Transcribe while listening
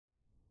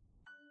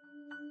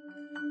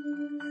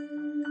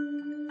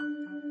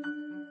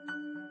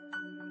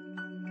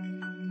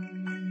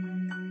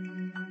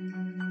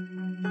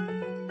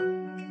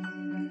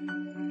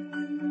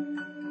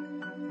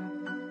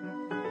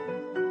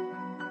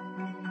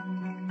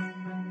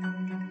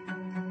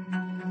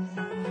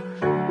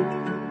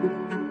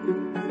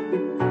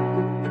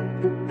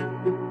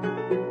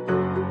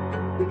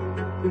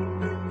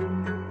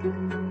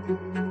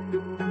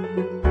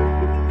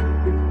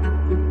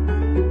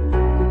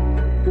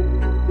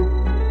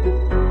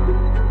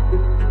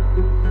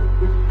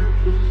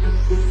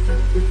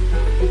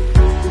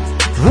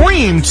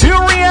Team 2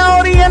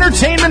 Reality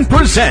Entertainment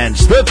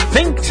presents the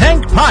Think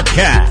Tank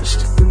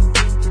Podcast.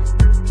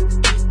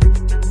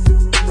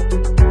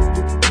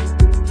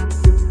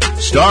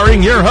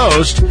 Starring your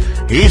host,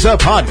 he's a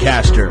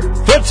podcaster,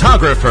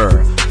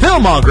 photographer,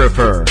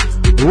 filmographer,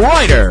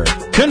 writer,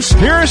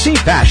 conspiracy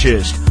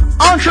fascist,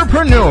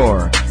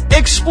 entrepreneur,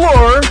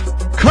 explorer,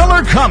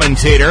 color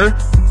commentator,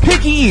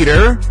 picky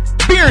eater,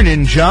 beer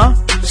ninja,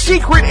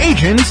 secret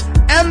agent,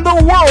 and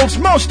the world's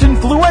most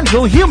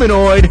influential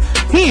humanoid.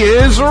 He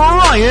is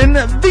Ryan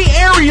the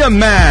Area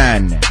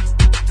Man.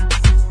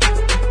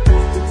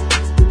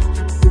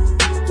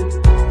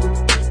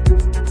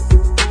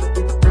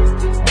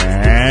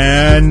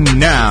 And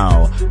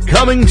now,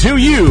 coming to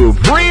you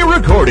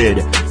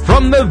pre-recorded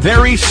from the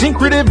very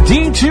secretive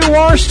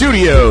D2R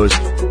studios,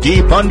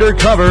 deep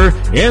undercover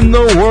in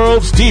the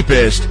world's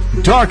deepest,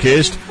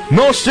 darkest,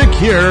 most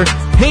secure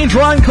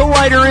Hadron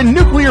Collider and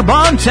nuclear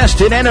bomb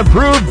tested and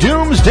approved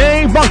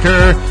doomsday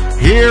bunker,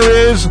 here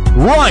is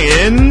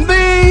Ryan the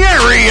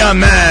Area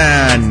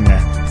Man.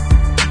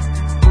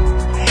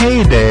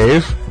 Hey,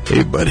 Dave.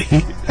 Hey, buddy.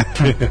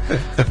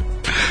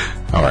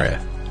 How are you?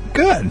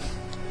 Good.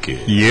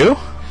 Good. You?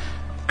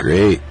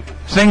 Great.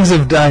 Things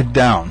have died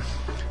down.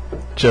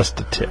 Just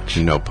a titch.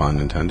 No pun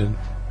intended.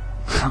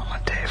 Oh,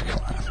 Dave,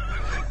 come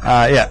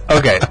on. Yeah,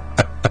 okay.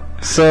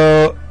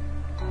 So,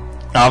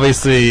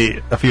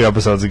 obviously, a few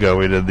episodes ago,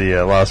 we did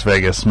the Las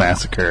Vegas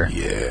massacre.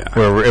 Yeah.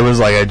 Where it was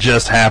like it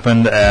just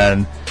happened,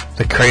 and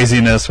the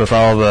craziness with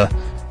all the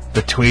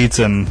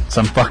tweets and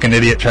some fucking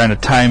idiot trying to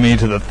tie me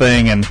to the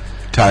thing and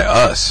Tie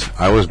us.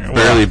 I was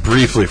barely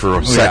briefly for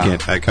a second.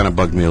 That kind of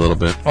bugged me a little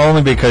bit.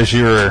 only because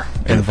you were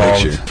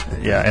involved,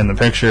 In the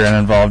picture and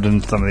involved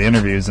in some of the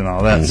interviews and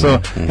all that. So,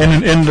 in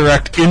an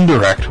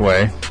indirect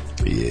way,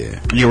 Yeah.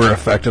 you were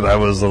affected. I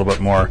was a little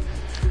bit more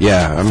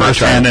Yeah. I'm not first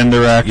trying. hand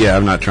indirect. Yeah,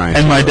 I'm not trying.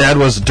 And to my dad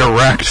was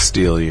direct.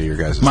 steal your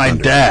guys'. My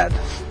thunder. dad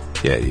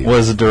Yeah. You.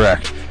 was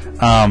direct.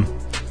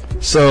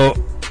 So,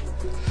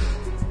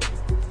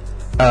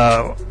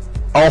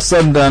 all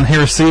said and done, he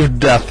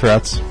received death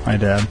threats. My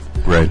dad.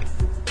 Right.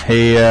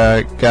 He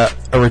got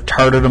a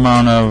retarded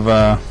amount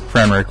of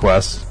friend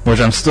requests, which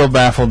I'm still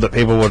baffled that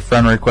people would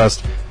friend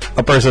request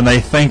a person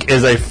they think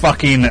is a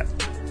fucking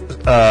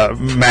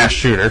mass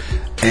shooter.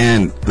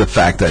 And the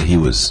fact that he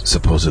was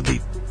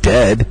supposedly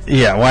dead.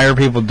 Yeah, why are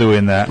people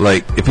doing that?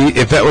 Like,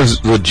 if that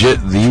was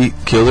legit the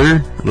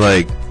killer,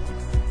 like,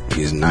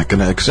 he's not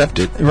going to accept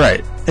it.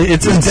 Right.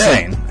 It's He's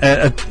insane.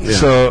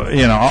 So,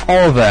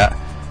 all of that.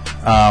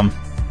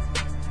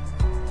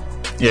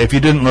 Yeah, if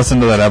you didn't listen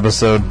to that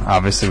episode,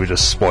 obviously we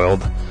just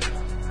spoiled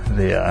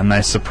the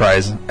nice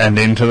surprise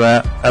ending to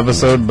that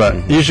episode,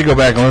 but you should go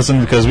back and listen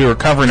because we were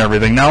covering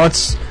everything. Now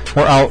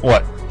we're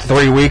out,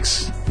 3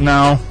 weeks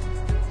now?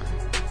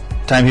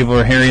 Time people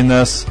are hearing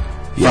this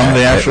from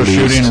the actual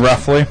shooting,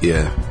 roughly.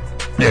 Yeah.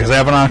 Yeah, because it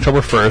happened on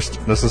October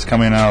 1st. This is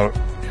coming out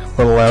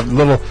a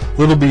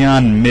little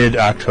beyond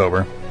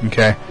mid-October.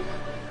 Okay.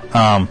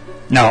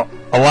 Now,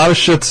 a lot of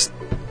shit's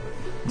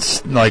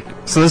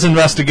so this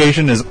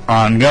investigation is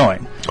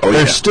ongoing.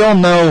 There's still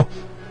no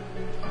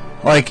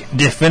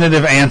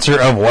definitive answer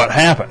of what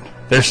happened.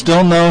 There's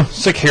still no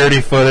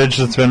security footage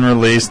that's been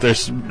released.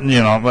 There's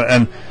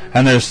and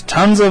there's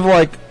tons of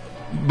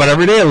but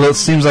every day it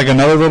seems like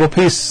another little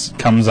piece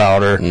comes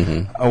out or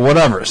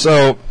whatever.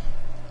 So,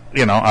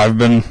 I've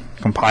been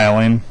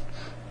compiling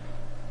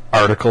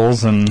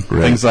articles and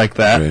things like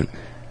that,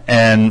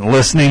 and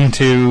listening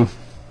to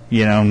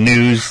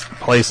news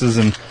places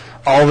and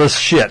all this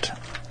shit.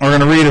 We're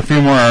going to read a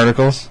few more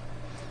articles.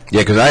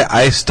 Yeah, because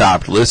I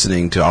stopped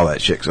listening to all that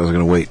shit because I was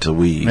going to wait till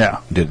we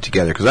did it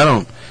together. Because I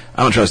don't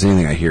trust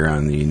anything I hear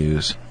on the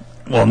news.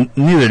 Well,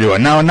 neither do I.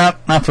 No,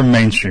 not from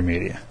mainstream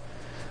media.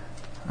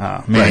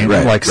 Meaning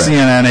right.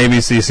 CNN,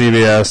 ABC,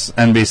 CBS,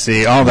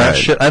 NBC, all that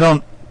shit. I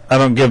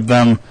don't give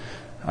them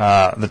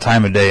the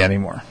time of day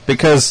anymore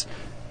because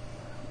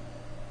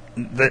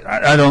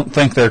I don't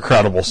think they're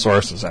credible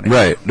sources anymore.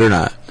 Right, they're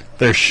not.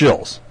 They're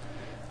shills.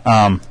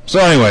 So,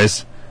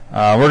 anyways.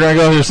 We're going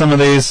to go through some of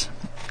these,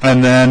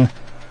 and then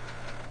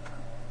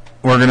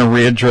we're going to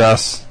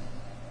readdress,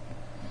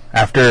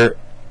 after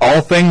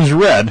all things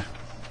read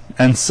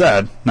and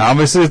said. Now,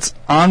 obviously, it's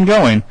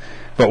ongoing,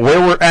 but where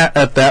we're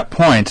at that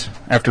point,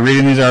 after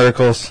reading these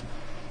articles...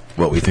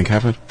 What we think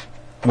happened?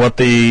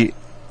 I'm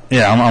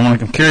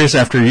curious,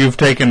 after you've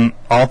taken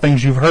all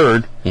things you've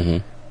heard,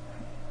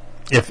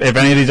 if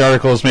any of these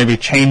articles maybe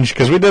change,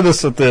 because we did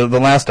this at the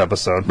last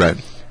episode. Right.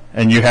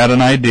 And you had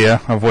an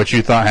idea of what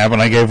you thought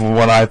happened. I gave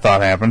what I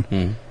thought happened.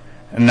 And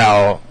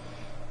now,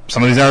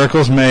 some of these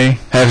articles may...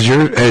 Has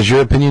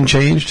your opinion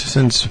changed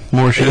since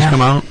more shit has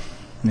come out?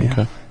 Yeah.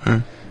 Okay.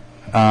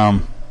 All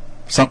right.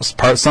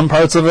 Some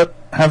parts of it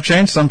have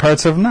changed, some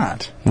parts have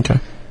not. Okay.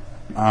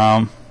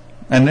 And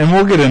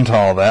we'll get into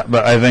all that,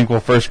 but I think we'll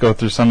first go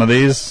through some of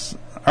these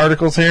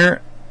articles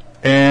here,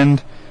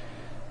 and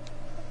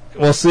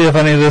we'll see if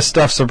any of this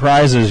stuff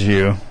surprises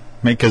you,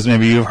 because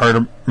maybe you've heard,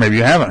 or maybe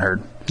you haven't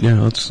heard.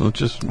 Yeah, let's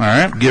just all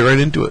right. Get right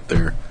into it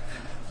there.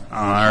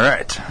 All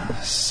right.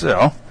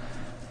 So,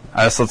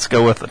 Let's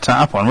go with the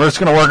top one. We're just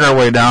going to work our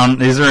way down.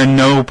 These are in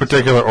no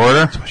particular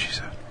order. That's what she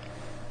said.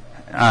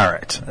 All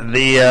right.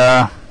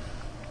 The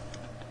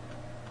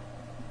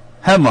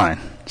headline: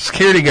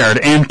 Security guard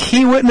and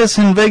key witness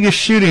in Vegas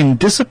shooting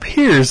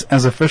disappears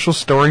as official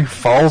story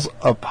falls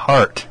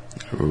apart.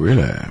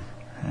 Really?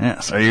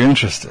 Yes. Are you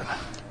interested?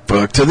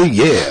 Fuck to the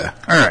yeah.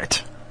 All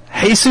right.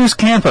 Jesus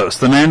Campos,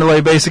 the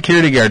Mandalay Bay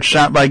security guard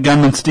shot by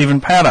gunman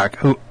Stephen Paddock,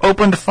 who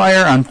opened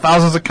fire on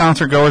thousands of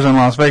concert goers in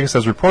Las Vegas,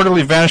 has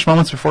reportedly vanished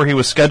moments before he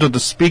was scheduled to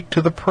speak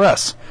to the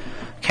press.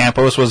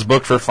 Campos was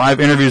booked for 5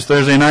 interviews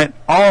Thursday night,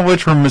 all of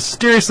which were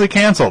mysteriously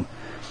canceled.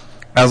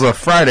 As of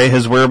Friday,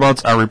 his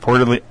whereabouts are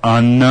reportedly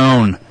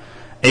unknown.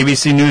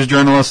 ABC News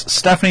journalist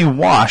Stephanie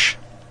Wash,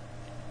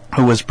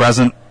 who was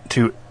present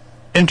to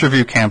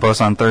interview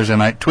Campos on Thursday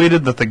night,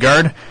 tweeted that the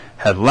guard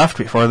had left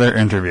before their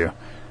interview.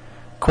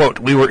 Quote,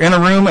 "We were in a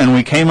room and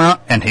we came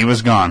out and he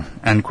was gone,"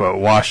 end quote.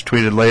 Wash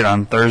tweeted late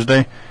on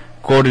Thursday,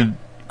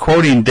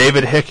 quoting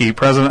David Hickey,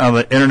 president of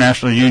the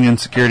International Union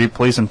Security,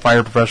 Police, and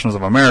Fire Professionals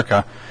of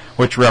America,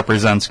 which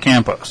represents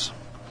Campos.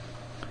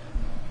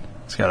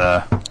 It's got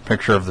a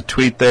picture of the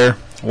tweet there.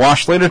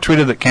 Wash later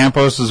tweeted that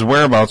Campos'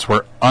 whereabouts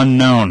were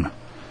unknown.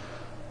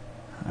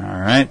 All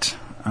right.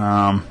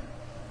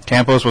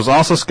 Campos was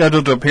also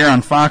scheduled to appear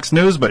on Fox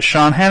News, but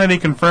Sean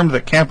Hannity confirmed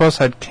that Campos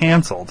had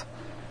canceled.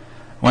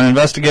 When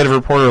investigative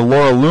reporter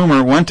Laura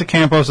Loomer went to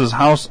Campos'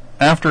 house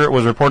after it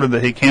was reported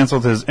that he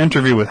canceled his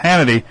interview with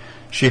Hannity,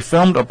 she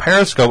filmed a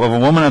periscope of a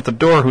woman at the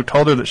door who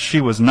told her that she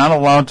was not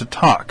allowed to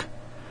talk.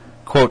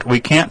 Quote, "We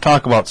can't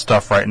talk about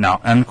stuff right now,"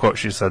 end quote.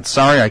 She said,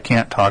 "Sorry, I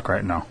can't talk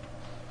right now."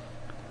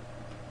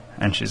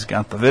 And she's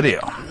got the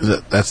video.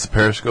 That's the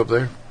periscope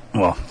there?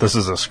 Well, this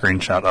is a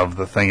screenshot of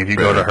the thing. If you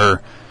go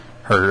to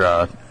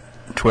her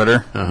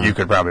Twitter, you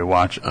could probably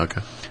watch it.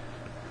 Okay.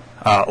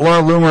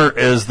 Laura Loomer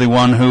is the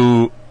one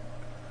who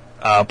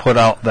put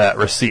out that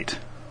receipt.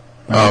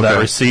 That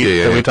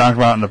receipt that we talked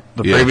about in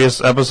the previous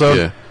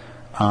episode.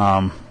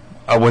 Yeah.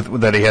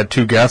 That he had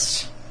 2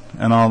 guests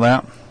and all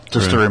that.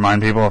 Just to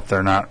remind people if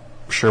they're not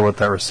sure what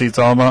that receipt's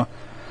all about.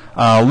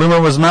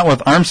 Loomer was met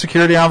with armed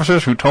security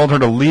officers who told her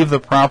to leave the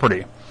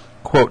property.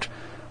 Quote,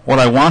 "What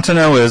I want to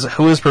know is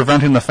who is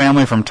preventing the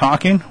family from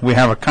talking. We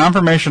have a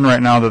confirmation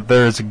right now that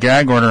there is a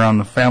gag order on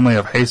the family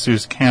of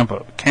Jesus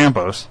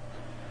Campos.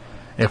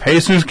 If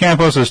Jesus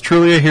Campos is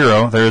truly a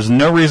hero, there is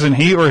no reason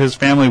he or his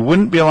family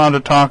wouldn't be allowed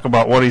to talk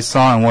about what he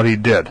saw and what he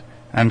did,"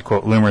 end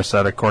quote, Loomer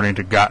said, according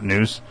to Got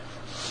News.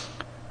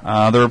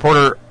 The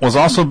reporter was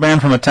also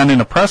banned from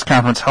attending a press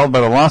conference held by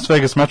the Las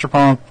Vegas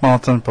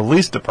Metropolitan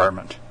Police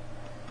Department.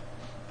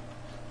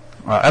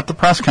 At the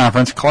press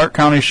conference, Clark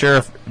County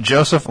Sheriff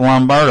Joseph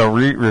Lombardo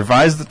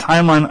revised the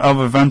timeline of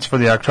events for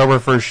the October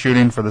 1st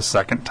shooting for the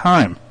second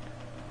time.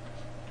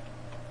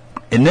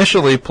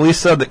 Initially, police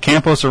said that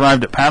Campos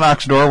arrived at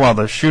Paddock's door while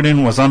the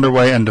shooting was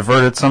underway and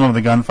diverted some of the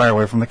gunfire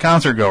away from the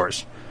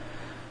concertgoers.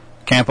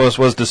 Campos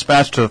was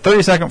dispatched to the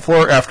 32nd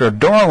floor after a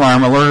door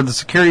alarm alerted the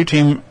security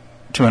team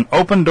to an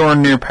open door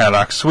near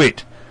Paddock's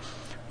suite.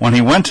 When he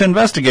went to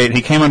investigate,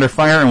 he came under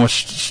fire and was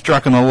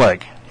struck in the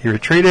leg. He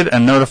retreated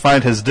and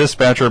notified his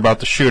dispatcher about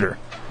the shooter.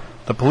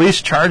 The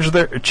police changed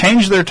their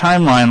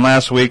timeline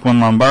last week when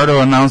Lombardo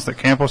announced that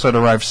Campos had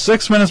arrived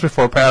 6 minutes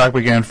before Paddock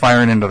began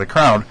firing into the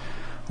crowd,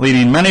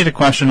 leading many to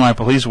question why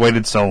police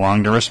waited so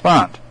long to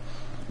respond.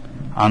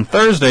 On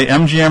Thursday,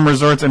 MGM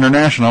Resorts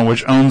International,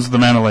 which owns the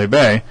Mandalay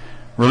Bay,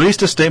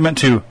 released a statement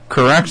to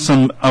correct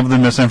some of the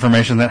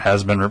misinformation that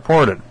has been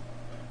reported.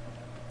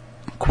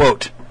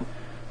 Quote,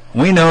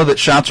 "We know that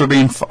shots were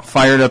being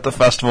fired at the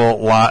festival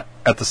lot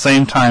at the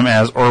same time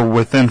as, or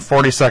within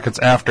 40 seconds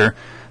after,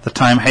 the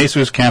time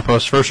Jesus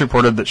Campos first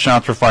reported that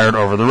shots were fired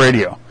over the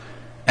radio,"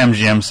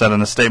 MGM said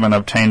in a statement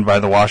obtained by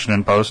the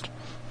Washington Post.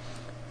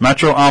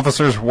 Metro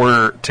officers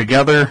were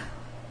together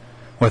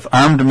with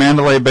armed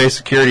Mandalay Bay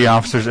security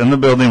officers in the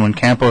building when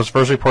Campos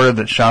first reported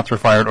that shots were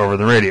fired over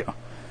the radio.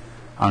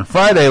 On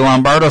Friday,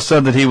 Lombardo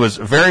said that he was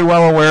very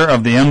well aware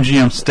of the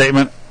MGM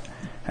statement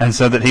and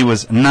said that he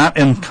was not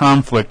in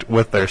conflict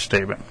with their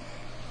statement.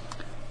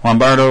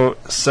 Lombardo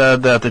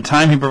said that the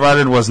time he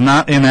provided was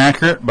not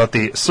inaccurate, but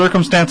the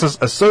circumstances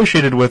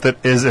associated with it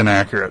is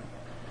inaccurate.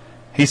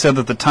 He said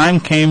that the time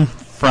came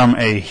from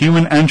a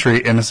human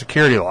entry in a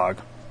security log.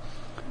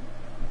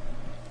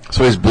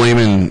 So he's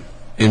blaming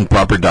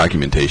improper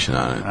documentation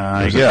on it.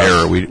 There's an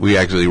error. We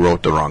actually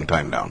wrote the wrong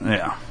time down.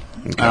 Yeah.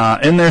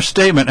 Okay. In their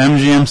statement,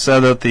 MGM said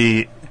that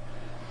the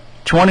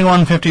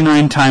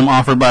 21:59 time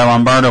offered by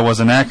Lombardo was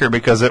inaccurate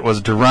because it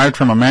was derived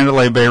from a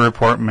Mandalay Bay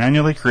report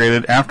manually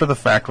created after the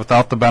fact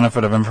without the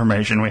benefit of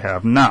information we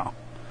have now.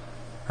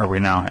 Or we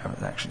now have,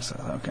 it actually says.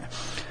 Okay.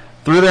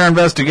 Through their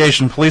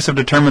investigation, police have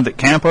determined that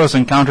Campos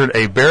encountered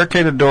a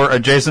barricaded door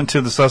adjacent to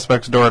the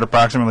suspect's door at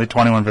approximately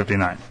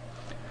 21:59.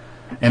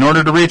 In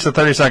order to reach the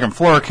 32nd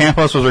floor,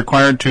 Campos was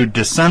required to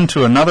descend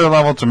to another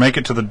level to make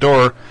it to the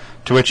door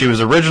to which he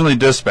was originally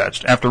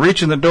dispatched. After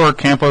reaching the door,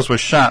 Campos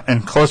was shot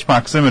in close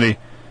proximity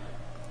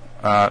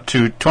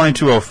to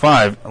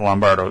 2205,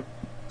 Lombardo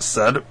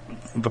said.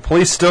 The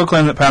police still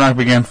claim that Paddock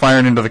began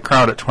firing into the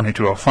crowd at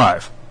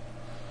 2205.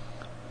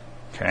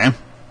 Okay.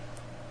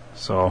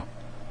 So,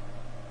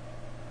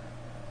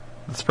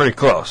 it's pretty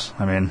close.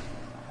 I mean,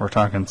 we're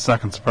talking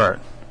seconds apart.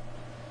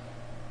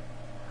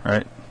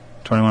 Right?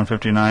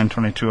 21:59,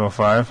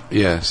 22:05.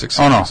 Yeah, 6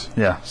 seconds. Oh,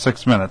 no. Yeah,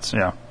 6 minutes,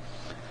 yeah.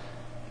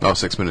 Oh,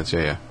 6 minutes,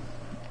 yeah.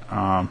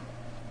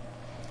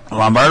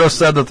 Lombardo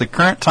said that the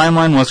current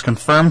timeline was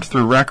confirmed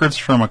through records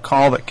from a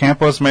call that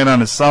Campos made on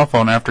his cell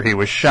phone after he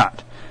was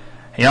shot.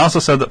 He also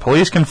said that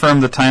police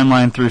confirmed the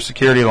timeline through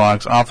security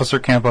logs. Officer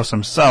Campos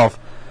himself,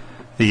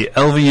 the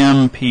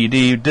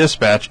LVMPD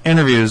dispatch,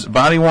 interviews,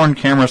 body-worn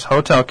cameras,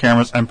 hotel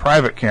cameras, and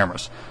private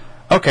cameras.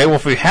 Okay, well,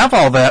 if we have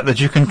all that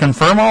you can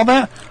confirm all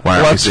that,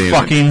 let's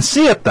fucking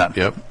see it then.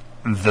 Yep.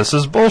 This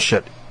is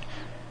bullshit.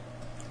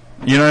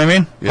 You know what I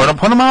mean? Yep.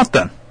 Put them out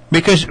then.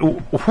 Because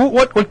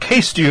what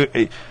case do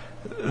you...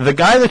 The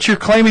guy that you're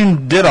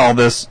claiming did all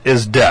this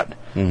is dead.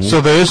 Mm-hmm. So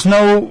there is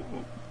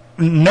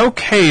no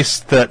case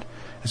that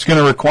is going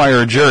to require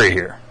a jury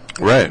here.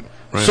 Right.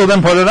 So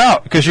then put it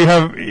out, because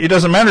it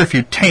doesn't matter if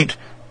you taint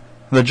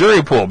the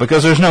jury pool,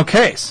 because there's no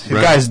case.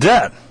 The guy's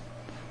dead.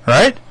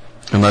 Right?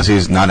 Unless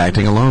he's not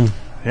acting alone.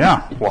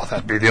 Yeah. Well,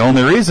 that'd be the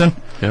only reason.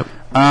 Yep.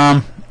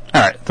 All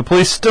right. The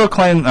police still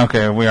claim...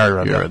 Okay, we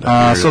already read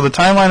that. So the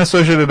timeline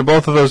associated to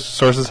both of those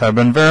sources have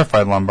been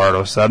verified,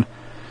 Lombardo said.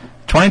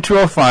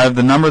 22:05,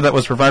 the number that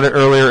was provided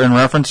earlier in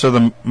reference to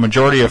the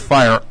majority of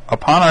fire.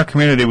 Upon our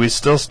community, we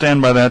still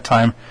stand by that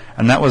time,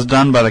 and that was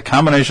done by the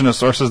combination of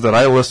sources that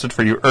I listed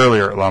for you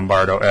earlier,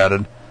 Lombardo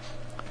added.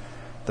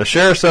 The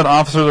sheriff said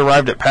officers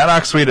arrived at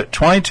Paddock Suite at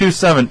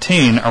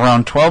 22:17,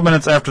 around 12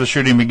 minutes after the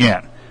shooting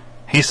began.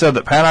 He said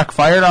that Paddock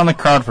fired on the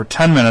crowd for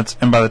 10 minutes,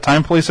 and by the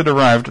time police had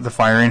arrived, the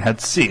firing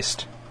had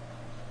ceased.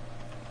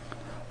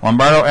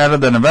 Lombardo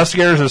added that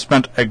investigators have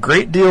spent a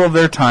great deal of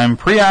their time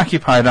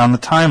preoccupied on the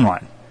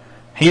timeline.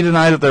 He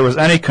denied that there was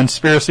any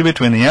conspiracy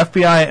between the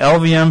FBI,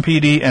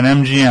 LVMPD, and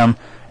MGM,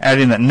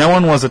 adding that no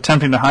one was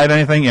attempting to hide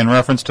anything in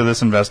reference to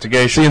this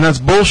investigation. See, and that's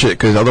bullshit,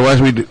 because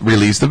otherwise we'd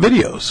release the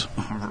videos.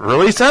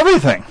 Release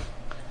everything.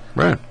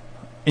 Right.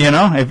 You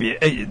know,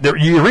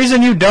 the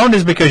reason you don't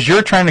is because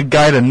you're trying to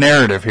guide a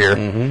narrative here.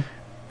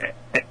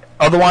 Mm-hmm.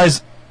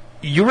 Otherwise,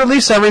 you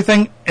release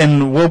everything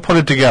and we'll put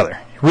it together.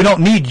 We don't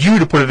need you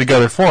to put it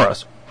together for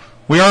us.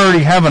 We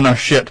already have enough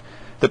shit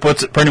that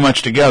puts it pretty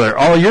much together.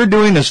 All you're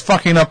doing is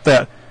fucking up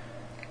the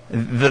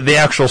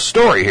actual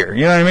story here.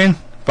 You know what I mean?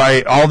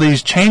 By all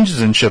these changes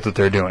and shit that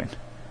they're doing.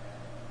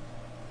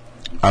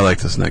 I like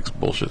this next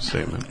bullshit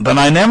statement. The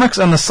dynamics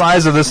and the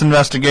size of this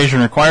investigation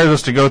requires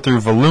us to go through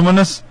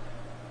voluminous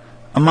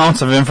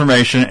amounts of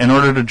information in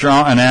order to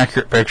draw an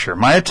accurate picture.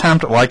 My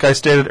attempt, like I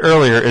stated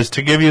earlier, is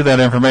to give you that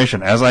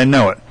information as I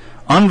know it,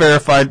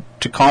 unverified,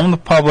 to calm the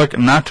public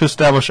and not to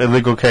establish a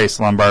legal case,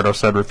 Lombardo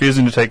said,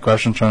 refusing to take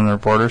questions from the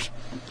reporters.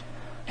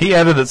 He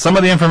added that some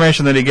of the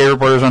information that he gave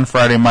reporters on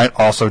Friday might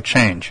also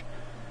change.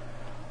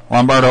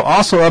 Lombardo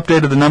also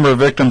updated the number of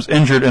victims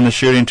injured in the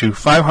shooting to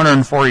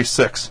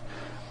 546.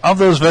 Of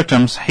those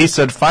victims, he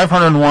said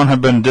 501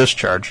 have been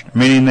discharged,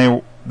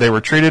 meaning they were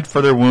treated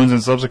for their wounds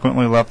and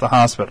subsequently left the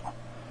hospital.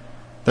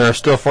 There are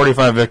still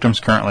 45 victims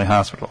currently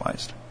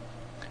hospitalized.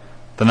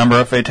 The number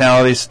of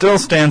fatalities still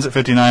stands at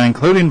 59,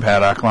 including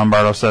Paddock,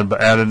 Lombardo said, but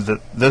added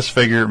that this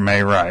figure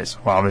may rise.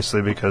 Well,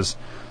 obviously, because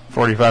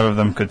 45 of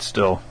them could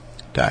still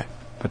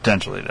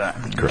potentially die.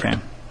 Correct. Okay.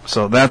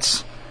 So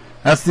that's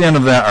the end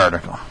of that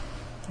article.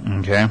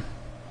 Okay.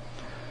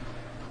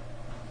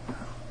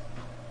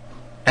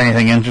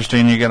 Anything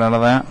interesting you get out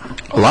of that?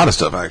 A lot of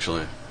stuff,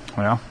 actually.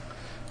 Well,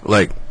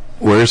 like,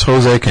 where's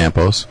Jose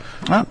Campos?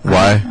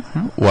 Why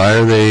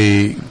are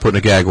they putting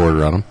a gag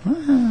order on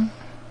him?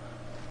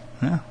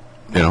 Yeah.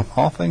 You know,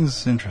 all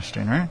things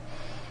interesting, right?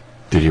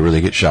 Did he really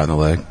get shot in the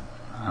leg?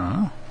 I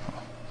don't know.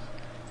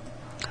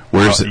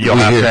 You'll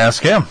have to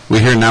ask him. We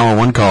hear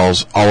 911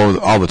 calls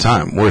all the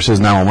time. Where's his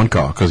 911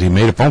 call? Because he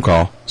made a phone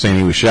call saying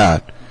he was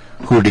shot.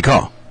 Who did he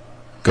call?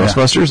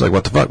 Ghostbusters? Yeah. Like,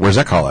 what the fuck? Where's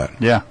that call at?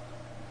 Yeah.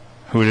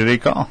 Who did he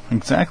call?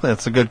 Exactly.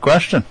 That's a good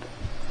question.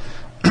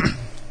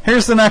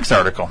 Here's the next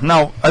article.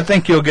 Now, I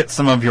think you'll get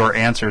some of your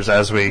answers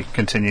as we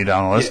continue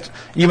down the list.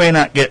 Yeah. You may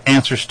not get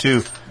answers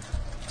to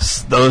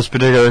those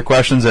particular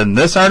questions in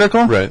this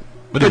article. Right.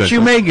 But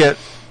you may get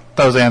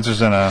those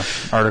answers in an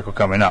article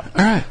coming up.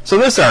 All right. So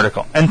this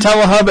article,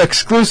 IntelliHub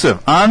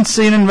exclusive,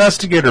 on-scene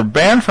investigator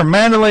banned from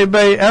Mandalay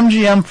Bay,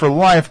 MGM for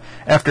life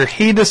after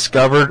he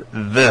discovered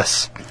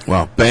this.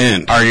 Well,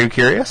 banned. Are you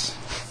curious?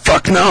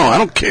 Fuck no, I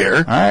don't care.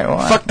 All right,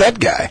 well, fuck that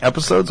guy.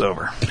 Episode's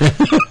over.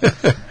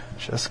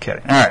 Just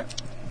kidding. All right.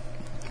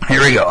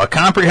 Here we go. A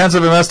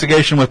comprehensive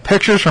investigation with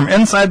pictures from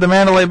inside the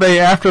Mandalay Bay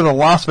after the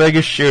Las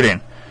Vegas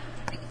shooting.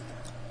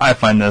 I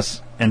find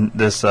this in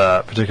this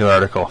particular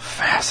article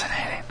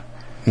fascinating.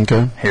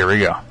 Okay. Here we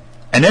go.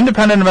 An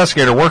independent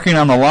investigator working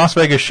on the Las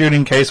Vegas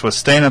shooting case was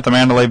staying at the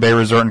Mandalay Bay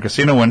Resort and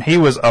Casino when he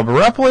was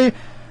abruptly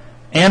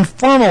and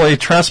formally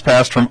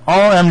trespassed from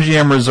all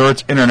MGM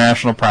Resorts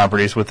International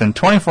properties within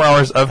 24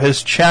 hours of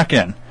his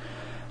check-in.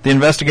 The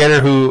investigator,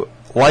 who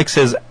likes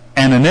his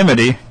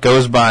anonymity,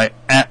 goes by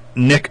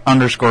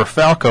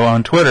 @Nick_Falco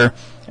on Twitter,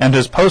 and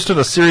has posted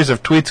a series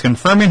of tweets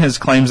confirming his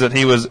claims that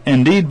he was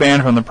indeed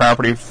banned from the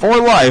property for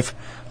life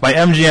by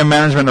MGM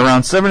management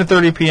around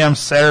 7:30 p.m.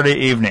 Saturday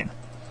evening.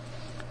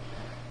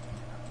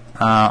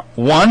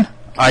 One,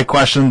 I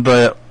questioned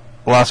the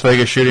Las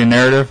Vegas shooting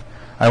narrative.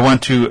 I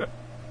went to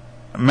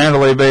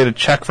Mandalay Bay to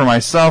check for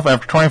myself.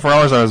 After 24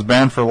 hours, I was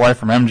banned for life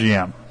from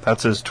MGM.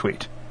 That's his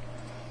tweet.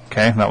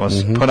 Okay, that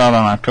was put out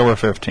on October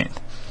 15th.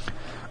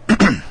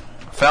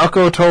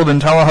 Falco told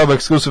IntelliHub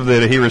exclusively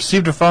that he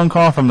received a phone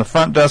call from the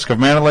front desk of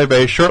Mandalay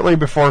Bay shortly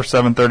before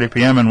 7:30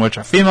 p.m. in which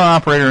a female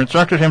operator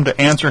instructed him to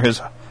answer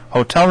his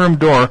hotel room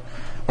door,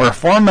 where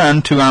 4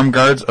 men, 2 armed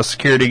guards, a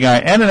security guy,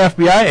 and an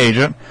FBI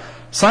agent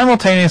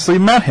simultaneously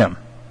met him.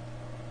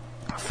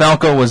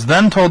 Falco was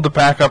then told to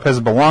pack up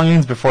his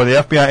belongings before the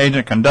FBI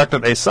agent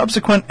conducted a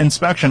subsequent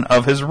inspection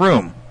of his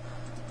room.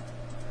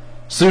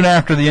 Soon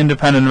after the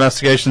independent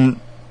investigator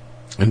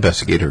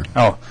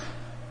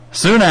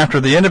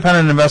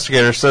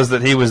says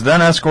that he was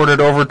then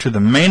escorted over to the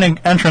main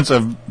entrance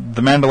of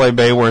the Mandalay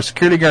Bay, where a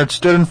security guard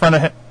stood in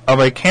front of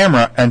a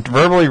camera and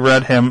verbally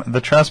read him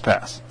the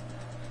trespass.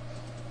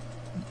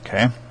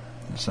 Okay,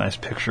 it's a nice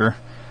picture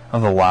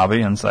of the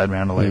lobby inside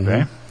Mandalay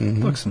Bay.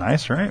 Looks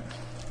nice, right?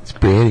 It's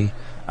pretty.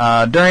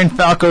 During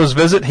Falco's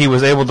visit, he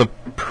was able to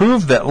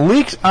prove that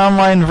leaked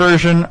online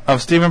version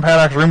of Stephen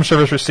Paddock's room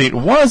service receipt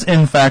was,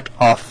 in fact,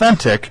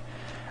 authentic,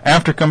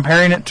 after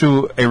comparing it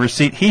to a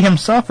receipt he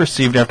himself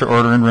received after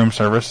ordering room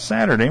service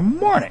Saturday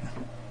morning.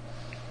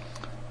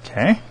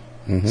 Okay.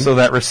 So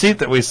that receipt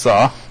that we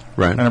saw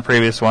in a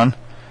previous one,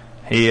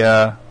 he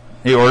ordered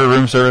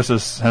room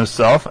service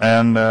himself,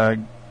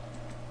 and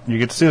you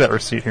get to see that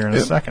receipt here in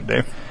a second,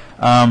 Dave.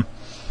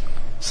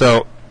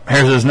 So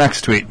here's his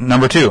next tweet.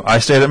 Number 2, I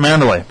stayed at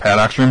Mandalay.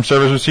 Paddock's room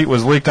service receipt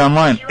was leaked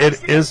online.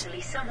 It is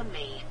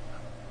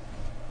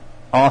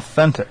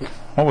authentic.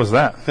 What was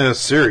that?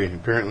 Siri.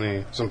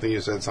 Apparently, something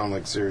you said sounded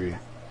like Siri.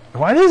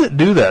 Why does it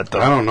do that, though?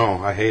 I don't know.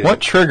 I hate it.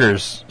 What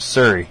triggers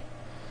Siri?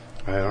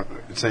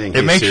 It's saying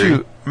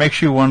it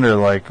makes you wonder,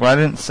 like, well, I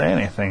didn't say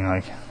anything,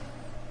 like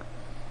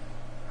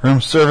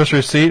room service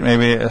receipt,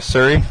 maybe a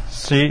Siri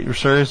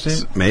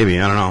receipt? Maybe,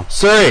 I don't know.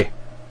 Siri!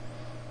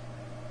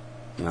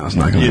 No, it's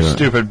not going to You do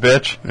stupid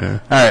bitch. Yeah.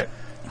 Alright.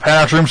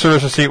 Paddock's room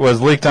service receipt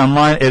was leaked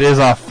online. It is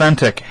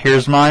authentic.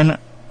 Here's mine.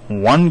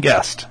 One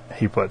guest,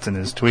 he puts in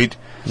his tweet.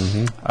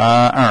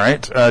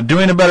 Alright.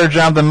 Doing a better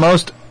job than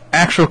most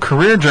actual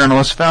career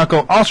journalists,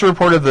 Falco also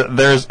reported that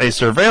there's a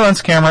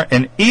surveillance camera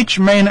in each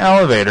main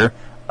elevator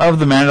of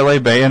the Mandalay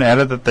Bay and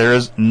added that there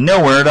is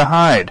nowhere to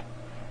hide.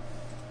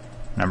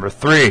 Number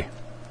 3.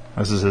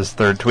 This is his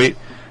third tweet.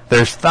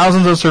 There's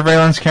thousands of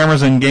surveillance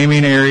cameras in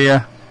gaming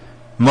area,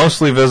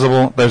 mostly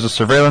visible. There's a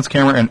surveillance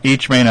camera in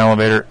each main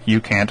elevator. You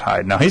can't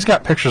hide. Now, he's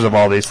got pictures of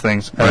all these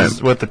things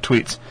with the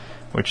tweets,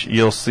 which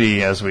you'll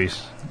see as we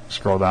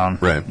scroll down.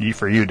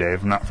 For you,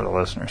 Dave, not for the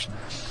listeners.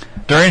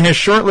 During his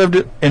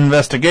short-lived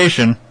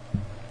investigation,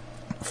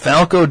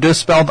 Falco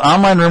dispelled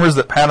online rumors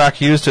that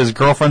Paddock used his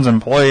girlfriend's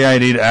employee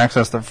ID to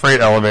access the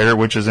freight elevator,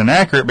 which is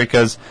inaccurate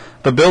because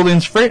the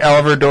building's freight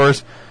elevator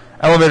doors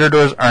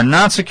are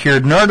not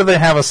secured, nor do they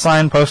have a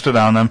sign posted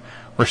on them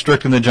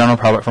restricting the general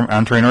public from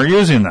entering or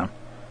using them.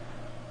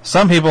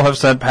 Some people have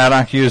said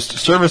Paddock used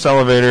service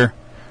elevator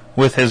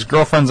with his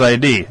girlfriend's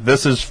ID.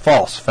 This is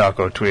false,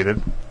 Falco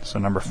tweeted. So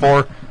number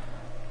 4,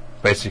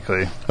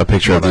 basically a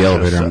picture of the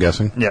elevator, I'm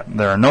guessing. Yeah,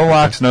 there are no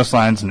locks, no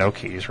signs, no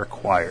keys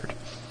required.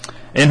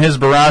 In his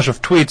barrage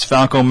of tweets,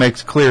 Falco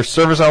makes clear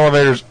service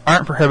elevators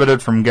aren't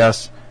prohibited from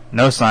guests,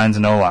 no signs,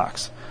 no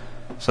locks.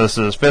 So this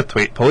is his 5th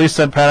tweet. Police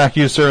said Paddock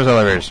used service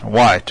elevators.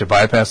 Why? To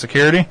bypass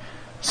security?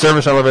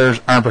 Service elevators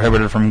aren't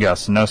prohibited from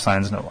guests, no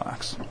signs, no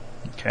locks.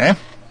 Okay.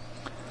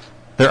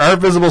 There are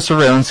visible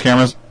surveillance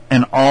cameras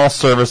in all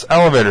service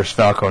elevators,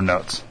 Falco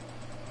notes.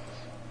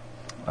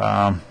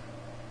 So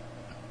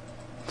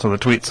the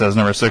tweet says,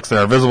 number 6, there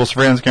are visible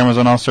surveillance cameras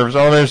on all service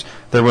elevators.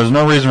 There was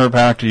no reason for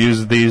Paddock to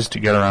use these to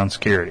get around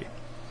security.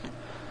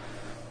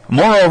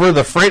 Moreover,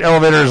 the freight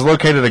elevator is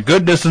located a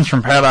good distance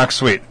from Paddock's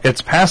suite.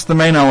 It's past the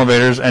main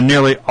elevators and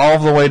nearly all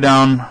the way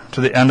down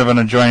to the end of an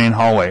adjoining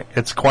hallway.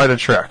 It's quite a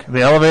trek.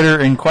 The elevator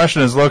in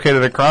question is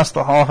located across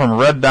the hall from a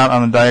red dot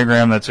on the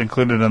diagram that's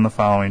included in the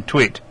following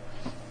tweet.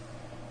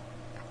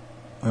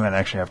 We might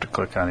actually have to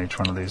click on each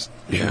one of these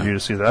for you to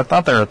see that. I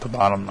thought they were at the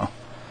bottom, though.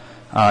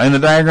 In the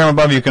diagram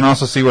above, you can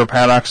also see where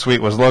Paddock's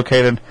suite was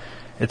located.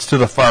 It's to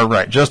the far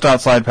right. Just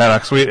outside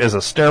Paddock's suite is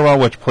a stairwell,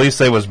 which police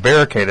say was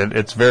barricaded.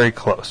 It's very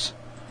close.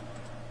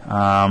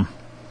 The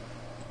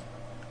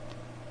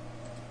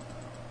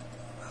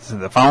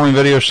following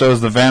video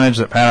shows the vantage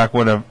that Paddock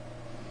would have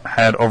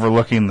had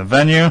overlooking the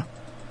venue.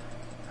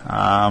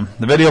 The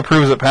video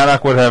proves that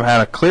Paddock would have had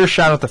a clear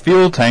shot at the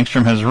fuel tanks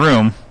from his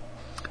room,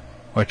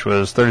 which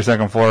was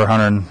 32nd floor,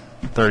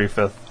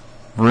 135th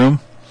room,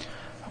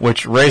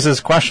 which raises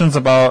questions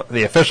about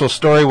the official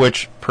story,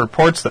 which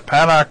purports that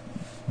Paddock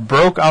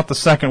broke out the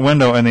second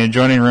window in the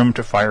adjoining room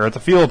to fire at the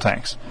fuel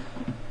tanks.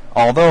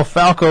 Although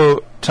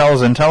Falco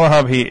tells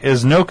IntelliHub he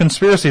is no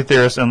conspiracy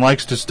theorist and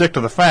likes to stick to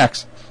the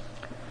facts,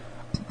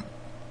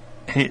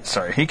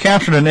 He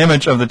captured an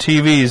image of the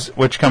TVs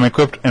which come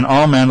equipped in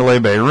all Mandalay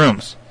Bay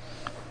rooms.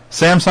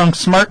 Samsung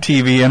Smart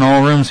TV in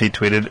all rooms, he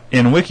tweeted.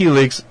 In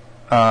WikiLeaks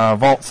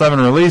Vault 7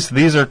 release,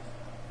 these are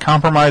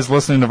compromised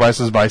listening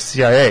devices by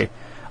CIA.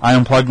 I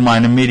unplugged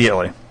mine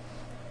immediately.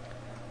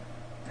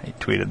 He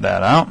tweeted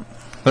that out.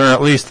 There are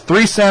at least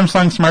 3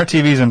 Samsung Smart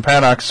TVs in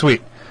Paddock's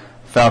suite.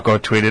 Falco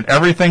tweeted,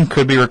 everything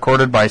could be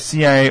recorded by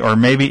CIA or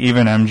maybe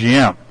even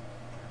MGM.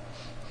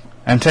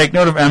 And take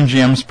note of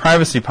MGM's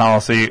privacy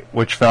policy,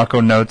 which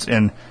Falco notes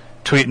in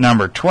tweet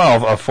number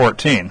 12 of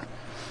 14.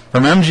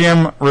 From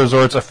MGM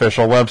Resorts'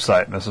 official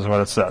website, this is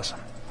what it says.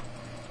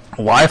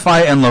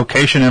 Wi-Fi and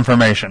location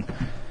information.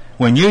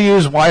 When you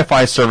use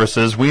Wi-Fi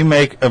services we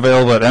make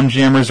available at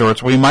MGM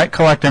Resorts, we might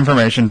collect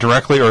information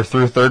directly or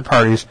through third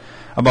parties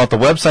about the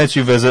websites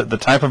you visit, the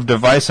type of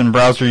device and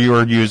browser you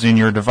are using,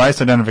 your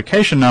device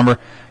identification number,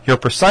 your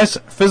precise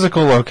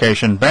physical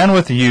location,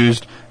 bandwidth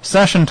used,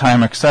 session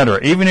time, etc.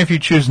 Even if you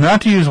choose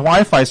not to use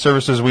Wi-Fi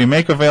services we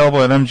make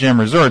available at MGM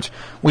Resorts,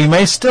 we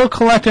may still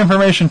collect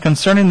information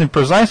concerning the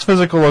precise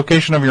physical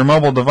location of your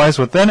mobile device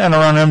within and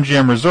around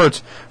MGM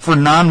Resorts for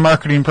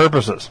non-marketing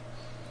purposes.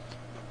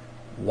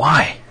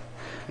 Why?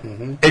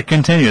 It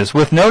continues,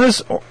 with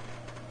notice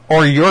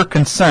or your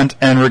consent,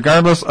 and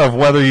regardless of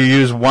whether you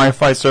use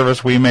Wi-Fi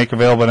service we make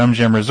available at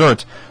MGM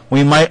Resorts,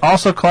 we might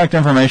also collect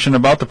information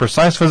about the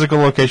precise physical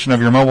location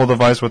of your mobile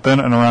device within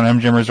and around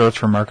MGM Resorts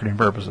for marketing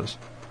purposes.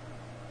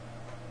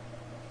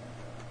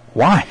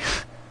 Why?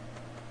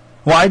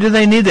 Why do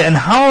they need that? And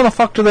how the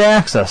fuck do they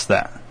access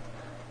that?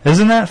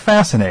 Isn't that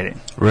fascinating?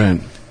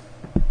 Right.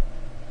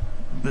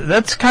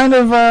 That's kind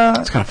of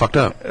It's kind of fucked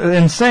up.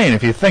 insane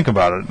if you think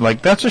about it.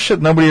 Like, that's just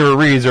shit nobody ever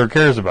reads or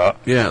cares about.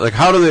 Yeah, like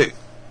how do they...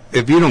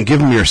 If you don't give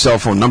them your cell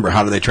phone number,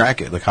 how do they track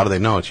it? Like, how do they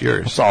know it's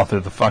yours? It's all through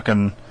the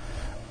fucking...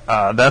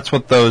 that's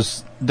what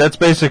those... That's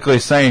basically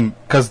saying,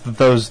 because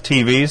those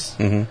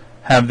TVs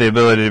have the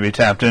ability to be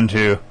tapped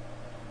into,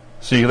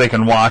 so they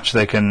can watch,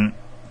 they can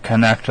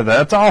connect to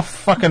that. It's all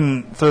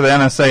fucking through the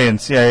NSA and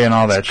CIA and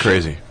all that shit.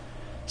 Crazy.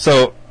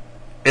 So,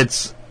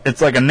 it's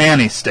like a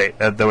nanny state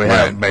that we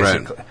have,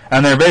 basically. Right.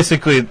 And they're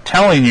basically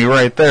telling you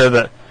right there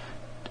that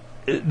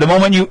the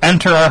moment you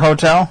enter our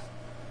hotel,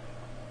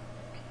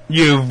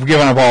 you've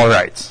given up all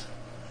rights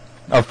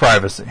of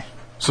privacy.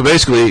 So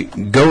basically,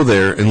 go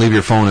there and leave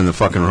your phone in the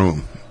fucking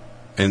room,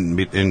 and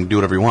do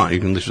whatever you want. You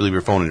can just leave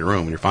your phone in your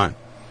room, and you're fine.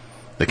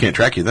 They can't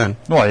track you then.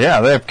 Well,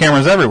 yeah, they have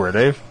cameras everywhere,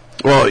 Dave.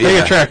 Well, They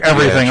can track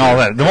everything, all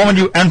that. The moment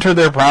you enter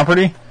their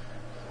property,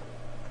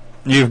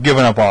 you've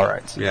given up all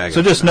rights. Yeah, I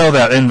so guess just know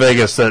that in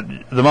Vegas, that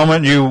the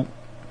moment you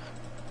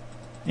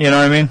know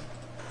what I mean?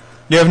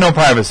 You have no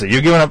privacy.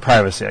 You've given up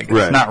privacy, I guess.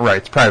 Right. Not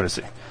rights,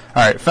 privacy.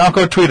 All right,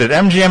 Falco tweeted,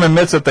 MGM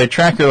admits that they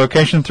track your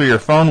location through your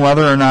phone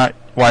whether or not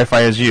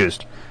Wi-Fi is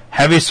used.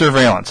 Heavy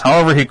surveillance.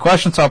 However, he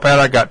questions how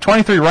Paddock got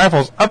 23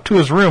 rifles up to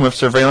his room if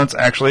surveillance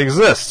actually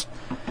exists.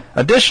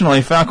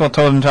 Additionally, Falco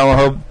told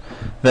IntelliHope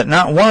that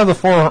not one of the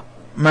 4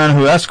 men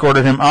who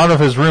escorted him out of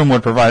his room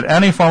would provide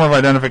any form of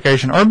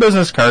identification or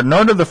business card,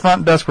 nor did the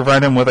front desk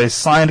provide him with a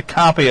signed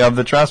copy of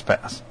the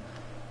trespass.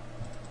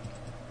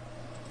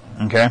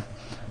 Okay?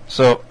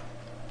 So,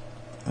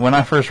 when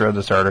I first read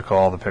this article,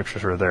 all the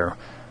pictures were there.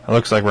 It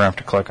looks like we're going to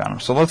have to click on them.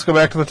 So let's go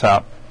back to the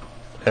top,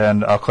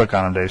 and I'll click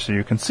on them, Dave, so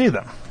you can see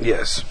them.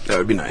 Yes, that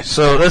would be nice.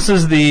 So this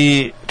is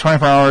the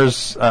 24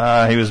 hours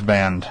he was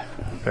banned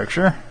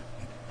picture.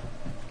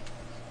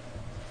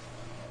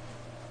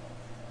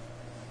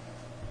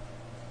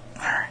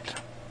 All right.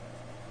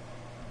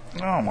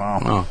 Oh,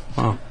 wow.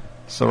 Oh.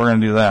 So we're going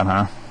to do that,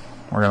 huh?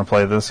 We're going to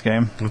play this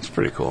game. That's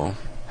pretty cool.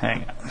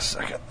 Hang on a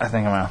second. I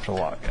think I'm going to have to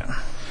log in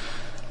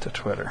to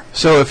Twitter.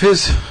 So if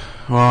his...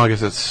 Well, I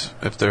guess it's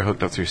if they're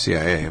hooked up through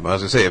CIA. But I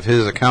was going to say, if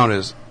his account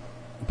is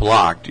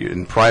blocked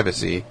in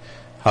privacy,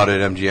 how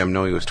did MGM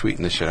know he was tweeting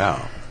this shit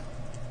out?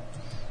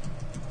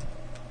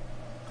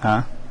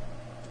 Huh?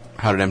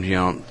 How did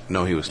MGM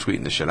know he was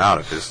tweeting this shit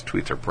out if his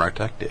tweets are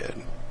protected?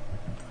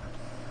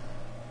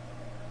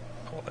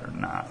 Well, they're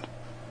not.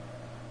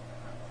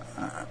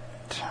 All right.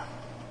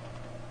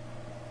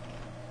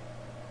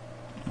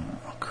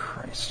 Oh,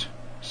 Christ.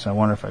 So I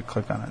wonder if I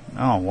click on it.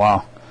 Oh,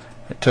 wow.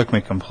 It took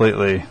me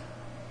completely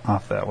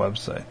off that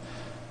website.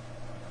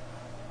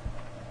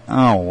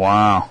 Oh,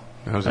 wow.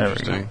 That was There we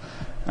interesting.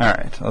 go. All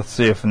right. Let's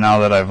see if now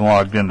that I've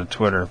logged into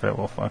Twitter, if it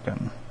will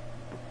fucking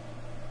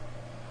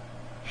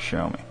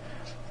show me.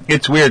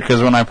 It's weird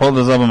because when I pulled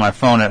this up on my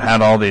phone, it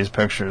had all these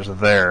pictures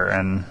there,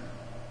 and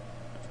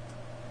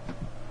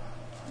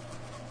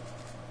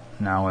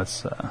now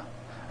it's... All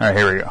right,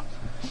 here we go.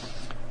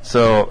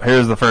 So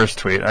here's the first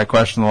tweet. I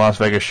questioned the Las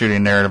Vegas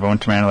shooting narrative. I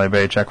went to Mandalay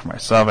Bay, checked for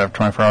myself. After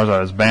 24 hours, I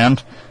was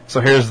banned.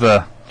 So here's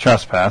the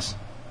trespass,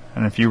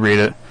 and if you read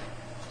it,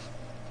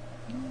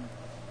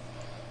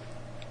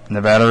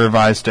 Nevada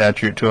revised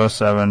statute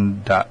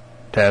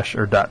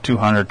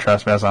 207.-200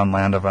 trespass on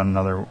land of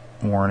another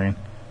warning.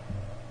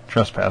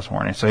 Trespass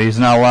warning. So he's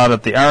now allowed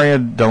at the Aria,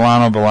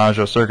 Delano,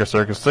 Bellagio, Circus,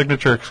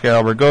 Signature,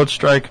 Excalibur, Gold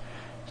Strike,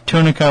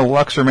 Tunica,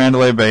 Luxor,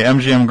 Mandalay Bay,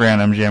 MGM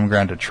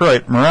Grand,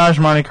 Detroit, Mirage,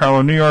 Monte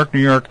Carlo, New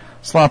York,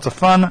 Slots of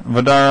Fun,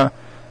 Vidara,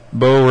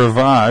 Beau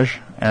Rivage,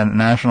 and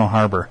National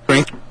Harbor.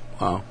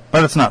 Wow.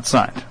 But it's not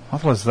signed.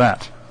 What was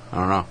that? I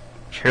don't know.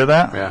 Did you hear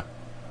that? Yeah.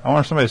 I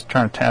wonder if somebody's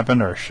trying to tap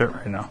into our shit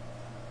right now.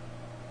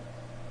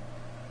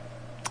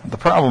 The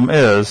problem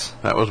is,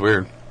 That was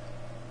weird.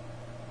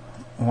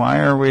 why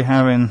are we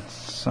having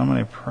so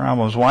many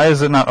problems? Why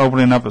is it not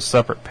opening up a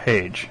separate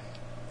page?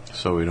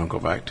 So we don't go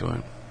back to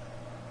it.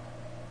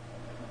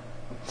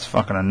 It's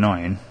fucking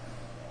annoying.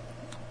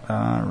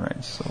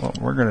 Alright, so what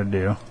we're gonna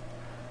do,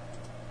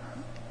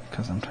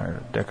 because I'm tired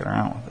of dicking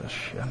around with this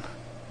shit.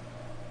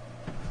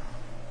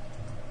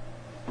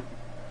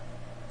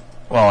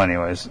 Well,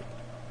 anyways.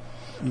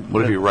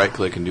 What if you right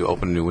click and do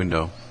open a new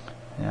window?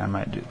 Yeah, I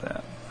might do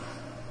that.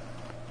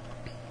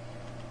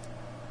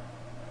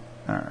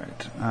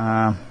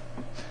 Alright.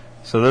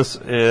 So this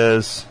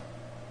is...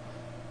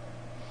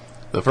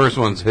 The first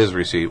one's his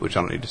receipt, which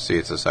I don't need to see.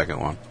 It's the second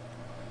one.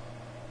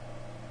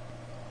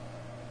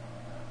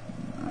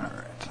 Alright,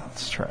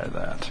 let's try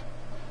that.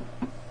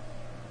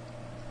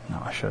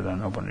 No, I should have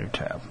done open a new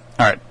tab.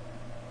 Alright.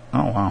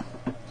 Oh, wow.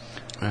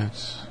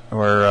 That's...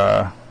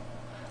 We're,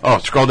 Oh,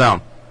 scroll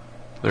down.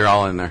 They're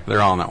all in there.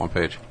 They're all on that one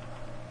page.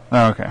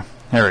 okay.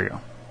 Here we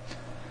go.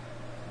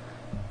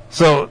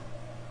 So,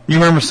 you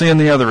remember seeing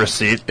the other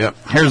receipt? Yep.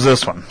 Here's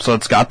this one. So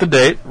it's got the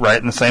date right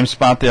in the same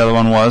spot the other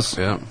one was.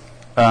 Yep.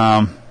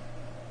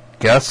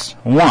 Guess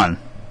 1.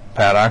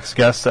 Paddock's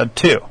guess said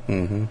 2.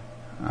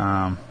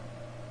 Mm-hmm.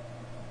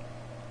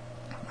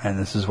 And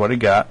this is what he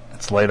got.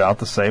 It's laid out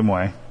the same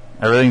way.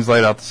 Everything's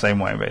laid out the same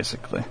way,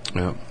 basically.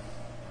 Yep.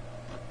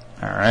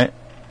 Alright.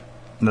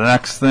 The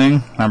next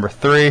thing, number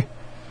 3.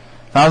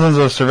 Thousands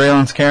of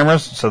surveillance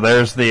cameras. So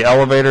there's the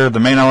elevator, the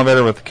main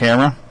elevator with the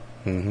camera.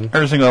 Mm-hmm.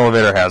 Every single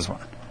elevator has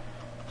one.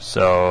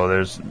 So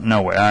there's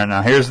no way. Alright,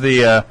 now here's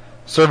the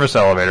service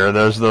elevator.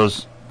 There's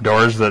those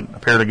doors that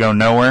appear to go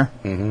nowhere.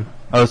 Mm-hmm.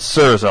 Oh, it's a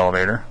service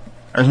elevator.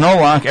 There's no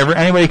lock.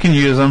 Anybody can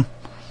use them.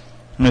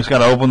 You just got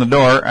to open the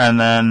door, and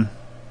then,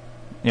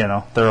 there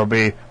will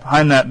be,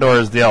 behind that door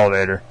is the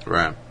elevator.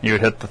 Right. You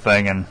would hit the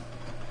thing and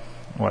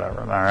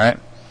whatever. All right.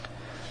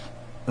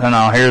 Then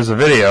now here's a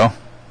video,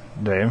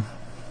 Dave,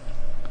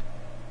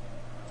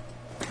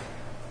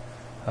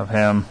 of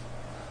him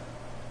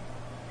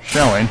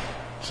showing.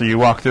 So you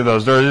walk through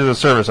those doors. These are the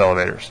service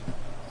elevators.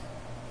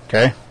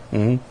 Okay?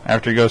 Mm-hmm.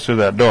 After he goes through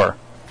that door.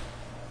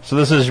 So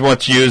this is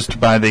what's used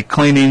by the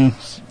cleaning,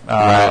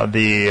 Right.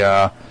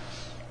 the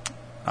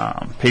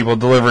people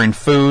delivering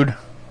food,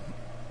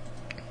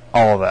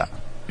 all of that.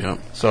 Yep.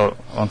 So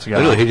once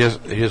again, Literally,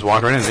 he just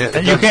walked right in.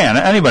 and you can.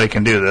 Anybody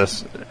can do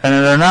this, and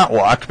they're not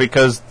locked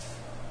because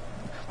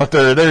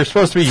they're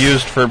supposed to be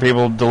used for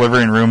people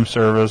delivering room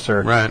service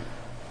or Right.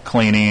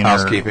 cleaning,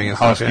 Housekeeping or and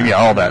stuff, housekeeping, yeah.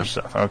 all that Yeah.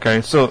 stuff.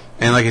 Okay, so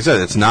And like I said,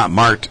 it's not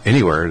marked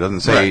anywhere. It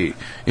doesn't say Right.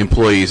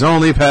 employees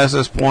only past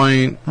this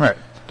point. right,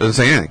 Doesn't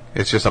say anything.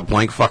 It's just a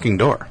blank fucking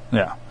door.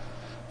 yeah.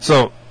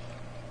 So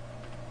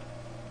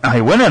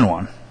he went in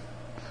one,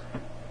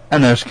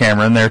 and there's a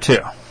camera in there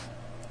too.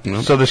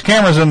 Yep. So there's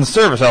cameras in the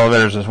service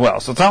elevators as well.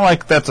 So it's not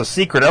like that's a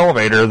secret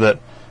elevator that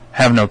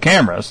have no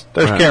cameras.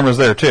 There's Right. cameras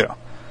there too.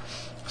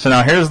 So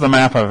now here's the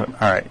map of,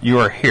 alright, you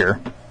are here.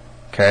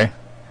 Okay.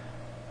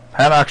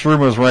 Paddock's room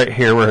was right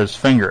here where his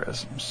finger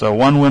is. So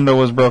one window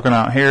was broken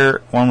out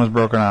here, one was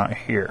broken out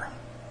here.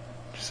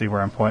 You see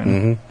where I'm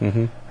pointing? Mm-hmm.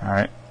 Mm-hmm.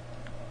 Alright.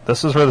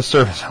 This is where the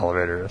service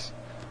elevator is.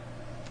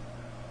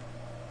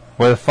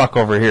 Where the fuck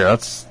over here?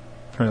 That's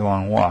a pretty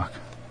long walk.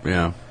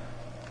 Yeah.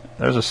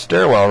 There's a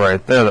stairwell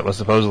right there that was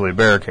supposedly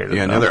barricaded.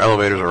 Yeah, and the other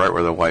elevators are right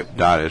where the white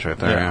dot is right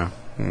there. Yeah.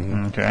 Yeah.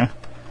 Mm-hmm. Okay.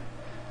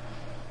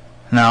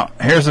 Now,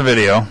 here's a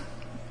video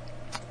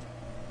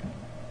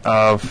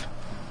of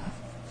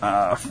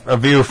a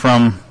view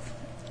from...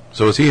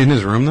 So is he in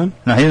his room then?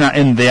 Now, he's not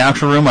in the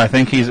actual room. I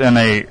think he's in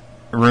a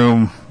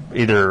room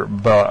either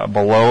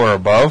below or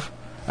above,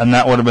 and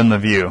that would have been the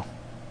view.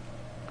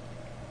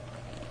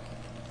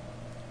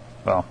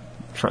 Well,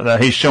 for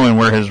that, he's showing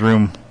where his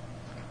room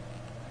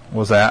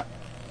was at,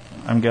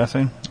 I'm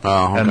guessing.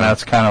 Oh, okay. And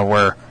that's kind of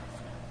where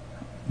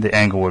the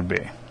angle would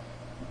be.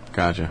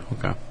 Gotcha.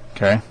 Okay.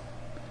 Okay.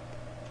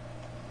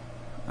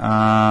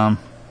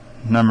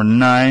 Number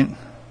 9.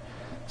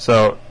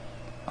 So,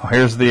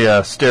 here's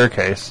the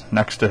staircase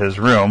next to his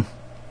room.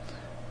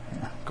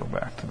 Yeah, go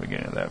back to the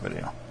beginning of that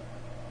video.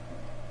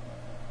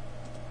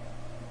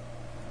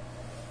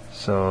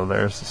 So,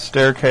 there's the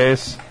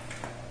staircase.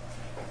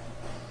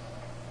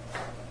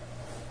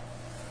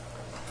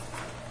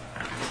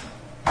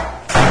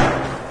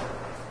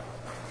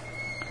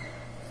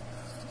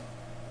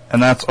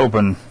 And that's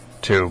open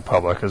to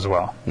public as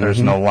well. There's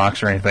Mhm. no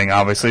locks or anything,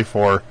 obviously,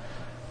 for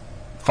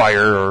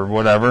fire or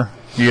whatever.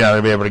 You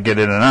gotta be able to get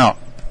in and out.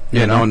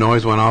 Yeah, you know? no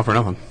noise went off or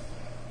nothing.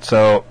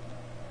 So,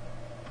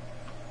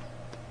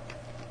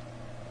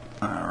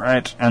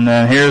 alright, and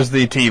then here's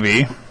the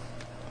TV,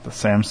 the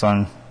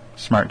Samsung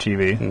Smart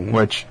TV, Mhm.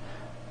 which,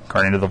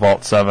 according to the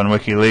Vault 7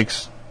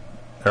 WikiLeaks,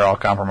 they're all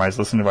compromised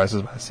listening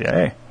devices by the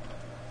CIA.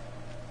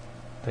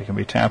 They can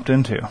be tapped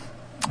into.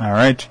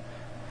 Alright.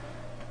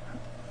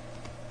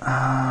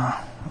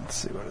 Let's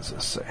Let's see, what does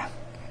this say?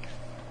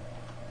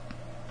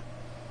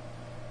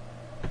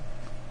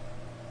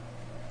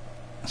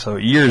 So,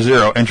 Year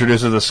Zero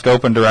introduces the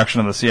scope and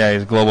direction of the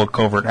CIA's global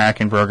covert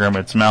hacking program,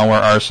 its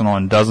malware arsenal,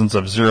 and dozens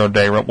of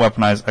zero-day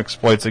weaponized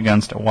exploits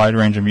against a wide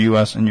range of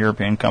U.S. and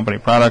European company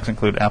products,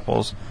 include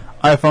Apple's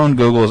iPhone,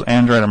 Google's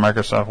Android, and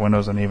Microsoft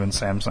Windows, and even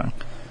Samsung.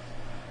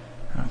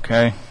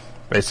 Okay.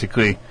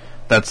 Basically,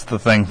 that's the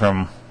thing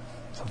from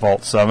the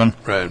Vault 7.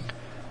 Right.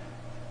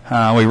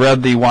 We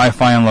read the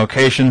Wi-Fi and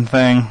location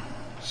thing,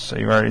 so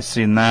you've already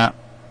seen that.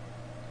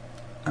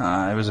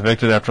 It was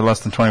evicted after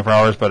less than 24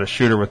 hours, but a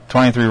shooter with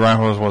 23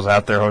 rifles was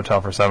at their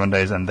hotel for 7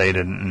 days, and they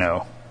didn't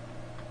know.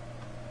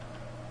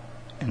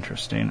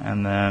 Interesting.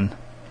 And then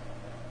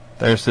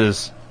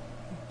there's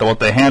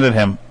what they handed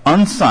him,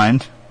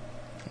 unsigned.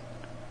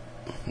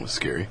 It was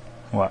scary.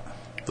 What?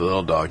 The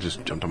little dog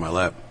just jumped on my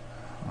lap.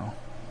 Oh.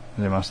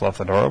 They must have left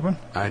the door open?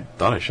 I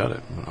thought I shut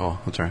it. Oh,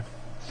 that's all right.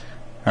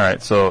 All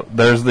right, so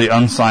there's the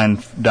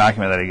unsigned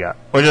document that he got,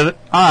 which is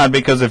odd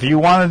because if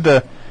you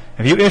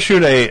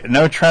issued a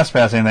no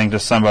trespassing thing to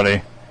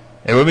somebody,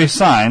 it would be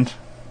signed.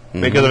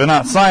 Mm-hmm. Because if it's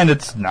not signed,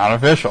 it's not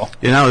official.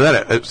 You know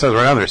that it says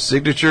right on there,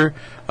 signature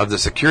of the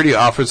security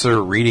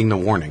officer reading the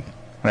warning.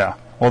 Yeah.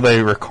 Well,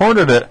 they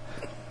recorded it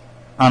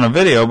on a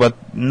video, but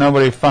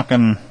nobody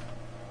fucking.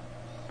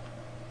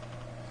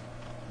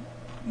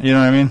 You know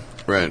what I mean?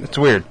 Right. It's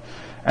weird.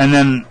 And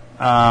then,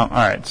 all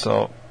right,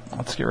 so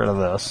let's get rid of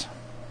this.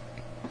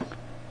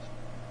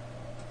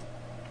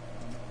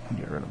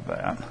 Get rid of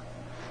that.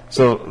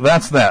 So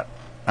that's that.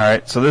 All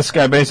right. So this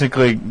guy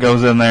basically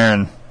goes in there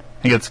and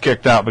he gets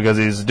kicked out because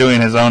he's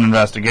doing his own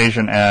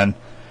investigation and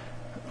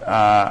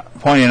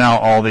pointing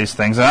out all these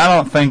things that I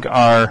don't think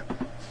are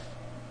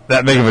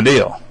that big of a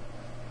deal.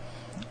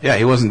 Yeah,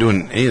 he wasn't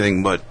doing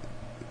anything but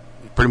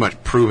pretty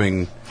much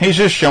proving. He's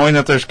just showing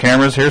that there's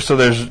cameras here, so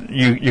there's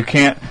you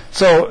can't.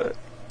 So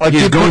like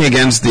he's going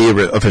against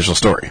the official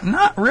story.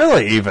 Not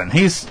really. Even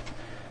he's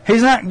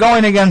not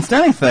going against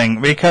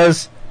anything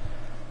because.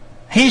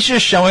 He's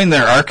just showing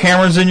there are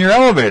cameras in your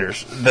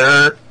elevators.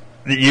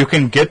 You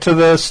can get to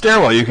the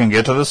stairwell. You can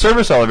get to the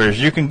service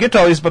elevators. You can get to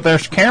all these, but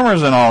there's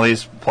cameras in all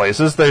these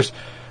places.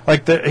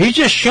 He's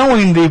just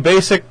showing the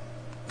basic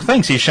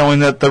things. He's showing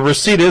that the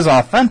receipt is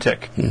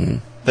authentic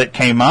that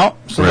came out,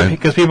 so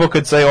because people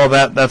could say, "Oh,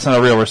 that's not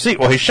a real receipt."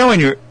 Well, he's showing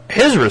you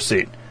his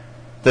receipt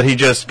that he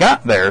just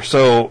got there,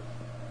 so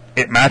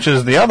it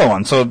matches the other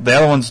one. So the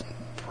other one's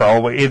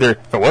probably either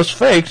if it was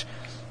faked.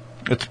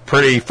 It's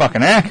pretty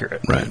fucking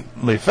accurate. Right.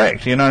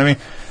 Faked, you know what I mean?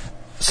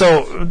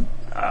 So,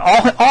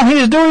 all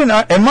he's doing,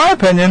 in my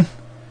opinion,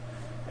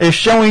 is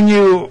showing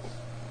you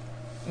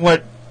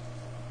what...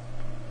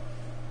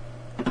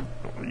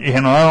 I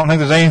don't think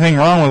there's anything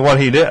wrong with what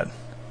he did.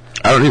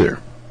 I don't either.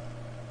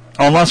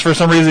 Unless for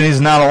some reason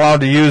he's not allowed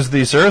to use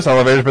the service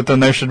elevators, but then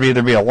there should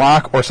either be a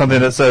lock or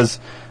something that says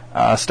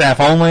staff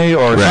only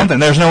or something.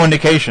 There's no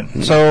indication.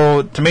 Mm-hmm.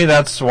 So, to me,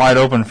 that's wide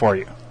open for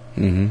you.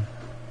 Mm-hmm.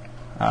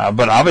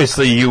 But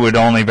obviously you would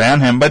only ban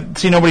him. But,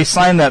 see, nobody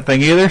signed that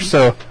thing either,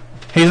 so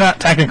he's not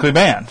technically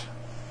banned.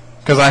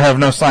 Because I have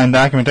no signed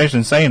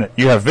documentation saying it.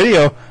 You have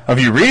video of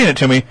you reading it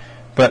to me,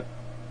 but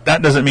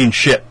that doesn't mean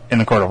shit in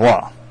the court of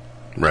law.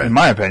 Right. In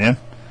my opinion.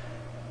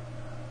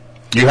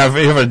 You have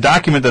a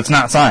document that's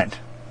not signed.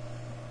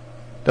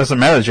 Doesn't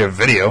matter that you have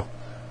video.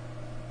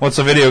 What's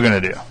the video going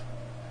to do?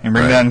 You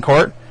bring that in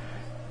court?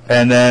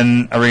 And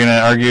then are we going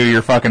to argue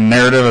your fucking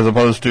narrative as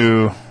opposed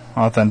to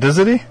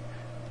authenticity?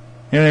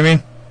 You know what I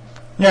mean?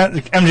 Yeah,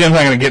 MGM's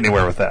not going to get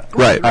anywhere with that.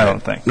 Right. I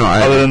don't think. No,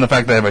 other than the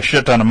fact they have a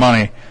shit ton of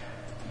money.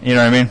 You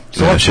know what I mean?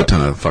 So a shit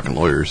ton of fucking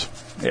lawyers.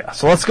 Yeah,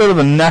 so let's go to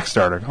the next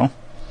article.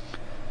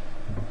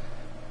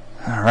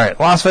 All right.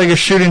 Las Vegas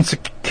shooting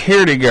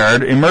security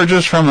guard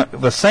emerges from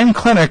the same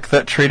clinic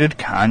that treated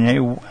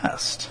Kanye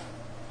West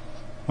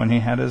when he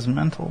had his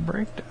mental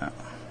breakdown.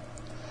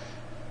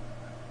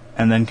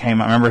 And then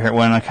came out, remember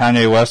when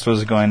Kanye West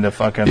was going to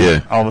fucking,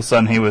 all of a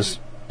sudden he was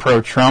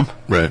pro-Trump?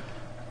 Right.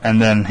 And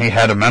then he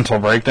had a mental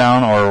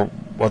breakdown, or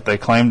what they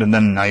claimed, and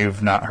then now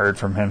you've not heard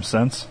from him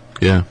since.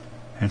 Yeah.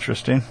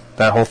 Interesting.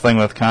 That whole thing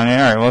with Kanye.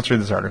 All right, well, let's read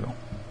this article.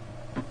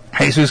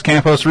 Jesus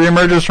Campos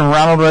reemerges from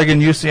Ronald Reagan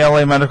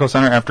UCLA Medical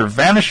Center after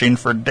vanishing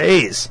for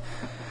days.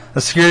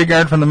 The security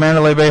guard from the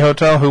Mandalay Bay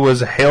Hotel, who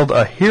was hailed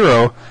a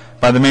hero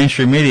by the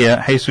mainstream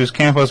media, Jesus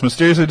Campos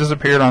mysteriously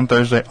disappeared on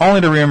Thursday,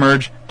 only to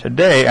reemerge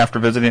today after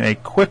visiting a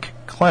quick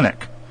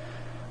clinic.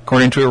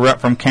 According to a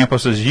rep from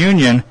Campos's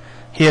union,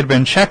 he had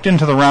been checked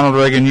into the Ronald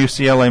Reagan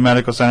UCLA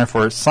Medical Center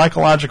for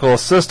psychological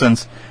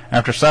assistance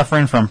after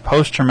suffering from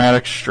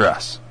post-traumatic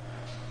stress.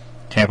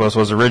 Campos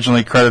was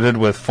originally credited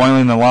with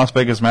foiling the Las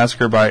Vegas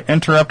massacre by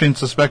interrupting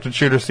suspected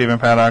shooter Stephen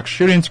Paddock's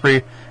shooting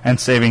spree and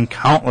saving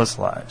countless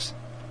lives.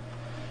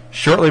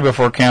 Shortly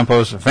before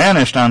Campos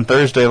vanished on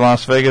Thursday,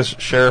 Las Vegas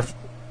Sheriff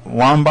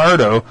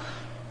Lombardo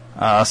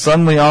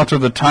suddenly altered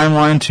the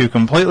timeline to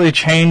completely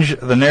change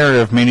the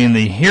narrative, meaning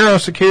the hero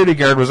security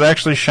guard was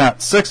actually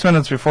shot 6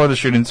 minutes before the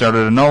shooting started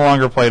and no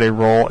longer played a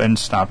role in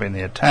stopping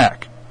the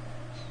attack.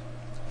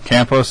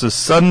 Campos'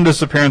 sudden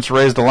disappearance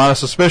raised a lot of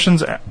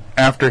suspicions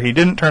after he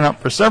didn't turn up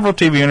for several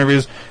TV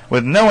interviews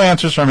with no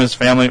answers from his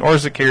family or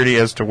security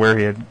as to where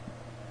he had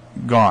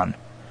gone.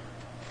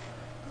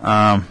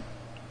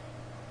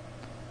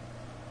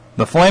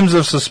 The flames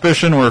of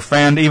suspicion were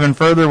fanned even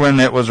further when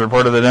it was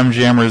reported that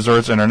MGM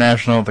Resorts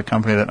International, the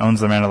company that owns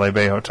the Mandalay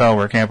Bay Hotel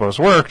where Campos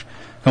worked,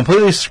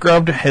 completely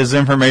scrubbed his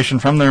information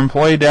from their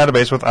employee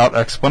database without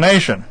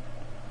explanation.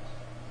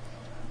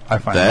 I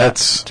find that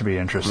to be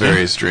interesting.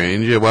 Very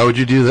strange. Yeah, why would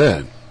you do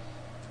that?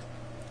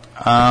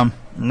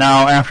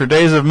 Now, after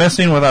days of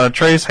missing without a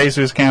trace,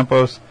 Jesus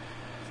Campos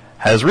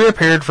has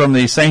reappeared from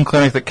the same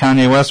clinic that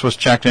Kanye West was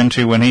checked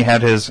into when he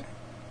had his,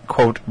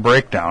 quote,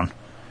 breakdown.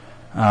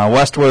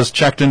 West was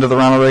checked into the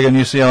Ronald Reagan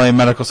UCLA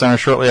Medical Center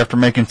shortly after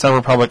making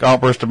several public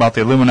outbursts about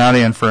the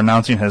Illuminati and for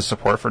announcing his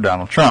support for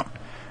Donald Trump.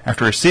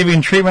 After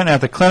receiving treatment at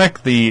the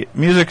clinic, the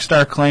music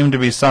star claimed to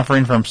be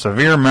suffering from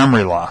severe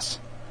memory loss.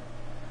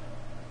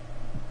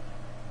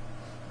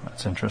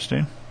 That's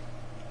interesting.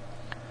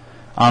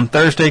 On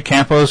Thursday,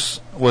 Campos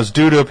was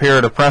due to appear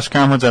at a press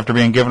conference after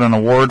being given an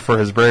award for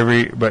his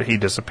bravery, but he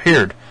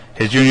disappeared.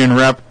 His union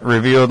rep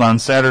revealed on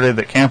Saturday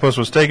that Campos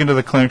was taken to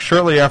the clinic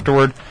shortly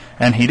afterward,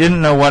 and he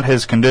didn't know what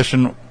his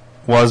condition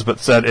was, but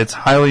said it's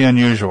highly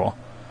unusual.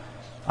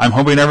 I'm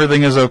hoping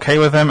everything is okay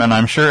with him, and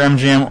I'm sure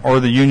MGM or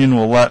the union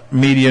will let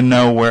media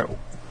know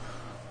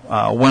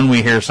when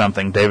we hear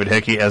something. David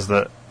Hickey is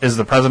the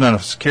president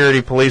of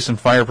Security, Police, and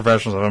Fire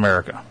Professionals of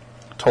America,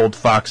 told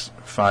Fox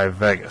 5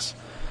 Vegas.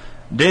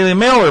 Daily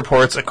Mail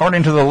reports,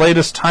 according to the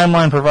latest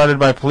timeline provided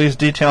by police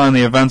detailing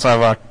the events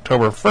of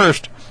October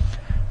 1st,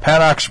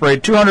 Paddock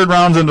sprayed 200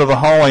 rounds into the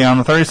hallway on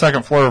the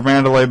 32nd floor of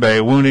Mandalay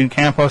Bay, wounding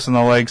Campos in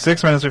the leg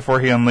 6 minutes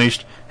before he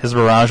unleashed his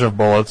barrage of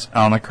bullets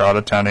on the crowd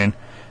attending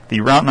the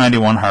Route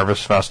 91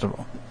 Harvest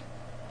Festival.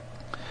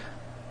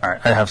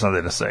 Alright, I have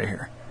something to say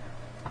here.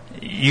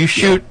 You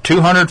shoot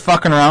 200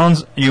 fucking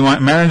rounds, you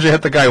manage to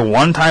hit the guy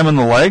one time in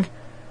the leg,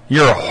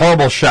 you're a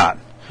horrible shot.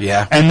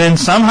 Yeah. And then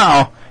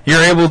somehow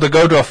you're able to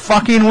go to a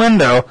fucking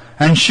window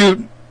and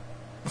shoot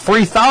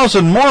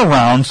 3,000 more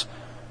rounds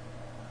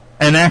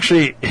and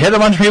actually hit a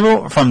bunch of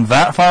people from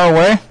that far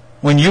away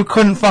when you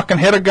couldn't fucking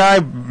hit a guy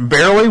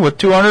barely with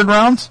 200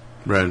 rounds?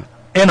 Right.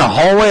 In a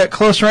hallway at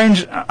close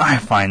range? I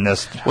find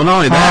this Well, not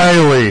only that,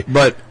 highly...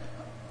 but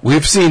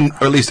we've seen,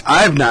 or at least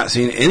I've not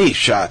seen any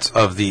shots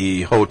of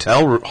the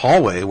hotel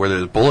hallway where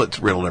there's bullets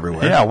riddled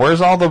everywhere. Yeah, where's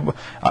all the...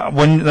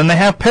 when they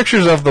have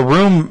pictures of the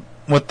room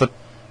with the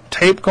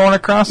tape going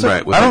across it,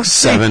 Right, with like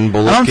 7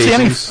 bullet I don't see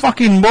any casings.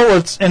 fucking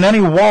bullets in any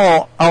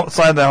wall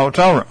outside the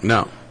hotel room.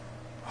 No.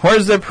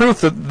 Where's the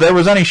proof that there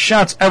was any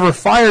shots ever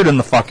fired in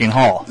the fucking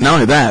hall? Not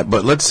only that,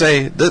 but let's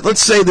say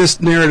this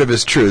narrative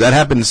is true. That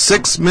happened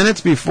 6 minutes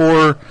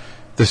before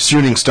the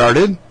shooting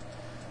started,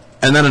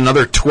 and then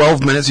another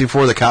 12 minutes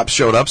before the cops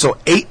showed up. So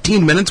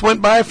 18 minutes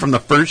went by from the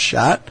first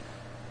shot.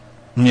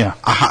 Yeah.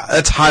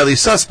 That's highly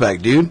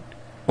suspect, dude.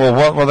 Well,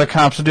 what were the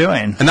cops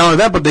doing? And not only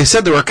that, but they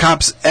said there were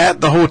cops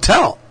at the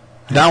hotel,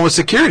 down with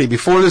security,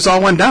 before this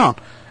all went down.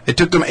 It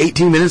took them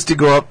 18 minutes to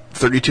go up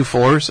 32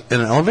 floors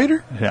in an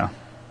elevator? Yeah.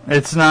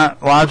 It's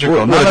not logical.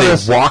 What, None of they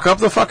this, walk up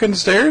the fucking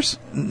stairs?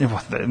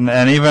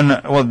 and even,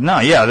 well, no,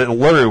 yeah,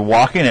 literally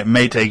walking, it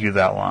may take you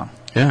that long.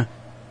 Yeah.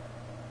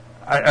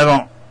 I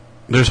don't...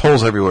 There's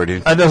holes everywhere,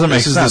 dude. That doesn't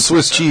make sense. sense. This is the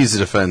Swiss cheese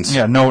defense.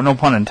 Yeah, no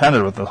pun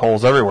intended with the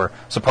holes everywhere.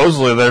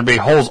 Supposedly there'd be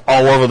holes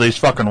all over these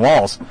fucking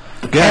walls.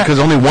 Yeah, because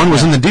only one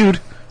was in the dude.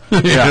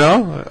 You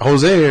know?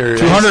 Jose or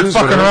 200 Jesus,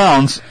 fucking whatever.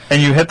 rounds,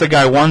 and you hit the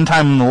guy one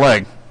time in the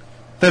leg.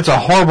 That's a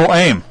horrible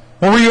aim.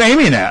 What were you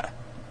aiming at?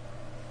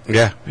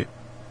 Yeah.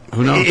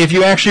 Who knows? If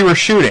you actually were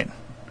shooting,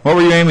 what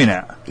were you aiming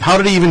at? How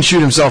did he even shoot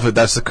himself if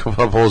that's the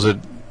supposed...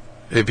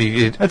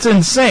 That's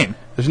insane.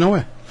 There's no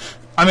way.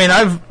 I mean,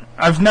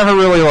 I've never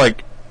really,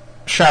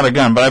 shot a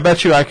gun, but I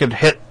bet you I could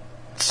hit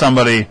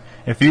somebody.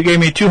 If you gave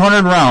me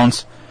 200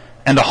 rounds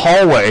and a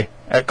hallway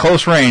at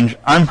close range,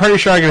 I'm pretty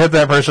sure I could hit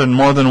that person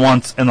more than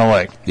once in the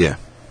leg. Yeah.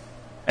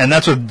 And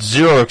that's with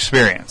zero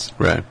experience.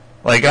 Right.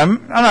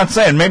 I'm not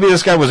saying maybe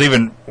this guy was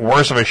even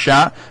worse of a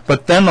shot,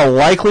 but then the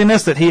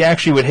likeliness that he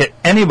actually would hit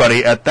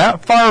anybody at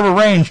that far of a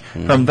range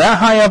from that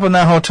high up in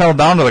that hotel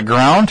down to the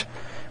ground,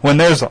 when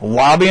there's a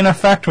lobbying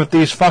effect with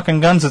these fucking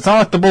guns, it's not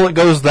like the bullet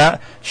goes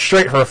that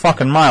straight for a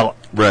fucking mile.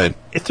 Right.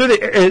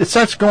 It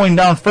starts going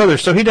down further,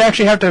 so he'd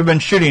actually have to have been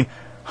shooting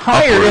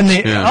higher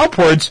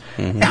upwards.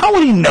 Mm-hmm. How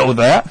would he know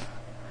that?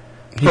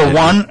 For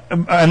one,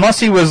 unless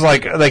he was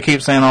they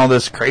keep saying all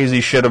this crazy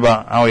shit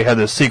about how he had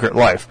this secret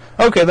life.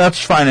 Okay,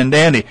 that's fine and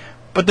dandy.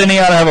 But then he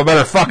ought to have a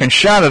better fucking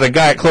shot at a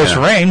guy at close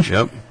range.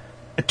 Yep.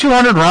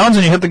 200 rounds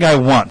and you hit the guy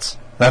once.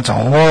 That's a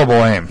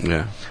horrible aim.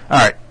 Yeah.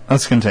 Alright,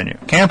 let's continue.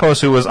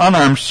 Campos, who was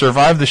unarmed,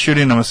 survived the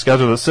shooting and was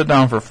scheduled to sit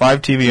down for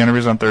 5 TV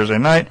interviews on Thursday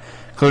night,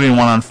 including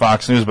one on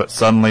Fox News, but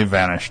suddenly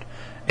vanished.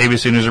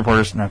 ABC News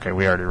reporters... Okay,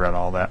 we already read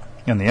all that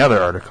in the other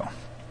article.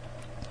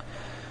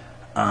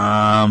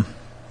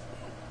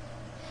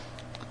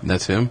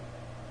 That's him?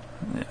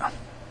 Yeah.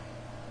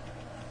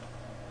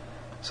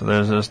 So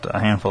there's just a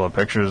handful of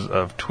pictures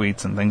of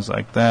tweets and things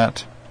like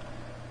that.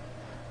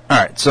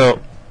 Alright,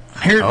 so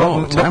Here,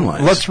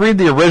 timelines. Let's read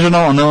the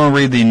original and then we'll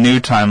read the new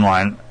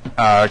timeline.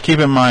 Keep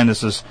in mind,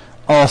 this is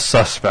all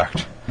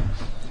suspect.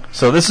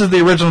 So this is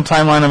the original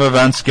timeline of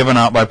events given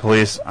out by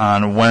police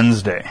on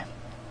Wednesday,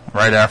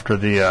 right after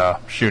the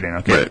shooting.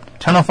 Okay, Right.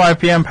 10:05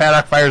 p.m.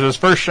 Paddock fires his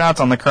first shots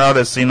on the crowd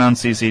as seen on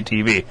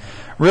CCTV.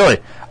 Really,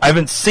 I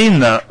haven't seen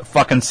the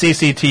fucking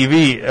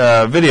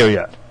CCTV video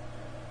yet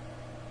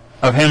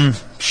of him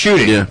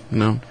shooting. Yeah,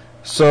 no.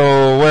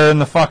 So where in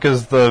the fuck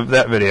is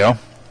that video?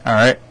 All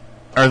right,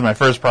 there's my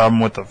first problem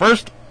with the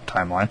first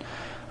timeline.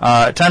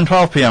 At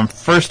 10:12 p.m.,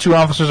 first two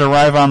officers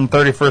arrive on the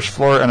 31st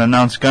floor and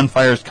announce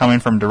gunfire is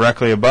coming from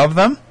directly above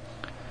them.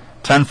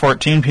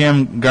 10:14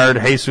 p.m., guard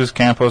Jesus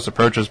Campos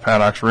approaches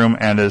Paddock's room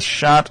and is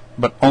shot,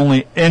 but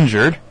only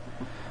injured.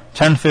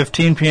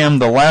 10:15 p.m.,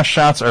 the last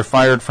shots are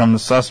fired from the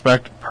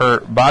suspect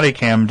per body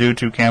cam due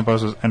to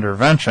Campos'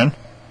 intervention.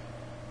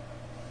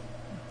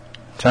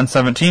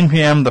 10:17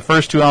 p.m., the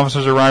first two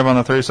officers arrive on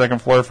the 32nd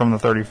floor from the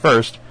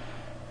 31st.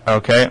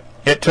 Okay.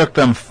 It took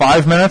them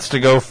 5 minutes to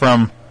go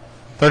from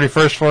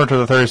 31st floor to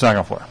the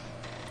 32nd floor.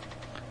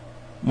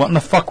 What in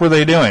the fuck were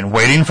they doing?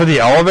 Waiting for the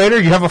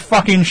elevator? You have a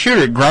fucking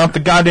shooter. Ground up the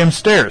goddamn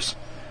stairs.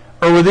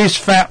 Or were these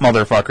fat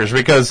motherfuckers?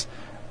 Because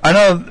I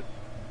know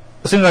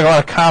it seems like a lot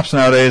of cops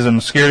nowadays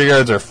and security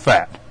guards are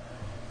fat.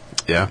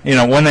 Yeah. You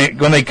know, when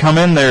they come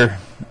in, they're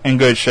in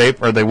good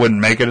shape, or they wouldn't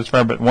make it as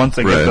far, but once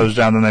they get those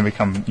down, then they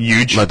become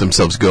huge. Let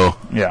themselves go.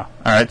 Yeah.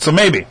 All right. So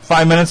maybe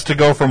 5 minutes to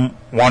go from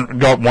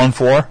go up one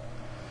floor.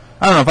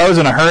 I don't know. If I was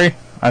in a hurry,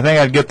 I think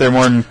I'd get there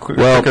more than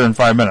quicker than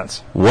 5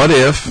 minutes. What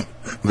if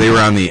they were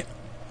on the...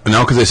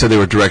 No, because they said they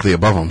were directly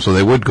above them, so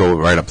they would go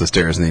right up the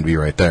stairs and they'd be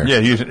right there.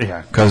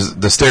 Yeah. Because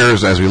the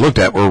stairs, as we looked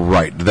at, were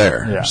right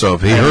there. Yeah. So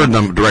if he heard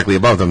them directly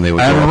above them, they would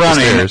go up the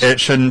stairs. It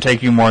shouldn't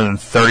take you more than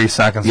 30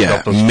 seconds to go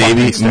up those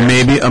fucking stairs.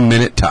 Maybe a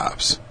minute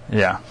tops.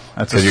 Yeah.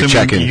 That's 'Cause you're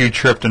assuming checking. you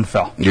tripped and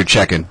fell. You're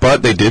checking.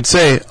 But they did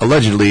say,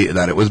 allegedly,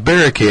 that it was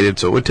barricaded,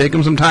 so it would take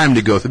them some time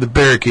to go through the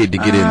barricade to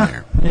get in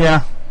there.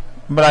 Yeah.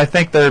 But I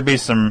think there'd be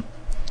some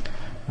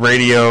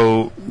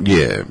radio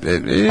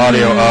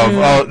audio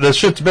of, this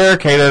shit's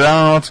barricaded, I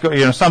don't know what's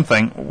going,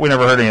 something. We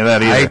never heard any of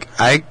that either.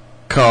 I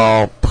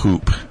call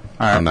poop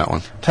right. on that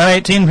one.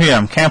 10:18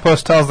 p.m.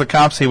 Campos tells the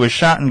cops he was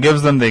shot and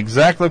gives them the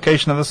exact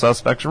location of the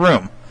suspect's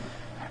room.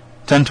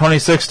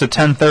 10:26 to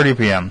 10:30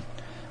 p.m.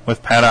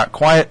 With Paddock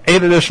quiet,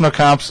 8 additional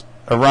cops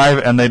arrive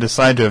and they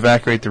decide to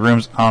evacuate the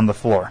rooms on the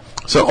floor.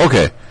 So,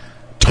 okay.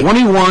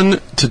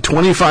 21 to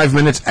 25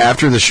 minutes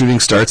after the shooting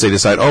starts, they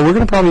decide, we're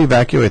going to probably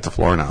evacuate the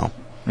floor now.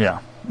 Yeah.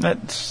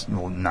 That's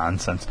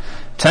nonsense.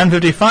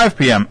 10:55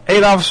 p.m.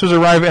 8 officers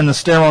arrive in the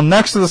stairwell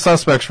next to the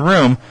suspect's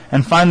room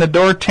and find the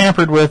door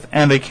tampered with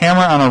and a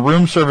camera on a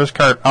room service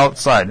cart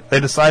outside.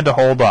 They decide to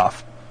hold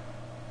off.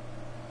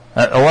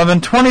 At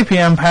 11:20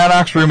 p.m.,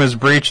 Paddock's room is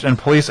breached and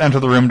police enter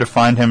the room to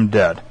find him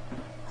dead.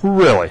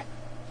 Really?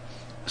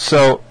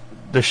 So,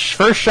 the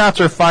first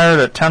shots are fired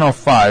at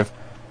 10:05.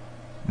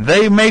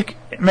 They make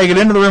it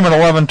into the room at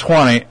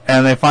 11:20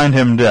 and they find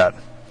him dead.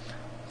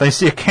 They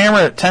see a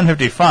camera at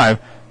 10:55.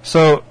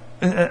 So,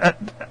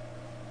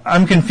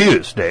 I'm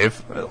confused,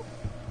 Dave.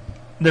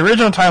 The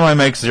original timeline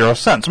makes 0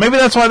 sense. Maybe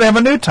that's why they have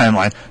a new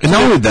timeline. And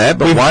not only that,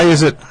 but why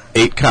is it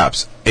 8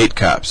 cops, 8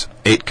 cops,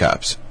 8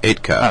 cops,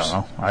 8 cops?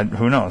 I don't know.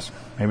 Who knows?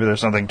 Maybe there's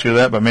something to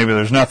that, but maybe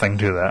there's nothing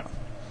to that.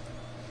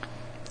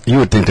 You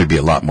would think there'd be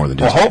a lot more than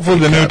just Well, hopefully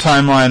the new cops.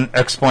 timeline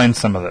explains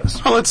some of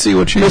this. Well, let's see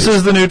what This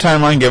is the new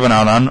timeline given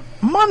out on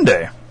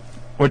Monday,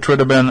 which would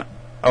have been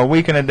a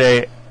week and a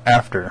day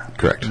after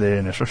Correct. the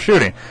initial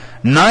shooting.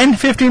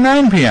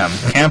 9:59 p.m.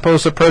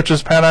 Campos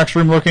approaches Paddock's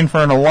room looking for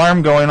an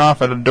alarm going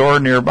off at a door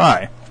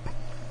nearby,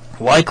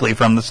 likely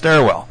from the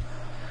stairwell.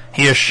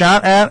 He is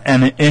shot at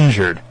and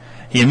injured.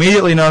 He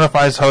immediately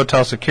notifies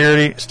hotel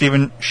security.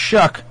 Stephen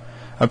Schuck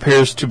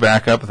appears to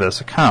back up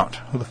this account.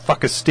 Who the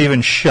fuck is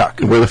Stephen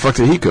Schuck? Where the fuck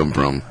did he come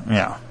from?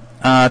 Yeah.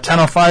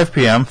 10:05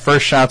 p.m.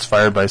 First shots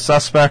fired by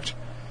suspect.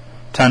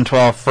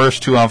 10:12,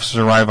 first 2 officers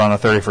arrive on the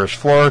 31st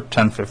floor.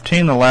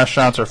 10:15, the last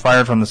shots are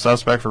fired from the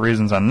suspect for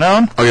reasons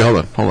unknown. Okay,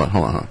 hold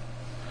on.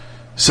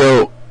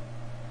 So,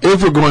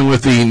 if we're going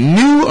with the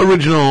new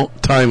original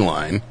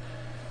timeline,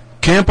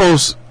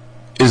 Campos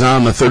is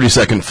on the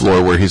 32nd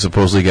floor where he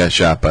supposedly got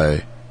shot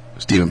by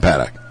Stephen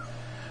Paddock.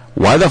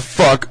 Why the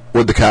fuck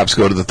would the cops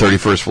go to the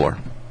 31st floor?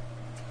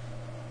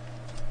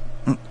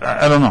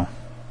 I don't know.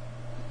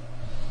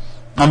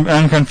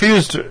 I'm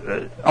confused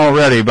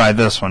already by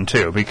this one,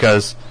 too,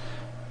 because...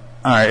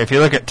 Alright, if you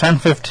look at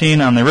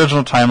 10:15 on the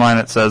original timeline,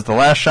 it says the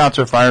last shots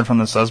are fired from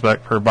the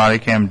suspect per body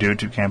cam due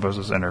to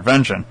Campos'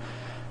 intervention.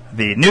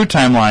 The new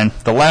timeline,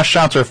 the last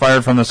shots are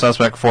fired from the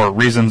suspect for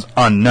reasons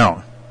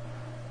unknown.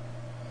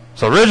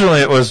 So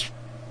originally it was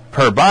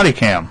per body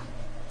cam.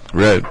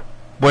 Right.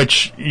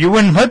 Which you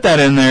wouldn't put that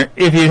in there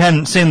if you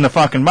hadn't seen the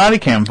fucking body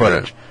cam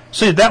footage. Right.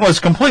 See, that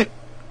was complete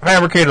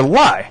fabricated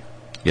lie.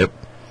 Yep.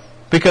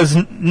 Because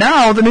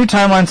now the new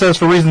timeline says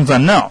for reasons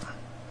unknown.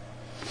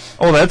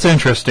 Oh, that's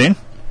interesting.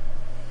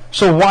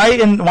 So why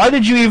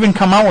did you even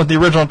come out with the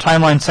original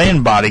timeline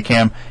saying body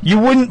cam? You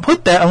wouldn't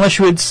put that unless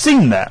you had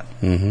seen that.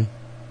 Mm-hmm.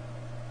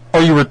 Oh,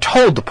 you were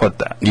told to put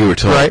that. You were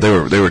told. Right?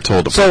 They were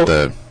told to So, put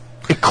the...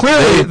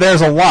 Clearly,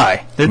 there's a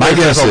lie. My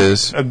guess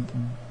is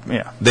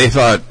yeah. they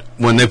thought,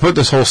 when they put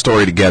this whole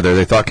story together,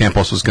 they thought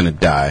Campos was going to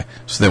die,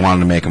 so they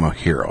wanted to make him a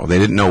hero. They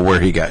didn't know where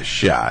he got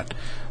shot.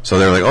 So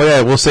they were like, oh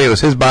yeah, we'll say it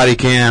was his body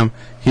cam,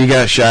 he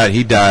got shot,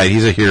 he died,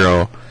 he's a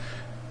hero,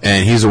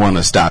 and he's the one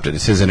that stopped it.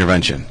 It's his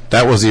intervention.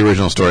 That was the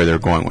original story they were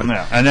going with.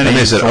 Yeah. And then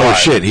they said, died. oh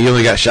shit, he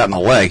only got shot in the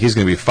leg, he's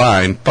going to be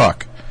fine,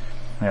 fuck.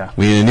 Yeah.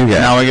 We need a new guy.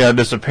 Now we got to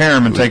disappear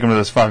him and take him to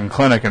this fucking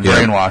clinic and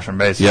brainwash him,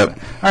 basically. Yep.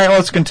 All right,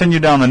 let's continue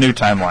down the new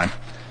timeline.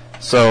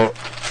 So,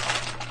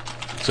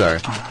 Sorry.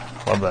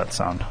 love that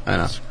sound. I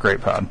know. It's a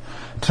great pod.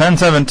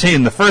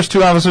 10:17. The first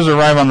two officers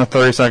arrive on the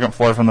 32nd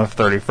floor from the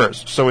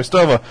 31st. So we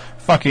still have a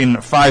fucking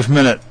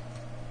 5-minute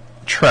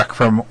trek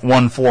from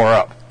one floor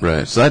up.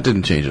 Right, so that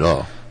didn't change at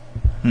all.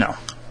 No.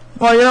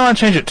 Well, you don't want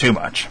to change it too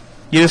much.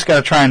 You just got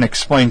to try and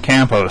explain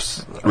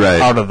Campos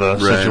out of the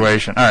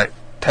situation. All right,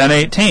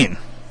 10:18.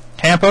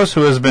 Campos,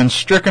 who has been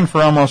stricken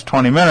for almost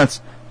 20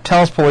 minutes,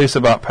 tells police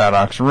about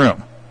Paddock's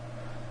room.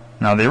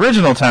 Now, the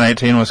original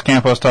 10:18 was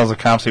Campos tells the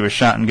cops he was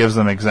shot and gives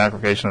them the exact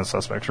location of the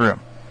suspect's room.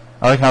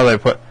 I like how they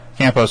put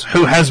Campos,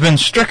 who has been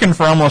stricken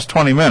for almost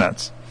 20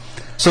 minutes.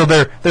 So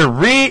they're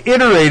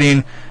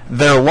reiterating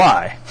their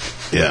lie.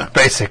 Yeah.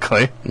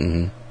 Basically.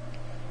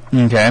 Mm-hmm.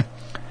 Okay.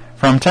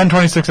 From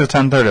 10:26 to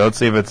 10:30, let's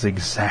see if it's the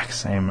exact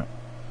same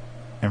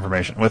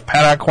information. With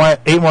Paddock quiet,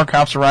 8 more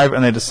cops arrive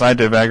and they decide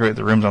to evacuate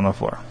the rooms on the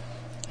floor.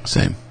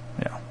 Same.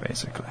 Yeah,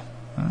 basically.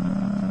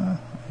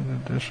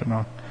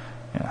 Additional.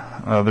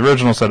 Yeah. The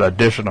original said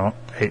additional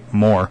 8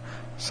 more,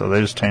 so they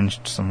just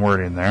changed some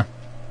wording there.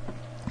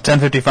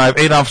 10:55,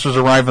 8 officers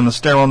arrive in the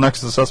stairwell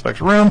next to the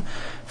suspect's room,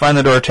 find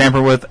the door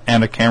tampered with,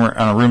 and a camera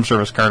on a room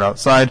service card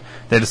outside.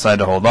 They decide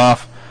to hold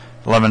off.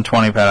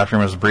 11:20, Paddock's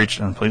room is breached,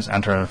 and police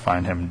enter and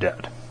find him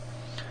dead.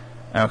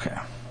 Okay.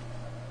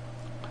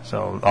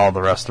 So all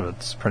the rest of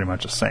it's pretty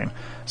much the same.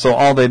 So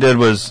all they did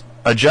was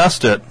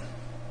adjust it,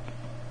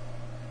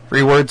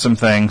 reword some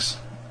things,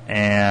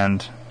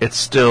 and it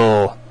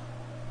still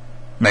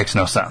makes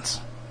no sense,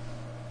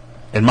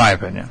 in my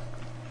opinion.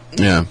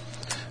 Yeah.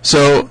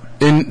 So,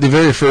 in the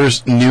very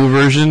first new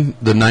version,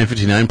 the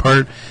 959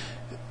 part,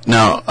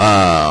 now,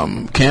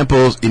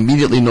 Campos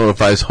immediately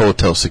notifies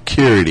hotel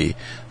security,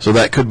 so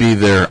that could be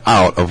their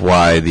out of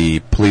why the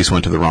police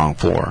went to the wrong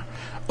floor.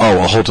 Oh,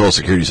 well, hotel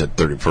security said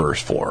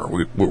 31st floor.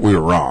 We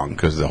were wrong,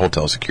 because the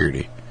hotel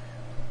security.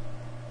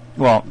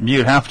 Well,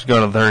 you'd have to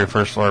go to the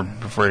 31st floor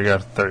before you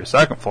got to the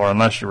 32nd floor,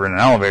 unless you were in an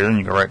elevator, then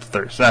you go right to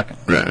 32nd.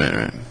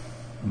 Right.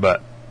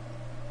 But,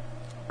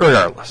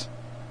 regardless,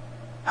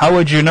 how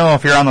would you know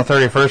if you're on the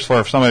 31st floor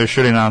if somebody was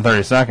shooting on the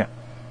 32nd?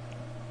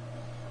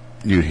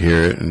 You'd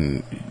hear it,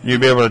 and you'd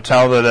be able to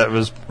tell that it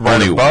was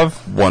right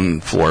above? One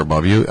floor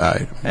above you.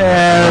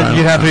 And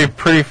you'd have to be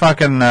pretty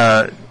fucking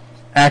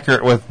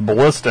accurate with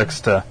ballistics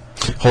to...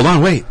 Hold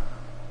on, wait.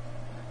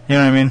 You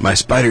know what I mean? My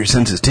spider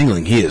sense is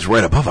tingling. He is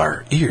right above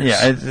our ears.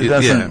 Yeah, it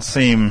doesn't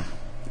seem...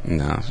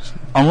 No.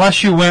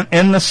 Unless you went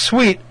in the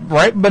suite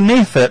right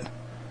beneath it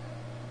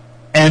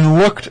and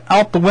looked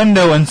out the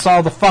window and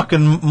saw the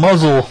fucking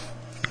muzzle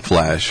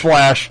flash,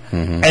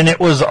 mm-hmm. and it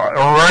was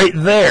right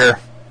there,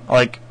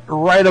 like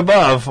right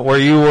above where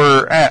you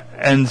were at,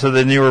 and so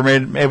then you were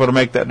able to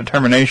make that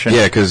determination.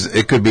 Yeah, because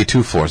it could be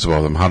 2 floors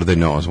above them. How did they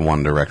know it was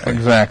one directly?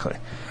 Exactly.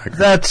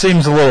 That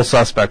seems a little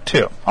suspect,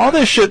 too. All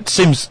this shit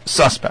seems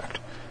suspect.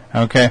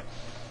 Okay?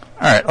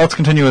 Alright, let's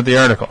continue with the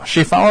article.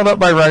 She followed up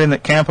by writing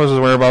that Campos'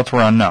 whereabouts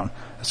were unknown.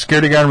 A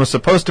security guard was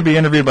supposed to be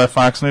interviewed by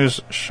Fox News'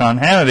 Sean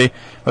Hannity,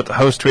 but the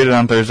host tweeted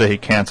on Thursday he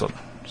canceled.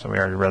 So we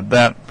already read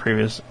that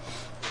previous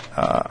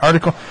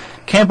article.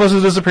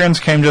 Campos' disappearance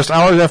came just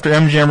hours after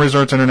MGM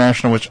Resorts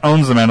International, which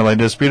owns the Mandalay,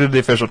 disputed the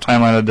official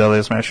timeline of the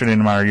deadliest mass shooting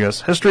in modern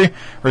U.S. history,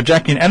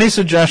 rejecting any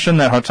suggestion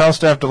that hotel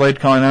staff delayed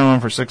calling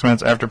 911 for 6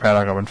 minutes after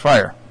Paddock opened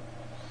fire.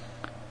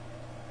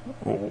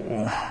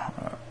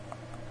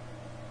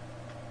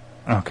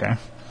 Okay.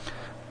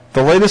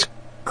 The latest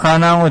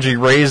chronology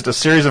raised a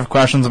series of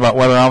questions about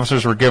whether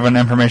officers were given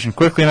information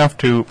quickly enough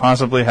to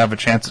possibly have a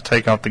chance to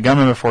take out the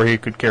gunman before he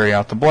could carry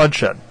out the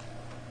bloodshed.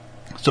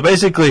 So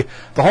basically,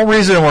 the whole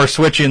reason we're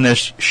switching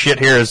this shit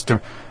here is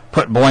to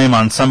put blame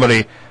on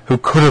somebody who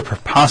could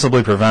have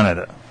possibly prevented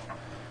it.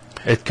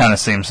 It kind of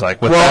seems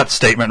like with that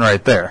statement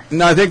right there.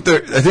 No, I think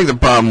the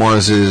problem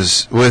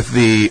is with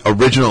the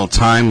original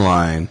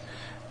timeline,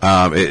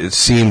 it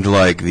seemed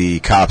like the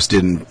cops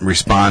didn't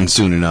respond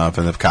soon enough,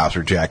 and the cops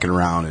were jacking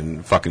around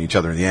and fucking each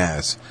other in the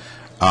ass.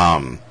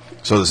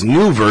 So this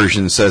new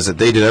version says that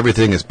they did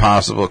everything as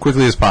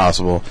quickly as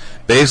possible,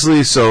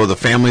 basically so the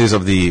families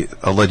of the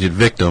alleged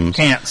victims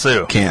can't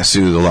sue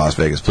the Las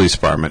Vegas Police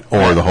Department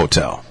or the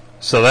hotel.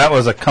 So that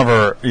was a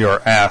cover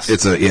your ass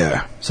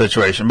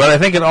situation. But I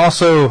think it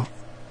also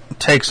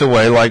takes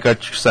away, like I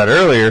said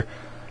earlier,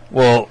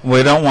 well,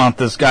 we don't want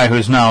this guy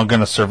who's now going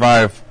to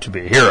survive to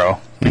be a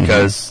hero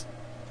because,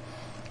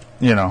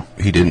 you know.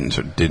 He didn't.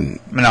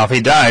 Now, if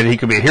he died, he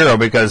could be a hero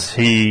because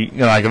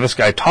like if this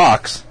guy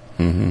talks,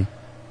 mm-hmm.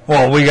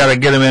 well, we got to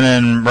get him in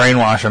and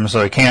brainwash him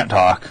so he can't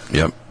talk.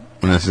 Yep.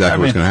 And that's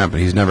exactly what's going to happen.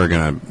 He's never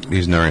going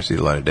to see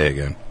the light of day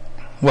again.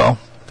 Well,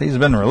 he's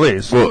been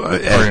released,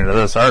 according to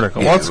this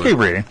article. Yeah, let's keep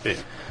reading. Yeah.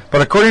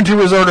 But according to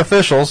resort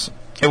officials,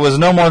 it was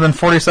no more than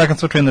 40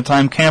 seconds between the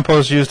time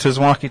Campos used his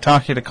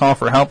walkie-talkie to call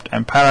for help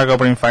and Paddock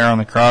opening fire on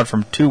the crowd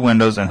from 2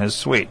 windows in his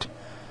suite.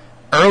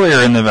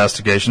 Earlier in the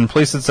investigation,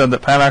 police had said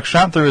that Paddock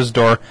shot through his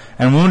door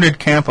and wounded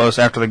Campos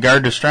after the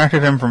guard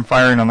distracted him from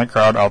firing on the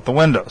crowd out the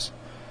windows.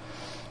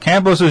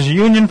 Campos'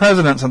 union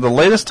president said the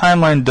latest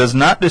timeline does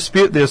not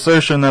dispute the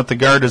assertion that the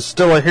guard is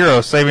still a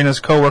hero, saving his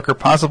co-worker,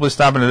 possibly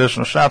stopping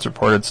additional shots,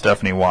 reported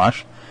Stephanie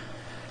Wash.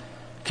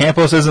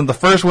 Campos isn't the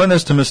first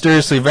witness to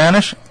mysteriously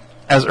vanish,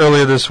 as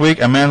earlier this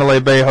week a Mandalay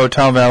Bay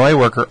hotel valet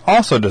worker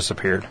also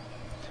disappeared.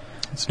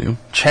 That's new.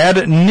 Chad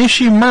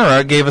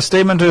Nishimura gave a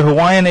statement to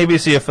Hawaiian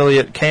ABC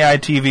affiliate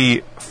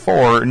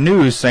KITV4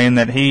 News saying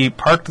that he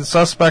parked the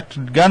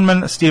suspect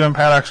gunman Stephen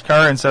Paddock's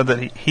car and said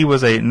that he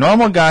was a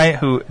normal guy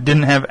who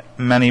didn't have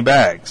many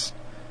bags.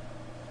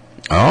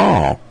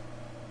 Oh.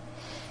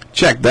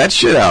 Check that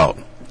shit out.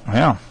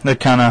 Yeah, that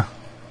kind of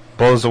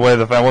blows away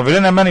the fact, well, if he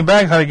didn't have many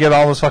bags, how did he get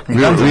all those fucking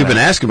guns in We've there?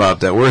 been asking about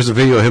that. Where's the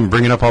video of him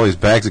bringing up all these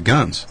bags of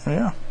guns?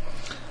 Yeah.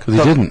 Because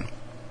he didn't.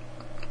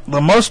 The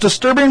most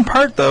disturbing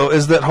part, though,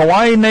 is that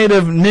Hawaii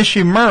native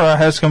Nishimura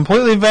has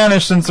completely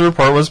vanished since the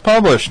report was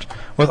published,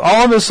 with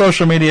all of his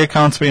social media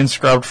accounts being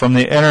scrubbed from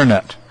the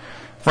internet.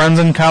 Friends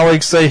and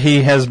colleagues say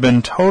he has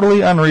been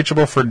totally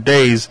unreachable for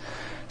days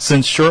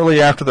since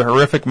shortly after the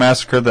horrific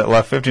massacre that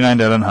left 59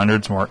 dead and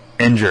hundreds more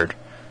injured.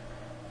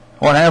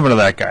 What happened to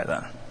that guy,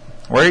 then?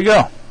 Where'd he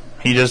go?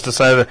 He just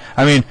decided,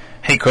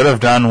 he could have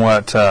done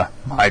what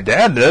my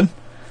dad did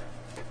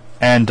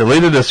and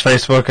deleted his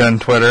Facebook and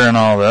Twitter and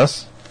all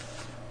this.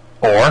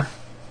 Or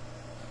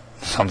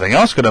something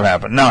else could have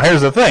happened. Now,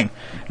 here's the thing.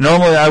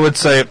 Normally, I would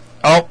say,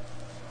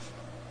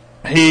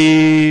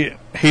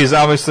 he's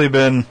obviously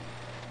been,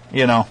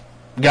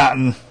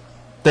 gotten.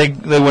 They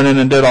went in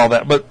and did all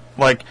that, but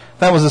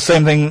that was the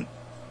same thing.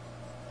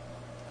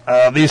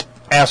 These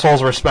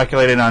assholes were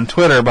speculating on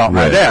Twitter about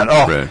my dad.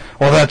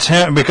 Well, that's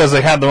him because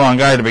they had the wrong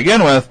guy to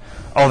begin with.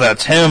 Oh,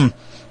 that's him.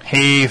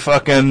 He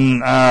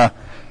fucking.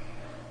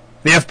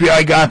 The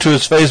FBI got to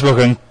his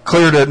Facebook and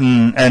cleared it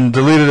and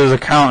deleted his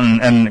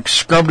account and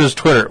scrubbed his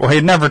Twitter. Well,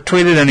 he never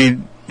tweeted and he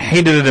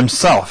hated it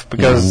himself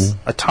because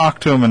I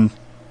talked to him and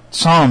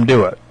saw him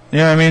do it. You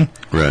know what I mean?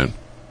 Right.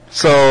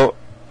 So,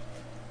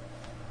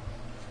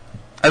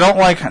 I don't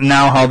like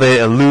now how they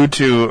allude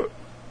to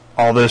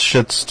all this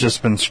shit's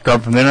just been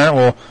scrubbed from the internet.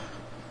 Well,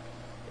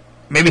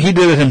 maybe he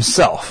did it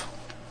himself.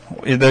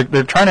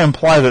 They're trying to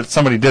imply that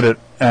somebody did it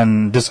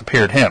and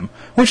disappeared him,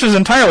 which is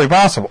entirely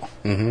possible.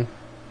 Mm-hmm.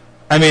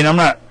 I'm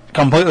not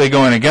completely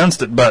going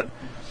against it, but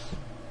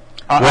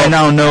I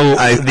now know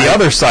the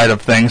other side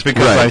of things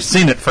because I've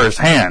seen it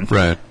firsthand.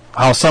 Right.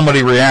 How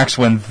somebody reacts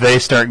when they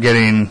start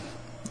getting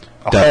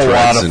a whole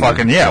lot of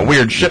fucking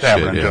weird shit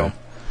happening to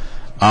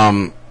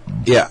them.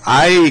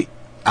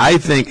 I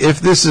think if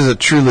this is a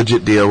true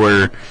legit deal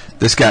where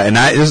this guy,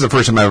 this is the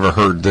first time I've ever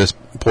heard this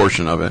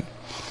portion of it,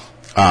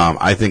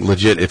 I think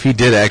legit, if he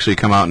did actually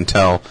come out and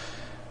tell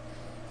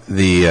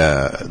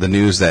the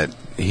news that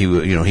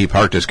he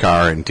parked his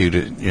car and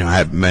didn't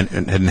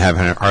have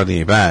hardly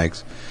any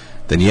bags,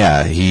 then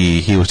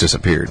he was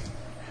disappeared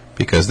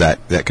because that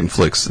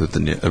conflicts with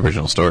the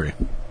original story.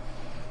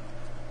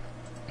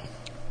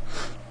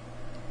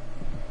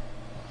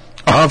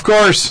 Of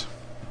course,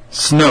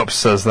 Snopes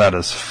says that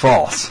is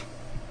false.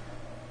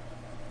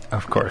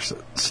 Of course,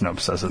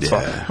 Snopes says it's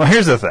false. Well,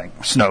 here's the thing,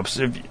 Snopes.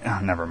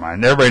 Never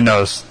mind. Everybody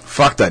knows.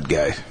 Fuck that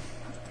guy.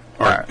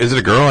 Or is it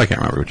a girl? I can't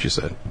remember what you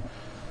said.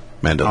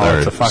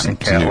 It's a fucking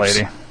cat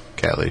lady.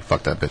 Cat lady.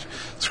 Fuck that bitch.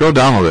 Scroll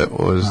down a little bit.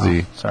 What was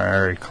the... Sorry, I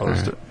already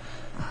closed it.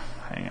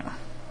 Hang on.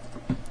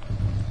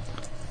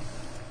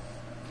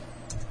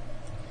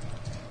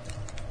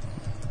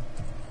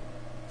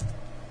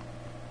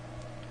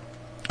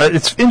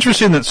 It's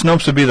interesting that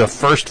Snopes would be the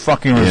first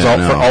fucking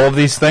result for all of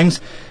these things.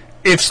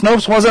 If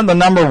Snopes wasn't the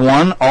number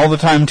one all the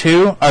time,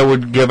 too, I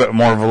would give it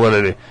more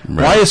validity.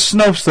 Right. Why is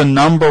Snopes the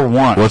number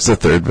one? What's the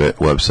third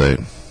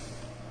website?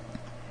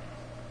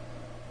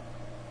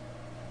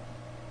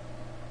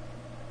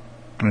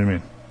 What do you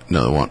mean?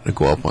 No, the one to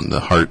go up on the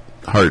Heart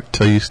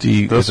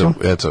Tasty. That's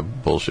a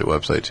bullshit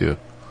website too.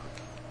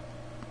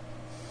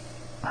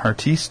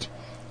 Heartiste?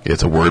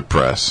 It's a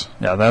WordPress.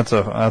 Yeah, that's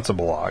a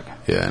blog.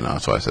 Yeah, no,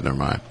 that's why I said never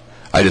mind.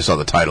 I just saw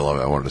the title of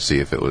it. I wanted to see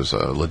if it was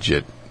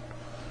legit.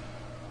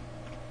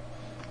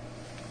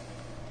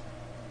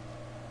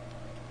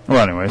 Well,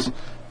 anyways,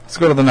 let's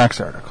go to the next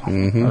article.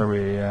 Mm-hmm. What are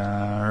we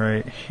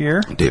right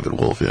here? David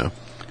Wolf, yeah.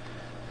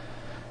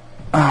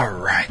 All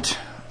right.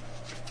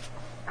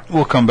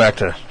 We'll come back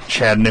to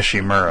Chad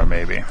Nishimura,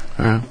 maybe.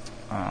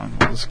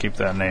 Let's keep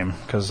that name,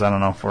 because I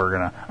don't know if we're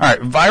going to... All right.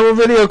 Viral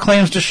video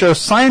claims to show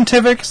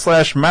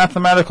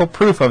scientific/mathematical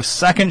proof of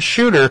second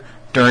shooter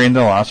during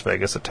the Las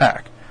Vegas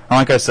attack. And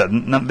like I said,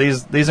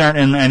 these aren't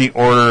in any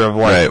order of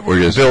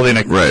we're just building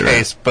a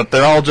case, but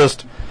they're all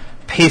just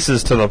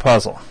pieces to the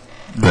puzzle.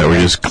 That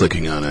we're just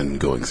clicking on and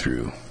going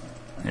through.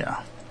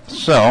 Yeah.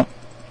 So,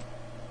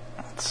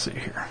 let's let's see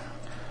here.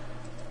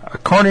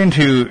 According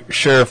to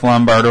Sheriff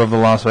Lombardo of the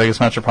Las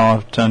Vegas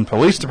Metropolitan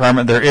Police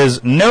Department, there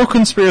is no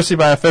conspiracy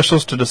by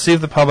officials to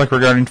deceive the public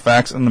regarding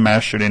facts in the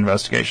mass shooting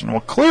investigation.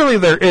 Well, clearly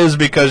there is,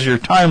 because your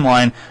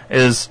timeline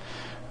is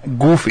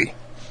goofy.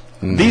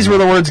 Mm-hmm. These were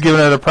the words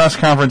given at a press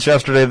conference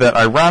yesterday that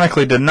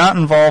ironically did not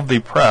involve the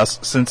press,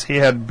 since he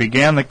had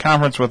began the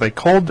conference with a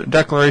cold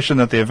declaration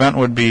that the event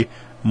would be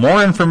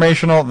more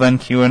informational than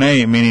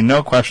Q&A, meaning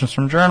no questions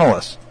from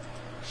journalists.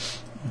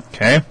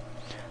 Okay.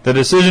 The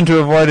decision to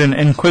avoid an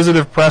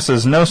inquisitive press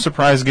is no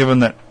surprise, given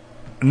that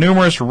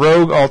numerous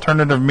rogue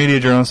alternative media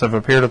journalists have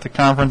appeared at the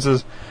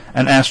conferences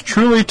and asked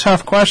truly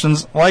tough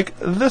questions like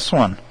this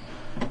one.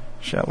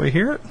 Shall we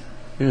hear it?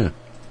 Yeah.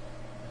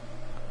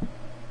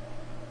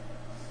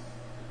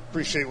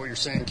 Appreciate what you're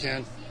saying,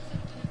 Ken.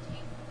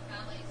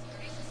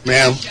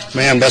 Ma'am,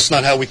 that's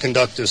not how we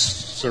conduct this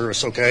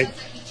service, okay?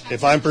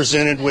 If I'm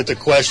presented with a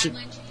question...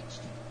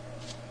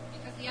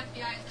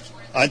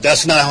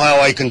 that's not how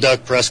I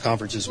conduct press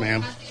conferences,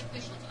 ma'am.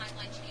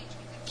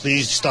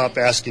 Please stop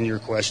asking your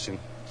question.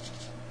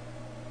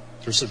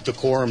 There's a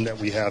decorum that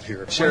we have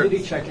here. When did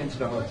he check into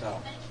the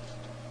hotel?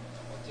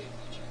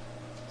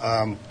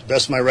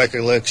 Best of my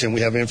recollection,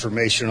 we have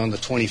information on the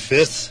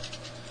 25th.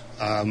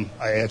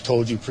 I had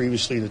told you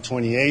previously the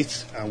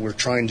 28th. We're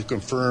trying to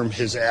confirm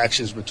his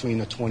actions between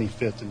the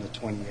 25th and the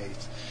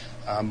 28th.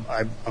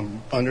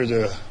 I'm under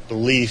the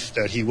belief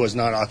that he was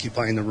not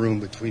occupying the room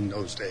between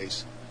those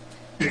days.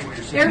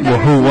 There are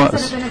documents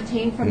that have been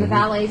obtained from the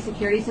valet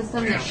security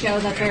system that show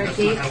that there are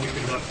dates.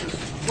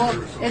 Well,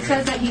 it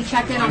says that he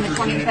checked in on the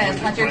 25th.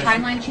 Has your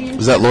timeline changed?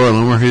 Is that Laura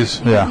Loomer who's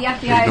The FBI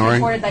has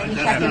ignoring? reported that he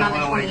checked in on the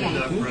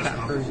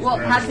 28th. Well,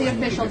 has the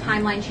official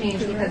timeline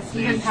changed? Because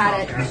Stephen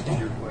Paddock...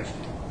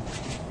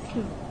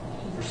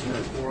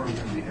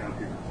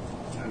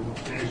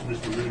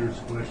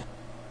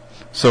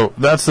 So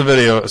that's the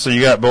video. So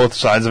you got both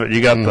sides of it.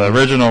 You got the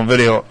original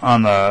video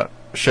on the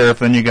sheriff,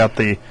 then you got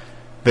the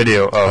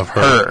video of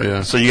her.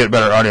 Yeah. So you get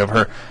better audio of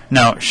her.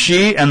 Now,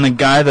 she and the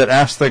guy that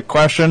asked the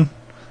question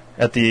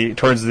so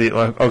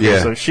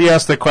she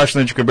asked the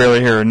question that you could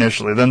barely hear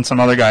initially. Then some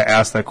other guy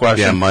asked that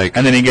question. Yeah, Mike.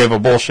 And then he gave a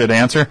bullshit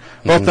answer.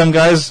 Both them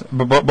guys,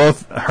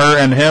 both her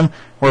and him,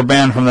 were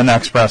banned from the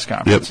next press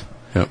conference.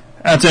 Yep.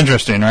 That's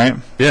interesting, right?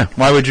 Yeah.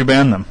 Why would you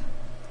ban them?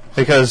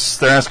 Because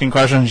they're asking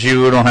questions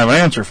you don't have an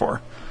answer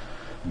for.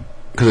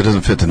 Because it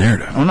doesn't fit the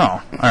narrative. Oh, no.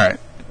 All right.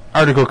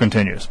 Article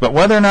continues. But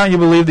whether or not you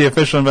believe the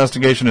official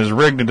investigation is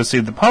rigged to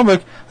deceive the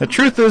public, the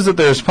truth is that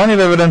there is plenty of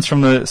evidence from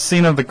the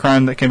scene of the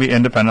crime that can be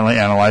independently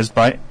analyzed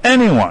by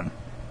anyone.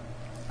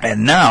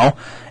 And now,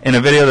 in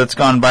a video that's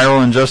gone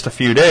viral in just a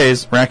few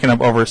days, racking up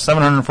over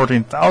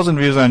 714,000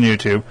 views on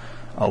YouTube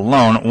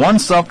alone, one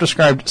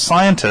self-described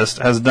scientist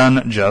has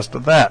done just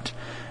that.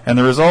 And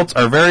the results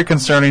are very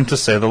concerning, to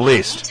say the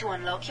least. To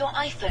unlock your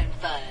iPhone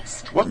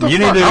first. What the You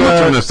fuck? need to, I'm going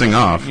to turn this thing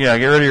off. Yeah,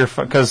 get rid of your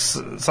phone, because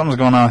something's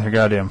going on with your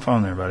goddamn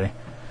phone there, buddy.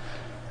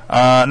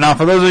 Now,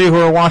 for those of you who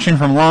are watching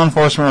from law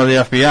enforcement or the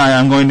FBI,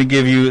 I'm going to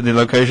give you the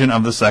location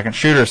of the second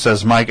shooter,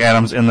 says Mike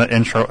Adams in the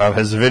intro of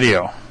his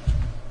video.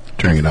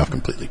 Turning it off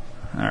completely.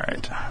 All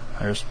right.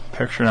 There's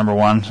picture number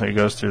 1, so he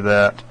goes through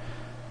that.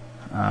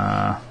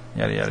 Yada,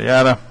 yada,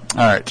 yada.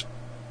 All right.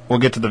 We'll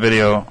get to the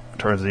video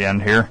towards the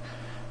end here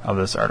of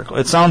this article.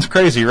 It sounds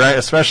crazy, right?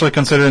 Especially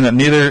considering that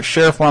neither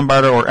Sheriff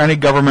Lombardo or any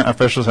government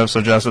officials have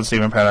suggested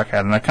Stephen Paddock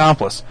had an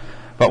accomplice.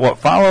 But what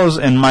follows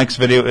in Mike's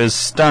video is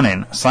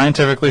stunning,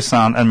 scientifically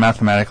sound, and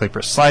mathematically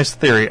precise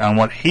theory on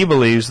what he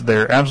believes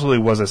there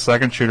absolutely was a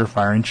second shooter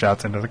firing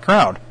shots into the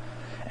crowd.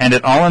 And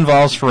it all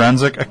involves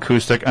forensic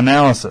acoustic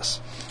analysis.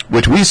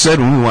 Which we said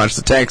when we watched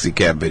the taxi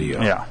cab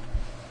video. Yeah,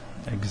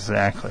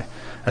 exactly.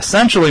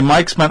 Essentially,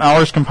 Mike spent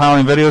hours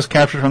compiling videos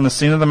captured from the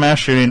scene of the mass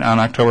shooting on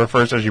October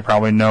 1st. As you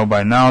probably know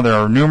by now, there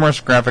are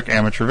numerous graphic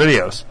amateur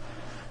videos.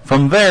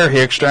 From there, he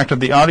extracted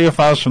the audio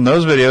files from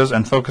those videos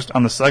and focused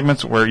on the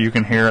segments where you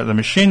can hear the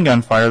machine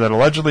gun fire that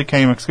allegedly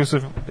came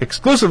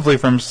exclusively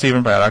from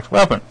Stephen Paddock's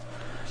weapon.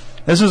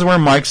 This is where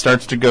Mike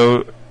starts to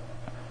go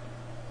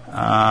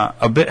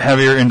a bit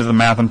heavier into the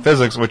math and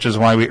physics, which is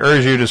why we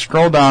urge you to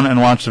scroll down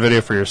and watch the video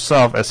for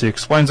yourself as he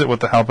explains it with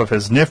the help of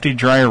his nifty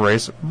dry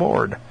erase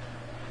board.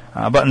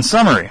 But in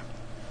summary,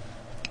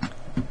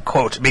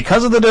 quote,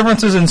 because of the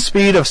differences in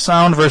speed of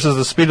sound versus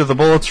the speed of the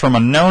bullets from a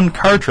known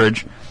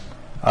cartridge,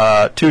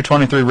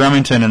 223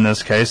 Remington in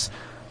this case,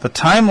 the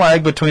time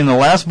lag between the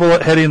last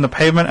bullet hitting the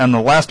pavement and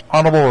the last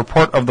audible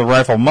report of the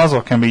rifle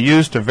muzzle can be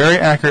used to very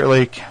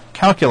accurately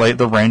calculate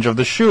the range of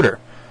the shooter.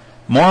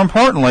 More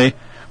importantly,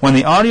 when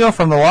the audio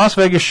from the Las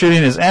Vegas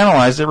shooting is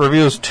analyzed, it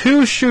reveals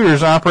 2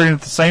 shooters operating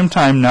at the same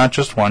time, not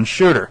just one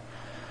shooter.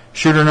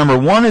 Shooter number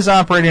 1 is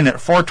operating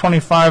at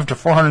 425 to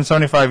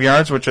 475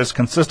 yards, which is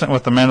consistent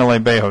with the Mandalay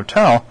Bay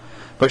Hotel,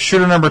 but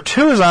shooter number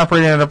 2 is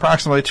operating at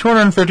approximately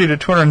 250 to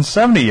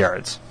 270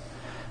 yards.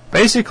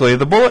 Basically,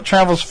 the bullet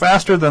travels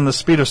faster than the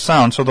speed of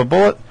sound, so the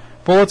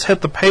bullets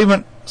hit the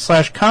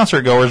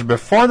pavement/concert goers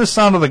before the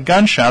sound of the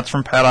gunshots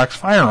from Paddock's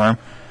firearm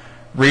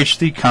reached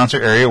the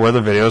concert area where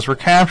the videos were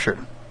captured.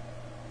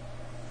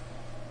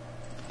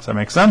 Does that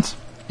make sense?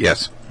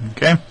 Yes.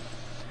 Okay.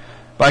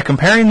 By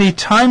comparing the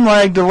time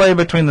lag delay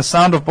between the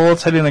sound of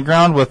bullets hitting the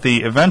ground with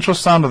the eventual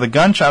sound of the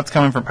gunshots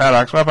coming from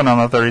Paddock's weapon on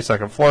the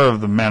 32nd floor of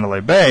the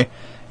Mandalay Bay,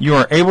 you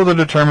are able to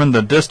determine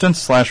the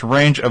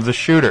distance/range of the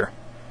shooter.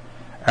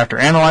 After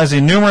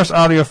analyzing numerous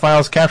audio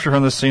files captured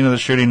from the scene of the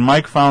shooting,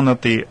 Mike found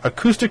that the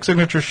acoustic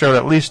signature showed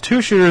at least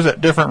 2 shooters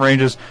at different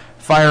ranges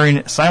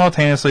firing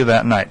simultaneously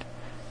that night.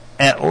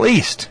 At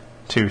least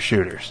 2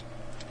 shooters.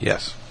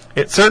 Yes.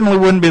 It certainly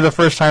wouldn't be the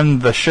first time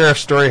the sheriff's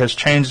story has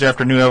changed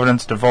after new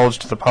evidence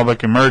divulged to the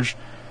public emerged.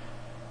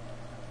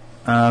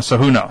 So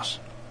who knows?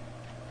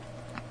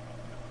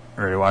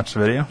 Ready to watch the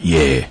video?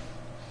 Yeah.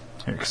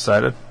 You're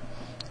excited?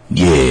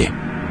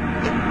 Yeah.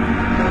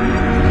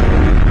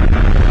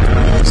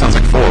 Sounds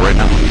like 4 right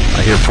now.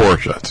 I hear 4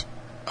 shots.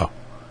 Oh.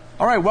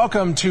 All right,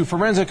 welcome to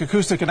Forensic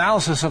Acoustic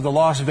Analysis of the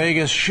Las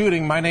Vegas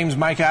shooting. My name's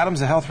Mike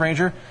Adams, the Health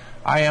Ranger.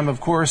 I am, of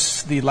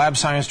course, the Lab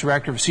Science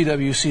Director of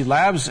CWC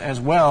Labs,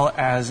 as well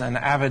as an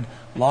avid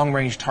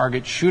long-range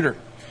target shooter.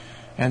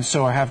 And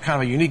so I have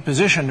kind of a unique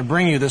position to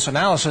bring you this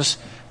analysis.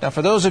 Now,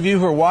 for those of you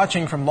who are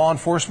watching from law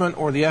enforcement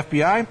or the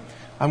FBI,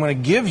 I'm going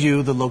to give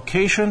you the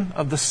location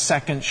of the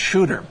second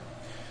shooter.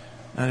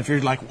 And if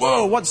you're like,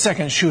 whoa, what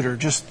second shooter?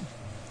 Just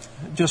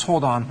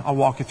hold on. I'll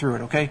walk you through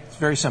it, okay? It's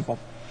very simple.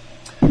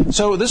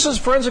 So this is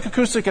Forensic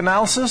Acoustic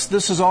Analysis.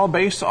 This is all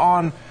based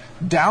on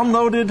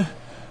downloaded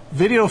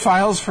video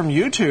files from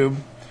YouTube,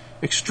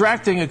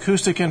 extracting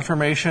acoustic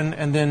information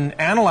and then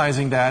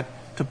analyzing that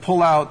to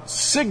pull out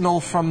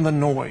signal from the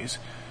noise.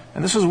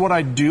 And this is what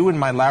I do in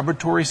my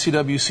laboratory,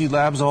 CWC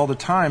Labs, all the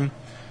time.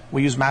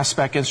 We use mass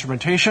spec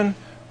instrumentation.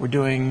 We're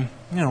doing,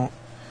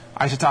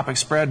 isotopic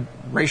spread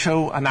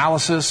ratio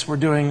analysis. We're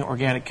doing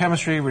organic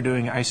chemistry. We're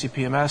doing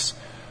ICP-MS.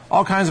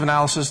 All kinds of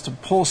analysis to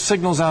pull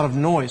signals out of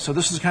noise. So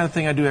this is the kind of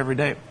thing I do every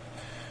day.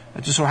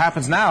 It just so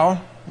happens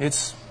now,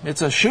 it's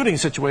a shooting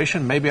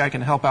situation. Maybe I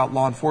can help out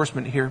law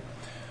enforcement here.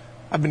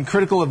 I've been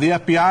critical of the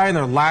FBI and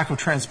their lack of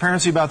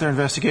transparency about their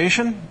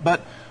investigation,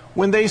 but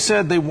when they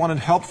said they wanted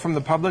help from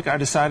the public, I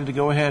decided to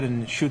go ahead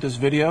and shoot this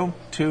video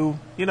to,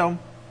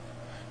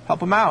 help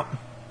them out.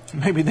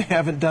 Maybe they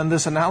haven't done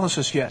this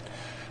analysis yet.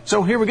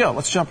 So here we go.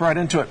 Let's jump right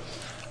into it.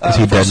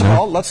 First of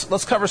all,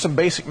 let's cover some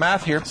basic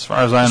math here. As far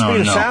as I know, the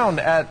speed of no. sound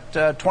at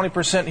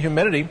 20%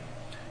 humidity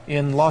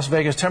in Las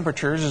Vegas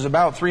temperatures is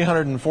about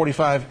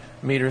 345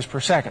 meters per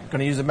second. I'm going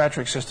to use the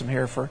metric system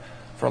here for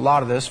a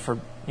lot of this for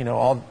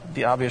all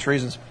the obvious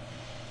reasons.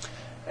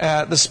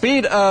 The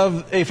speed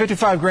of a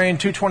 55 grain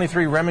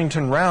 .223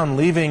 Remington round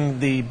leaving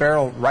the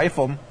barrel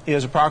rifle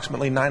is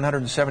approximately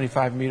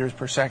 975 meters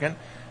per second.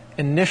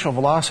 Initial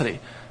velocity.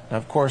 Now,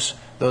 of course,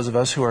 those of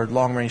us who are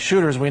long-range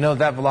shooters, we know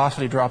that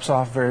velocity drops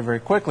off very, very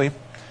quickly,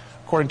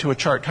 according to a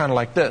chart kind of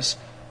like this.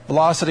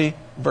 Velocity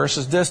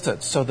versus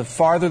distance. So the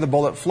farther the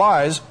bullet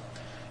flies,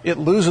 it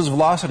loses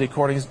velocity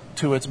according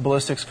to its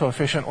ballistics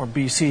coefficient, or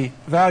BC,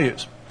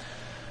 values.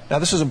 Now,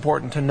 this is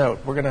important to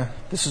note.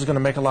 This is going to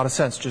make a lot of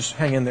sense. Just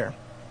hang in there.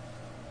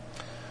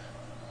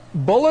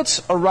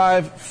 Bullets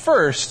arrive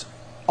first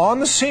on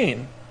the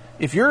scene.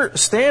 If you're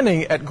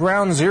standing at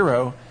ground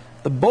zero,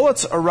 the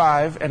bullets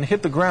arrive and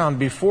hit the ground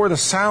before the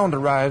sound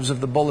arrives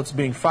of the bullets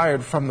being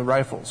fired from the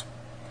rifles.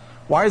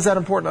 Why is that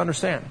important to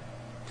understand?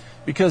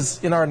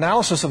 Because in our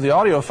analysis of the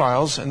audio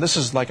files, and this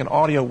is like an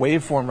audio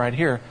waveform right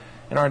here,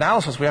 in our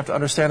analysis we have to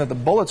understand that the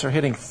bullets are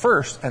hitting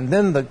first and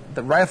then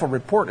the rifle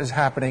report is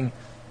happening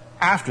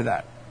after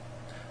that.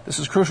 This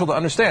is crucial to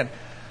understand.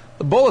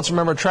 The bullets,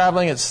 remember,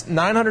 traveling at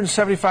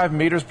 975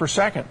 meters per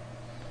second.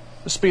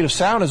 The speed of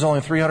sound is only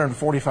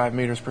 345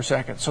 meters per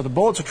second. So the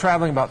bullets are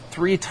traveling about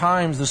 3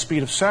 times the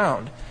speed of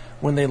sound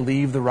when they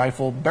leave the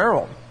rifle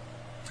barrel.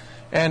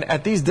 And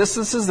at these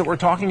distances that we're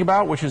talking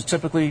about, which is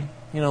typically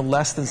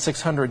less than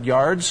 600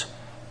 yards,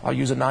 I'll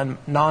use a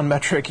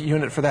non-metric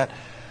unit for that,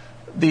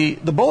 the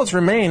bullets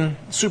remain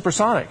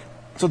supersonic.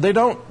 So they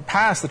don't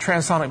pass the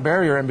transonic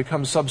barrier and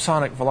become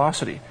subsonic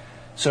velocity.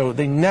 So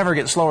they never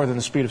get slower than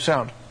the speed of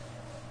sound.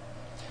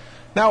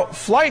 Now,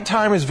 flight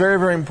time is very,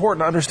 very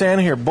important to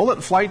understand here.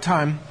 Bullet flight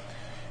time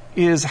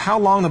is how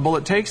long the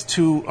bullet takes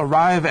to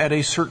arrive at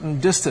a certain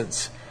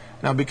distance.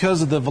 Now,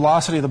 because of the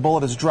velocity of the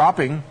bullet is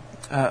dropping,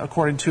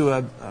 according to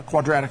a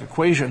quadratic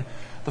equation,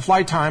 the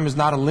flight time is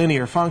not a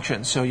linear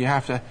function, so you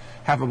have to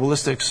have a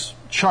ballistics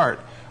chart.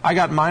 I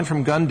got mine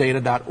from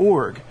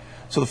gundata.org.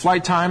 So the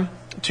flight time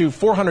to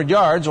 400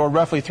 yards, or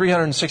roughly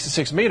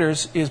 366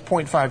 meters, is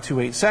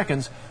 0.528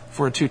 seconds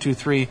for a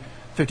 .223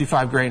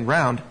 55 grain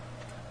round.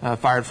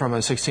 Fired from a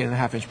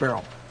 16.5-inch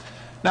barrel.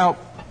 Now,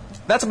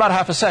 that's about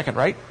half a second,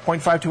 right?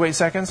 0.528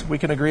 seconds. We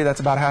can agree that's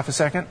about half a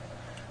second.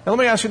 Now, let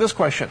me ask you this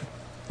question.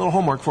 A little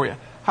homework for you.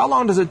 How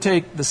long does it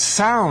take the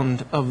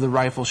sound of the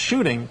rifle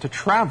shooting to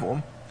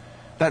travel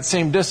that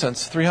same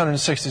distance,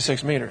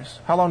 366 meters?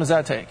 How long does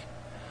that take?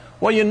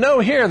 Well, you know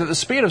here that the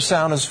speed of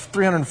sound is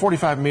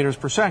 345 meters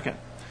per second.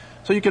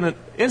 So you can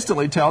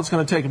instantly tell it's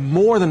going to take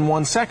more than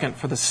 1 second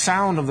for the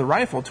sound of the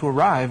rifle to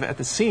arrive at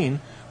the scene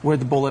where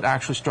the bullet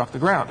actually struck the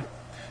ground.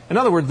 In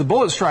other words, the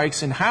bullet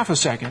strikes in half a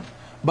second,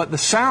 but the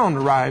sound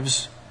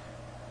arrives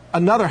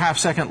another half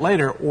second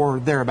later or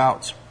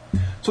thereabouts.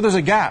 So there's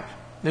a gap.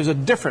 There's a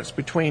difference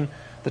between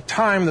the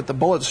time that the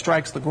bullet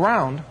strikes the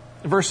ground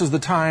versus the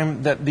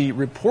time that the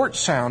report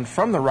sound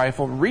from the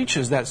rifle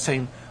reaches that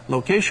same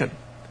location.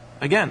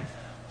 Again,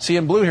 see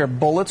in blue here,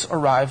 bullets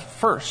arrive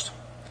first.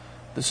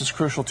 This is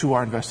crucial to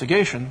our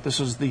investigation. This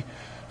is the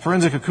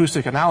forensic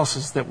acoustic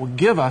analysis that will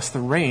give us the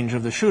range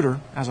of the shooter,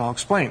 as I'll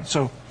explain.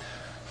 So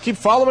keep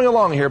following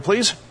along here,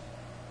 please.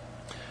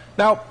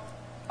 Now,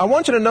 I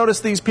want you to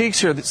notice these peaks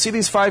here. See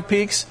these 5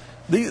 peaks?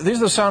 These are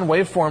the sound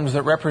waveforms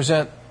that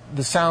represent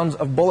the sounds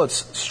of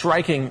bullets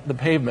striking the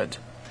pavement.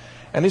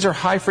 And these are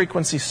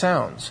high-frequency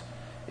sounds.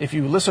 If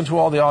you listen to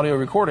all the audio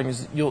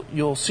recordings,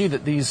 you'll see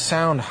that these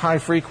sound high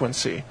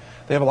frequency.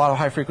 They have a lot of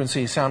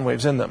high-frequency sound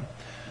waves in them.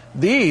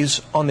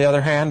 These, on the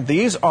other hand,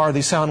 these are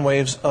the sound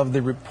waves of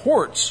the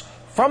reports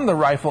from the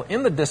rifle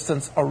in the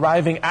distance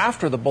arriving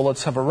after the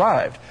bullets have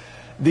arrived.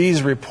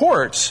 These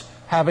reports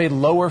have a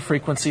lower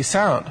frequency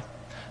sound.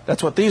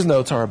 That's what these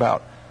notes are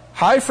about.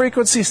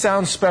 High-frequency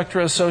sound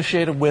spectra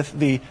associated with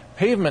the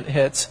pavement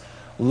hits,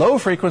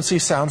 low-frequency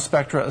sound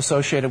spectra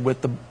associated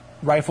with the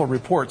rifle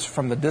reports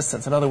from the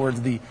distance. In other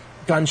words, the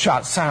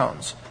gunshot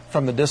sounds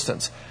from the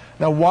distance.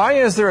 Now, why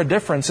is there a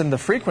difference in the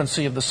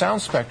frequency of the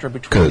sound spectra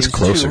between these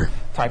two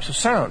types of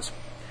sounds?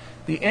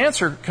 The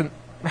answer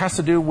has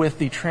to do with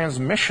the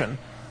transmission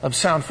of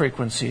sound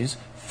frequencies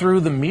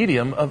through the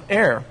medium of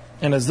air.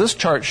 And as this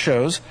chart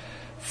shows,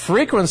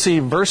 frequency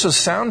versus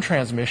sound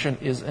transmission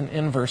is an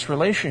inverse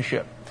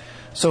relationship.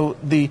 So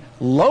the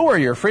lower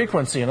your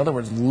frequency, in other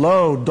words,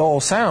 low, dull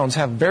sounds,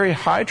 have very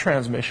high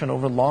transmission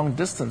over long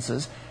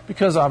distances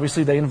because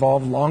obviously they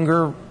involve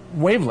longer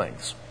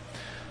wavelengths.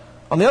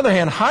 On the other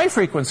hand,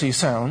 high-frequency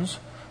sounds,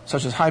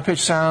 such as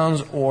high-pitched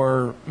sounds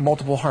or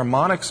multiple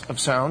harmonics of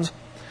sounds,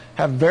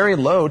 have very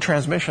low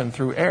transmission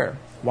through air.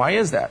 Why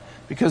is that?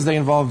 Because they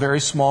involve very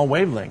small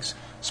wavelengths.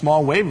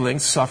 Small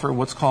wavelengths suffer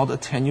what's called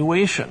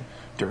attenuation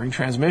during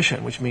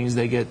transmission, which means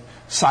they get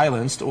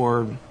silenced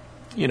or,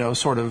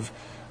 sort of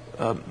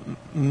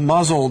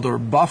muzzled or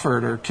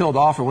buffered or killed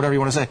off or whatever you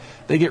want to say.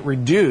 They get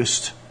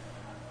reduced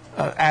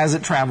as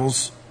it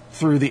travels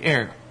through the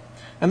air.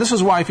 And this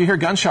is why if you hear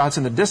gunshots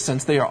in the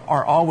distance, they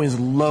are always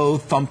low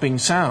thumping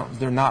sounds.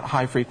 They're not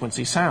high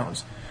frequency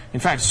sounds.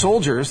 In fact,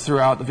 soldiers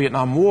throughout the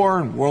Vietnam War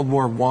and World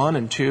War I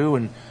and II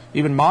and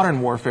even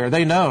modern warfare,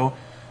 they know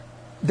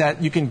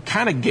that you can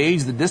kind of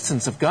gauge the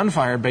distance of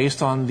gunfire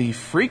based on the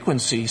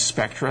frequency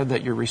spectra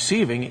that you're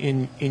receiving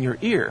in your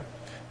ear.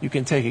 You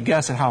can take a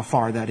guess at how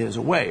far that is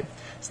away.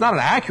 It's not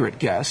an accurate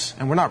guess,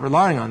 and we're not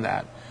relying on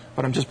that,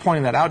 but I'm just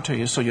pointing that out to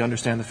you so you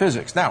understand the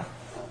physics. Now,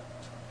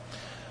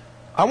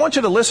 I want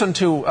you to listen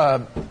to,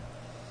 I'm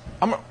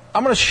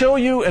going to show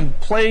you and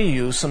play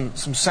you some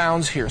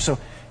sounds here. So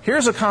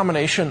here's a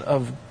combination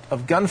of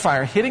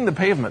gunfire hitting the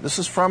pavement. This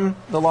is from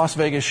the Las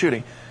Vegas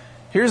shooting.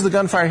 Here's the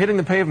gunfire hitting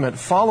the pavement,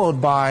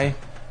 followed by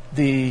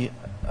the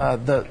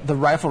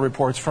rifle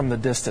reports from the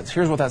distance.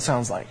 Here's what that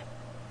sounds like.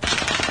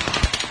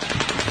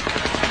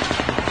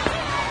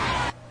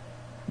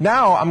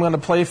 Now I'm going to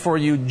play for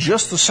you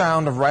just the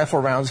sound of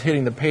rifle rounds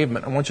hitting the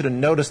pavement. I want you to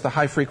notice the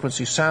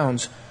high-frequency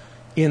sounds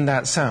in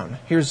that sound.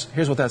 Here's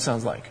what that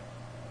sounds like.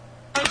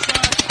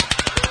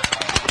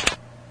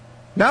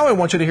 Now I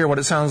want you to hear what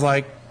it sounds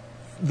like,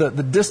 the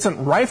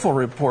distant rifle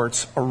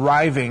reports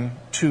arriving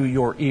to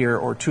your ear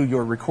or to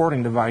your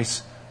recording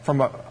device from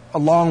a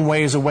long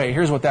ways away.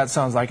 Here's what that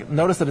sounds like.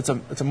 Notice that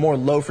it's a more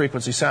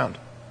low-frequency sound.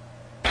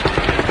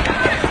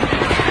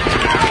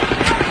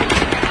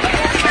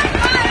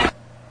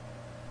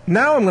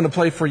 Now I'm going to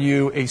play for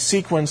you a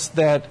sequence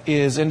that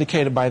is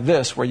indicated by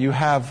this, where you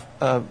have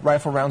a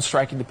rifle round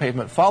striking the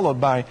pavement followed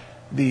by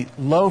the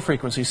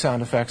low-frequency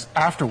sound effects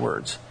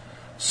afterwards.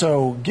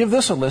 So give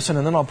this a listen,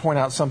 and then I'll point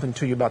out something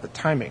to you about the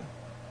timing.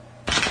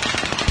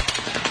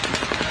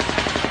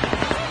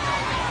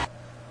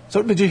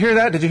 So did you hear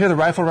that? Did you hear the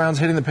rifle rounds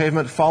hitting the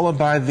pavement followed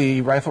by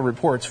the rifle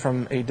reports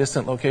from a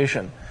distant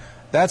location?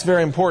 That's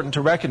very important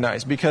to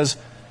recognize because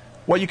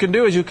what you can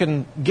do is you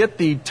can get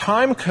the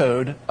time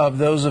code of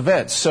those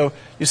events. So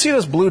you see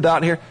this blue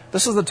dot here?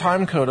 This is the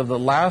time code of the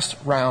last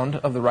round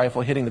of the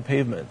rifle hitting the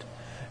pavement.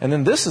 And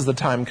then this is the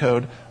time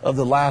code of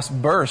the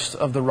last burst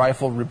of the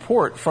rifle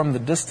report from the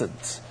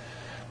distance.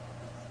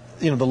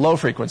 The low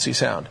frequency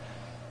sound.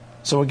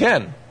 So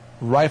again,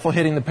 rifle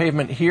hitting the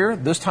pavement here,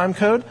 this time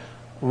code,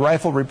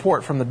 rifle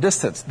report from the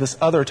distance, this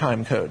other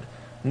time code.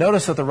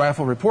 Notice that the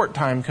rifle report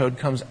time code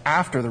comes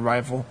after the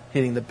rifle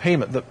hitting the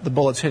pavement, the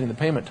bullets hitting the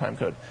pavement time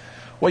code.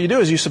 What you do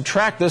is you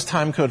subtract this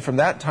time code from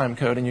that time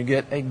code and you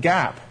get a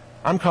gap.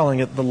 I'm calling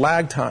it the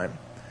lag time.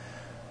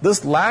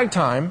 This lag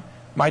time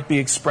might be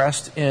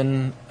expressed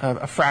in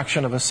a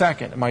fraction of a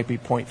second. It might be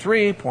 0.3,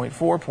 0.4,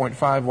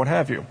 0.5, what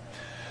have you.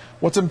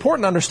 What's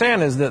important to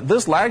understand is that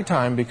this lag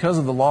time, because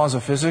of the laws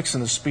of physics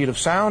and the speed of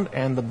sound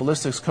and the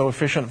ballistics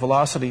coefficient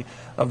velocity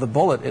of the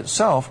bullet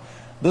itself,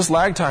 this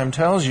lag time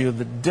tells you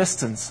the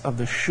distance of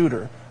the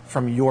shooter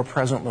from your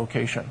present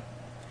location.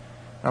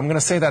 I'm going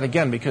to say that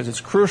again because it's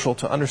crucial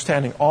to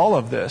understanding all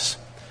of this.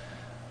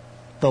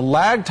 The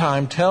lag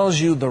time tells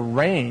you the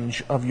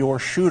range of your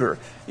shooter.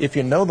 If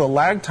you know the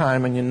lag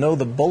time and you know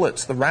the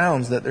bullets, the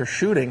rounds that they're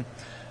shooting,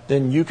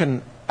 then you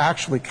can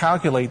actually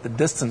calculate the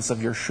distance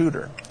of your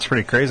shooter. It's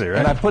pretty crazy, right?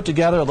 And I put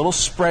together a little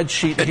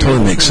spreadsheet here. It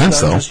totally makes sense,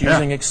 though. Just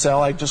using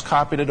Excel. I just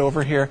copied it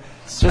over here.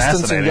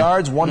 Distance in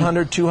yards,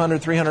 100,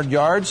 200, 300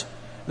 yards.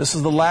 This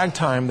is the lag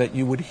time that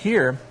you would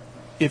hear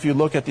if you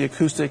look at the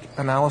acoustic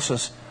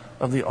analysis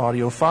of the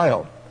audio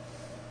file.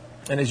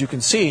 And as you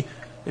can see,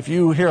 if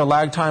you hear a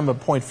lag time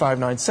of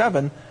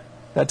 0.597,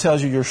 that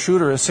tells you your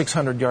shooter is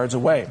 600 yards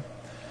away.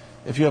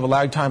 If you have a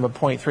lag time of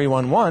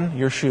 0.311,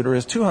 your shooter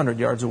is 200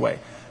 yards away.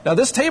 Now,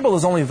 this table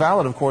is only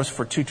valid, of course,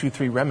 for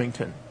 223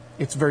 Remington.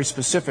 It's very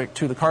specific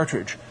to the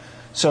cartridge.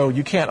 So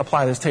you can't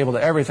apply this table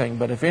to everything.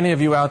 But if any of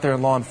you out there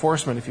in law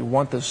enforcement, if you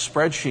want this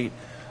spreadsheet,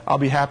 I'll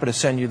be happy to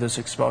send you this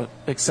Excel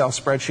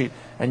spreadsheet,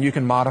 and you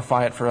can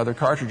modify it for other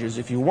cartridges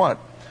if you want.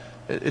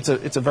 It's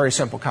a very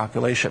simple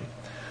calculation.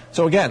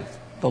 So again,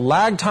 the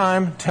lag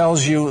time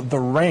tells you the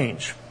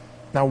range.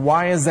 Now,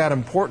 why is that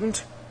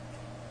important?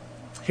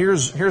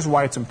 Here's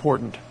why it's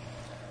important.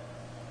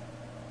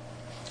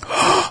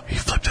 He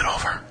flipped it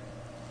over.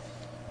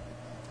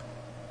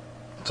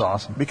 It's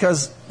awesome.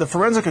 Because the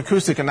forensic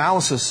acoustic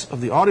analysis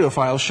of the audio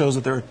file shows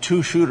that there are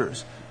two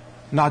shooters,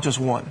 not just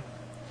one.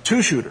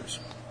 Two shooters.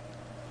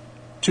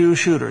 Two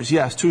shooters.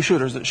 Yes, two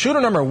shooters.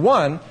 Shooter number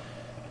one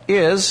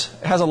has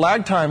a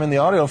lag time in the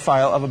audio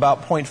file of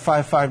about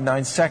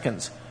 0.559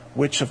 seconds,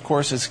 which, of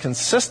course, is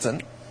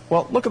consistent.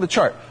 Well, look at the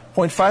chart.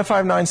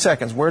 0.559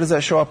 seconds. Where does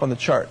that show up on the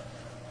chart?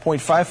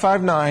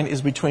 0.559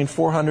 is between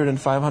 400 and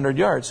 500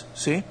 yards.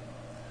 See?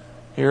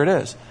 Here it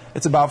is.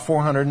 It's about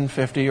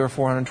 450 or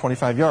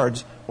 425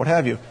 yards, what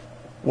have you.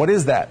 What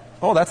is that?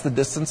 Oh, that's the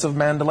distance of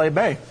Mandalay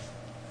Bay,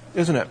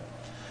 isn't it?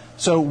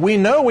 So we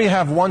know we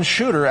have one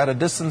shooter at a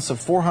distance of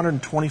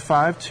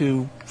 425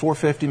 to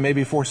 450,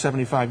 maybe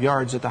 475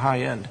 yards at the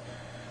high end.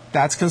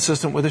 That's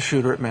consistent with a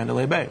shooter at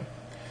Mandalay Bay.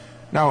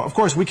 Now, of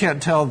course, we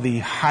can't tell the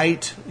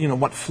height,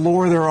 what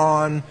floor they're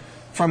on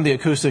from the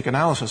acoustic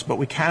analysis, but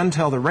we can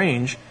tell the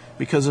range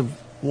because of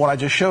what I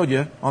just showed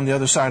you on the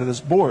other side of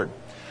this board.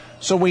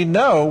 So we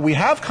know, we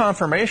have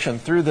confirmation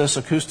through this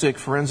acoustic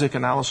forensic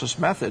analysis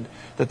method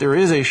that there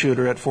is a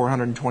shooter at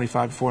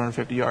 425 to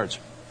 450 yards.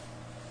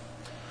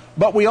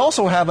 But we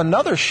also have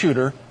another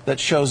shooter that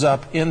shows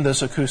up in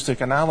this acoustic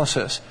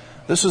analysis.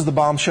 This is the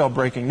bombshell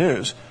breaking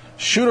news.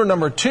 Shooter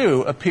number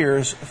 2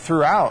 appears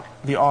throughout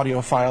the audio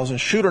files, and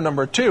shooter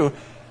number 2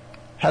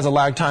 has a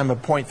lag time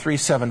of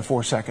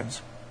 0.374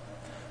 seconds.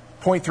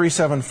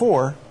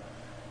 0.374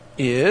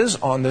 is,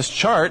 on this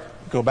chart,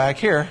 go back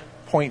here,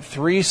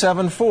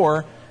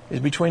 0.374 is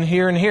between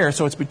here and here,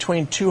 so it's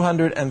between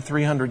 200 and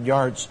 300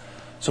 yards.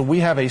 So we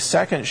have a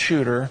second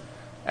shooter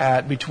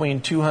at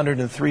between 200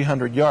 and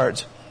 300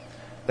 yards.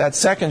 That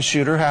second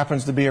shooter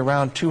happens to be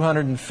around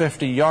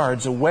 250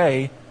 yards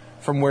away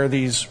from where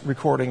these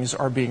recordings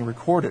are being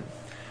recorded.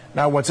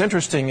 Now, what's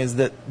interesting is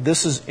that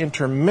this is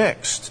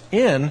intermixed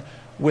in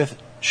with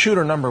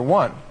shooter number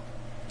 1.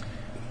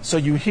 So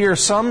you hear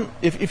some,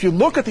 if you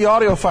look at the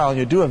audio file and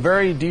you do a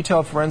very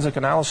detailed forensic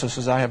analysis,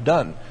 as I have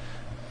done,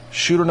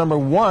 shooter number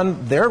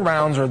 1, their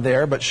rounds are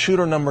there, but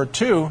shooter number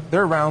 2,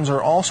 their rounds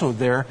are also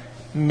there,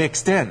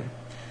 mixed in.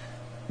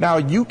 Now,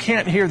 you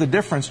can't hear the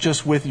difference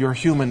just with your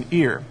human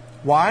ear.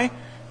 Why?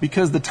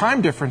 Because the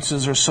time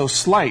differences are so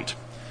slight.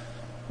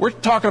 We're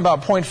talking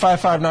about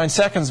 0.559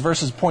 seconds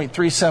versus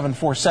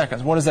 0.374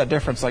 seconds. What is that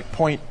difference? Like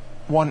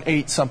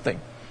 0.18 something.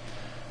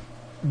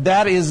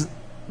 That is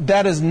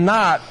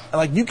not,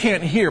 like, you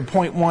can't hear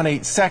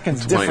 0.18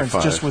 seconds difference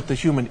just with the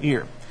human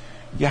ear.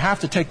 You have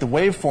to take the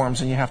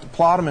waveforms and you have to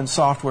plot them in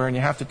software, and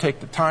you have to take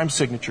the time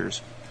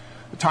signatures,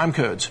 the time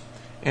codes,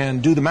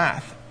 and do the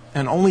math.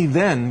 And only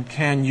then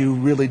can you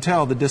really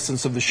tell the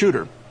distance of the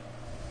shooter.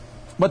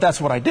 But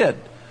that's what I did.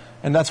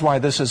 And that's why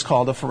this is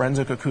called a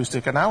forensic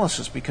acoustic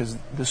analysis, because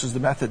this is the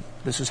method,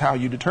 this is how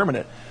you determine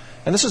it.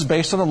 And this is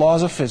based on the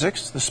laws of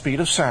physics, the speed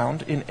of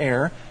sound in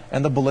air,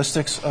 and the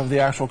ballistics of the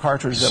actual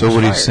cartridge that was fired. So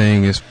what he's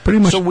saying is pretty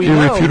much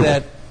irrefutable. So we know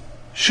that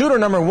shooter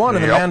number 1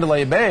 in the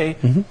Mandalay Bay,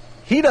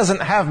 he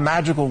doesn't have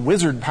magical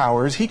wizard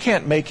powers. He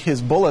can't make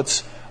his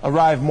bullets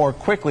arrive more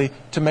quickly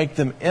to make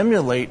them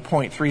emulate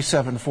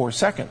 0.374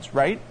 seconds,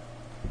 right?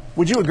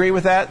 Would you agree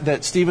with that,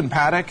 that Stephen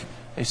Paddock,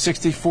 a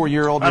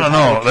 64-year-old... I don't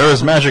know. There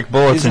was magic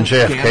bullets in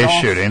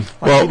JFK shooting.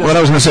 Well, what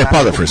I was going to say,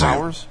 pause it for a second.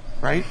 Powers,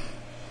 right?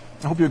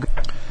 I hope you agree.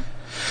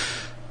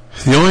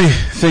 The only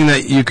thing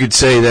that you could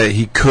say that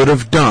he could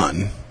have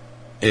done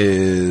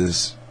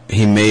is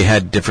he may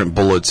had different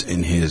bullets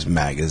in his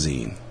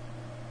magazine,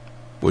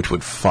 which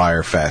would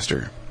fire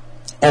faster.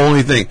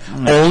 Only thing.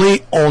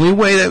 Only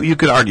way that you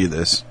could argue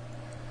this.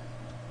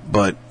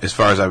 But as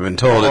far as I've been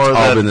told, it's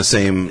all been the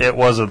same. It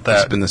wasn't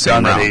that been the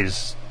same gun round. that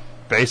he's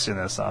basing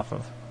this off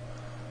of.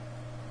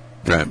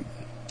 Right.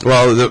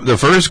 Well, the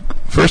first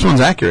one's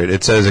accurate.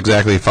 It says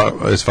exactly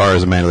as far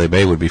as the Mandalay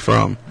Bay would be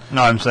from.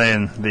 No, I'm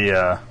saying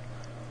the.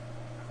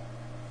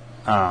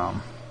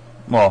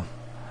 Well,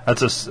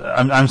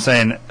 I'm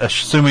saying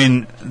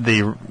assuming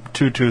the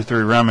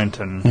 223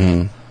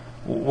 Remington.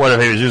 what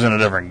if he was using a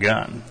different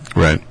gun?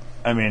 Right.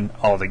 I mean,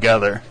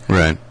 altogether.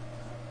 Right.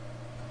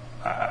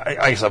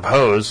 I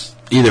suppose.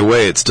 Either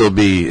way,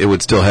 it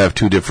would still have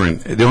two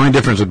different. The only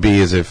difference would be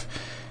is if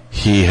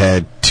he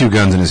had two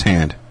guns in his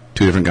hand,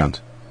 two different guns,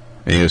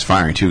 and he was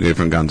firing two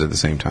different guns at the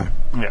same time.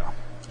 Yeah.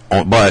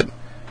 But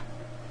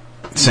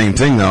same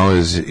thing though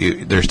is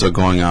they're still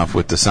going off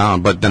with the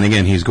sound. But then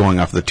again, he's going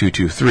off the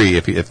 223.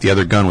 If the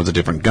other gun was a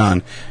different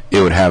gun, it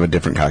would have a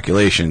different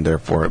calculation.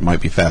 Therefore, it might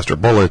be faster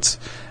bullets,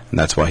 and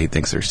that's why he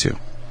thinks there's two.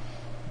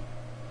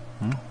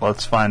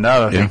 Let's find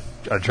out if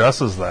he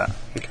addresses that.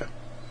 Okay.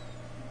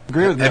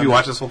 Agree with Have you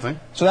watched this whole thing?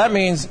 So that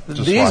means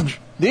watch.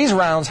 these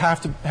rounds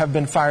have to have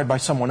been fired by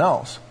someone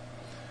else,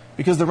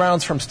 because the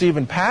rounds from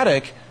Stephen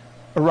Paddock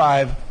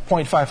arrive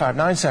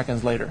 0.559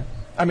 seconds later.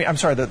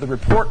 The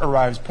report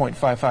arrives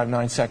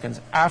 0.559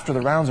 seconds after the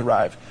rounds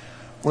arrive,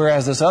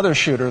 whereas this other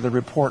shooter, the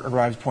report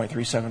arrives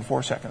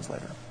 0.374 seconds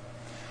later.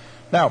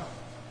 Now,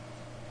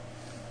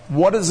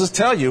 what does this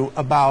tell you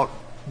about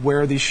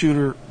where the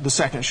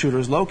second shooter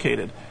is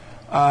located?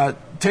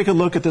 Take a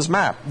look at this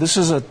map. This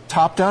is a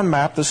top-down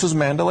map. This is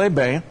Mandalay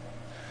Bay.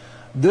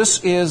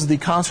 This is the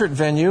concert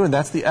venue, and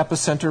that's the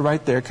epicenter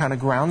right there, kind of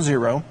ground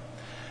zero.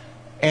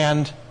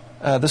 And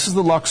this is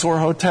the Luxor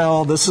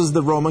Hotel. This is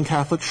the Roman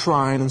Catholic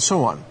Shrine, and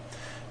so on.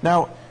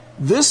 Now,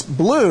 this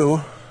blue,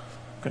 I'm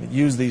going to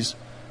use these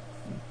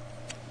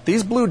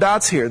blue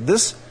dots here,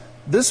 this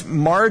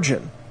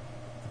margin,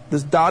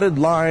 this dotted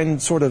line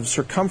sort of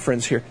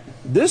circumference here,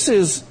 this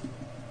is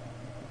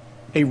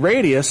a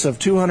radius of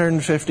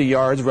 250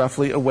 yards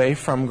roughly away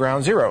from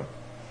ground zero.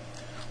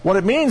 What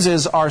it means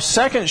is our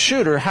second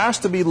shooter has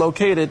to be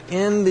located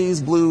in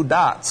these blue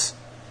dots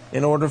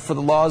in order for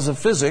the laws of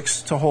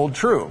physics to hold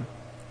true.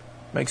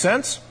 Make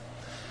sense?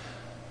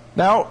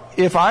 Now,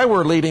 if I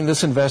were leading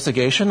this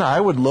investigation, I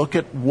would look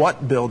at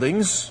what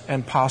buildings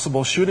and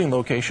possible shooting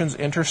locations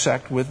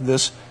intersect with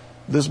this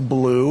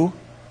blue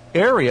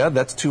area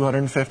that's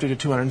 250 to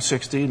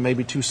 260,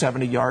 maybe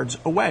 270 yards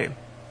away.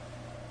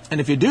 And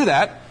if you do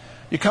that,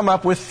 you come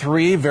up with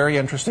three very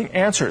interesting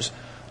answers.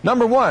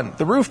 Number one,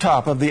 the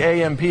rooftop of the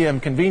AM/PM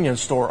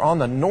convenience store on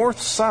the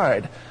north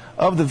side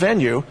of the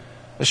venue.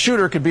 A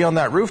shooter could be on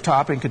that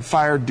rooftop and could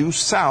fire due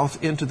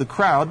south into the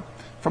crowd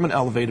from an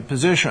elevated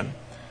position.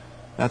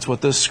 That's what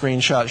this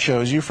screenshot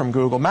shows you from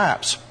Google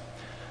Maps.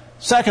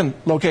 Second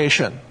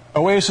location,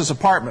 Oasis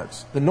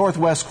Apartments, the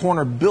northwest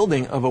corner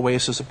building of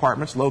Oasis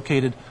Apartments,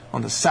 located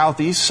on the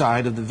southeast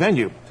side of the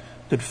venue.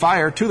 Could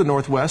fire to the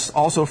northwest,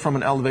 also from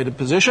an elevated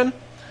position,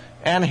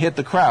 and hit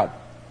the crowd.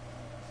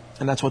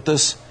 And that's what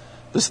this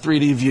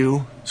 3D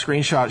view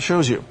screenshot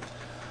shows you.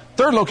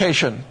 Third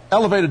location,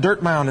 elevated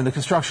dirt mound in the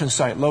construction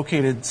site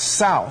located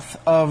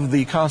south of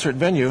the concert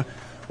venue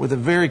with a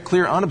very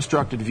clear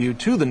unobstructed view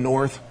to the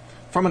north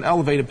from an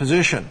elevated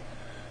position.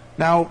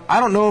 Now, I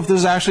don't know if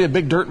there's actually a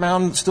big dirt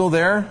mound still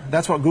there.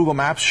 That's what Google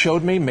Maps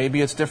showed me.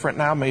 Maybe it's different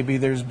now. Maybe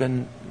there's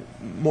been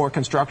more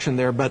construction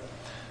there. But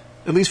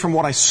at least from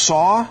what I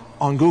saw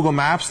on Google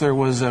Maps, there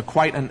was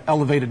quite an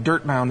elevated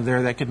dirt mound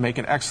there that could make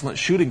an excellent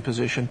shooting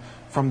position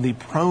from the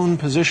prone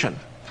position.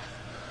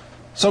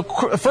 So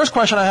first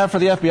question I have for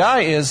the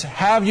FBI is,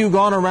 have you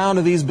gone around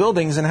to these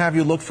buildings and have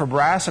you looked for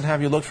brass and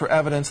have you looked for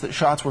evidence that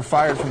shots were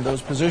fired from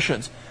those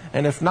positions?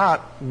 And if not,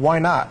 why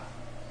not?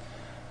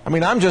 I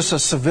mean, I'm just a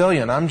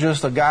civilian. I'm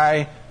just a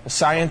guy, a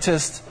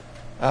scientist.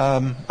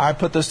 I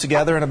put this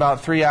together in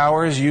about 3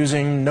 hours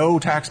using no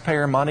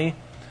taxpayer money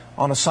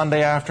on a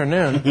Sunday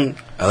afternoon.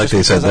 I like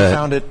they said that. I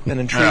found it an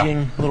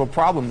intriguing little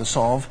problem to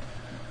solve.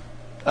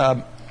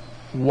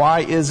 Why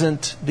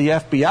isn't the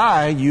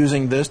FBI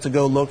using this to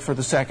go look for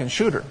the second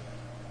shooter?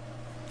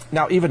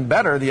 Now, even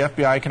better, the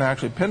FBI can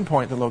actually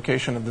pinpoint the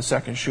location of the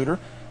second shooter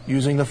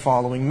using the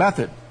following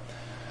method.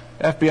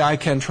 FBI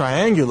can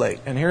triangulate,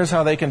 and here's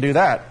how they can do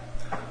that.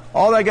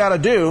 All they got to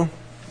do,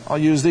 I'll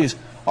use these,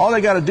 all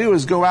they got to do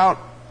is go out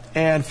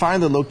and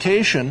find the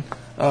location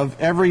of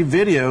every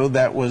video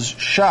that was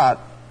shot,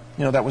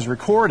 that was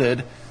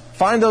recorded,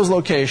 find those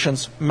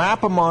locations,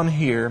 map them on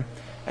here,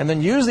 and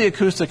then use the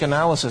acoustic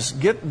analysis,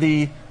 get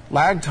the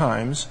lag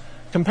times,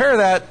 compare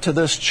that to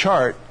this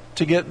chart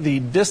to get the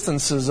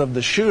distances of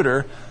the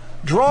shooter,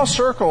 draw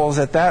circles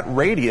at that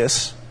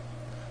radius.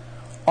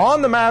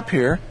 On the map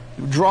here,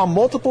 draw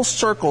multiple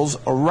circles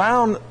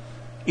around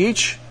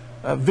each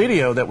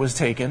video that was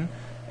taken,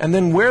 and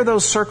then where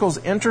those circles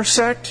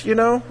intersect,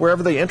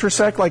 wherever they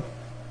intersect like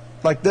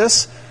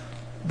this,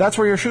 that's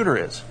where your shooter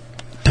is.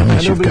 And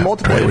there will be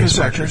multiple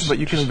intersections, but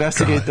you can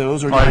investigate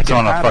those, or you can get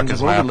patterns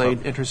of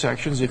overlaid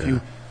intersections if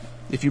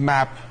you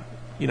map,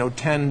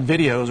 10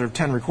 videos or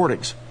 10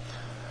 recordings.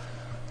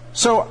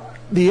 So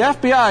the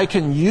FBI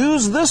can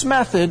use this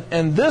method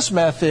and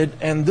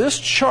this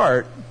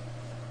chart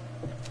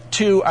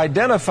to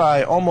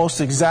identify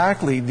almost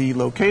exactly the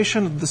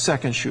location of the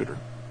second shooter.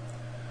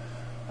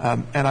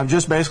 And I've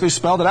just basically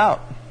spelled it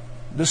out.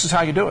 This is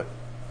how you do it.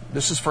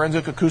 This is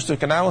forensic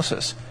acoustic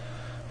analysis.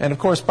 And of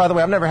course, by the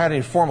way, I've never had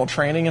any formal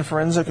training in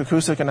forensic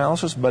acoustic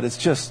analysis, but it's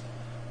just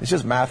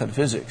math and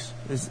physics.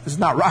 It's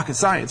not rocket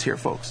science here,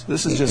 folks.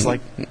 This is just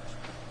like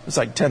It's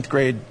like 10th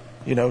grade,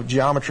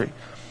 geometry.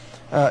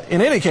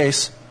 In any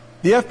case,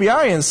 the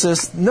FBI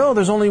insists, no,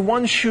 there's only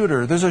one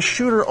shooter. There's a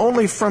shooter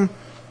only from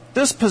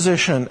this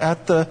position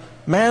at the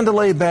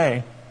Mandalay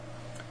Bay.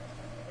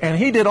 And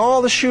he did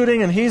all the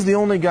shooting, and he's the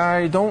only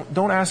guy. Don't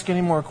ask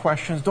any more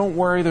questions. Don't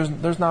worry,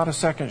 there's not a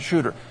second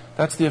shooter.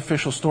 That's the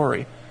official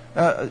story.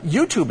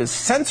 YouTube is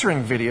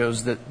censoring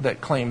videos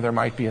that claim there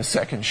might be a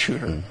second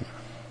shooter.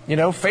 Mm-hmm.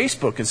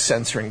 Facebook is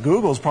censoring.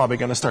 Google's probably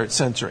going to start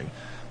censoring.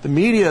 The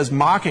media is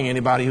mocking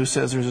anybody who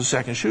says there's a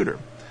second shooter.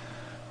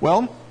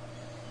 Well,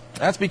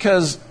 that's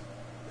because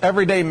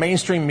everyday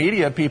mainstream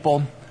media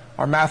people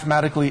are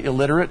mathematically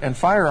illiterate and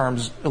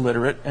firearms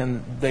illiterate,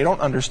 and they don't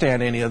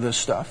understand any of this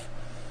stuff.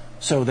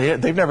 So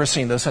they've never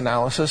seen this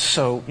analysis,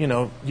 so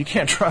you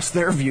can't trust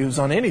their views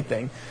on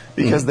anything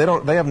because they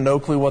have no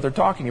clue what they're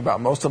talking about.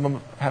 Most of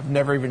them have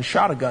never even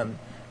shot a gun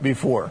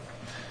before.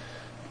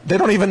 They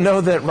don't even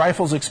know that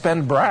rifles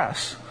expend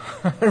brass.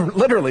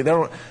 Literally, they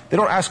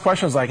don't ask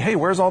questions like, "Hey,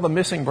 where's all the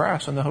missing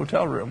brass in the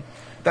hotel room?"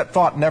 That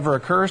thought never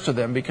occurs to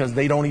them because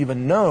they don't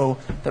even know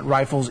that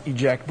rifles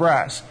eject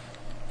brass.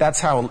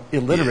 That's how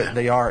illiterate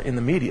they are in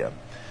the media.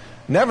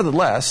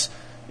 Nevertheless,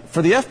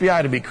 for the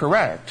FBI to be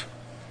correct,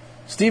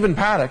 Stephen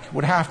Paddock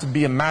would have to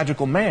be a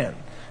magical man.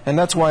 And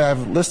that's why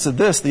I've listed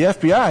this. The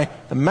FBI,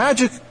 the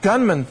magic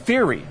gunman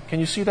theory. Can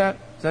you see that?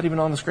 Is that even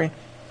on the screen?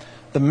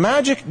 The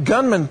magic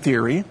gunman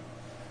theory,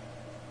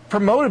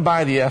 promoted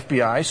by the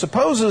FBI,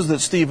 supposes that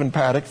Stephen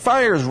Paddock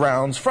fires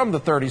rounds from the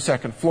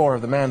 32nd floor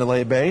of the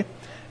Mandalay Bay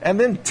and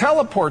then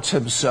teleports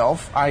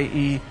himself,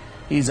 i.e.,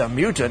 he's a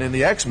mutant in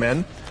the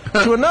X-Men,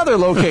 to another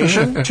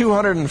location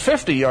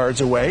 250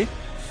 yards away,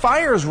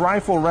 fires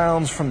rifle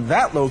rounds from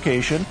that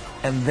location,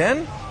 and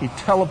then he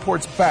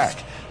teleports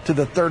back to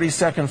the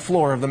 32nd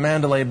floor of the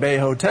Mandalay Bay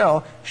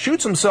Hotel,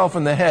 shoots himself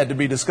in the head to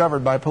be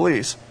discovered by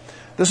police.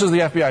 This is the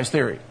FBI's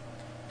theory.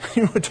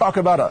 You would talk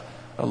about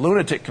a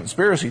lunatic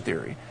conspiracy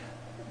theory.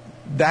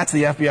 That's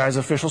the FBI's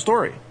official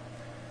story.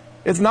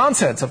 It's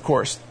nonsense, of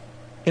course.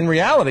 In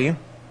reality,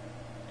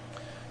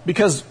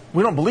 because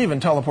we don't believe in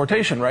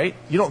teleportation, right?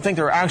 You don't think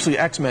there are actually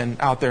X-Men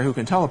out there who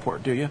can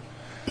teleport, do you?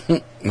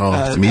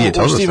 No, the media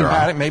tells us Stephen there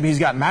Paddock, are. maybe he's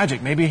got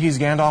magic. Maybe he's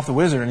Gandalf the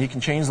Wizard, and he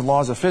can change the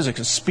laws of physics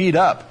and speed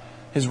up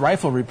his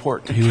rifle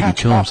report to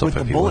catch up with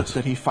the bullets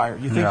that he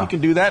fired. You think he can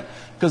do that?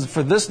 Because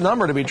for this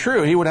number to be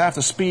true, he would have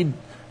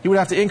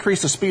to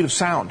increase the speed of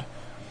sound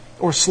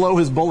or slow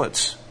his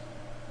bullets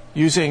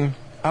using,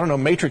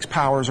 matrix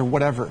powers or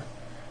whatever.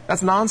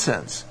 That's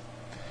nonsense.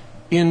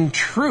 In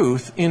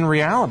truth, in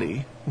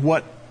reality,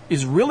 what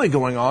is really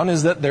going on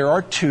is that there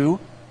are two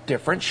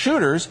different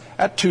shooters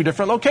at two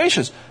different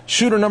locations.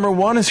 Shooter number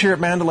one is here at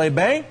Mandalay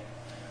Bay,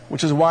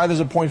 which is why there's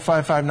a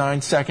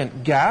 0.559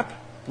 second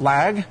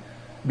lag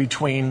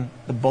between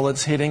the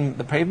bullets hitting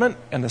the pavement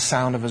and the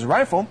sound of his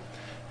rifle.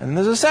 And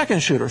there's a second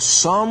shooter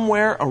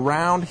somewhere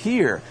around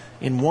here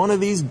in one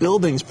of these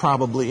buildings,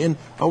 probably in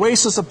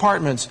Oasis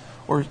Apartments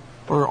or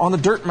on the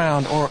dirt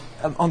mound or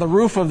on the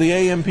roof of the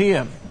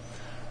AMPM.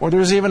 Or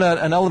there's even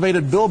an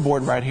elevated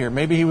billboard right here.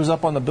 Maybe he was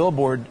up on the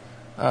billboard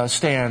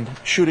stand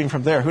shooting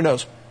from there. Who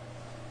knows?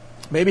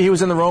 Maybe he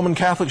was in the Roman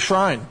Catholic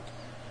shrine.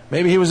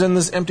 Maybe he was in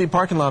this empty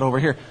parking lot over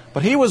here.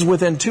 But he was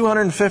within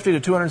 250 to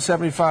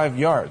 275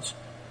 yards.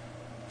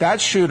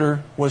 That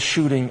shooter was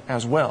shooting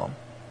as well.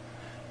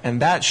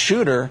 And that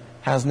shooter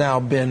has now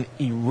been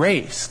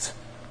erased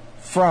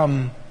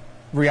from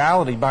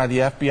reality by the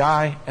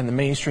FBI and the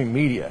mainstream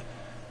media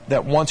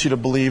that wants you to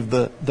believe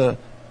the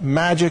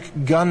magic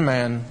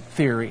gunman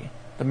theory,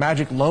 the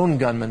magic lone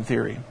gunman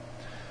theory.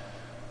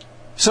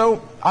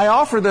 So I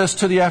offer this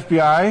to the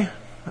FBI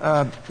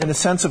in a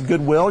sense of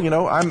goodwill.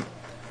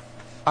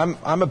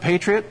 I'm a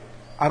patriot.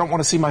 I don't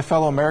want to see my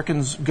fellow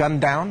Americans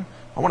gunned down.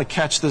 I want to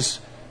catch this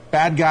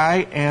bad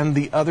guy and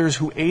the others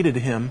who aided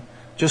him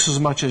just as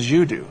much as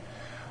you do.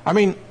 I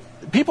mean,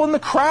 people in the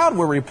crowd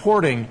were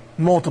reporting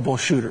multiple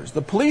shooters.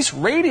 The police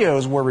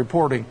radios were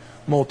reporting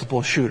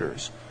multiple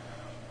shooters.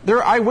 There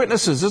are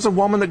eyewitnesses. There's a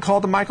woman that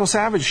called the Michael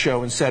Savage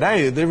show and said,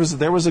 "Hey, there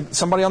was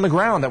somebody on the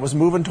ground that was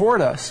moving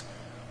toward us."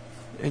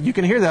 And you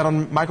can hear that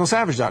on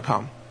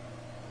michaelsavage.com.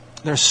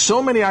 There's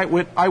so many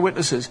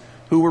eyewitnesses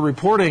who were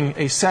reporting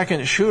a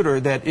second shooter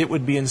that it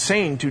would be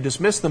insane to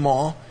dismiss them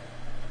all.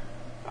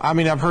 I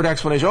mean, I've heard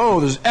explanations. Oh,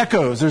 there's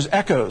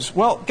echoes.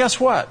 Well, guess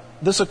what?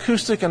 This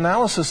acoustic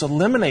analysis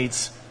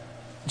eliminates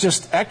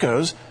just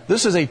echoes.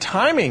 This is a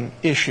timing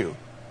issue.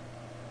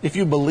 If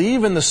you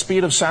believe in the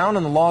speed of sound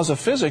and the laws of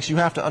physics, you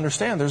have to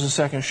understand there's a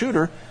second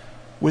shooter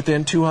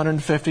within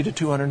 250 to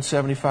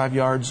 275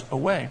 yards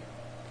away.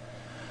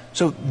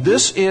 So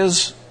this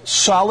is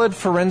solid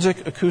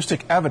forensic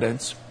acoustic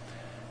evidence.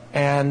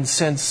 And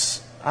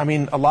since, a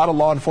lot of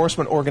law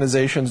enforcement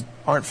organizations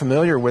aren't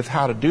familiar with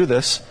how to do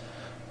this,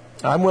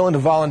 I'm willing to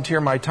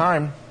volunteer my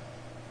time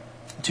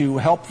to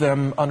help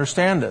them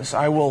understand this.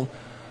 I'll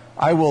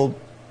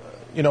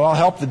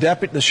help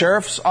the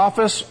sheriff's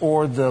office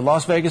or the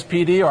Las Vegas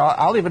PD, or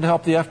I'll even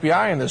help the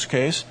FBI in this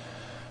case.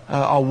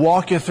 I'll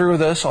walk you through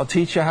this. I'll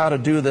teach you how to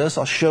do this.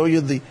 I'll show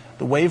you the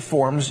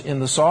waveforms in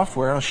the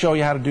software. I'll show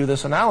you how to do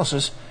this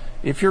analysis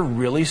if you're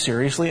really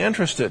seriously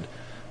interested.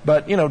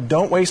 But,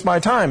 don't waste my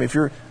time. If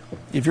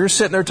you're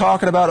sitting there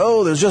talking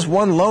about, there's just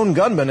one lone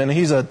gunman and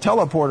he's a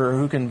teleporter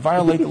who can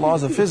violate the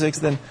laws of physics,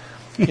 then,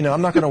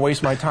 I'm not going to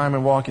waste my time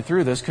and walk you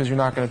through this because you're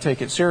not going to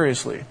take it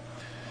seriously.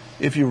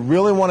 If you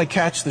really want to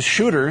catch the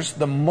shooters,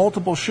 the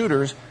multiple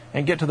shooters,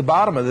 and get to the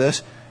bottom of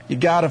this, you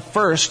got to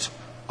first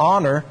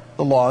honor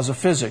the laws of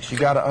physics. You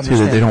got to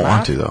understand. They don't math.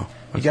 want to, though.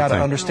 You got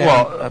to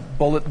understand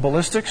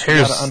ballistics. You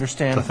got to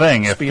understand the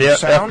thing: if speed the of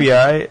sound.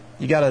 FBI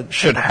you got to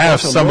should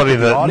have somebody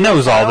that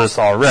knows all this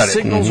already.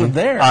 Signals are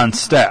there on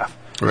staff.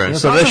 Right.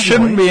 So this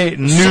shouldn't be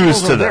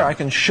news to them. I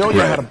can show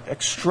you how to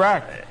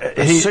extract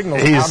the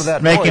signals he's out of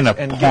that making bullet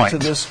a and point. get to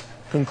this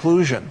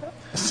conclusion.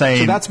 Saying,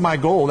 so that's my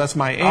goal. That's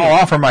my aim. I'll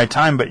offer my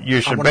time, but you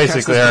should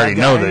basically already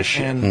know this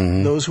shit.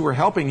 And those who are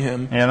helping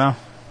him,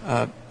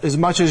 as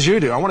much as you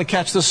do. I want to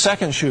catch the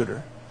second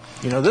shooter.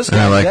 This guy.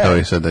 And I like how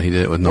he said that he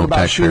did it with no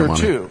taxpayer money.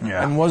 Shooter 2?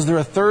 Yeah. And was there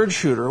a third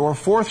shooter or a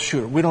fourth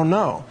shooter? We don't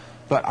know.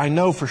 But I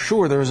know for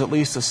sure there is at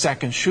least a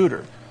second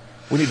shooter.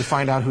 We need to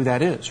find out who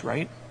that is,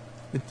 right?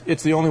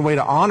 It's the only way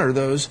to honor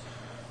those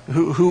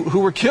who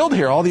were killed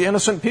here, all the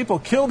innocent people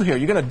killed here.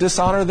 You're going to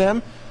dishonor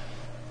them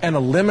and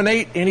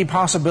eliminate any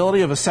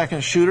possibility of a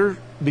second shooter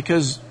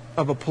because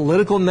of a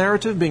political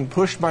narrative being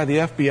pushed by the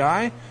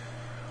FBI?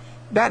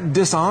 That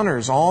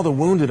dishonors all the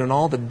wounded and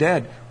all the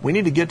dead. We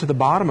need to get to the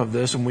bottom of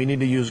this, and we need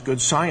to use good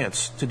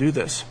science to do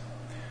this.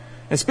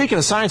 And speaking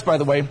of science, by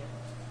the way,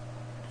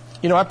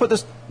 I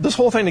put this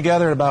whole thing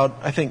together in about,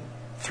 I think,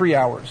 3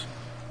 hours.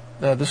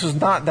 This is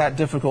not that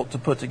difficult to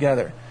put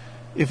together.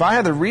 If I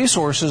had the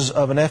resources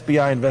of an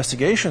FBI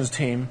investigations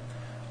team,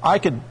 I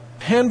could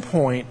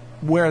pinpoint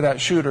where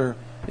that shooter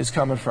is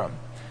coming from.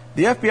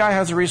 The FBI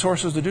has the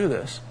resources to do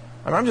this.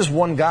 I'm just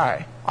one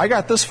guy. I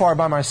got this far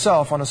by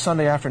myself on a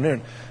Sunday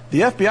afternoon.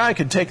 The FBI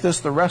could take this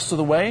the rest of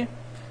the way,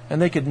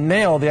 and they could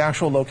nail the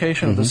actual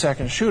location of the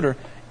second shooter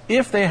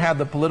if they had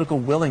the political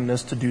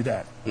willingness to do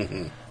that.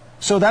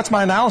 So that's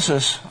my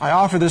analysis. I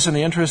offer this in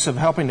the interest of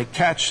helping to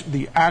catch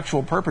the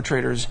actual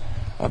perpetrators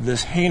of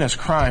this heinous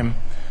crime.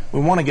 We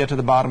want to get to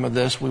the bottom of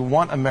this. We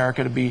want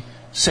America to be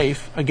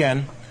safe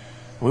again.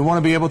 We want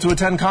to be able to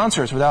attend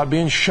concerts without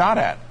being shot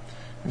at.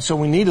 And so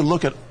we need to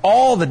look at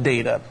all the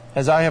data,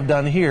 as I have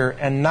done here,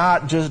 and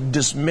not just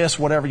dismiss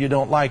whatever you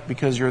don't like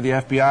because you're the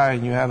FBI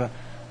and you have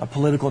a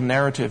political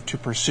narrative to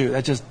pursue.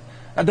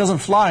 That doesn't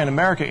fly in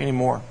America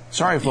anymore.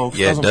 Sorry, folks,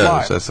 it doesn't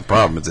fly. That's the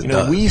problem. It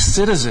does. We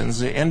citizens,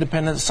 the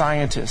independent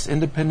scientists,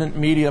 independent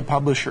media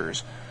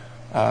publishers,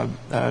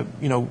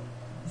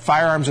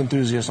 firearms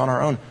enthusiasts on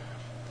our own,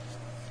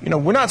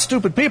 we're not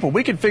stupid people.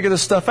 We can figure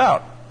this stuff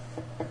out.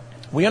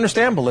 We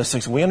understand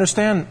ballistics. We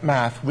understand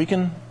math. We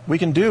can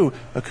do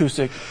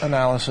acoustic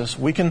analysis.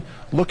 We can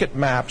look at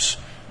maps.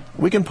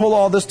 We can pull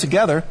all this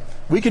together.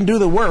 We can do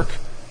the work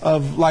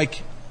of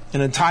like an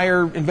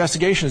entire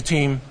investigations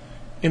team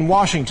in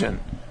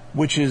Washington,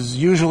 which is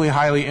usually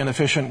highly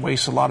inefficient,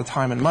 wastes a lot of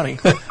time and money.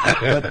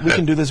 But we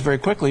can do this very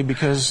quickly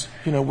because,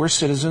 we're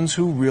citizens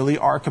who really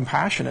are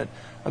compassionate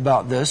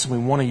about this. We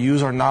want to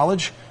use our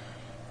knowledge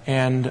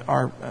and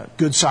our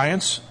good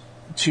science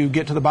to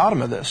get to the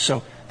bottom of this.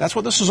 So that's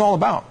what this is all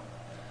about.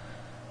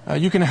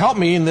 You can help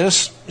me in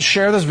this.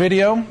 Share this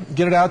video.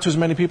 Get it out to as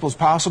many people as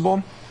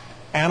possible.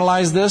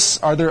 Analyze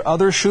this. Are there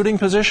other shooting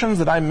positions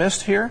that I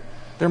missed here?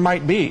 There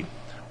might be.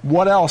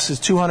 What else is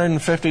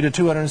 250 to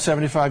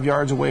 275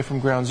 yards away from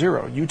ground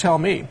zero? You tell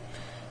me.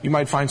 You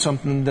might find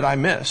something that I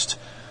missed.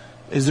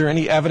 Is there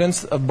any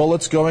evidence of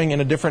bullets going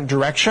in a different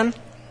direction?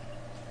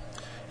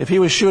 If he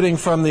was shooting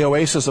from the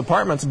Oasis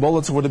Apartments,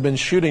 bullets would have been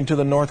shooting to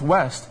the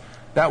northwest.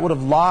 That would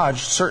have lodged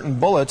certain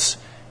bullets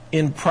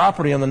in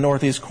property on the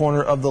northeast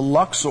corner of the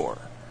Luxor.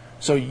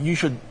 So you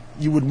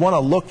would want to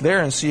look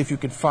there and see if you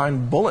could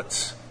find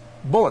bullets.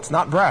 Bullets,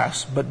 not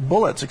brass, but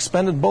bullets,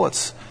 expended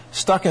bullets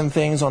stuck in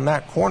things on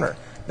that corner.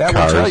 That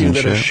would tell you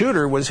that a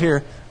shooter was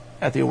here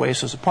at the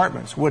Oasis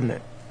Apartments, wouldn't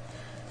it?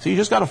 So you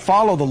just got to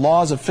follow the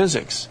laws of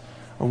physics.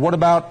 Or what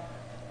about,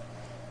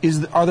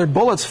 are there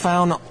bullets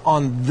found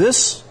on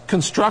this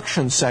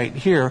construction site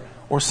here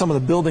or some of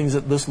the buildings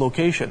at this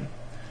location?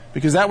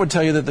 Because that would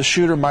tell you that the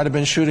shooter might have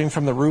been shooting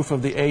from the roof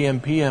of the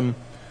AM/PM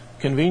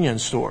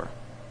convenience store,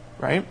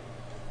 right?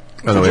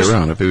 Other way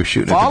around. If he was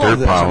shooting at the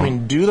dirt pile,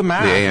 do the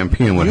math. The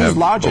AM/PM would have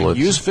logic, bullets.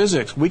 use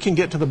physics. We can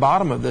get to the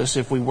bottom of this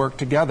if we work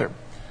together.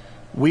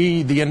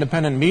 We, the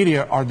independent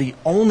media, are the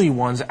only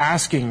ones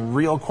asking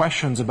real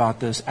questions about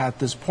this at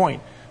this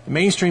point. The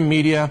mainstream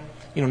media,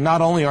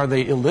 not only are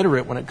they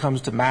illiterate when it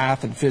comes to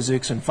math and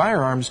physics and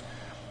firearms,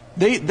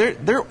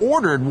 they're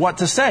ordered what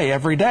to say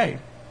every day.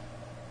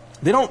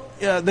 They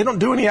don't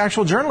do any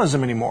actual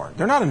journalism anymore.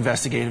 They're not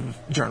investigative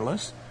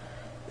journalists.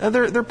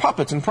 They're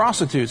puppets and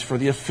prostitutes for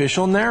the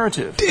official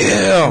narrative.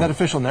 Damn. And that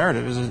official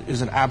narrative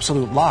is an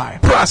absolute lie.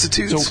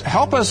 Prostitutes. So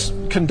help us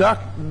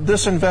conduct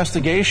this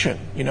investigation,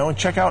 and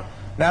check out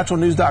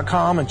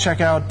naturalnews.com and check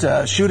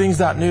out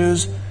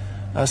shootings.news.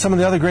 Some of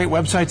the other great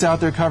websites out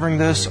there covering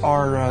this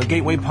are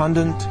Gateway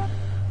Pundit,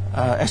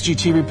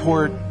 SGT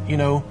Report,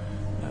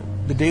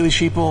 the Daily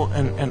Sheeple,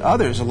 and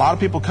others. A lot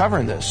of people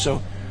covering this.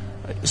 So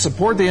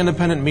Support the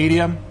independent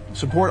media.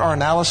 Support our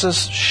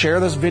analysis. Share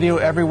this video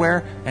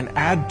everywhere and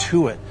add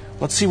to it.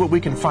 Let's see what we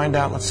can find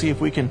out. Let's see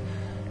if we can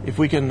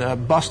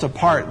bust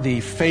apart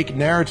the fake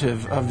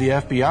narrative of the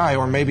FBI,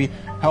 or maybe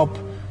help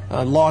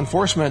law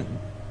enforcement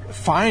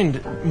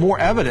find more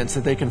evidence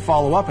that they can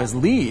follow up as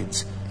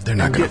leads. They're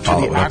not going to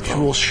follow get to the up,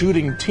 actual though.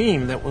 shooting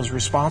team that was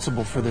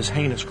responsible for this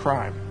heinous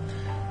crime.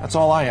 That's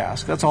all I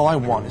ask. That's all I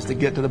want, is to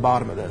get to the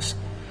bottom of this.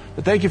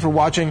 But thank you for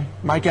watching.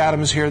 Mike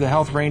Adams here, the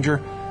Health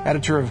Ranger,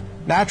 editor of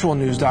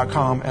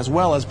naturalnews.com, as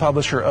well as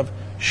publisher of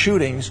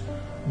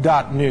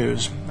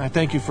shootings.news. I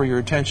thank you for your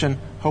attention.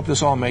 Hope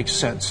this all makes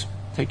sense.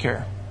 Take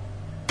care.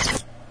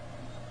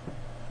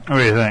 What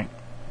do you think?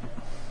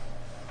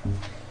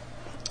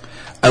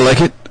 I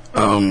like it.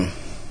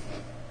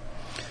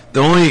 The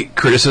only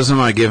criticism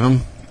I give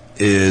him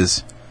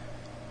is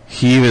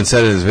he even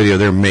said in his video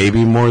there may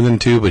be more than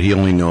 2, but he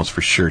only knows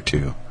for sure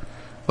 2.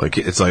 Like,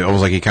 it's like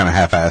almost like he kind of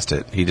half-assed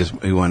it.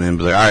 He went in and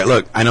was like, all right,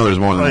 look, I know there's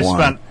more than 1. He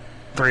spent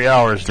 3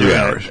 hours doing 3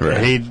 hours, it.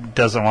 right. He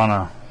doesn't want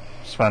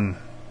to spend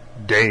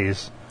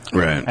days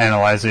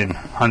analyzing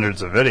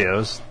hundreds of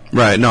videos.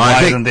 Right. No, Why I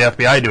think isn't the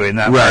FBI doing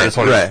that? Right, That's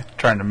what right. he's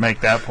trying to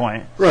make that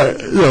point. Right.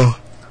 No.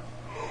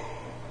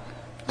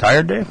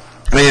 Tired, Dave?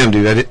 I am,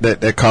 dude.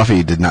 That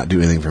coffee did not do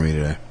anything for me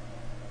today.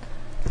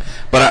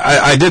 But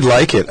I did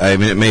like it. I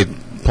mean, it made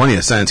plenty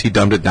of sense. He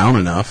dumbed it down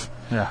enough.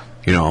 Yeah.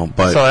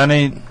 But so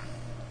any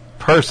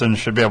person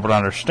should be able to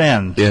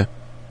understand yeah.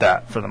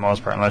 that for the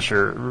most part, unless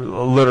you're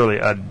literally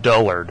a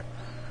dullard.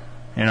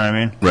 You know what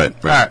I mean?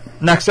 Right. All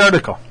right. Next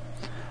article.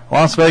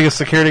 Las Vegas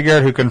security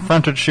guard who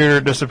confronted shooter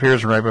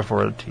disappears right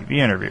before the TV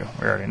interview.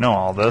 We already know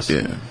all this.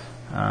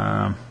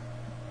 Yeah.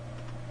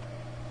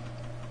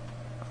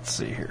 Let's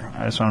see here.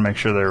 I just want to make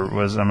sure there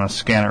was... I'm going to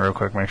scan it real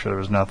quick, make sure there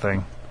was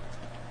nothing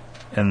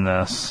in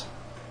this.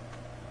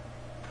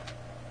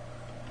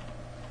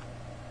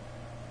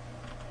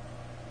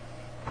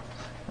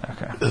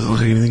 Okay. Doesn't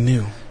look like anything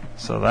new.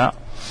 So that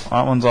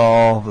one's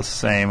all the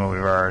same that we've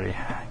already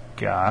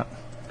got.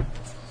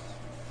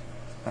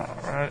 All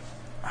right.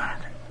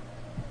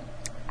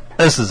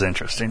 This is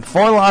interesting.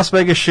 4 Las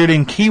Vegas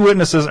shooting key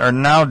witnesses are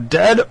now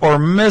dead or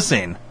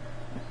missing.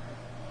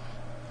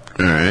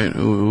 All right.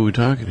 Who are we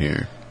talking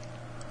here?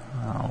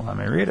 Let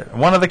me read it.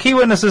 One of the key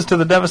witnesses to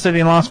the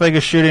devastating Las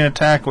Vegas shooting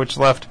attack, which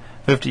left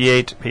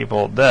 58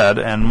 people dead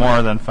and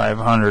more than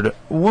 500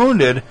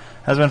 wounded,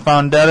 has been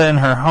found dead in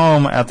her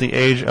home at the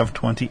age of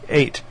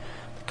 28.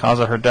 The cause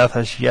of her death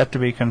has yet to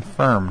be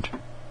confirmed.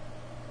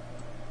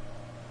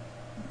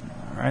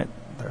 All right,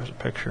 there's a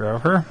picture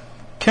of her.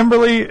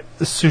 Kimberly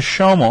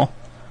Sushomo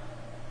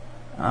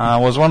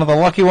was one of the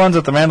lucky ones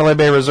at the Mandalay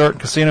Bay Resort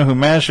Casino who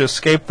managed to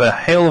escape the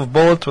hail of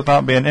bullets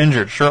without being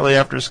injured. Shortly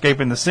after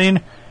escaping the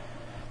scene,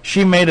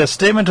 she made a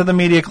statement to the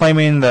media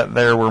claiming that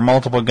there were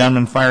multiple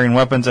gunmen firing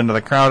weapons into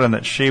the crowd and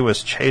that she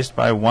was chased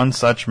by one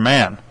such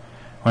man.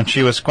 When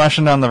she was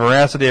questioned on the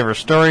veracity of her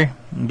story,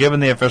 given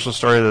the official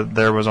story that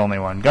there was only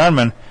one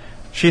gunman,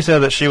 she said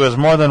that she was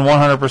more than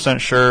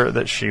 100% sure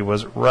that she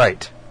was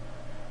right.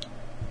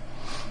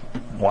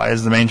 Why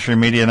has the mainstream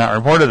media not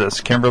reported this?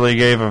 Kimberly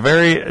gave a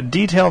very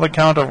detailed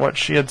account of what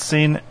she had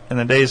seen in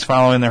the days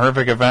following the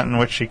horrific event, in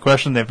which she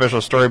questioned the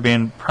official story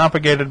being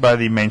propagated by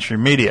the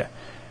mainstream media.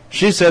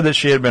 She said that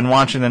she had been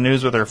watching the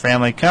news with her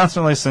family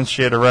constantly since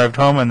she had arrived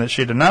home and that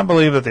she did not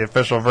believe that the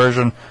official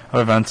version of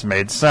events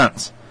made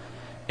sense.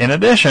 In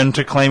addition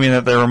to claiming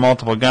that there were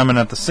multiple gunmen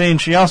at the scene,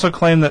 she also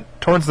claimed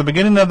that towards the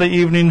beginning of the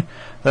evening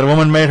that a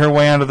woman made her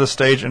way onto the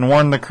stage and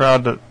warned the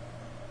crowd that...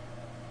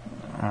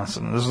 this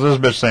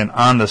bitch saying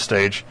on the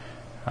stage.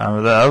 The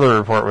other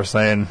report was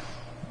saying,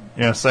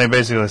 saying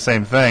basically the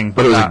same thing.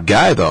 But it was a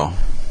guy, though,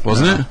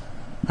 wasn't it?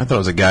 I thought it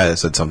was a guy that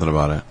said something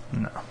about it.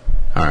 No.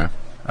 All right.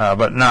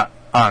 But not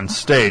on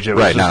stage. It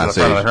was just at the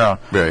front of the crowd.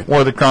 Right.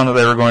 Or the crowd that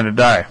they were going to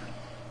die.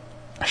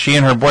 She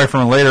and her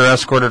boyfriend were later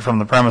escorted from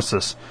the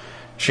premises.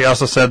 She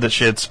also said that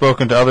she had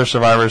spoken to other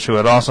survivors who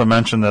had also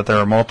mentioned that there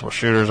were multiple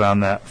shooters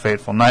on that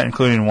fateful night,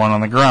 including one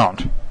on the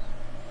ground.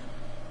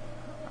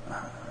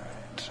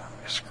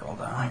 Scroll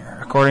down here.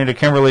 According to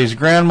Kimberly's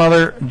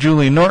grandmother,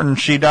 Julie Norton,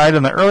 she died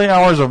in the early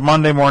hours of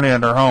Monday morning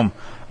at her home.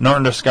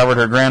 Norton discovered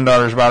her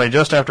granddaughter's body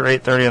just after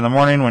 8:30 in the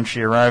morning when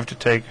she arrived to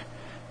take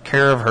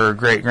care of her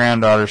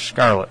great-granddaughter,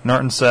 Scarlett.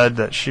 Norton said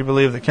that she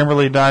believed that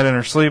Kimberly died in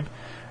her sleep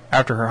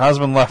after her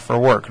husband left for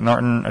work.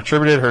 Norton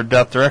attributed her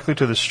death directly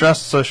to the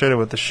stress associated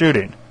with the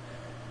shooting.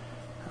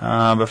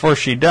 Before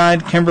she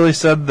died, Kimberly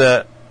said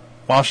that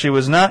while she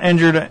was not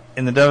injured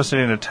in the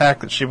devastating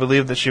attack, that she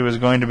believed that she was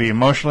going to be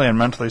emotionally and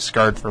mentally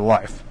scarred for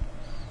life.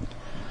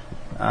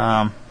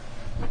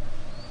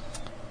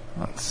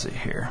 Let's see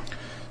here.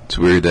 It's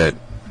weird that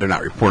they're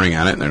not reporting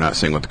on it and they're not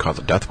saying what the cause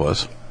of death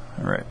was.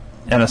 Right.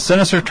 In a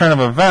sinister turn of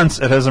events,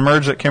 it has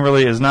emerged that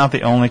Kimberly is not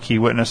the only key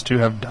witness to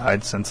have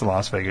died since the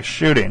Las Vegas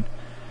shooting.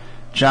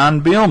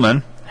 John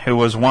Beelman, who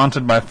was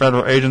wanted by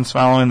federal agents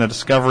following the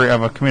discovery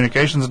of a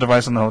communications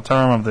device in the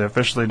hotel room of the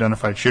officially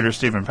identified shooter,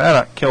 Stephen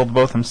Paddock, killed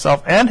both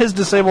himself and his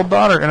disabled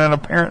daughter in an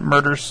apparent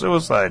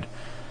murder-suicide.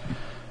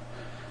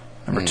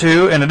 Number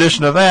 2, in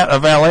addition to that, a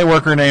valet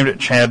worker named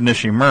Chad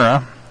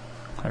Nishimura,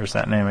 there's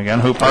that name again,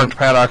 who parked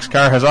Paddock's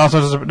car, has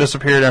also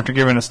disappeared after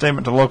giving a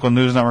statement to local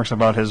news networks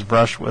about his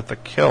brush with the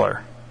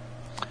killer.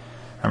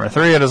 Number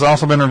 3, it has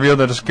also been revealed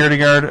that a security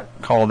guard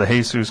called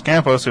Jesus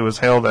Campos, who was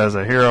hailed as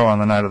a hero on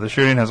the night of the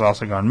shooting, has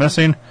also gone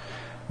missing.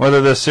 Whether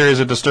this series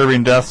of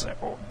disturbing deaths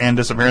and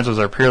disappearances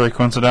are purely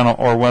coincidental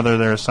or whether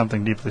there is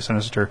something deeply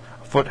sinister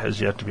afoot has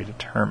yet to be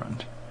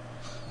determined.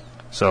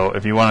 So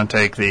if you want to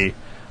take the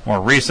more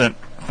recent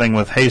thing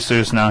with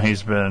Jesus, now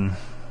he's been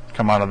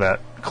come out of that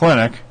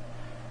clinic,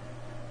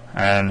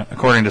 and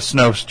according to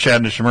Snopes,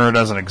 Chad Nishimura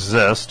doesn't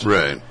exist.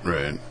 Right.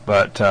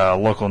 But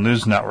local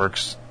news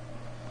networks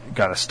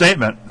got a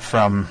statement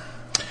from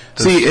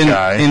this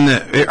guy. In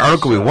the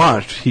article we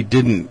watched, he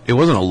didn't. It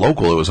wasn't a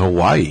local. It was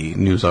Hawaii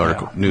news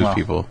article.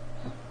 People.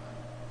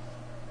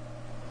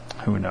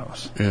 Who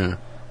knows? Yeah.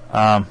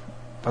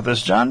 But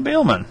this John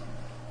Beelman.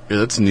 Yeah,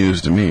 that's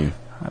news to me.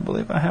 I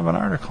believe I have an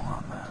article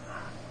on that.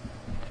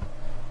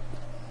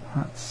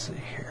 Let's see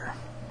here.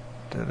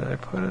 Did I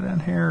put it in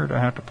here, or do I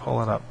have to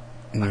pull it up?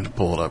 I'm going to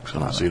pull it up because I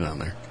don't see it on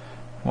there.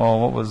 Well,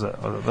 what was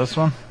it? Was it this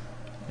one?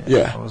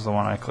 Yeah. That was the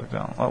one I clicked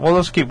on. Well,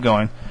 let's keep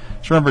going.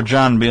 Just remember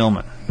John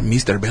Beelman.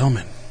 Mr.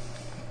 Beelman.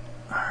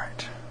 All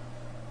right.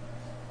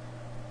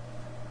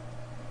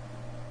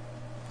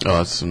 Oh,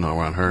 that's no,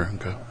 we're on her.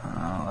 Okay.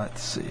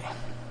 Let's see.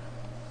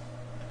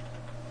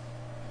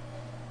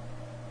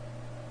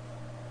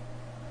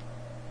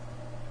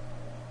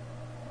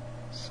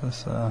 Is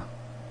this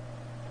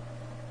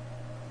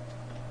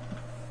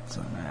it's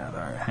an ad.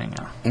 All right, hang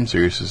on. I'm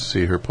serious to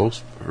see her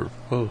post. All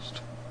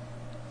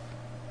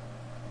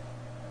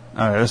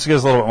right, this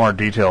gives a little bit more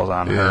details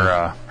on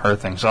her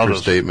thing. So I'll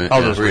just read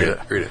it.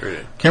 Read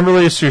it.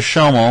 Kimberly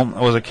Sushomo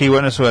was a key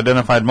witness who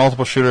identified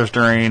multiple shooters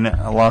during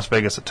a Las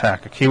Vegas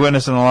attack. A key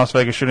witness in the Las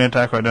Vegas shooting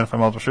attack who identified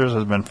multiple shooters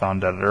has been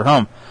found dead at her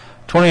home.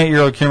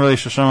 28-year-old Kimberly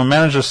Sushomo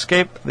managed to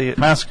escape the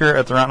massacre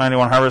at the Route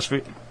 91 Harvest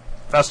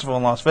Festival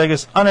in Las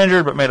Vegas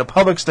uninjured, but made a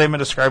public statement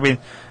describing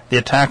the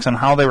attacks and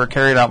how they were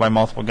carried out by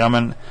multiple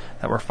gunmen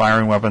that were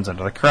firing weapons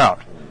into the crowd.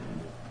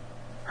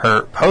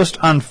 Her post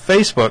on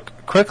Facebook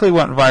quickly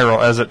went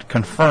viral as it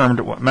confirmed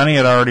what many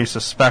had already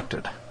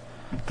suspected.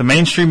 The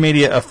mainstream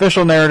media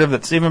official narrative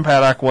that Stephen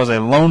Paddock was a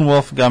lone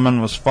wolf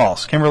gunman was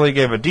false. Kimberly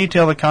gave a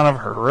detailed account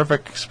of her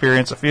horrific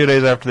experience a few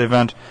days after the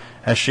event,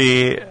 as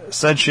she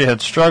said she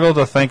had struggled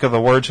to think of the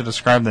words to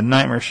describe the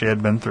nightmare she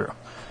had been through.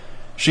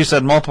 She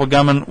said multiple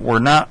gunmen were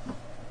not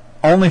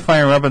only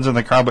firing weapons in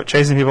the crowd, but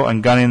chasing people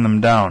and gunning them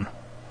down.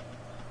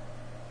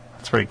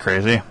 That's pretty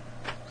crazy.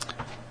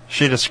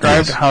 She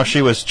described how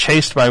she was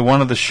chased by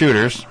one of the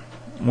shooters.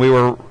 We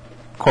were,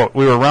 quote,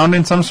 we were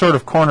rounding some sort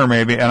of corner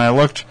maybe, and I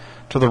looked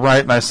to the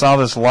right and I saw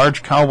this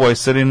large cowboy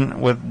sitting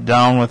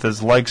down with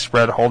his legs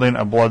spread holding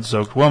a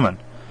blood-soaked woman.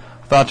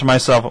 I thought to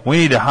myself, we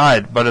need to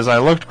hide, but as I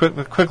looked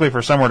quickly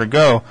for somewhere to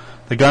go,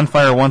 the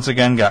gunfire once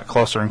again got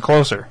closer and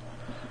closer.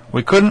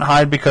 We couldn't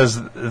hide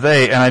because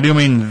they, and I do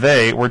mean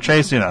they, were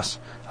chasing us.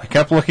 I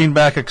kept looking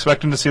back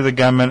expecting to see the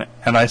gunmen,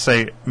 and I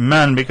say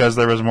men because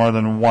there was more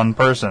than one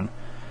person.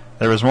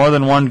 There was more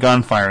than one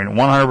gun firing,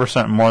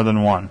 100% more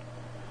than one.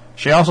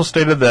 She also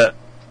stated that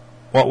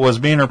what was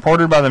being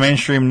reported by the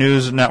mainstream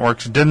news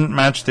networks didn't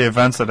match the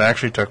events that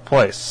actually took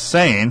place,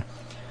 saying,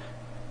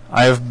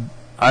 I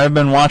have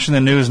been watching the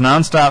news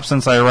nonstop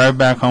since I arrived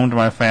back home to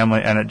my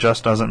family, and it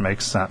just doesn't make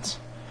sense.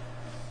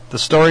 The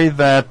story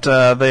that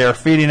they are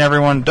feeding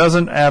everyone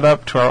doesn't add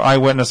up to our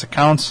eyewitness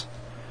accounts.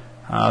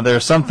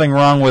 There's something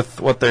wrong with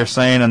what they're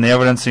saying, and the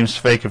evidence seems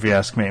fake if you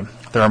ask me.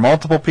 There are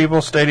multiple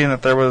people stating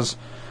that there was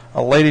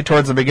a lady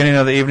towards the beginning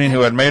of the evening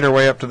who had made her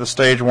way up to the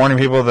stage, warning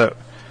people that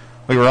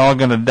we were all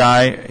going to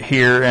die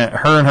here, and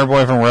her and her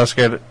boyfriend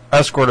were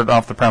escorted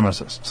off the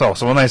premises. So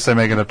when they say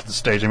make it up to the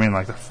stage, I mean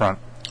like the front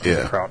of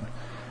the crowd,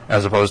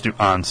 as opposed to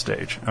on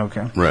stage.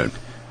 Okay. Right.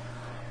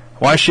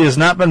 Why she has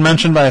not been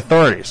mentioned by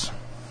authorities.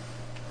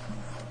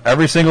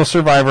 Every single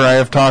survivor I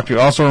have talked to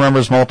also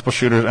remembers multiple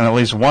shooters and at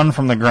least one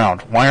from the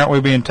ground. Why aren't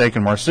we being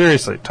taken more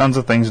seriously? Tons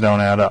of things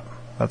don't add up.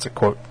 That's a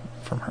quote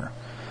from her.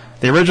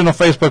 The original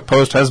Facebook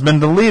post has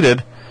been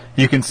deleted.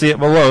 You can see it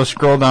below.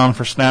 Scroll down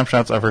for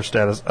snapshots of her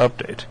status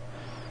update.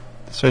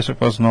 This Facebook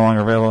post is no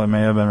longer available. It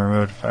may have been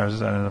removed. If I was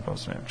edited, the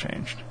post may have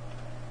changed.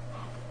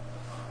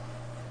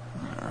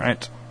 All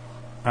right.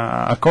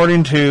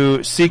 According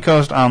to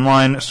Seacoast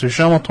Online,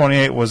 Sushomo,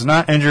 28, was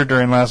not injured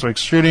during last week's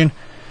shooting.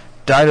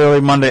 Died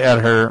early Monday at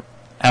her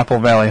Apple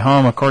Valley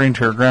home, according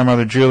to her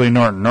grandmother, Julie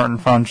Norton. Norton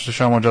found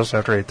Sushomo just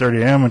after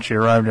 8:30 a.m. when she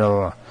arrived.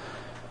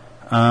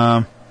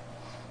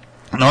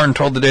 Norton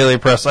told the Daily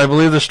Press, I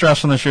believe the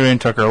stress from the shooting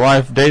took her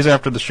life. Days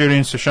after the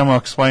shooting, Sushomo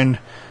explained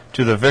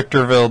to the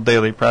Victorville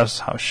Daily Press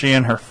how she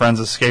and her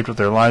friends escaped with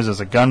their lives as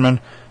a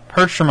gunman,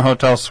 perched from a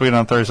hotel suite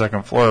on the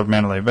 32nd floor of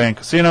Mandalay Bay and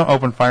Casino,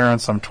 opened fire on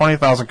some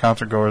 20,000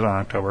 concert-goers on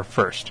October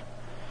 1st.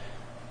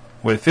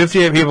 With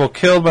 58 people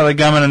killed by the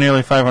gunman and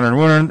nearly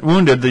 500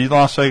 wounded, the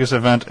Las Vegas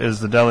event is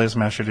the deadliest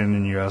mass shooting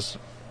in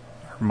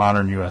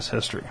modern U.S.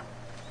 history.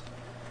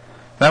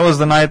 That was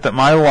the night that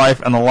my life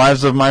and the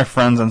lives of my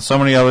friends and so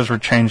many others were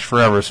changed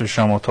forever,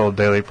 Sushomo told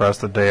Daily Press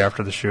the day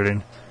after the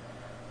shooting.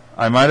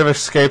 I might have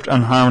escaped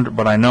unharmed,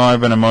 but I know I've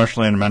been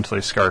emotionally and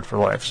mentally scarred for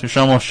life.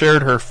 Sushomo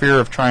shared her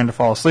fear of trying to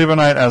fall asleep at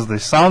night as the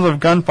sounds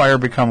of gunfire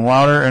become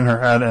louder in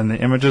her head and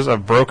the images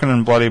of broken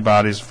and bloody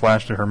bodies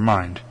flash to her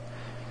mind.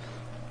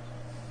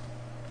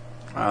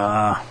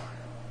 And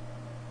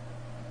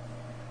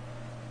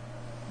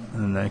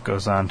then it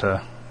goes on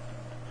to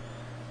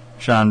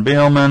Sean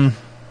Beelman,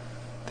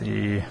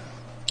 the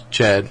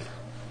Chad,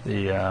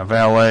 the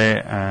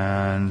valet,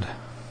 and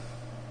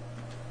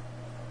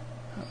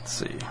let's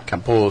see,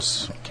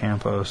 Campos.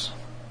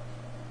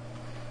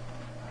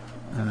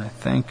 And I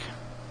think,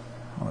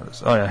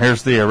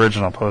 here's the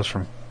original post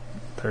from,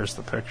 there's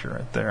the picture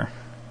right there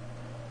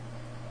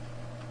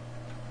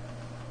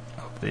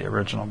of the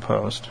original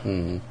post.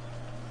 Mm-hmm.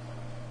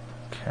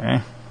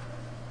 Okay.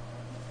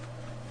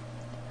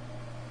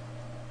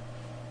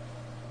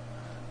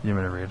 You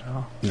want me to read it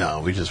all?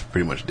 No, we just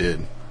pretty much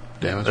did.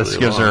 Damn, it's this really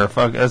gives long. her a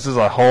fuck. This is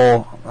a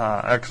whole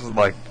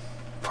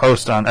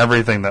post on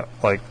everything that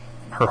her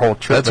whole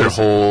trip. That's her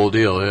whole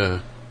deal,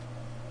 yeah.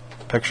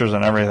 Pictures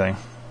and everything.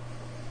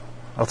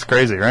 That's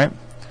crazy, right?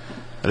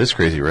 That is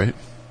crazy, right?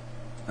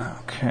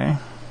 Okay.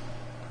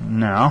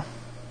 Now,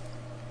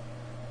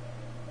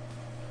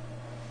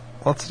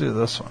 let's do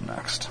this one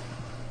next.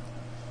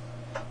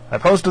 I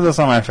posted this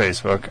on my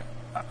Facebook.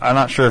 I'm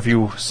not sure if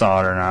you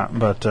saw it or not,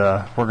 but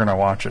we're going to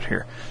watch it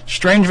here.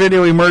 Strange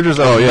video emerges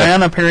of a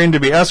man appearing to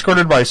be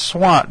escorted by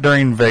SWAT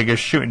during Vegas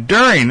shooting.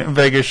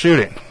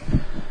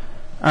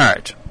 All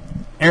right.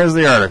 Here's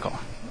the article,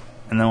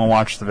 and then we'll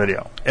watch the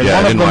video. In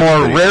one of the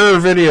more rare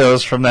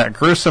videos from that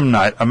gruesome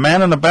night, a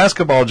man in a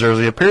basketball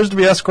jersey appears to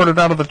be escorted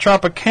out of the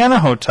Tropicana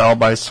Hotel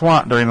by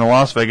SWAT during the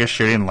Las Vegas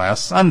shooting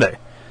last Sunday.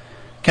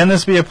 Can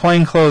this be a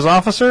plainclothes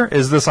officer?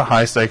 Is this a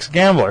high-stakes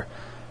gambler?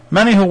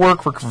 Many who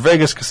work for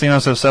Vegas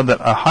casinos have said that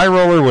a high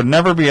roller would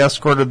never be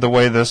escorted the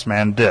way this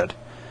man did.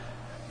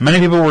 Many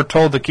people were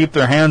told to keep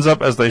their hands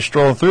up as they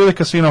strolled through the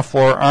casino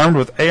floor armed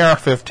with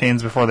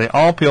AR-15s before they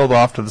all peeled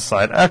off to the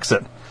side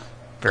exit.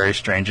 Very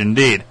strange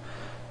indeed.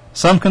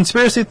 Some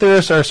conspiracy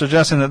theorists are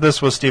suggesting that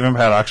this was Stephen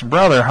Paddock's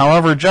brother.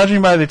 However,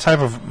 judging by the type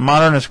of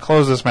modernist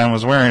clothes this man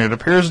was wearing, it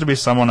appears to be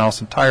someone else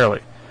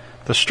entirely.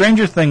 The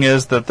stranger thing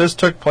is that this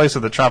took place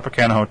at the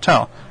Tropicana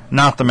Hotel,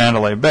 not the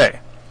Mandalay Bay.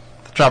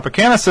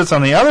 Tropicana sits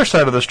on the other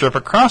side of the strip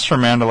across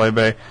from Mandalay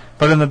Bay,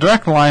 but in the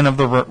direct line of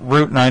the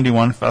Route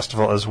 91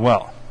 festival as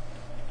well.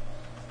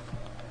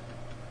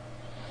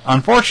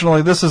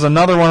 Unfortunately, this is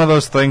another one of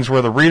those things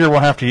where the reader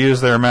will have to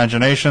use their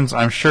imaginations.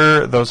 I'm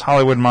sure those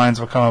Hollywood minds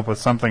will come up with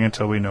something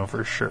until we know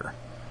for sure.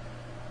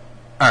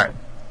 Alright.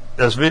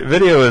 This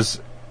video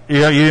is... You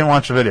didn't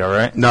watch the video,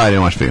 right? No, I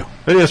didn't watch the video.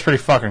 Video is pretty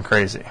fucking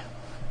crazy.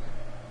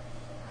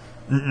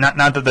 Not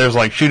that there's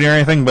shooting or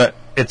anything, but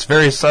it's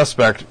very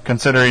suspect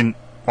considering...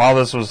 While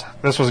this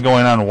was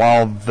going on,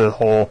 while the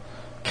whole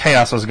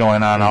chaos was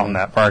going on out in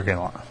that parking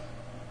lot.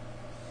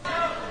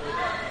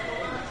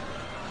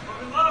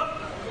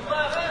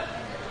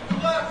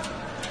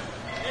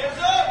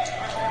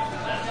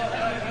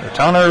 They're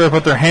telling everybody to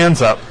put their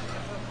hands up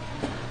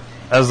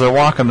as they're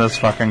walking this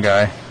fucking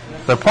guy.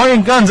 They're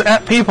pointing guns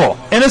at people,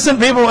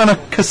 innocent people in a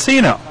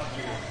casino.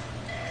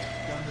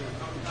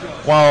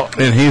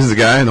 And he's the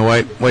guy in the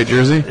white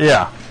jersey?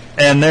 Yeah.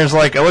 And there's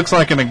it looks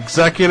like an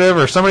executive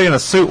or somebody in a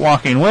suit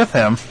walking with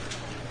him.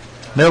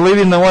 They're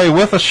leading the way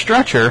with a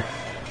stretcher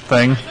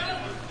thing.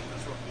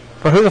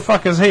 But who the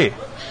fuck is he?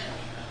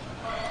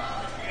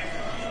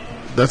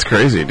 That's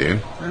crazy,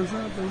 dude.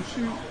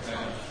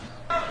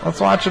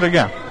 Let's watch it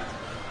again.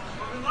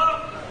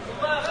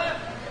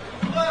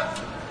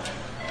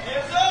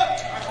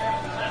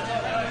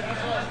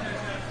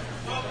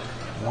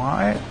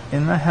 Why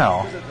in the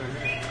hell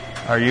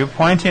are you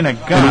pointing a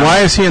gun? And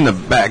why is he in the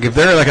back? If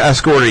they're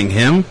escorting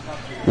him,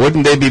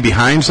 wouldn't they be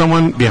behind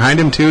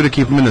him too, to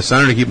keep him in the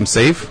center, to keep him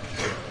safe?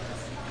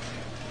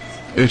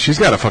 Dude, she's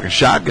got a fucking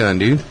shotgun,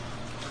 dude.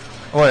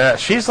 Well, yeah,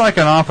 she's like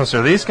an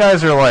officer. These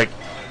guys are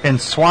in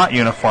SWAT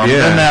uniform.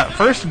 Yeah. And that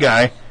first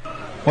guy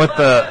with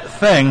the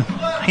thing,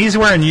 he's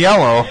wearing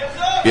yellow.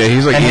 Yeah,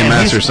 he's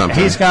EMS or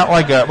something. He's got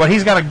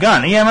he's got a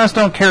gun. EMS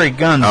don't carry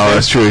guns. Oh,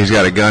 that's true. He's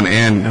got a gun,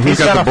 and who's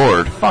got the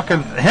board?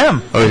 Fucking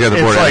him. Oh, he's got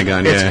the board and a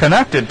gun. Yeah, it's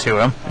connected to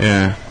him.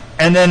 Yeah.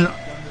 And then,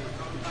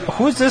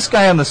 who's this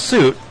guy in the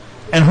suit?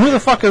 And who the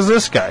fuck is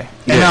this guy?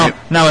 And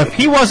now, if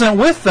he wasn't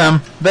with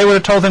them, they would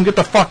have told him get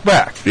the fuck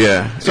back.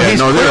 Yeah. So he's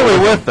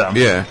clearly with them.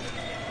 Yeah.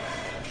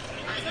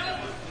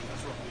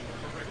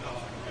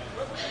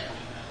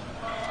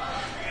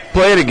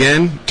 Play it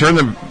again.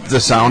 Turn the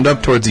sound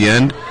up towards the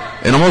end.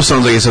 It almost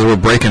sounds like it says we're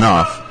breaking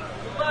off.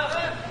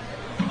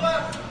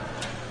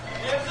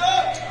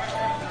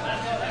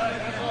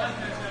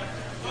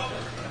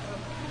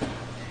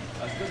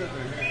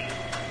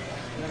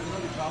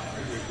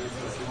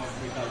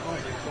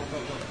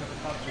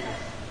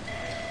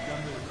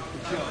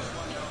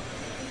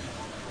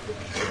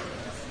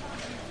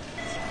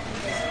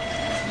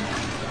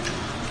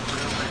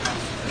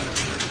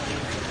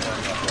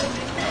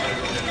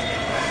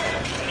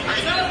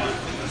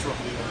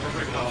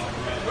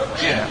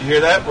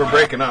 hear that? We're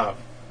breaking off.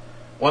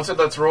 Once it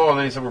lets roll, and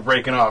then he said we're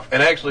breaking off.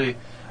 And actually,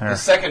 the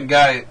second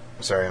guy...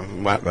 Sorry,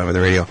 I'm with the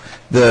radio.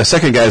 The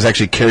second guy is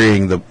actually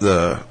carrying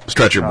the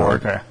stretcher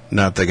board,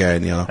 not the guy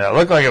in yellow. Yeah, it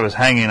looked like it was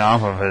hanging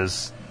off of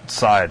his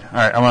side. All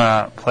right, I'm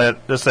going to play it,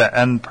 just that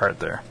end part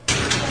there.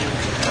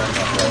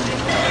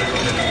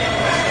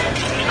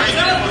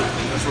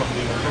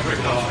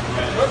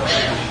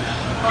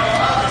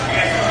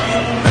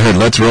 I heard,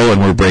 let's roll,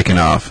 and we're breaking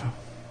off.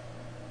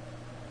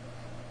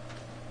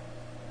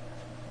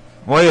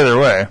 Well, either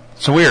way,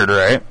 it's weird,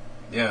 right?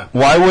 Yeah.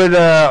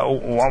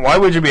 Why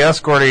would you be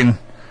escorting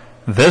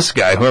this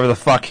guy, whoever the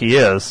fuck he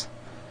is,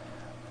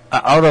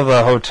 out of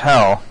the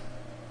hotel,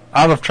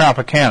 out of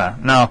Tropicana?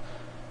 Now,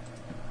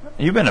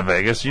 you've been to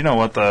Vegas. You know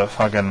what the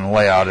fucking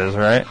layout is,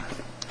 right?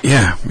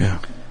 Yeah.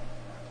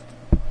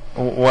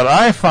 What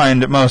I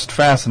find most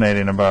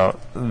fascinating about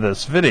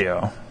this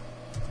video,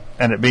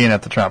 and it being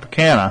at the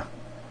Tropicana...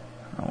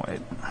 Oh,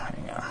 wait.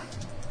 Hang on.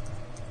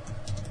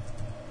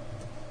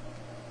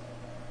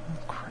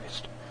 Oh,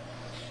 Christ.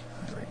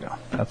 There we go.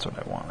 That's what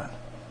I wanted.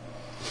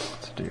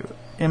 Let's do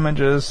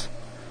images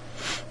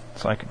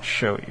so I can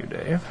show you,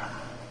 Dave.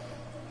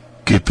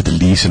 Good for the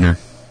listener.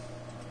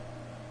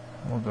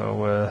 We'll go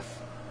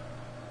with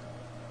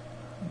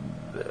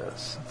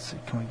this. Let's see.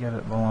 Can we get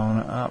it blown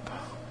up?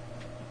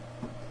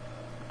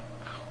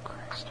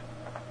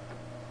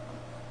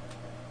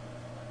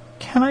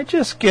 Can I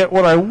just get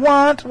what I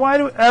want? Why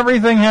do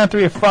everything have to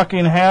be a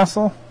fucking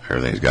hassle?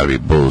 Everything's got to be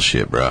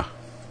bullshit, bro.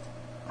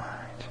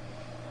 Alright.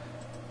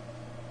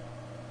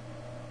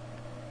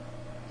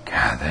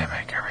 God, they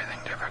make everything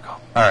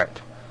difficult.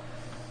 Alright.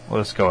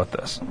 Let's go with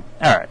this.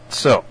 Alright,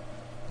 so,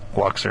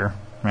 Luxor,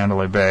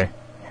 Mandalay Bay.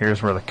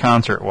 Here's where the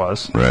concert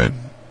was. Right.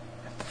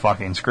 If the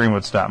fucking screen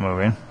would stop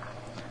moving.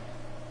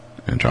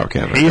 And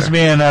Tropicana. He's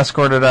being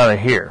escorted out of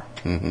here.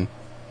 Mm-hmm.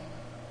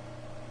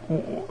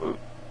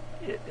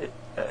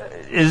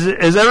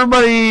 Is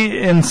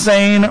everybody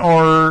insane,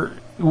 or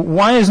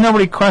why is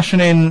nobody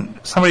questioning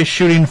somebody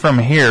shooting from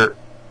here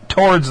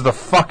towards the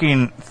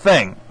fucking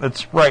thing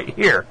that's right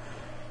here?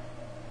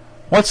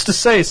 What's to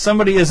say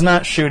somebody is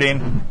not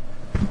shooting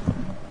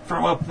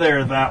from up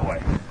there that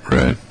way?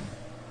 Right.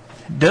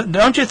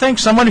 Don't you think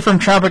somebody from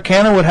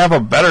Tropicana would have a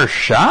better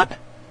shot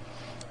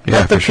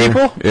at the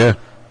people? Sure. Yeah.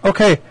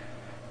 Okay.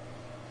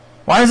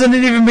 Why isn't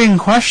it even being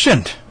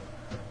questioned?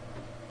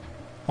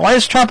 Why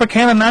is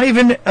Tropicana not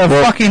even a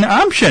fucking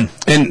option?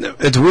 And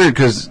it's weird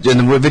because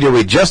in the video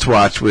we just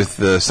watched with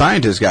the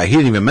scientist guy, he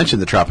didn't even mention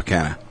the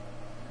Tropicana.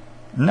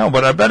 No,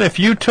 but I bet if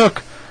you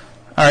took...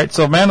 Alright,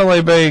 so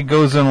Mandalay Bay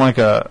goes in like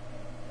a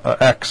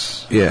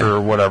X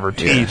or whatever,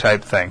 T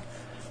type thing.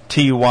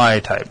 TY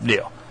type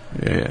deal.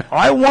 Yeah.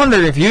 I wonder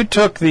if you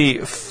took the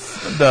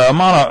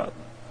amount of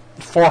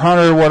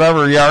 400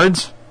 whatever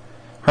yards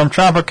from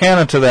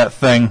Tropicana to that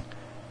thing,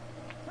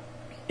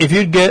 if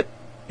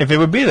it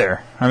would be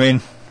there. I mean...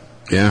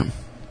 Yeah.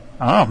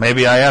 I don't know.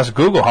 Maybe I asked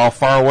Google how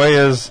far away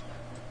is...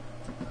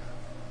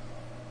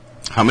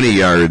 How many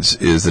yards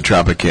is the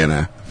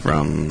Tropicana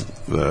from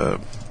the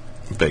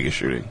Vegas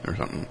shooting or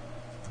something?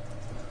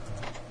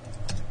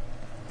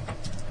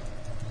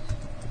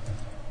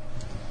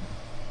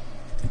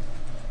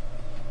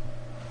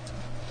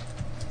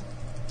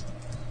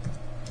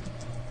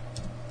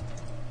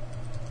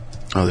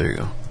 Oh, there you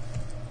go.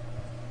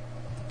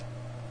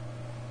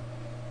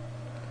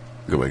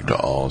 Go back to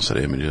all set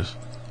of images.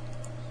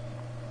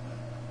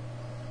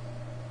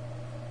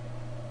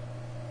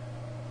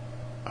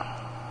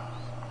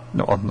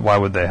 No, why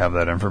would they have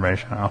that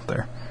information out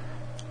there?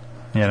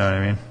 You know what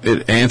I mean?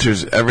 It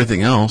answers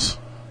everything else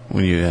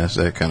when you ask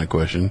that kind of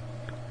question.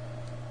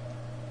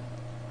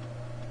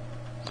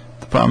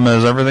 The problem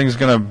is everything's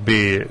going to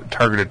be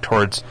targeted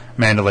towards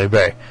Mandalay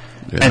Bay.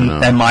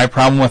 Yeah, and my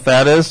problem with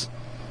that is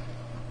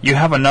you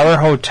have another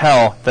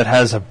hotel that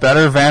has a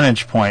better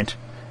vantage point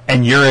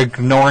and you're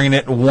ignoring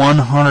it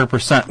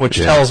 100%, which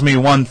tells me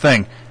one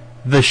thing.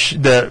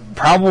 The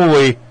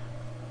probably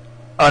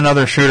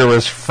another shooter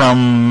was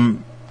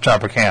from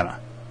Tropicana.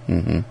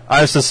 Mm-hmm.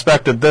 I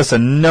suspected this,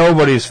 and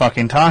nobody's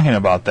fucking talking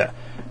about that.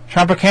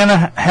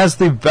 Tropicana has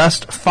the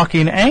best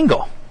fucking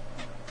angle.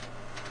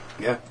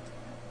 Yeah.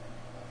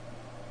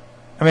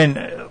 I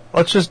mean,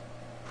 let's just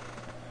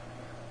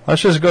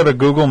go to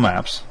Google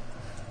Maps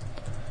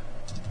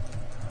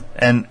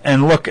and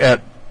look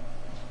at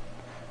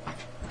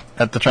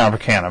the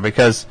Tropicana,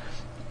 because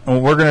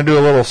we're going to do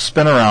a little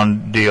spin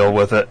around deal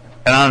with it,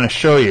 and I'm going to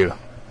show you.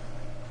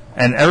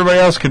 And everybody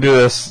else can do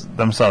this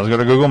themselves. Go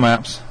to Google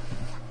Maps.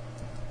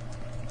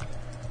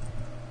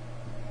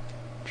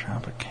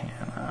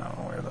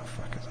 Tropicana. Where the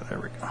fuck is it? There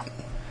we go.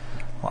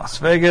 Las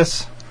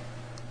Vegas.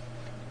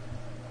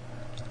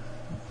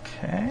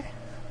 Okay.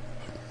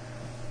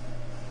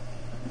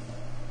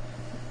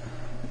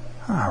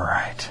 All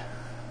right.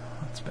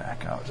 Let's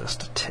back out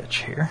just a titch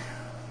here.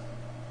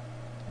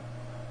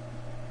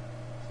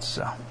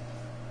 So,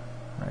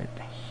 right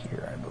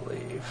here, I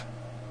believe.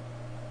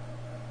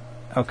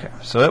 Okay,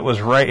 so it was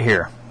right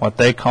here, what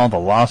they call the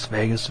Las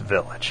Vegas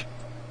Village.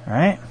 All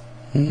right?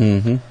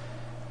 Mm-hmm.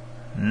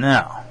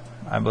 Now,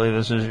 I believe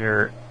this is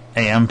your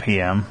AM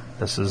PM.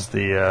 This is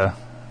the,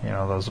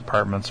 those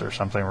apartments or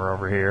something were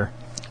over here.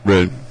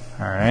 Right.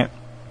 All right.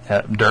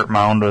 That dirt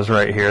mound was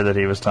right here that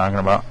he was talking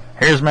about.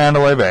 Here's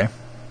Mandalay Bay.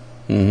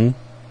 Mm-hmm.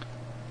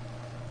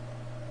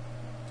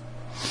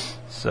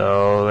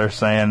 So they're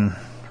saying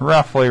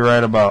roughly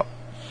right about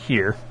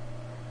here.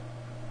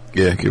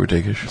 Yeah, give or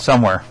take-ish.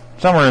 Somewhere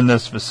in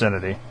this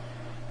vicinity.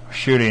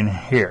 Shooting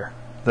here,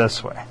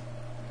 this way.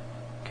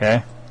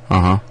 Okay?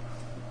 Uh-huh.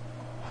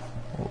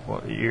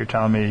 Well, you're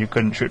telling me you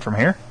couldn't shoot from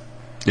here?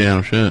 Yeah,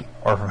 no shit.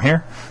 Or from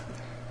here?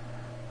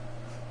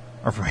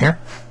 Or from here?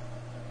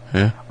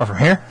 Yeah. Or from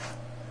here?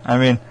 I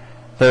mean,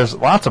 there's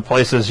lots of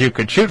places you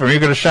could shoot from. You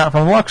could have shot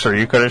from Luxor.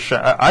 You could have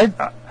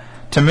shot...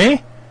 to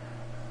me,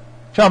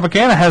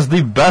 Tropicana has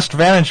the best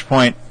vantage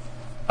point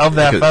of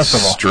that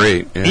festival.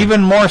 Straight, yeah.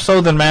 Even more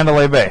so than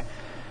Mandalay Bay.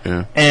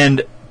 Yeah.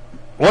 And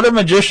what do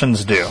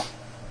magicians do?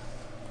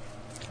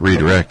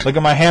 Redirect. Look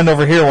at my hand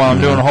over here while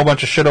I'm doing a whole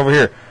bunch of shit over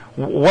here.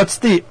 What's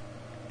the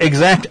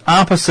exact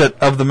opposite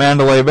of the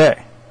Mandalay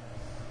Bay?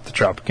 The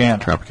Tropicana.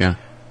 Tropicana.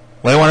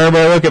 Well, I want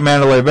everybody to look at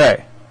Mandalay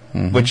Bay,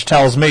 which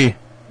tells me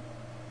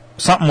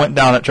something went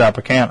down at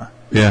Tropicana.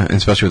 Yeah,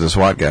 especially with the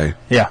SWAT guy.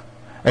 Yeah.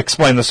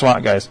 Explain the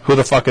SWAT guys. Who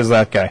the fuck is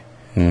that guy?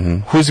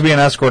 Mm-hmm. Who's being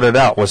escorted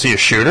out? Was he a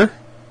shooter?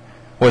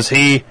 Was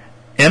he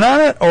in on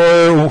it?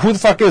 Or who the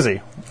fuck is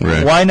he?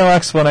 Right. Why no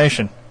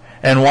explanation?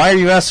 And why do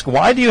you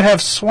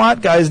have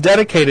SWAT guys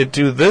dedicated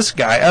to this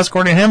guy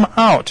escorting him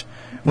out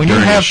when you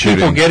have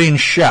people getting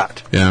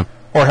shot? Yeah.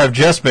 Or have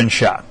just been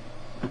shot?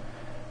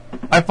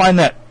 I find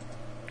that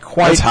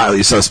That's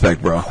highly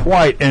suspect, bro.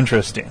 Quite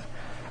interesting.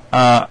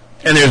 And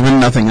there's been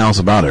nothing else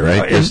about it,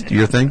 right? Just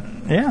your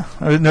thing? Yeah.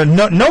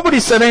 Nobody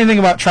said anything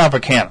about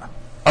Tropicana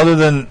other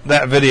than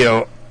that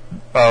video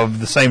of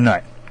the same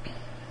night.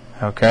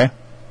 Okay?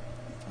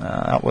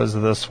 That was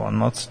this one.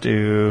 Let's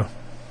do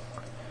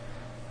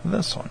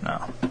this one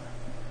now.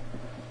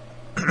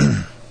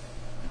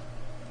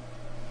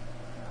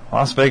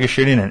 Las Vegas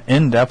shooting an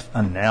in-depth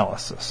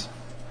analysis.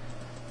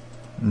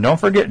 Don't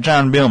forget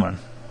John Beelman.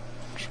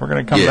 We're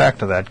going to come back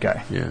to that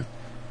guy. Yeah.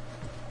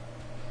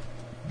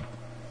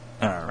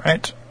 All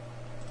right.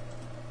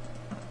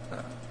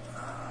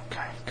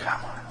 Okay,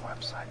 come on,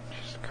 website.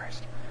 Jesus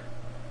Christ.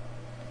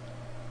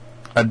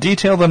 A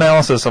detailed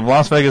analysis of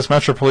Las Vegas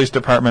Metro Police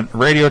Department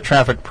radio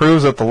traffic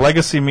proves that the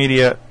legacy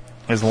media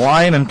is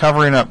lying and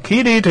covering up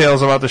key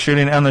details about the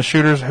shooting and the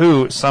shooters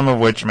who, some of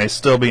which may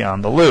still be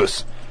on the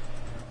loose.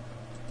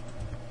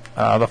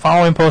 The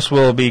following post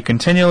will be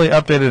continually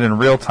updated in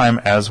real time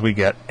as we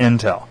get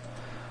intel.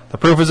 The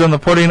proof is in the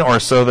pudding,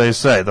 or so they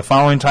say. The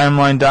following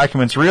timeline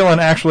documents real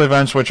and actual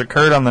events which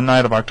occurred on the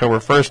night of October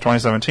 1st,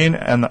 2017,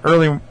 and the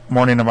early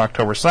morning of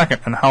October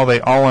 2nd, and how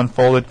they all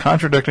unfolded,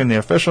 contradicting the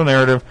official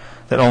narrative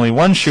that only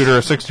one shooter,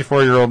 a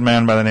 64-year-old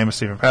man by the name of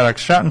Stephen Paddock,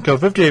 shot and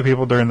killed 58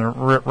 people during the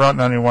Route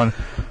 91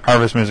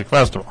 Harvest Music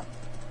Festival.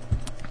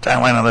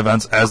 Timeline of the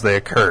events as they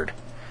occurred.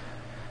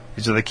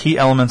 These are the key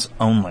elements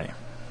only.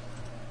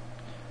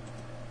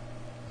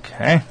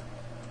 Okay.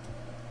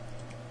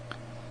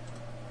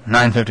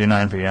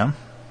 9:59 p.m.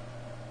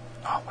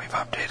 Oh, we've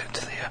updated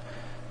to the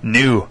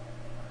new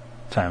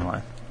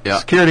timeline. Yeah.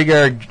 Security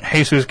guard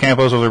Jesus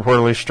Campos was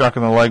reportedly struck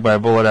in the leg by a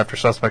bullet after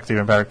suspect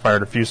Stephen Paddock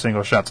fired a few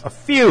single shots,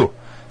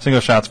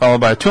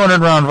 followed by a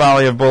 200-round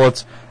volley of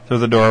bullets through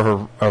the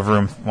door of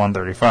room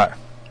 135.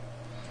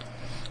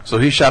 So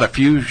he shot a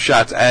few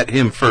shots at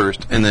him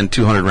first, and then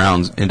 200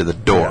 rounds into the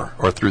door,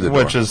 or through the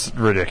door. Which is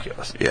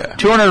ridiculous. Yeah.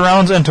 200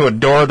 rounds into a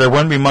door, there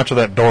wouldn't be much of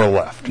that door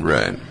left.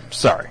 Right.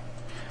 Sorry.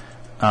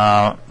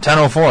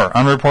 10:04.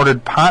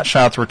 Unreported pot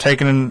shots were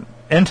taken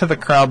into the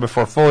crowd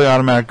before fully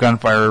automatic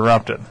gunfire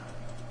erupted.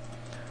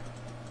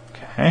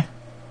 Okay.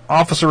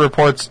 Officer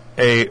reports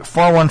a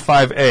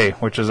 415A,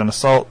 which is an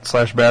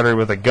assault/battery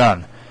with a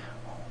gun.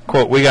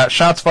 Quote, "We got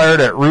shots fired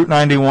at Route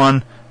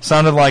 91.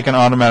 Sounded like an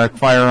automatic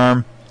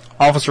firearm.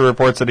 Officer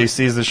reports that he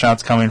sees the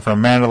shots coming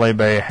from Mandalay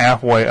Bay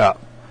halfway up."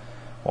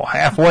 Well,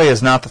 halfway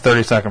is not the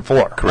 32nd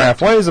floor. Correct.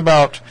 Halfway is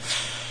about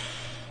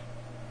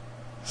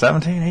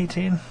 17,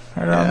 18,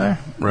 right around there.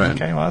 Right.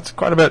 Okay, well, that's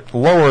quite a bit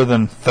lower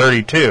than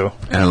 32.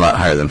 And a lot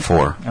higher than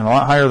 4. And a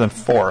lot higher than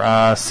 4.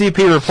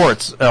 CP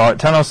reports, at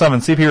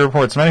 10:07, CP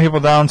reports, many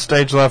people down,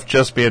 stage left,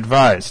 just be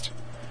advised.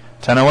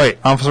 10:08,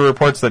 officer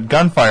reports that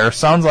gunfire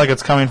sounds like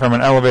it's coming from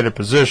an elevated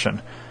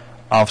position.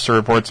 Officer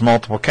reports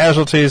multiple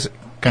casualties.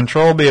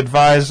 Control be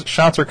advised,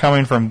 shots are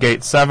coming from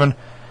Gate 7.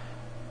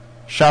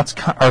 Shots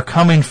are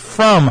coming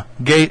from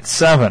Gate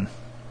 7.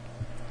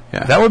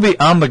 Yeah. That would be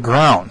on the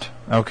ground,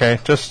 okay,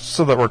 just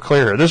so that we're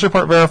clear here. This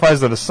report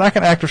verifies that a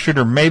second active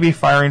shooter may be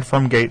firing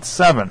from Gate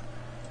 7.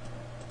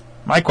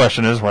 My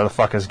question is, where the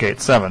fuck is Gate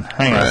 7?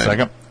 Hang on a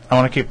second. I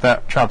want to keep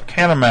that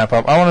Tropicana map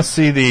up. I want to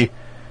see the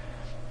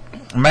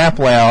map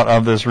layout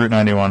of this Route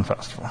 91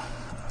 festival.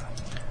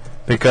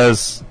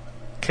 Because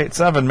Gate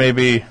 7 may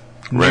be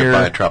near...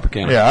 Right by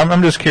Tropicana. Yeah,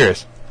 I'm just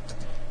curious.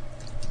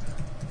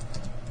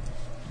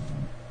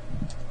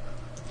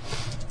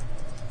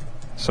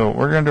 So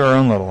we're going to do our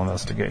own little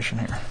investigation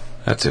here.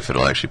 That's if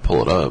it'll actually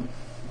pull it up.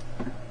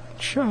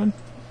 It should.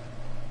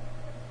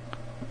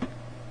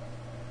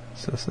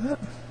 Is this it?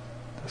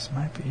 This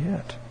might be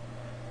it.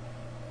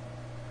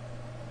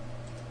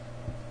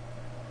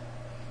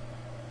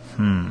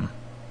 Of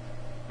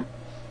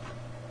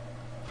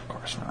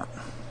course not.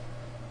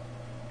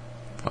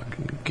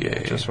 Fucking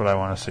gay. Just what I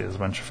want to see is a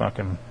bunch of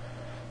fucking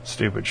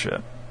stupid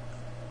shit.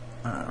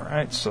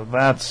 Alright, so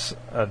that's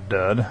a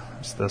dud.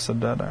 Is this a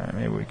dud? Alright,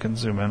 maybe we can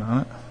zoom in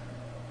on it.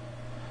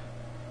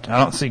 I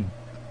don't see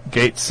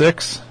gate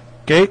 6.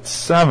 Gate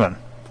 7.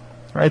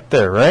 Right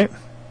there, right?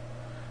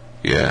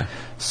 Yeah.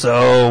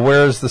 So,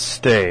 where's the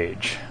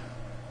stage?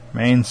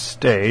 Main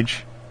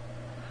stage.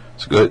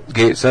 So good.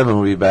 Gate 7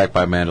 will be back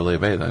by Mandalay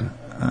Bay then.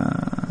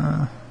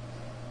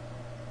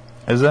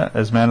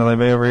 Is Mandalay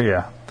Bay over here?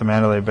 Yeah, the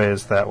Mandalay Bay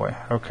is that way.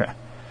 Okay.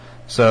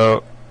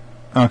 So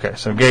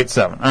gate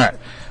 7. All right.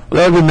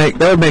 Well,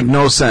 that would make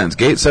no sense.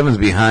 Gate 7's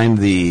behind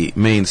the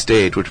main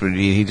stage, which would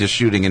mean he's just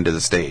shooting into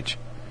the stage,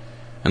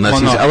 unless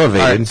he's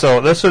elevated. All right,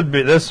 so this would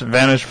be this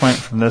vantage point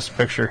from this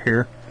picture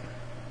here.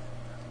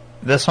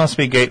 This must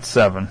be gate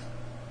 7,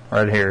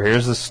 right here.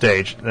 Here's the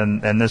stage,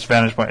 and this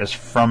vantage point is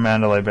from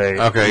Mandalay Bay.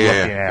 Okay,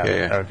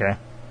 yeah. Okay.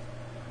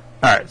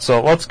 All right,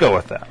 so let's go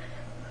with that.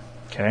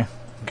 Okay.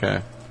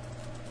 Okay.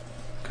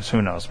 Because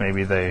who knows?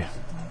 Maybe they.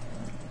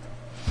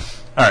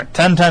 All right,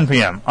 10:10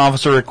 p.m.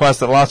 Officer requests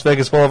that Las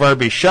Vegas Boulevard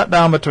be shut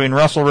down between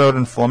Russell Road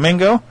and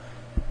Flamingo.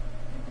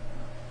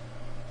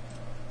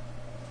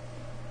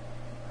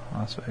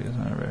 Las Vegas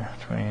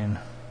between.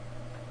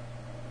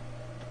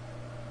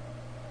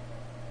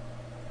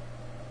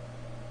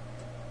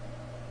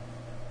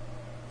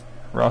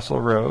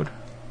 Russell Road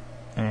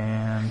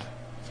and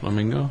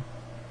Flamingo.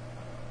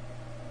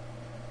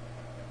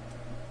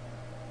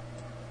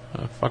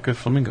 Fuck is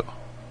Flamingo?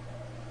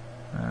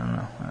 I don't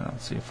know. I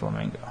don't see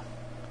Flamingo.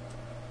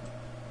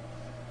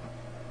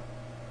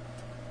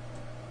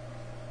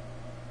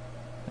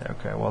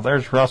 Okay, well,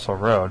 there's Russell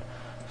Road.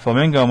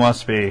 Flamingo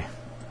must be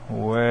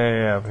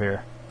way up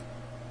here.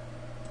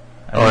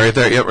 Oh, right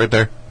there. Yep, right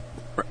there.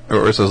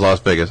 Or it says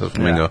Las Vegas. That's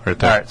Flamingo. Yeah. Right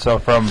there. All right, so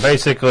from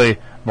basically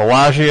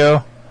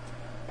Bellagio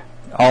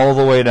all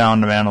the way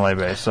down to Mandalay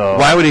Bay. So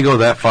why would he go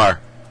that far?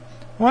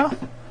 Well,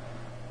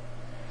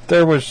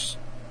 there was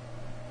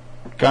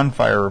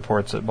gunfire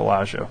reports at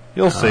Bellagio.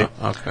 You'll see.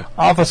 Okay.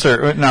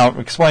 Officer, now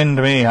explain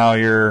to me how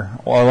you're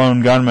a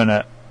lone gunman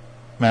at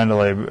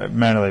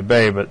Mandalay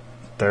Bay, but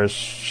there's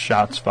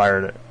shots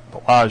fired at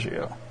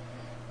Bellagio.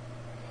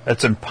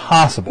 It's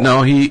impossible.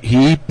 No, he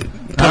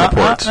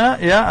teleports. Yeah,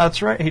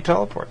 that's right. He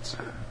teleports.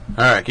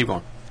 All right, keep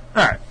going.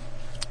 All right.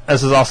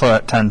 This is also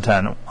at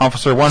 10:10.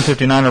 Officer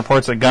 159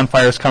 reports that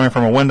gunfire is coming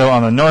from a window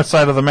on the north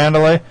side of the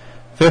Mandalay,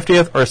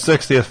 50th or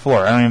 60th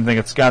floor. I don't even think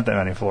it's got that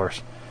many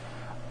floors.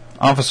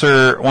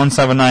 Officer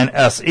 179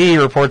 SE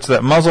reports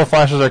that muzzle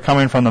flashes are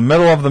coming from the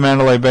middle of the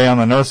Mandalay Bay on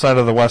the north side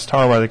of the West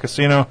Tower by the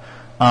casino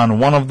on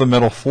one of the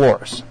middle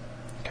floors.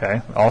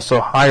 Okay.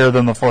 Also higher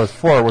than the 4th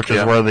floor, which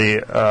is where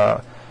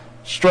the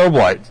strobe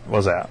light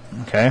was at.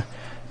 Okay.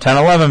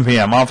 10:11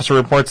 p.m. Officer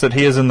reports that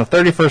he is in the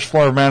 31st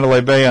floor of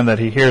Mandalay Bay and that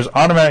he hears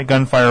automatic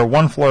gunfire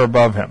one floor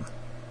above him.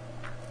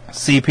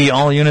 CP,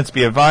 all units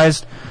be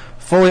advised.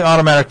 Fully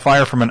automatic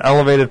fire from an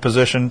elevated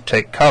position.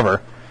 Take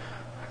cover.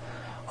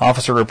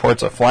 Officer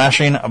reports a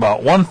flashing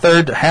about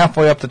 1/3 to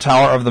halfway up the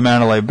tower of the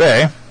Mandalay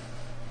Bay.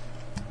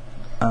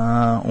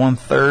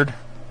 1/3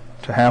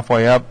 to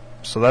halfway up.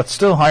 So that's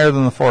still higher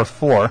than the 4th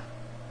floor.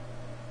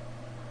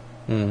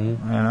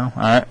 Mm-hmm. All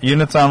right.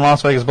 Units on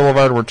Las Vegas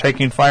Boulevard were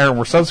taking fire and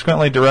were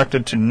subsequently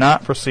directed to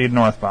not proceed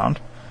northbound.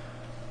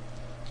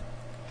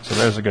 So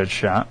there's a good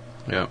shot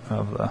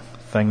of the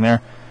thing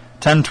there.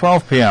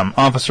 10:12 p.m.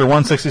 Officer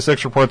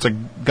 166 reports a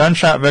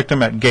gunshot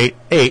victim at Gate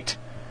 8.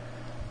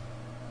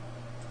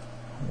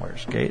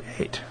 Where's Gate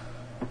 8?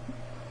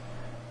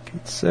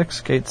 Gate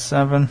 6, Gate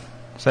 7.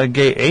 Is that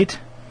Gate 8?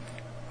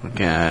 I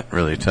can't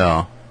really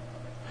tell.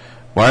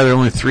 Why are there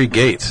only 3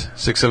 gates?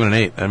 6, 7, and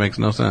 8. That makes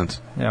no sense.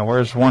 Yeah,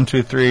 where's 1,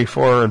 2, 3,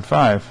 4, and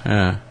 5?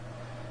 Yeah.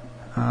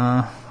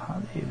 How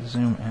do you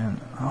zoom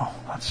in? Oh,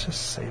 let's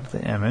just save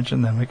the image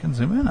and then we can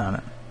zoom in on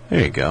it.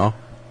 There you go.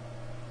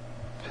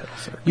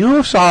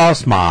 You're so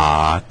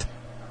smart.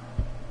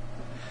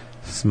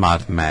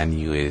 Smart man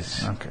you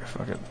is. Okay,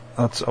 fuck it.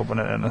 Let's open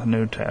it in a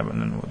new tab and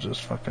then we'll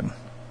just fucking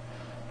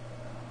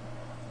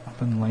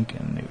open link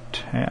in new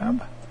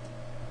tab.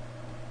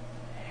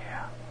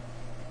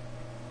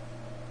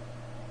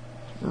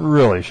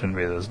 Really shouldn't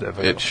be this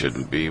difficult. It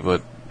shouldn't be,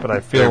 but I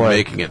feel they're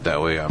like making it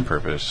that way on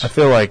purpose. I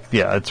feel like,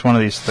 yeah, it's one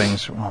of these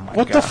things. Oh my god!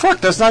 What the fuck?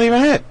 That's not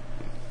even it.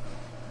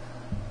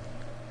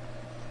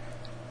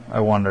 I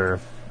wonder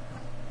if.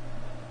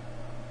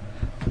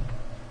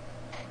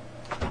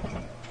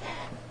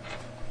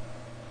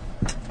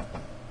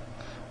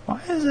 Why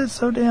is it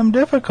so damn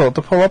difficult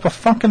to pull up a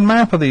fucking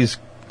map of these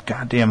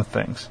goddamn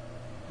things?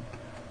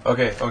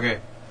 Okay.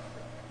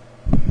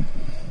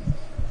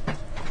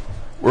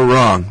 We're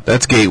wrong.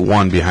 That's gate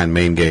 1 behind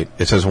main gate.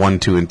 It says 1,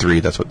 2, and 3.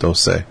 That's what those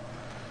say.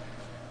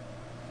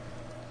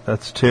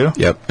 That's 2?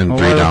 Yep, and well,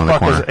 3 down in the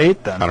corner. Where the fuck is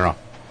 8 then? I don't know.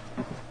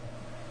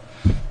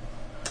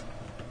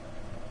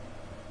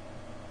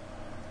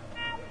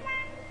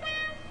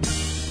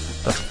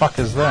 The fuck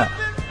is that?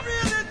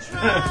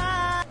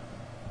 I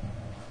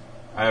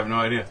have no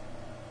idea.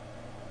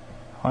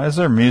 Why is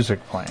there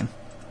music playing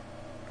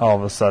all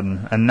of a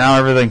sudden? And now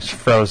everything's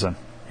frozen.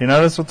 You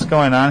notice what's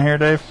going on here,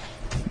 Dave?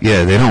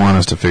 Yeah, they don't want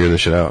us to figure this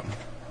shit out.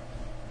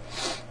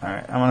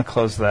 Alright, I'm going to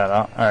close that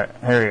out. Alright,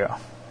 here you go.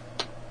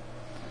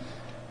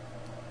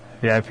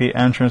 VIP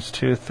entrance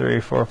 2, 3,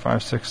 4,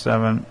 5, 6,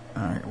 7.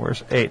 Alright,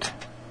 where's 8?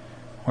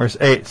 Where's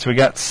 8? So we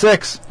got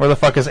 6. Where the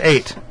fuck is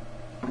 8?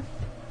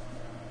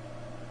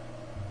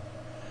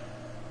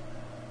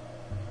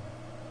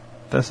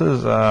 This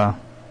is, so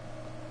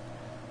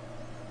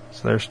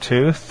there's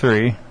 2,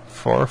 3,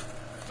 4,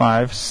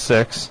 5,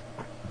 6.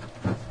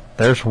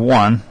 There's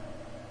 1.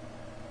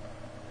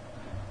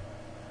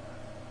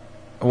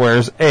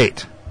 Where's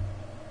 8?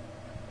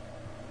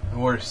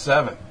 Where's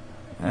 7?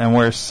 And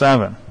where's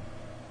 7?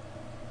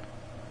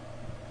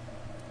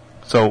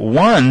 So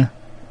 1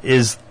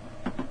 is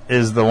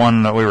the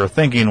one that we were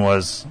thinking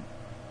was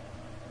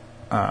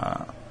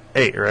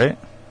 8, right?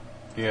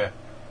 Yeah.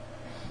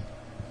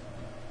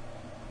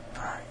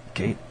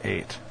 Gate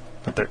 8.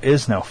 But there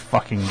is no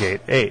fucking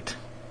gate 8.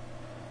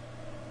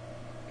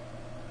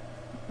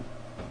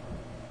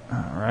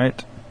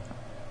 Alright.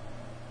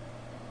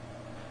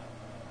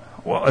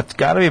 Well, it's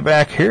got to be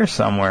back here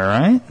somewhere,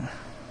 right?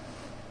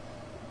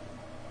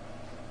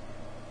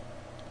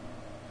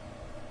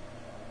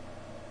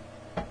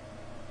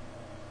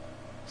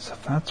 So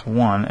if that's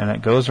 1, and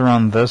it goes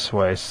around this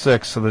way,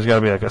 6, so there's got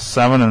to be like a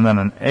 7 and then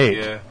an 8.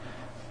 Yeah.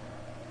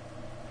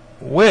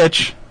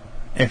 Which,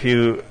 if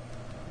you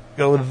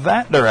go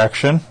that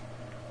direction,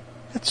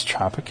 it's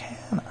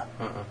Tropicana.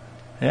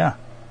 Yeah.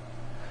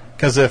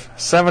 Because if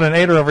 7 and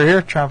 8 are over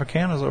here,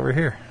 Tropicana's over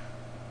here.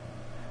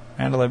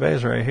 Mandalay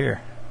Bay's right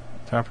here.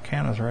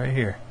 Tropicana's right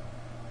here.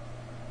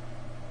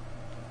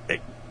 It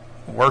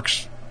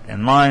works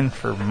in mine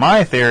for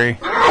my theory,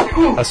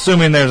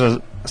 assuming there's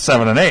a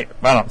 7 and 8.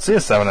 But I don't see a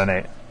 7 and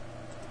 8.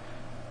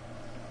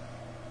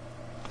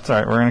 It's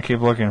alright, we're going to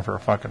keep looking for a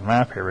fucking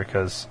map here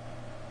because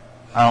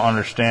I don't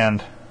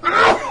understand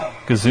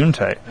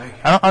Gesundheit.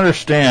 I don't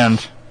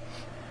understand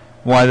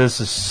why this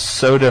is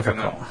so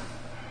difficult.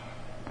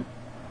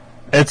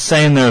 It's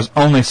saying there's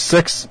only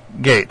 6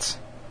 gates.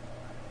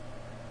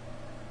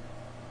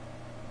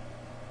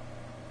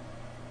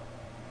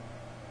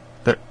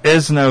 There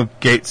is no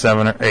gate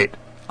 7 or 8,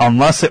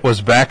 unless it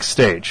was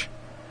backstage.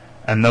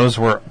 And those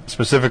were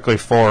specifically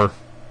for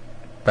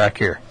back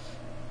here.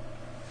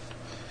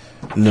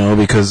 No,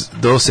 because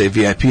they'll say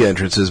VIP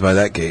entrances by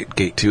that gate.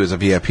 Gate 2 is a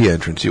VIP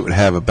entrance. You would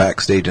have a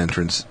backstage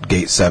entrance,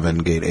 gate 7,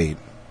 gate 8.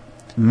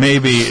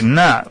 Maybe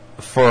not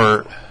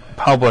for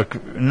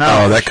public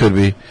knowledge. Oh, that could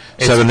be.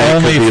 It's 7 and 8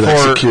 only could be like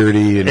for-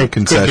 security and it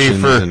concessions could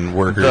be for and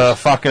workers. the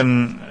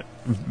fucking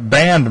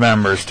band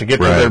members to get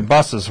to their Right.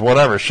 buses,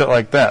 whatever, shit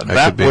like that. That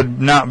That could be.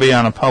 would not be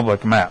on a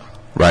public map.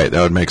 Right,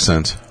 that would make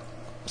sense.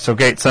 So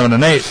gate 7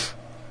 and 8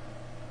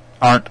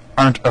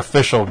 aren't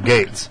official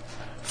gates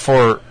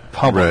for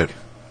public. Right.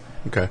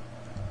 Okay.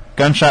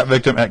 Gunshot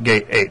victim at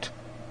gate 8.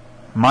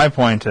 My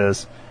point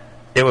is,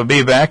 it would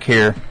be back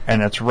here,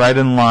 and it's right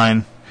in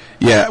line.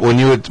 Yeah,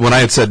 when I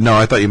had said no,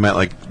 I thought you meant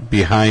like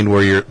behind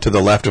where you're, to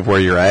the left of where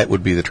you're at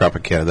would be the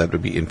Tropicana. That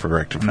would be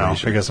incorrect No,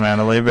 information. because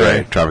Mandalay Bay.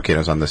 Right,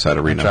 Tropicana's on this side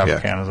of Reno.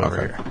 Tropicana's yeah. over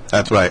Okay. here.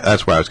 That's why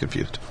I was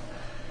confused.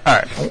 All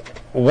right.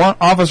 One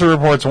officer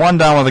reports 1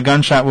 down with a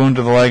gunshot wound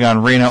to the leg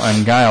on Reno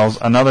and Giles.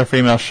 Another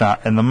female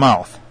shot in the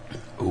mouth.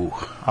 Ooh.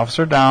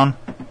 Officer down,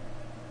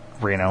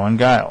 Reno and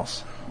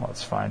Giles.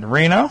 Let's find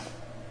Reno.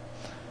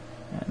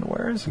 And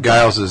where is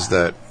Giles is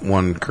that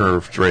one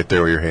curved right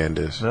there where your hand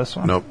is. This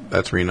one? Nope,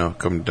 that's Reno.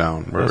 Come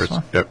down. Where This it's,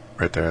 one? Yep,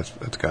 right there.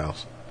 That's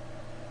Giles.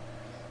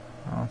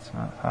 Oh, it's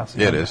not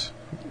possible. Yeah, it is.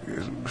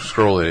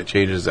 Scroll it. It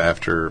changes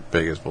after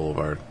Vegas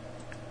Boulevard.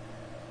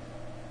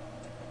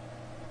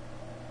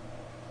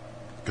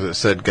 Because it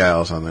said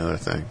Giles on the other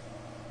thing.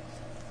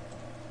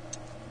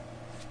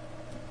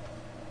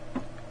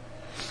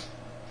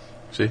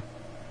 See?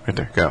 Right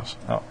there, Giles.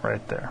 Oh,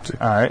 right there. See.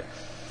 All right.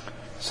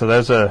 So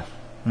there's a...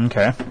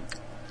 Okay.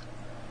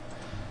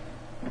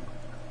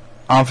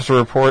 Officer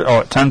report... Oh,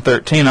 at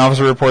 10:13,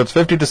 officer reports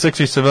 50 to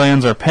 60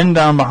 civilians are pinned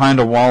down behind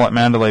a wall at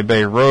Mandalay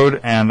Bay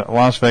Road and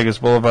Las Vegas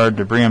Boulevard,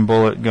 debris and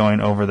bullet going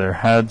over their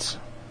heads.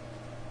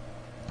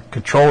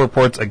 Control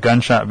reports a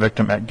gunshot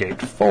victim at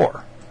Gate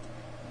 4.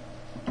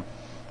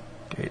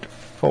 Gate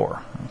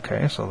 4.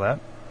 Okay, so that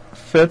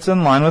fits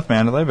in line with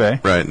Mandalay Bay.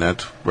 Right, and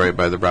that's right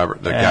by the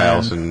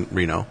Giles and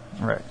Reno.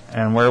 Right.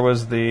 And where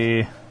was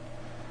the...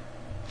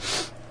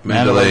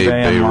 Mandalay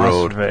Bay and Las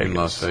Road Vegas. in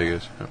Las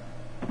Vegas. Yep.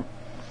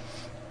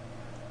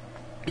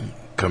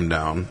 Come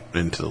down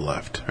and to the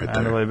left, right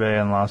Mandalay Bay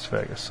and Las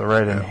Vegas. So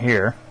right in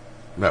here.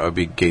 there. That would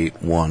be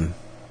Gate 1.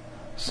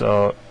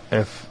 So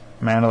if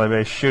Mandalay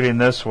Bay shooting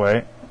this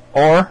way,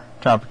 or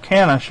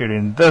Tropicana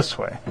shooting this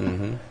way.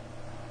 Mm-hmm.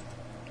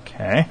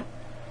 Okay.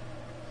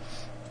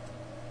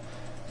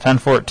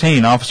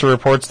 10:14. Officer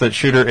reports that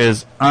shooter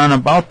is on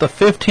about the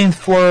 15th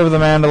floor of the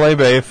Mandalay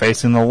Bay,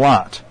 facing the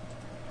lot.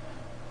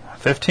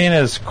 15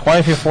 is quite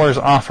a few floors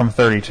off from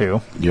 32.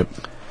 Yep.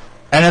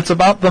 And it's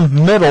about the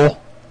middle,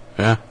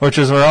 which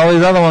is where all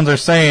these other ones are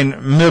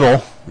saying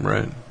middle.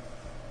 Right.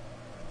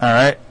 All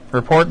right.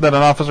 Report that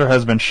an officer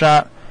has been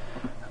shot.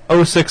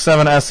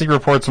 067 SC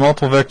reports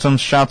multiple victims,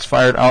 shots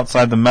fired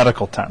outside the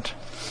medical tent.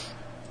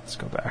 Let's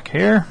go back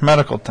here.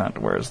 Medical tent.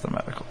 Where's the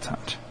medical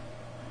tent?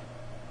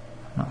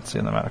 I'm not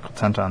seeing the medical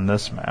tent on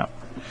this map.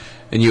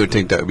 And you would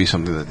think that would be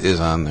something that is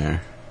on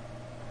there.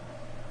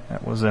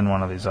 It was in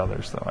one of these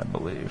others, though, I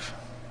believe.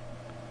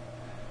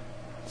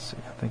 Let's see.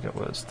 I think it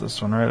was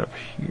this one right up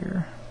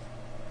here.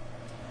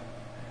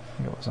 I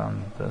think it was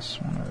on this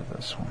one or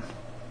this one.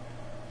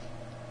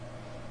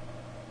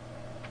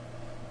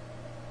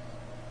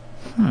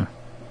 Oh,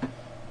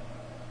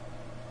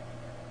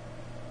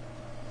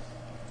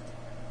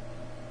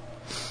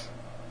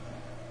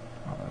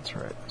 that's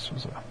right. This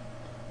was a...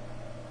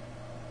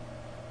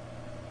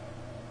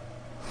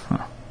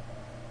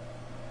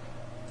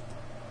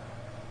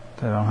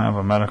 They don't have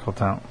a medical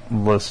tent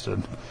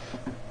listed.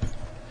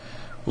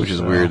 Which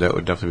is weird. That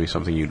would definitely be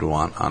something you'd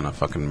want on a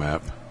fucking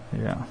map.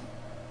 Yeah.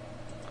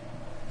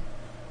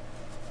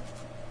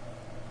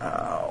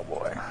 Oh,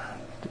 boy.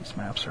 These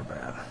maps are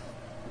bad.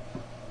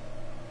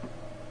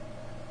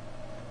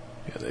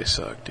 Yeah, they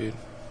suck, dude.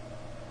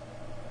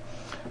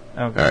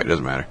 Okay. Alright,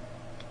 doesn't matter.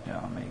 Yeah,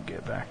 let me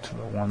get back to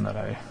the one that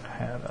I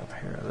had up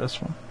here.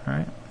 This one,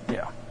 right?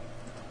 Yeah.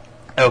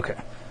 Okay.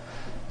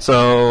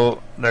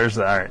 So, there's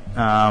that.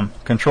 Alright.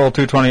 Control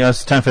 220,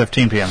 it's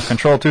 10:15 p.m.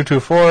 Control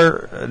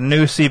 224,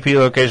 new CP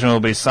location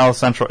will be South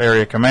Central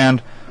Area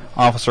Command.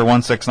 Officer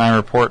 169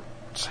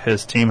 reports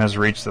his team has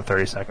reached the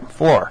 32nd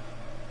floor.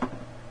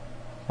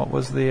 What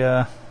was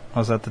the,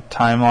 was that the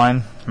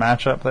timeline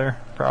matchup there,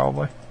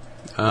 probably?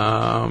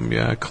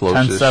 Yeah,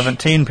 close-ish.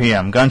 10:17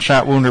 p.m.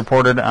 Gunshot wound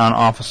reported on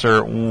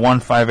Officer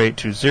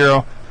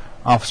 15820.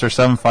 Officer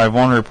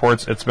 751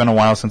 reports it's been a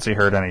while since he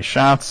heard any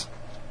shots.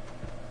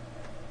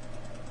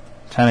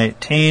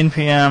 10:18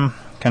 p.m.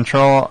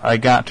 Control, I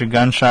got to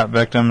gunshot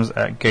victims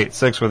at Gate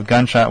 6 with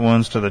gunshot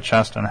wounds to the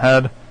chest and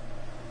head.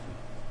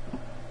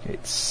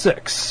 Gate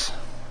 6.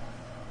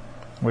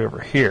 Way over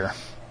here.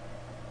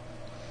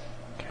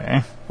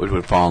 Okay. Which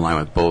would fall in line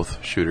with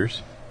both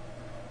shooters.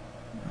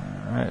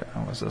 Alright,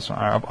 what was this one?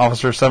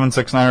 Officer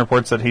 769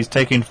 reports that he's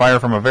taking fire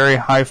from a very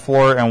high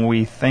floor, and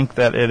we think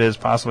that it is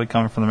possibly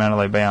coming from the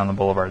Mandalay Bay on the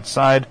boulevard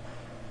side.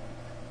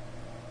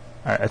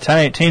 Alright, at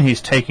 10:18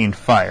 he's taking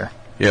fire.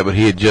 Yeah, but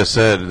he had just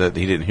said that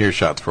he didn't hear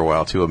shots for a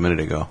while, too, a minute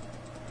ago.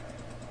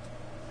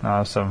 No, it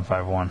was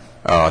 751.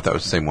 Oh, I thought it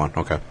was the same one.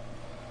 Okay.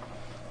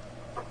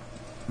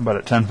 But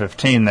at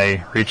 10:15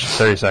 they reached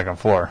the 32nd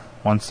floor.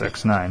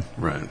 169.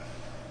 Right.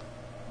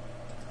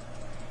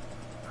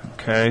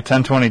 Okay,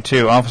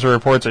 10:22. Officer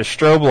reports a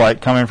strobe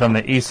light coming from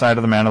the east side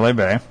of the Mandalay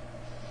Bay.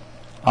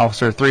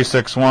 Officer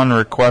 361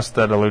 requests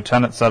that a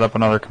lieutenant set up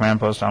another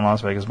command post on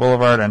Las Vegas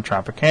Boulevard and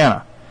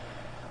Tropicana.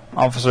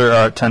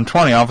 Officer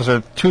 10:20.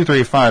 Officer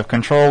 235.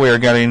 Control, we are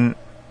getting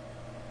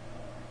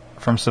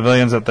from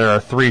civilians that there are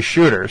 3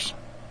 shooters.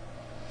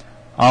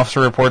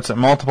 Officer reports that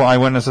multiple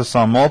eyewitnesses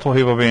saw multiple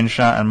people being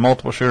shot and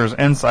multiple shooters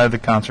inside the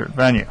concert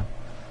venue.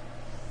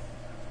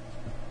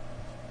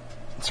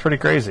 It's pretty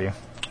crazy.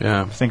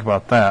 Yeah. Think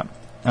about that.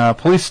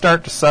 Police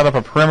start to set up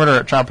a perimeter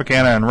at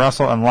Tropicana and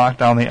Russell and lock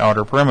down the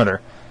outer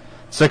perimeter.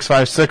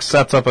 656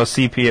 sets up a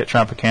CP at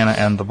Tropicana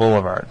and the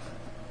Boulevard.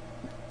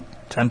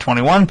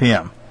 10:21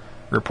 p.m.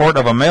 Report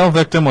of a male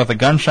victim with a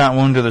gunshot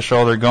wound to the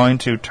shoulder going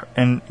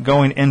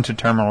into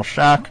terminal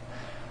shock.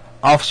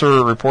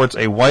 Officer reports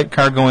a white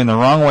car going the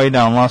wrong way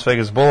down Las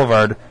Vegas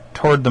Boulevard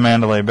toward the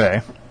Mandalay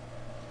Bay.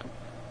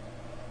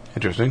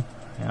 Interesting.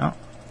 Yeah.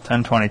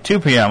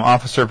 10:22 p.m.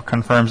 Officer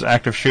confirms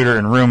active shooter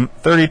in room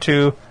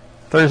 32,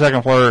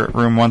 32nd floor,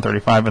 room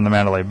 135 in the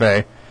Mandalay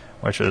Bay,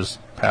 which is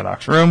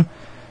Paddock's room.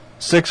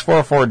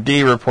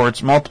 644D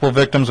reports multiple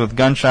victims with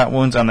gunshot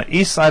wounds on the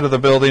east side of the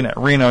building at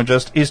Reno,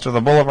 just east of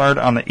the boulevard,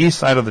 on the east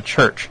side of the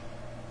church.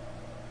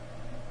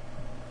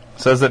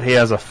 Says that he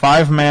has a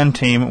 5-man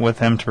team with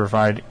him to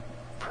provide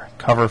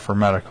cover for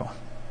medical.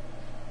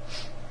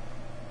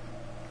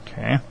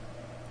 Okay.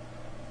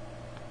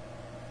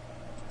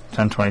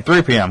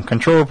 10:23 p.m.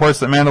 Control reports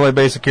that Mandalay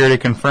Bay Security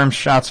confirms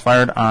shots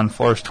fired on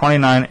floors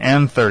 29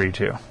 and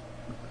 32.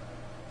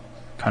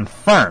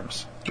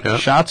 Confirms.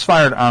 Yep. Shots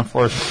fired on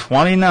floors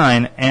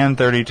 29 and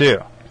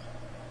 32.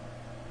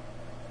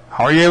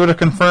 How are you able to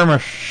confirm a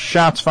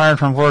shots fired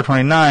from floor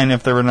 29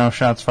 if there were no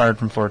shots fired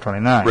from floor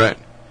 29? Right.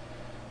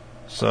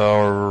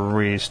 So, are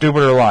we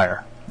stupid or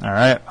liar?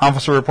 Alright.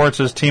 Officer reports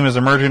his team is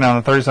emerging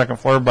on the 32nd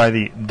floor by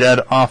the dead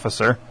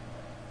officer.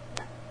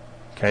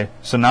 Okay,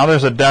 so now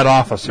there's a dead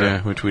officer.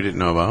 Yeah, which we didn't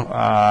know about.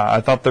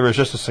 I thought there was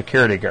just a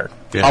security guard.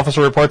 Yeah.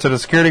 Officer reports that a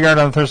security guard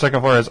on the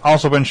 32nd floor has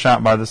also been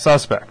shot by the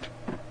suspect.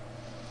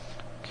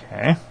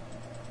 Okay.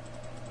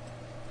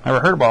 Never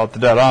heard about the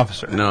dead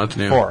officer. No, it's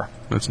new. Before.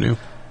 That's new.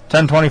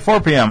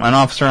 10:24 p.m. An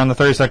officer on the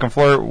 32nd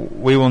floor.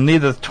 We will need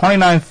the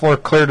 29th floor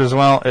cleared as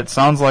well. It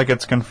sounds like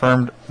it's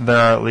confirmed there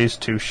are at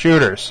least 2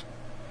 shooters.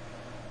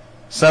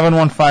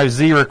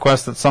 715Z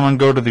requests that someone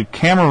go to the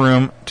camera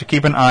room to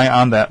keep an eye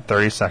on that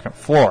 32nd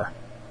floor.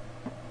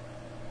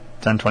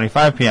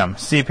 10:25 p.m.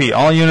 CP,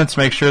 all units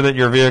make sure that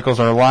your vehicles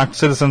are locked.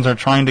 Citizens are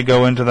trying to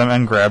go into them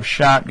and grab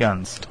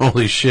shotguns.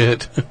 Holy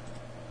shit.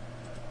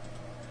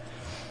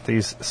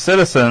 These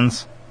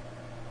citizens,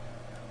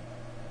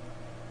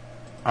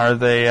 are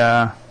they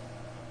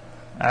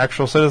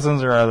actual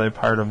citizens or are they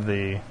part of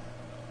the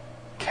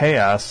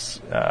chaos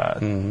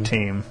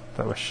team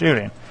that was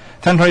shooting?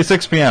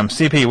 10:26 p.m.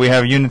 CP, we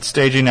have units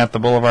staging at the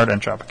Boulevard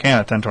and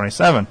Tropicana.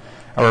 10:27,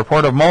 a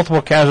report of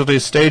multiple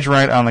casualties stage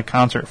right on the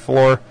concert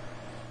floor.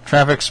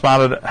 Traffic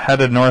spotted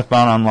headed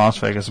northbound on Las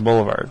Vegas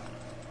Boulevard.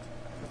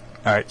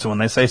 Alright, so when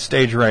they say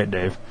stage right,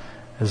 Dave,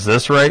 is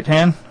this right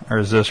hand or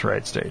is this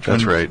right stage?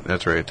 That's right.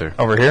 That's right there.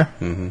 Over here?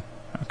 Mm-hmm.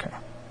 Okay.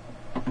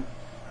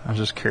 I was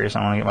just curious.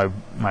 I want to get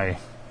my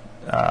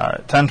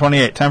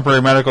 10:28,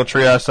 temporary medical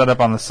triage set up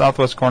on the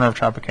southwest corner of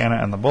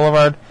Tropicana and the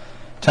Boulevard.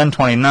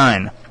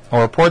 10:29,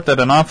 a report that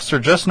an officer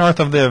just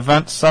north of the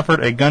event suffered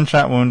a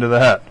gunshot wound to the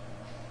head.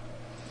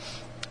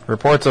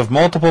 Reports of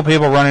multiple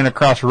people running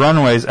across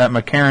runways at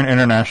McCarran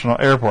International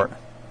Airport.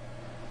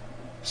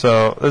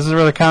 So, this is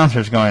where the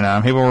concert's going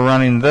on. People were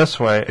running this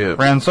way. Yep.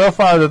 Ran so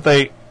far that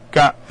they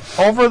got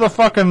over the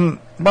fucking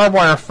barbed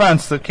wire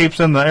fence that keeps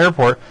in the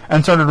airport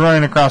and started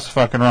running across the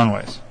fucking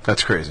runways.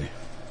 That's crazy.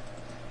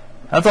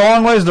 That's a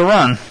long ways to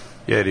run.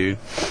 Yeah, dude.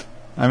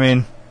 I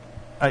mean,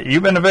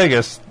 you've been to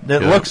Vegas.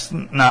 It looks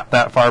not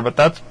that far, but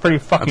that's pretty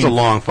fucking That's a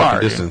long far,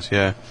 fucking distance,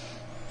 yeah.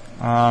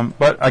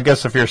 But I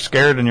guess if you're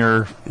scared and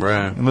you're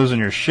losing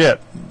your shit,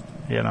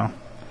 you know.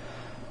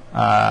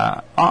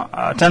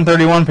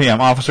 10:31 p.m.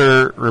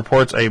 Officer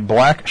reports a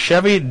black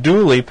Chevy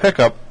Dually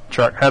pickup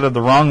truck headed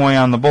the wrong way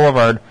on the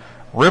boulevard,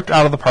 ripped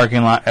out of the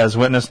parking lot as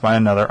witnessed by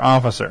another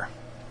officer.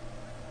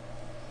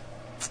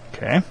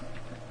 Okay.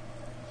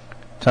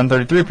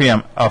 10:33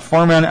 p.m. A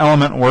 4-man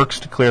element works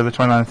to clear the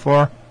 29th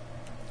floor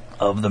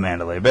of the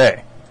Mandalay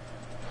Bay.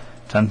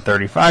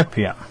 10:35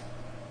 p.m.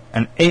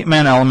 An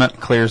 8-man element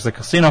clears the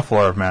casino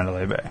floor of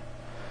Mandalay Bay.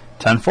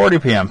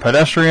 10:40 p.m.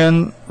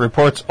 Pedestrian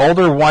reports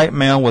older white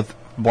male with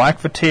black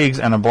fatigues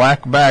and a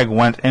black bag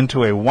went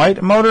into a white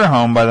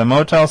motorhome by the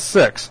Motel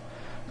 6,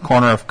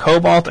 corner of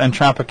Cobalt and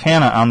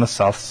Tropicana on the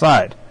south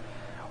side.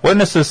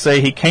 Witnesses say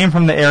he came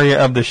from the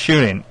area of the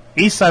shooting.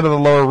 East side of the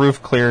lower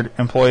roof cleared,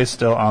 employees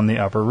still on the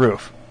upper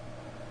roof.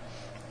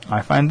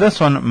 I find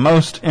this one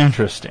most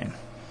interesting.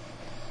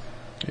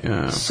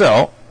 Yeah.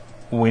 So,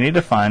 we need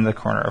to find the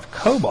corner of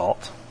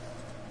Cobalt.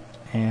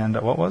 And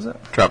what was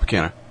it?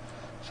 Tropicana.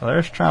 So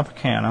there's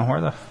Tropicana.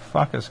 Where the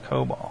fuck is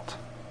Cobalt?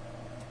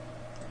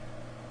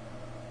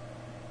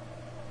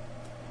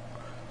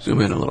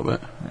 Zoom in a little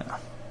bit. Yeah. I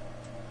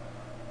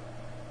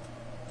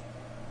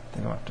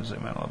think I'll have to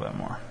zoom in a little bit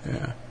more.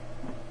 Yeah.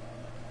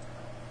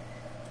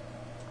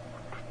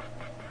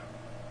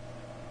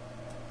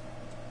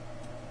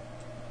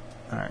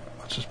 Alright,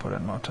 let's just put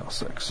in Motel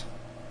 6.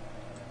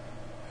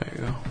 There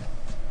you go.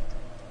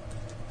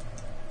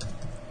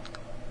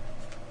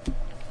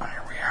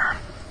 Here we are.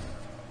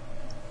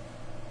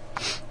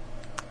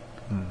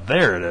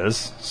 There it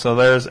is. So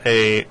there's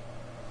a...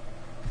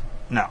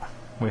 No.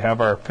 We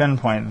have our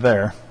pinpoint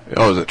there.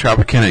 Oh, is it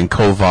Tropicana and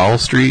Koval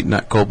Street,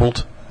 not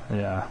Cobalt?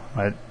 Yeah.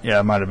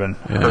 It might have been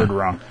heard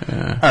wrong.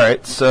 Yeah.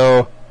 Alright,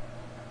 so...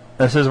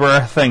 This is where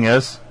our thing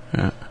is.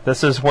 Yeah.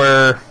 This is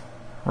where...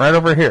 Right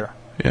over here.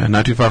 Yeah,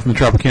 not too far from the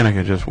Tropicana. I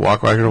can just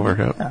walk right over.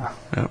 Yep. Yeah.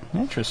 Yep.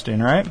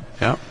 Interesting, right?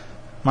 Yep.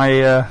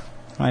 My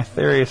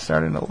theory is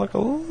starting to look a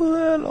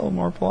little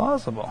more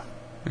plausible.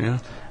 Yeah.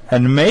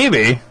 And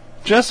maybe,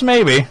 just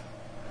maybe,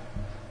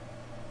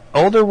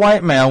 older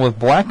white male with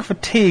black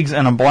fatigues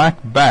and a black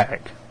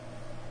bag.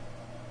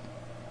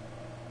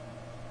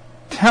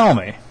 Tell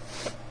me,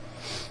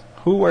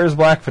 who wears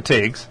black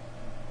fatigues?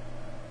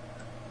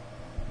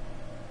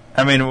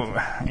 I mean, you know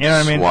what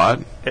I mean? SWAT?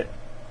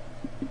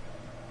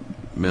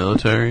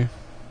 Military?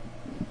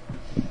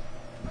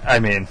 I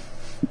mean...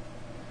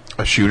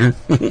 A shooter?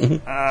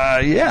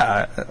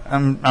 Yeah.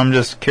 I'm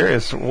just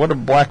curious, what do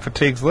black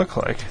fatigues look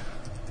like?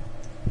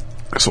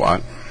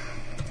 SWAT.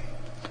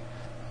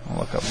 I'll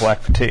look up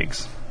black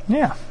fatigues.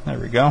 Yeah, there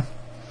we go.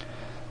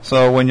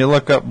 So when you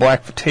look up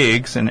black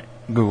fatigues in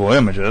Google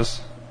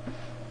Images,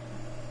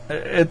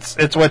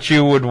 it's what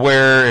you would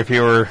wear if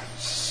you were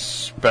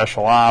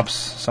special ops,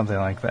 something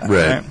like that.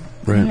 Right.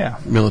 Yeah.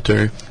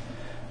 Military.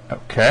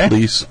 Okay.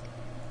 Police.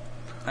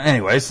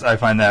 Anyways, I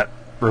find that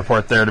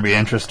report there to be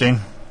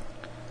interesting.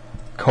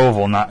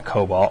 Koval, not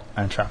Cobalt,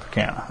 and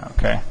Tropicana.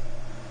 Okay.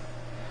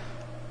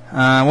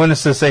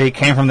 Witnesses say he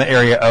came from the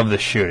area of the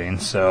shooting,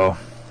 so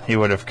he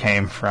would have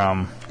came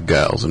from...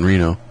 Giles in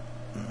Reno.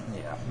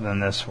 Yeah, then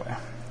this way.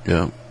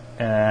 Yeah.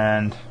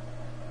 And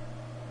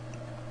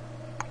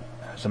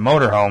there's a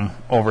motorhome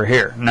over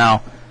here.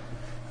 Now,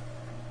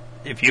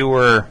 if you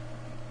were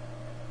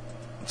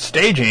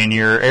staging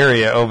your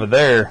area over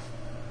there,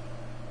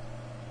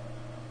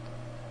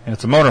 and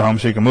it's a motorhome,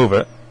 so you can move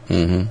it.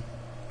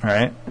 Mm-hmm.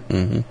 Right?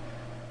 Mm-hmm.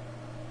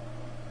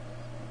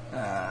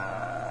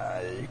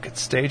 You could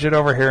stage it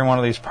over here in one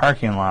of these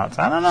parking lots.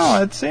 I don't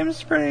know. It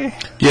seems pretty...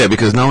 Yeah,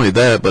 because not only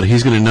that, but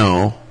he's going to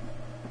know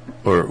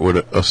or would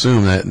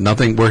assume that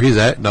nothing where he's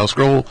at. Now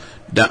scroll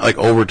down, like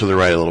over to the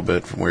right a little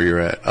bit from where you're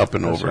at, up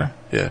and over. Right.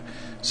 Yeah.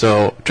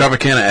 So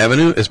Tropicana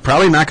Avenue is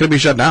probably not going to be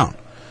shut down.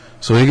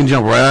 So he can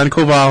jump right on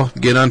Koval,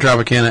 get on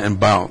Tropicana, and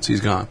bounce.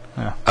 He's gone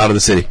out of the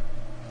city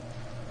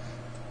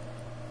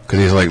because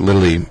he's like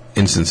literally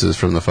instances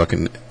from the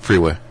fucking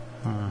freeway.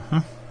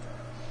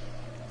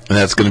 And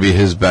that's going to be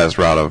his best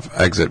route of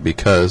exit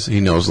because he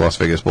knows Las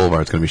Vegas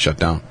Boulevard is going to be shut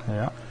down.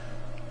 Yeah.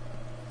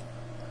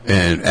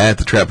 And at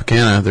the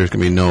Tropicana, there's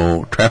going to be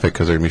no traffic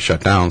because they're going to be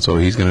shut down, so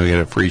he's going to get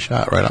a free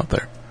shot right out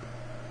there.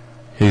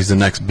 He's the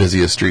next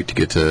busiest street to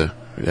get to.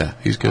 Yeah,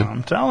 he's good.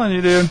 I'm telling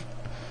you, dude.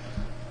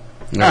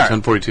 No,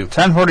 1042.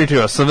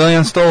 1042. A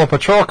civilian stole a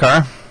patrol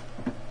car.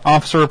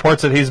 Officer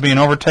reports that he's being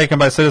overtaken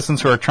by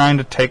citizens who are trying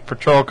to take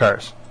patrol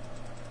cars.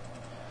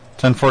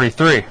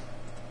 1043.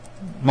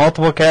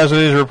 Multiple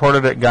casualties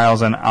reported at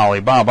Giles and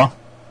Alibaba.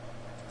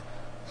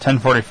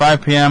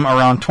 10:45 p.m.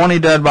 Around 20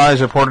 dead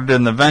bodies reported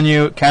in the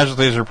venue.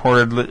 Casualties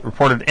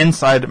reported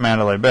inside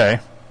Mandalay Bay.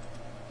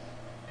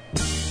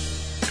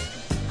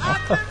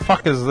 What the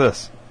fuck is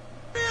this?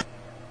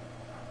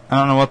 I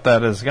don't know what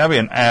that is. There's got to be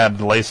an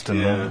ad laced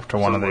into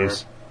one of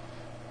these.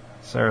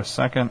 Is there a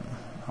second?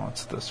 Oh,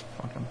 it's this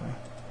fucking thing.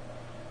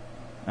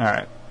 All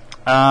right.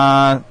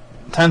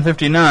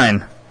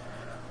 10:59.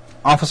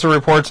 Officer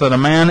reports that a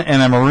man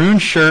in a maroon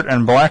shirt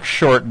and black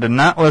short did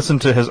not listen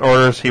to his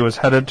orders. He was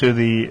headed to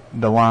the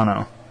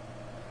Delano.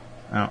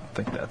 I don't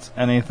think that's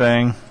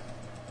anything.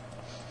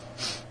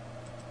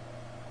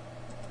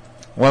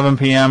 11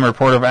 p.m.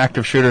 Report of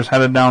active shooters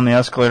headed down the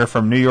escalator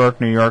from New York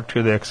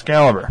to the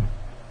Excalibur.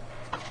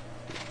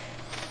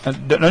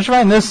 Don't you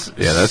find this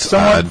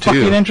somewhat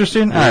fucking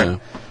interesting? Yeah. All right.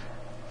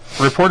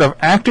 Report of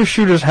active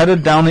shooters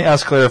headed down the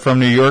escalator from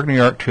New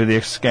York to the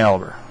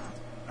Excalibur.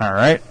 All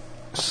right.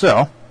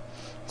 So,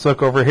 let's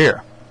look over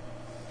here.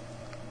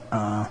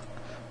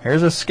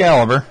 Here's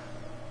Excalibur.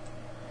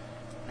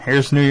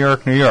 Here's New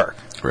York.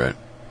 Right.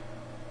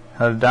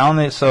 Headed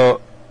down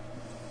so,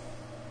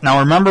 now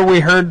remember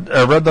we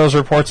read those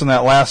reports in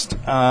that last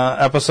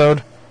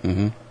episode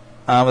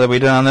that we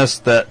did on this,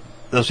 that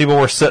those people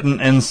were sitting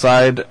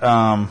inside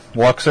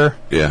Luxor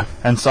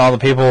and saw the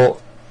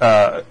people,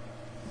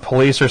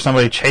 police or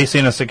somebody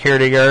chasing a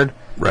security guard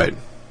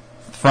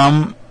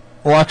from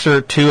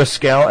Luxor to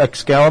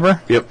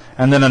Excalibur. Yep.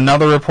 And then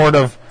another report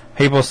of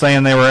people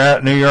saying they were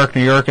at New York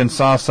and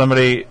saw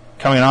somebody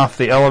coming off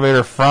the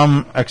elevator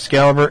from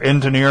Excalibur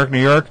into New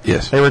York.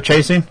 Yes. They were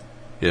chasing?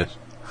 Yes.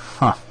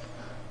 Huh.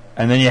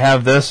 And then you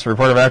have this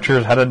report of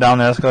actors headed down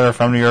the escalator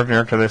from New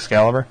York to the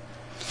Excalibur.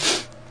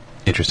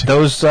 Interesting.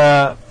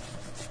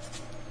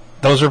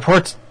 Those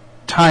reports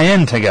tie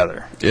in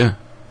together. Yeah.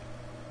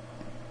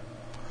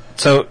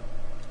 So,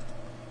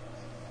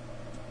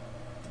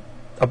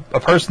 a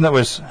person that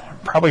was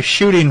probably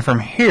shooting from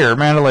here,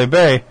 Mandalay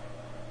Bay,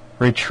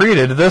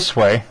 retreated this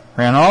way,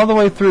 ran all the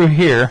way through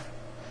here,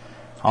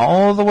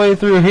 all the way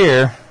to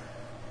here,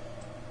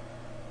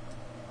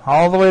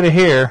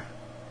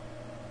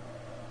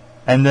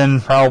 and then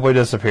probably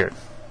disappeared.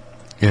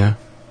 Yeah.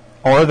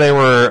 Or they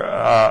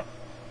were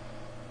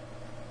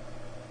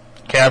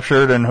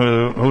captured, and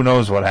who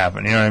knows what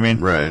happened. You know what I mean?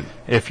 Right.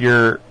 If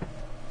you're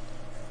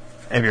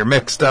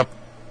mixed up,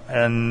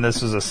 and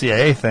this is a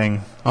CIA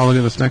thing. Oh, look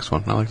at this next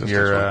one. I like this.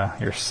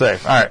 You're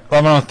safe. All right,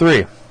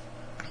 1103.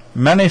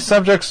 Many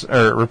subjects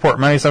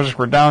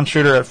were down.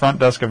 Shooter at front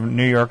desk of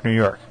New York.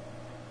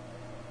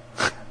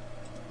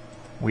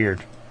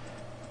 Weird.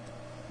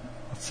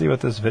 Let's see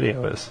what this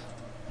video is.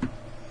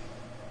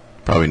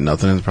 Probably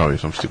nothing. It's probably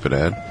some stupid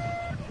ad.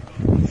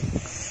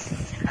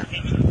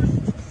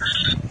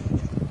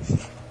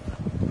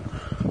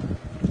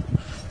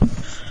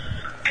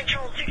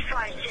 Control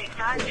 656.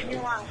 I'm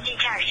still on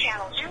C-Tower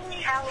channel. Do we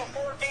have a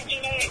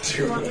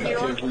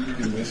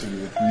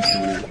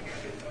 459?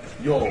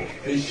 Yo,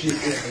 this shit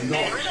is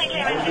nuts.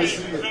 This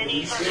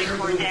is straight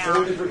from the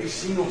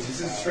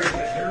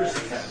terrorist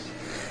attack.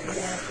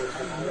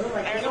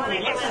 There's one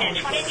exhibit at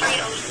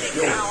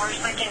 2306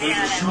 hours looking at it.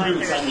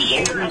 There's a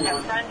shooter at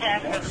the front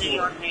desk of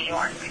New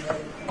York.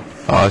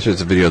 Oh, that's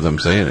just a video of them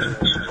saying it.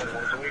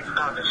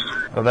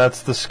 Well,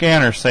 that's the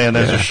scanner saying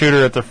there's a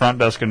shooter at the front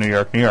desk of New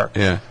York.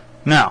 Yeah.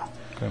 Now,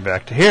 going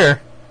back to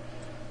here.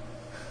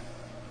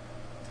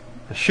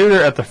 The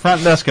shooter at the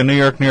front desk of New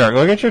York.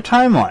 Look at your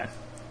timeline.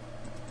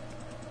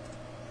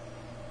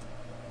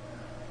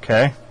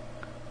 Okay.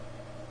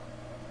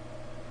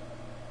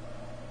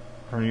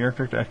 From New York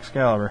to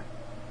Excalibur.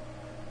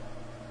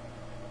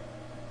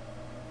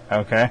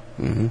 Okay.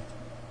 Mm-hmm.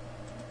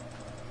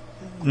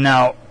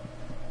 Now,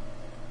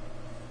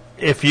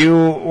 if you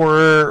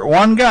were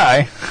one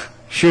guy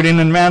shooting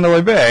in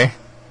Mandalay Bay,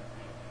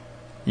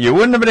 you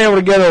wouldn't have been able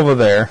to get over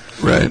there.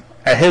 Right.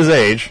 At his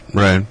age.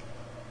 Right.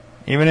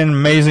 Even in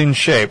amazing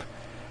shape.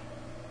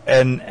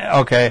 And,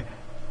 okay.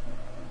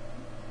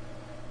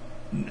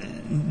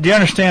 Do you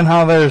understand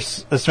how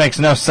this makes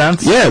no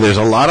sense? Yeah, there's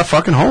a lot of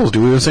fucking holes.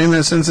 We've been saying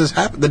that since this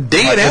happened. The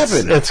day it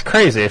happened. It's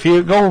crazy. If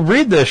you go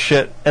read this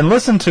shit and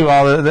listen to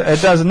all of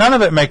it, none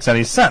of it makes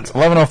any sense.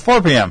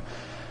 11:04 p.m.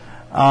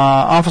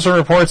 Officer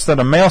reports that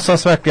a male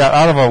suspect got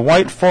out of a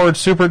white Ford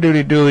Super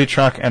Duty dually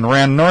truck and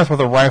ran north with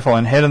a rifle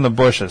and hid in the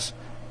bushes.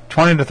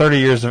 20 to 30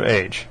 years of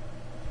age.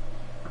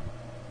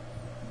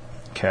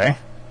 Okay.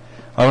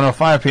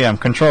 11:05 p.m.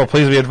 Control,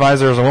 please be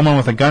advised there is a woman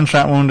with a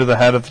gunshot wound to the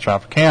head at the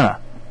Tropicana.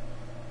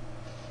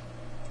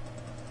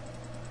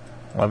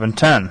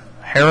 11:10.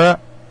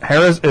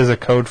 Harris is a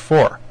code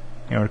 4.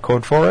 You know what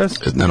code 4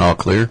 is? Isn't that all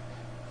clear?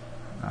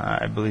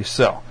 I believe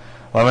so.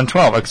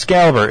 11:12.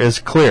 Excalibur is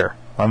clear.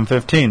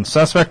 11:15.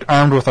 Suspect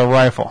armed with a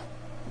rifle.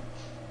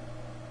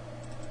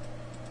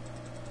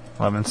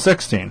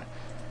 11:16.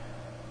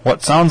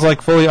 What sounds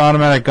like fully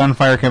automatic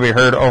gunfire can be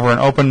heard over an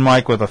open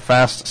mic with a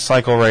fast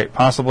cycle rate,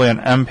 possibly an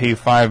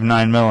MP5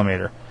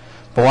 9mm.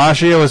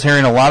 Bellagio is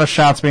hearing a lot of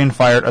shots being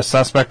fired. A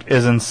suspect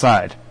is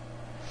inside.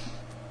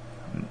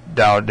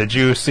 Dowd, did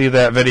you see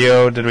that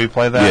video? Did we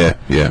play that?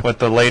 Yeah. With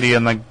the lady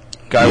and the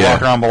guy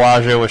walking around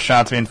Bellagio with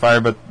shots being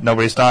fired, but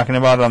nobody's talking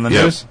about it on the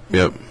news?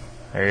 Yep.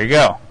 There you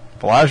go.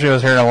 Bellagio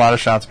is hearing a lot of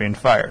shots being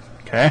fired.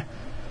 Okay?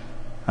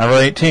 Number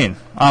 18.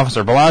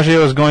 Officer,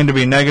 Bellagio is going to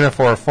be negative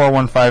for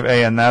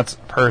 415A, and that's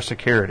per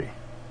security.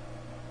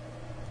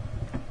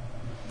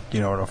 Do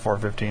you know what a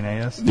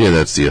 415A is? Yeah,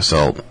 that's the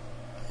assault,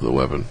 the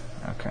weapon.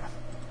 Okay.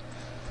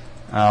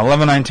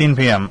 11:19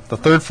 p.m. The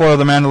third floor of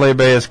the Mandalay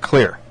Bay is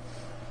clear.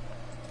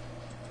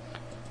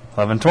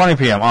 11:20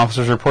 p.m.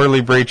 Officers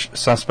reportedly breach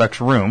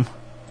suspect's room.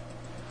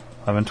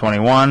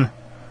 11:21.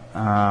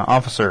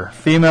 Officer,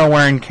 female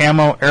wearing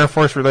camo Air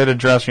Force related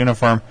dress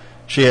uniform.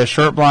 She has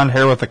short blonde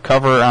hair with a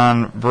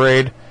cover-on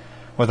braid,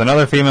 with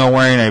another female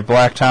wearing a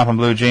black top and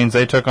blue jeans.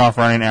 They took off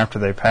running after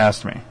they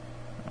passed me.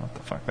 What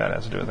the fuck that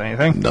has to do with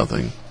anything?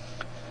 Nothing.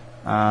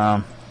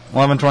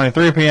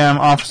 11:23 p.m.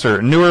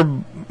 Officer,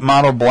 newer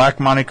model black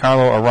Monte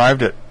Carlo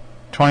arrived at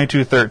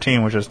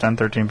 22:13, which is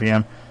 10:13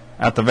 p.m.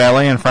 At the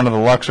valet in front of the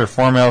Luxor.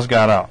 4 males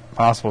got out.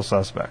 Possible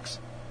suspects.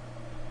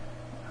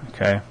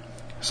 Okay.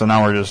 So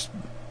now we're just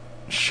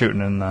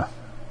shooting in the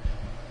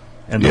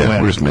wind.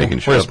 We're just making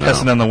shit We're just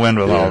pissing in the wind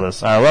with all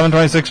this.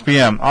 11:26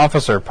 p.m.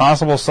 Officer,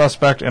 possible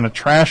suspect in a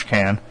trash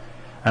can.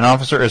 An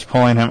officer is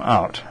pulling him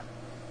out.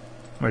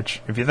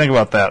 Which, if you think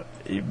about that,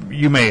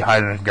 you may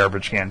hide in a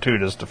garbage can too,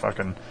 just to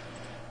fucking,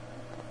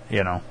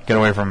 get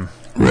away from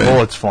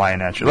bullets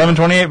flying at you.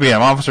 11:28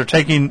 p.m. Officer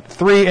taking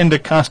 3 into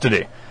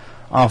custody.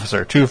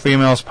 Officer, 2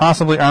 females,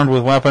 possibly armed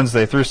with weapons.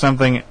 They threw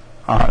something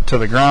to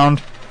the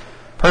ground.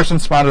 Person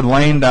spotted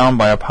laying down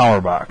by a power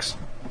box.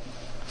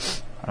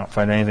 I don't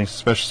find anything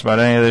suspicious about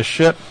any of this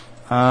shit.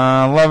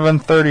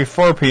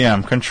 11:34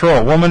 p.m.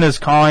 Control. Woman is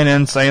calling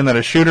in saying that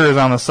a shooter is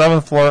on the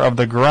 7th floor of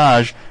the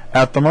garage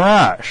at the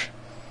Mirage.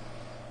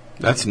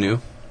 That's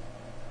new.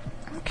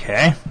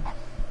 Okay.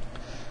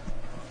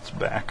 Let's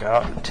back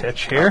out a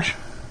titch here.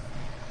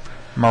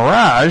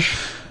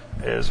 Mirage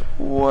is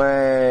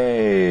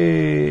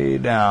way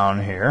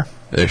down here.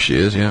 There she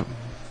is, yeah.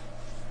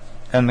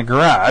 And the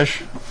garage,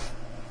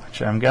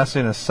 which I'm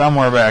guessing is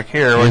somewhere back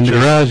here. In the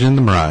garage, in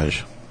the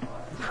Mirage.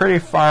 Pretty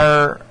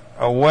far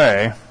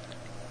away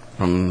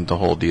from the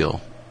whole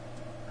deal.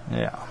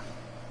 Yeah.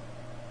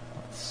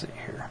 Let's see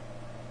here.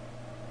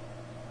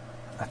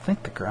 I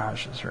think the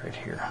garage is right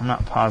here. I'm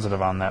not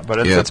positive on that,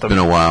 but it's been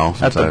a while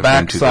since at the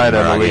back side,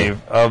 I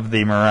believe, of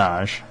the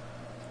Mirage.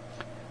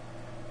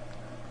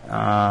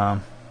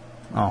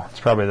 It's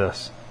probably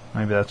this.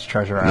 Maybe that's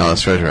Treasure Island. No,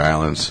 that's Treasure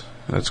Islands.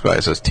 That's why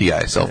it says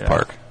TI Self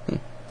Park. Well,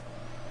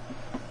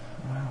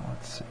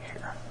 let's see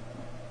here.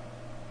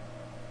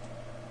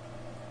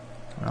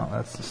 No,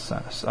 that's the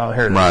sun. Oh,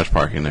 here it is. Mirage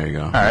parking. There you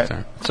go. All right.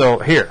 There. So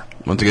here.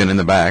 Once again, in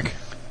the back.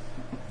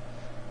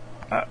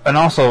 And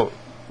also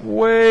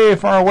way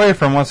far away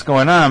from what's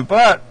going on.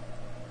 But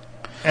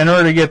in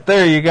order to get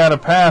there, you got to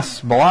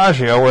pass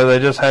Bellagio, where they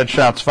just had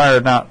shots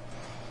fired not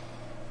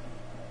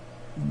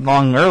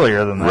long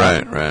earlier than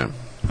that. Right.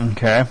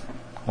 Okay.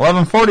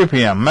 11:40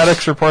 p.m.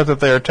 Medics report that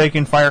they are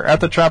taking fire at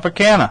the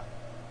Tropicana.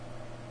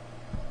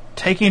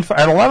 Taking fire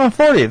at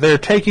 11:40. They're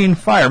taking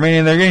fire,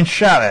 meaning they're getting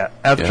shot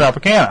at the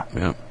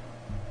Tropicana.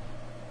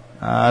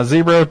 Yeah.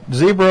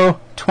 Zebra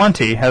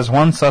 20 has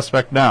 1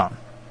 suspect down.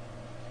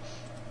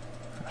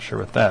 Not sure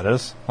what that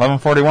is.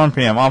 11:41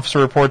 p.m. Officer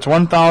reports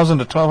 1,000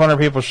 to 1,200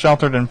 people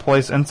sheltered in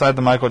place inside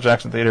the Michael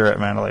Jackson Theater at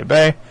Mandalay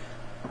Bay.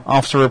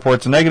 Officer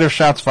reports negative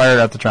shots fired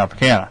at the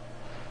Tropicana.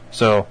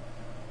 So,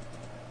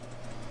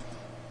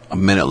 a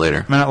minute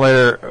later,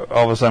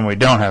 all of a sudden we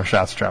don't have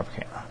shots at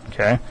Tropicana.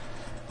 Okay.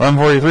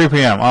 11:43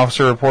 p.m.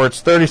 Officer reports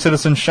 30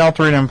 citizens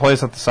sheltering in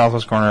place at the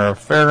southwest corner of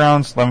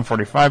Fairgrounds.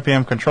 11:45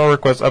 p.m. Control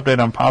requests update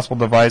on possible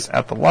device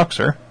at the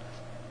Luxor,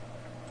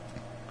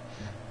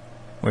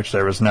 which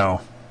there was no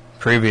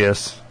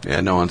previous. Yeah,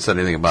 no one said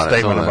anything about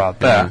statement about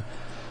that.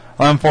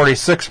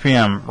 11:46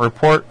 p.m.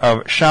 Report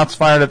of shots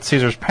fired at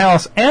Caesar's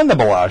Palace and the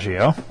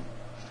Bellagio.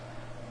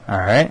 All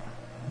right.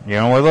 You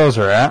know where those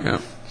are at. Yeah.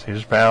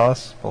 Caesar's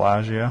Palace,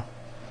 Bellagio.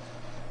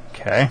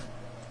 Okay.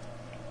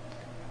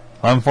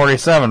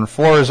 11:47.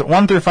 Floors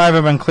 1 through 5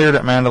 have been cleared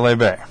at Mandalay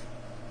Bay.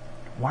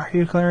 Why are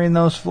you clearing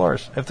those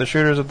floors if the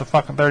shooter's at the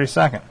fucking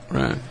 32nd?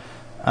 Right.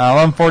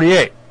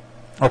 11:48.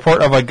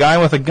 Report of a guy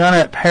with a gun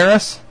at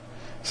Paris.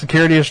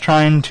 Security is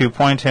trying to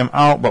point him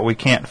out, but we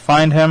can't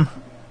find him.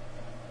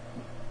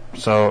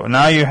 So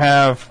now you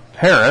have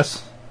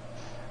Paris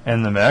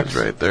in the mix.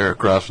 That's right there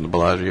across from the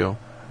Bellagio.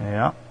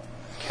 Yeah.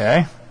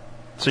 Okay.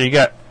 So you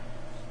got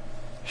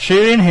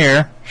shooting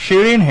here,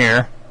 shooting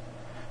here,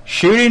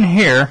 shooting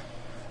here,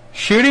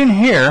 shooting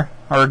here,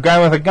 or a guy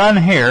with a gun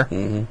here.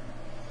 Mm-hmm.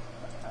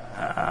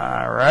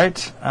 All right.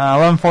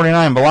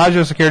 11:49.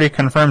 Bellagio security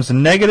confirms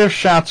negative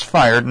shots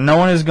fired. No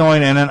one is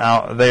going in and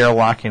out. They are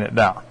locking it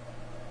down.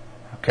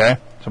 Okay.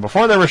 So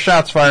before there were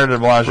shots fired at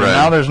Bellagio,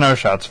 now there's no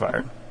shots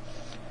fired.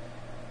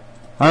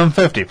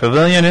 11:50.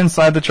 Pavilion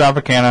inside the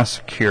Tropicana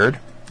secured.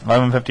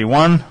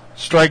 11:51.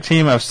 Strike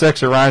team of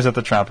 6 arrives at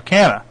the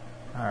Tropicana.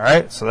 All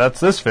right. So that's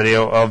this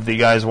video of the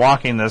guys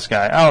walking this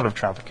guy out of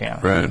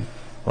Tropicana. Right.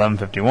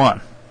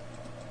 11:51.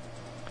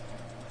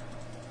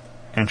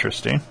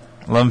 Interesting.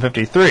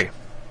 11:53.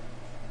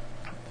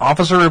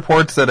 Officer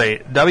reports that a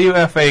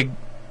WFA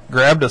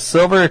grabbed a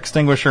silver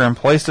extinguisher and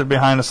placed it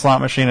behind a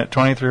slot machine at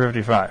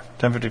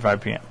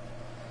 10:55 p.m.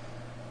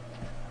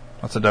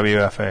 What's a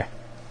WFA?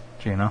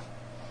 Do you know?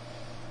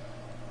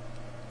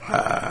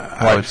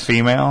 Like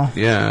female?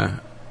 Yeah.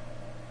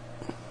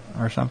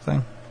 Or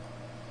something?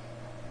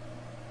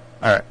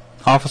 Alright.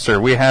 Officer,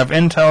 we have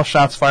intel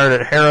shots fired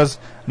at Harrah's.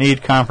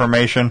 Need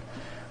confirmation.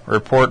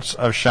 Reports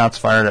of shots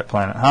fired at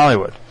Planet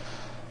Hollywood.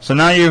 So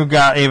now you've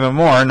got even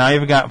more. Now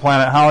you've got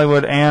Planet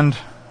Hollywood and,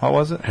 what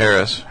was it?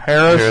 Harrah's.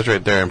 Harrah's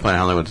right there, and Planet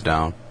Hollywood's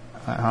down.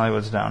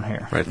 Hollywood's down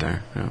here. Right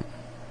there, yeah.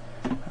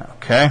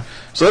 Okay.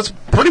 So that's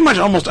pretty much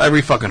almost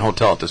every fucking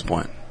hotel at this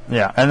point.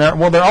 Yeah, and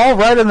they're all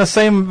right in the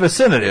same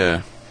vicinity.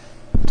 Yeah.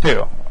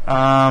 Too.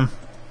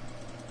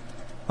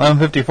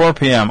 11:54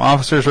 p.m.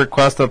 Officers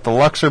request that the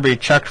Luxor be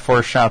checked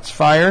for shots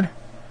fired.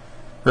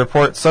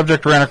 Report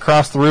subject ran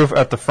across the roof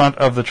at the front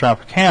of the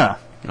Tropicana.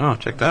 Oh,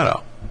 check that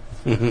out.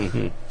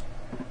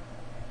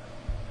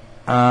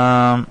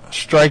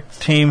 Strike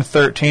Team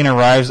 13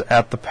 arrives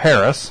at the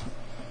Paris.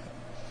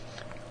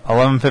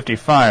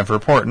 11:55.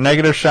 Report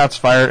negative shots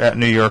fired at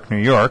New York, New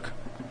York.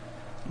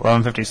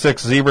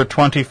 11:56. Zebra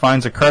 20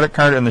 finds a credit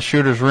card in the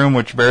shooter's room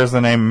which bears the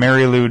name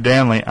Mary Lou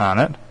Danley on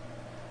it,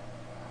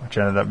 which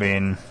ended up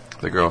being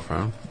the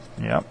girlfriend.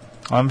 Yep.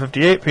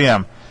 11:58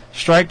 p.m.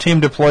 Strike team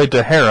deployed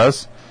to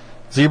Harrah's.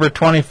 Zebra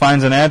 20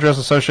 finds an address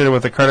associated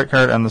with the credit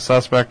card and the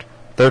suspect,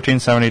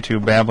 1372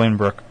 Babbling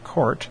Brook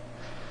Court.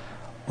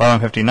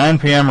 11:59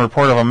 p.m.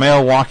 Report of a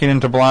male walking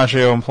into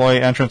Bellagio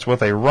employee entrance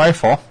with a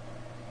rifle.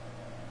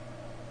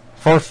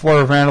 4th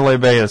floor of Mandalay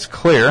Bay is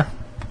clear.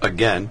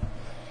 Again.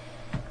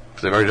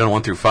 Because they've already done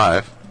 1 through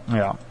 5.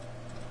 Yeah.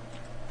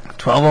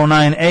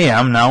 12:09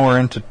 a.m. Now we're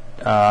into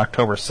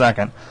October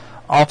 2nd.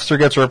 Officer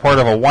gets a report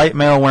of a white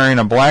male wearing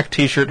a black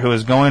T-shirt who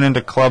is going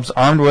into clubs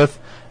armed with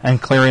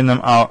and clearing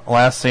them out.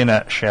 Last seen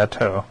at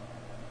Chateau.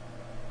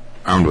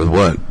 Armed with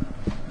what?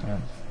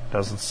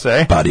 Doesn't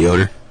say. Body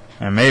odor.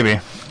 And maybe.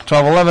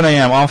 12:11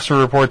 a.m. Officer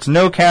reports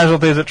no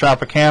casualties at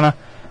Tropicana.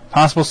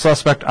 Possible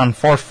suspect on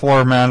 4th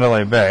floor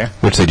Mandalay Bay.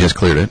 Which they just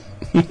cleared it.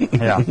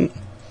 Yeah.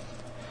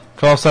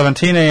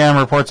 12:17 a.m.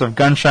 Reports of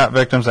gunshot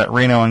victims at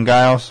Reno and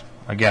Giles.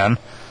 Again.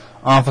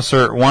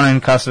 Officer 1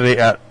 in custody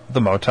at the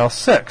Motel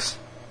 6.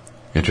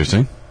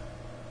 Interesting.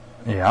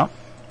 Yeah.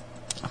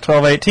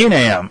 12:18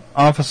 a.m.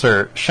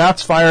 Officer,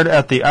 shots fired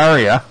at the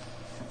Aria.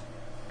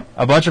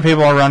 A bunch of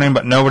people are running,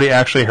 but nobody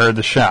actually heard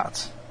the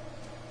shots.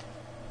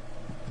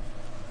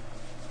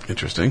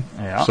 Interesting.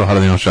 Yeah. So how do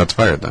they know shots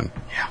fired then?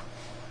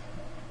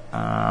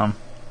 Yeah.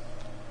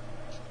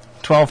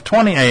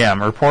 12:20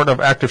 a.m. Report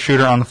of active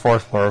shooter on the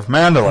 4th floor of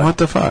Mandalay. What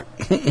the fuck?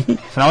 So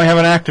now we have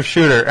an active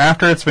shooter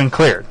after it's been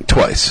cleared.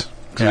 Twice.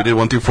 Because we did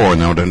 1 through 4, and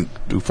now we're going to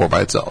do 4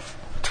 by itself.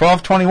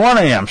 12:21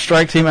 a.m.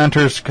 Strike team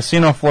enters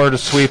casino floor to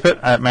sweep it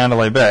at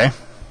Mandalay Bay. All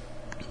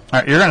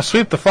right, you're going to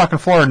sweep the fucking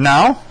floor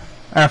now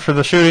after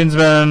the shooting's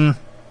been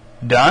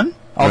done?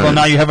 Although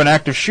now you have an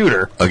active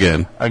shooter.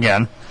 Again.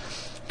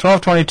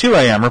 12:22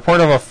 a.m.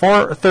 Report of a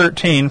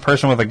 413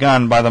 person with a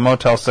gun by the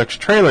Motel 6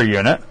 trailer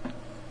unit.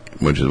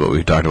 Which is what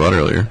we talked about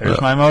earlier.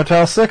 There's my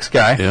Motel 6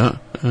 guy. Yeah.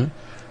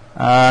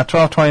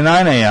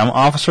 12:29 a.m.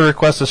 Officer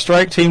requests a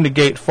strike team to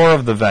gate 4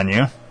 of the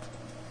venue.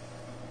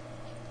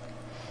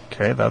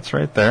 Okay, that's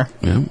right there.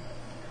 Yeah.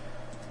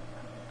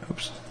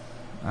 Oops.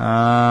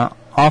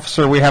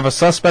 Officer, we have a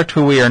suspect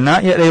who we are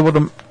not yet able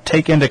to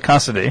take into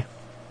custody.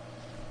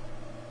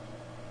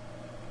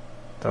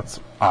 That's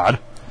odd.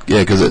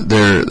 Yeah, because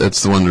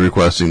that's the one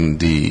requesting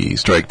the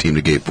strike team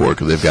to gate 4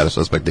 because they've got a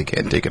suspect they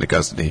can't take into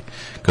custody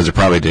because they're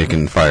probably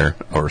taking fire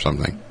or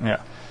something. Yeah.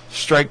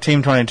 Strike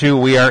team 22,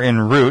 we are en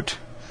route.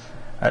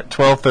 At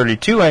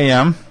 12:32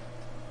 a.m.,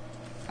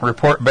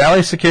 report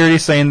Bally Security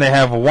saying they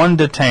have 1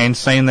 detained,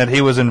 saying that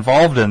he was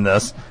involved in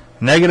this.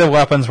 Negative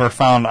weapons were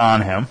found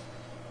on him.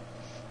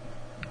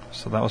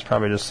 So that was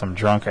probably just some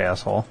drunk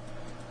asshole.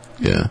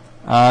 Yeah.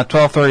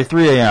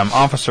 12:33 a.m.,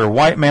 officer,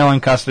 white male in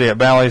custody at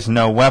Bally's,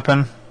 no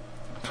weapon.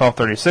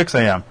 12:36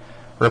 a.m.,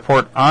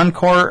 report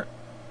Encore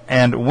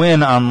and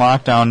Wynn on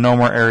lockdown, no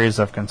more areas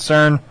of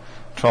concern.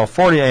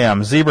 12:40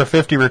 a.m. Zebra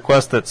 50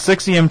 requests that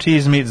 6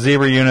 EMTs meet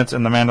Zebra units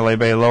in the Mandalay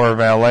Bay Lower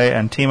Valley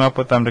and team up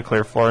with them to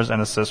clear floors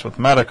and assist with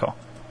medical.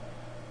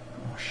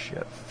 Oh,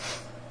 shit.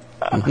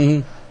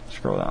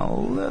 Scroll down a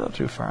little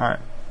too far. All right.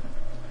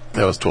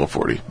 That was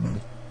 12:40.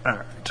 All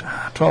right.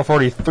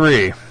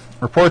 12:43.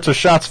 Reports of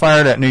shots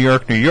fired at New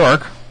York, New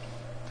York.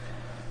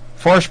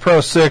 Force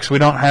Pro 6, we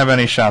don't have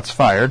any shots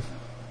fired.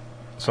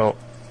 So,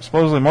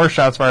 supposedly more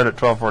shots fired at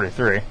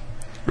 12:43.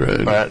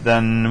 Right. But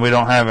then we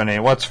don't have any.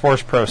 What's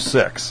Force Pro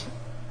 6?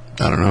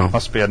 I don't know.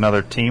 Must be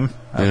another team.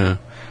 Yeah.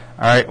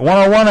 All right.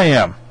 1:01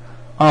 a.m.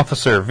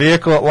 Officer,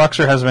 vehicle at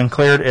Luxor has been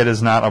cleared. It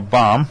is not a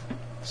bomb.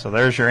 So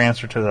there's your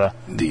answer to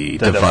the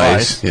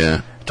device.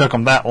 Yeah. It took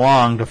them that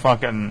long to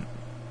fucking...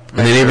 And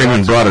they never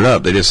even brought it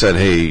up. They just said,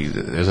 hey,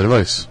 there's a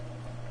device.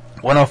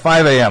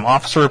 1:05 a.m.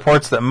 Officer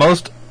reports that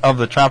most of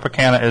the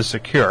Tropicana is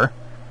secure.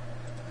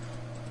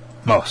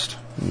 Most.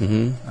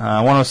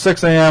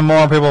 1:06 a.m.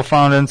 More people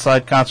found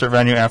inside concert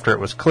venue after it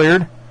was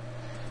cleared.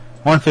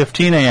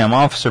 1:15 a.m.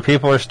 Officer,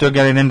 people are still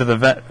getting into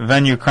the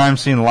venue crime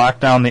scene.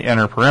 Lock down the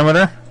inner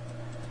perimeter.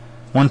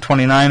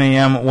 1:29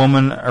 a.m.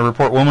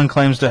 Woman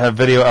claims to have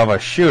video of a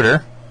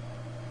shooter.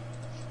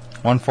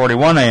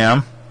 1:41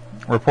 a.m.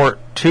 Report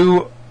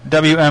 2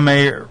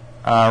 WMA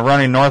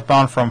running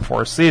northbound from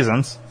Four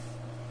Seasons.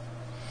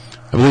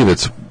 I believe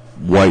it's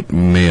white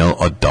male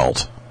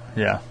adult.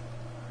 Yeah.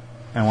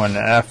 And when the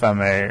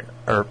FMA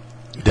or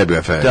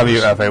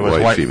WFA was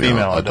white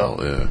female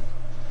adult. Yeah.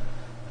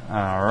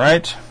 All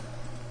right.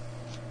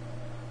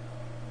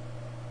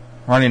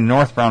 Running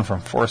northbound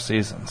from Four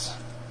Seasons.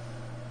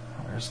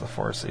 Where's the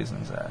Four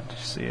Seasons at? Did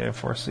you see a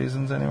Four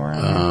Seasons anywhere?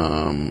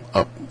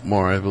 Up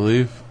more, I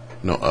believe.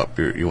 No, up.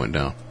 You went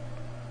down.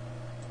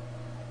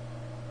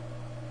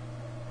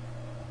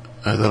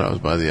 I thought I was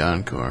by the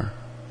Encore.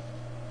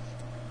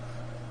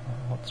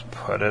 Let's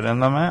put it in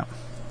the map.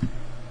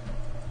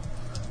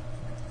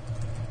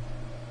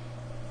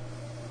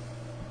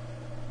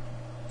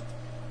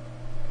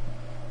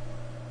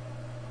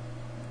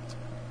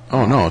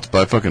 Oh, no, it's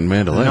by fucking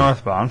Mandalay.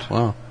 Northbound.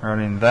 Wow.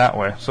 Running that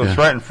way. So it's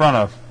right in front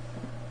of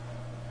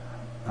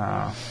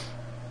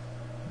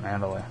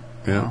Mandalay.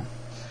 Yeah.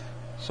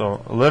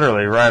 So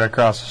literally right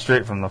across the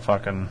street from the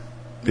fucking...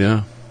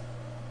 Yeah.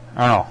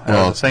 Oh, no.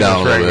 Well, the it's thing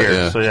down is a right little bit,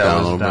 here. yeah. So, yeah, Down it a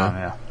was little down,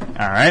 yeah.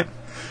 All right.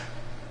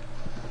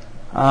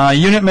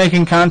 Unit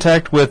making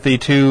contact with the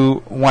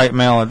 2 white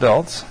male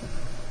adults,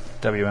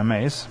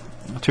 WMAs.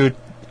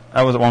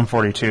 That was at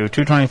 1:42.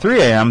 2:23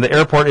 a.m. The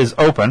airport is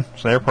open,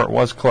 so the airport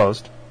was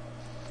closed.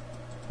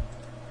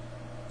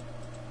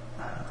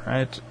 All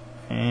right.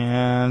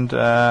 And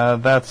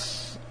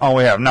that's all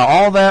we have. Now,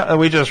 all that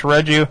we just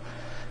read you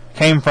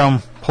came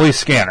from Police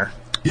Scanner.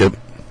 Yep.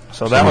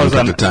 So that was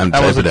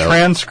a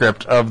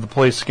transcript of the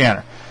Police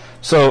Scanner.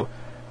 So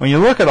when you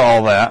look at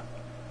all that,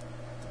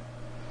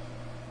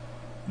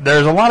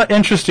 there's a lot of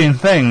interesting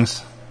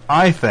things,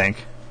 I think,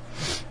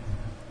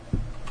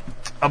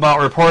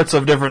 about reports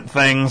of different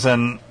things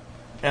and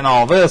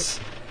all this.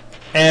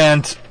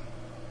 And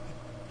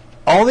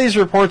all these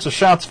reports of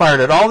shots fired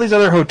at all these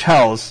other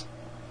hotels.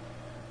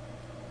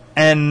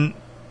 And,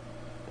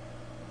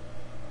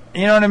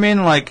 you know what I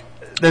mean? Like,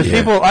 there's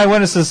people,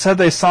 eyewitnesses said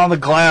they saw the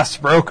glass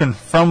broken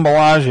from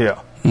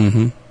Bellagio.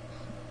 Mm-hmm.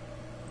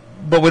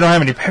 But we don't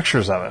have any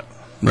pictures of it.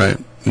 Right.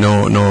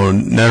 No,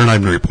 they're not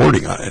even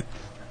reporting on it.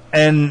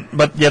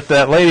 But yet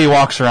that lady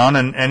walks around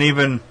and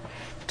even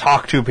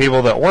talked to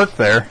people that work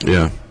there.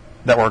 Yeah.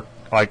 That were,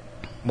 like,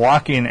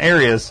 blocking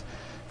areas,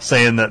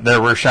 saying that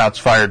there were shots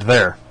fired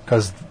there.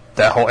 Because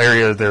that whole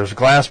area, there's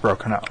glass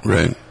broken up.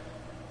 Right.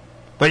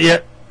 But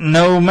yet,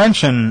 no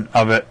mention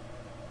of it.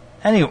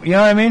 Anyway, you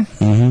know what I mean?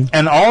 Mm-hmm.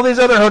 And all these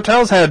other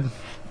hotels had,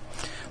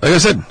 like I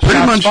said, pretty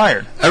much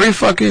fired. Every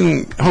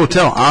fucking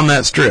hotel on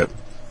that strip,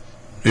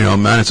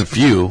 minus a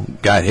few,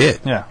 got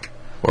hit. Yeah.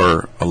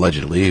 Or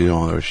allegedly, there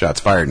were shots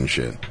fired and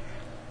shit.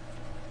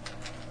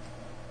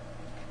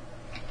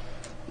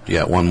 You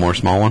got one more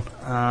small one?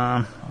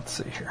 Let's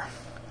see here.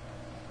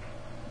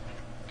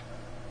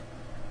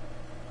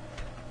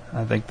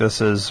 I think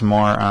this is more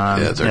on...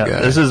 Yeah, that's our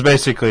guy. This is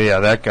basically,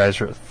 that guy's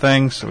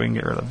thing, so we can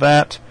get rid of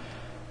that.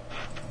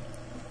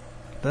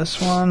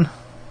 This one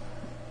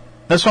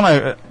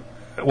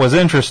was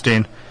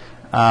interesting,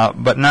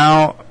 but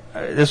now,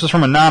 this was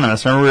from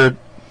Anonymous. Remember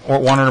we were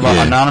wondering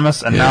about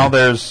Anonymous, and now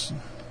there's...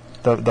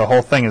 The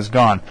whole thing is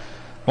gone.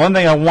 One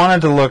thing I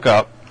wanted to look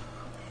up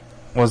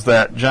was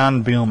that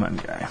John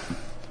Beelman guy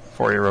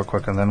for you real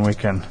quick, and then we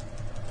can...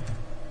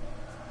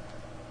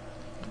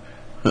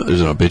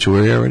 There's an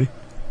obituary already?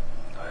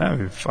 That would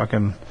be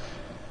fucking...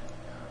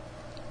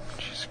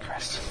 Jesus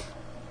Christ.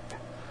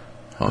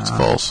 Oh, it's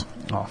false.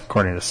 Oh,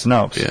 according to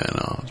Snopes. Yeah,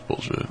 no, it's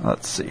bullshit.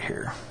 Let's see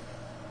here.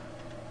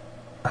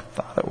 I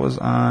thought it was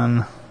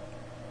on...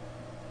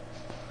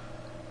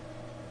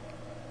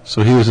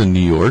 So he was in New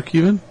York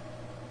even?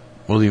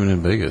 Well, even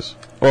in Vegas.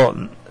 Well,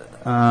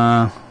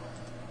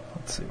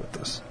 let's see what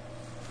this...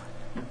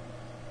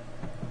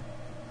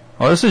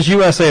 Well, this is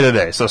USA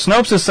Today. So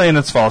Snopes is saying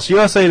it's false.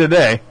 USA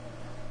Today,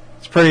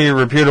 it's a pretty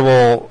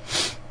reputable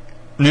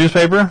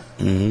newspaper,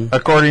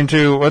 according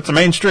to what's the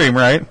mainstream,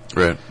 right?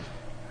 Right.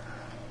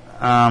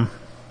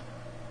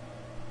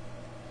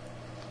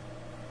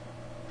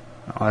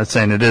 It's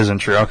saying it isn't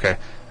true. Okay.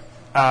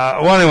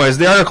 Well, anyways,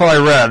 the article I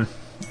read,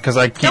 because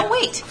I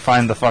can't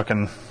find the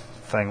fucking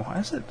thing. Why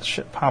does it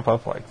shit pop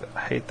up like that?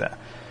 I hate that.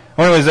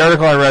 Well, anyways, the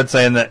article I read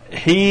saying that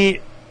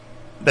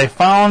they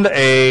found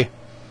a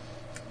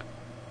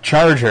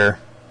charger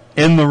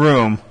in the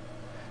room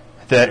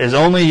that is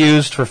only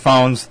used for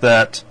phones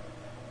that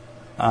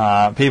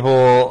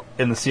people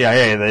in the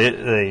CIA,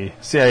 the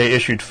CIA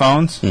issued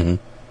phones,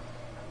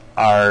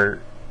 are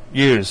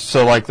used.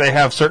 So, like, they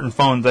have certain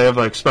phones, they have,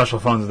 like, special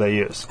phones that they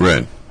use.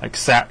 Right. Like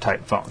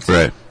SAT-type phones.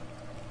 Right.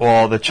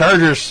 Well, the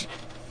chargers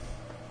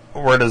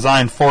were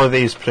designed for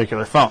these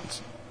particular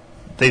phones.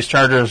 These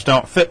chargers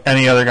don't fit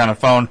any other kind of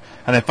phone,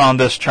 and they found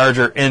this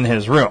charger in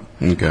his room.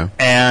 Okay.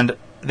 And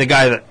the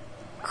guy that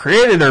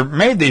created or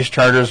made these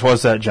chargers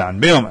was that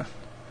John Beelman.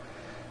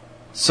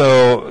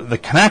 So the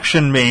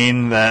connection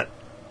being that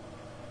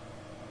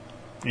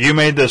you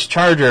made this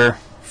charger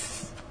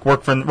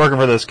working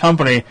for this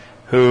company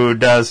who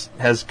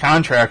has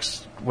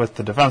contracts with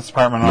the Defense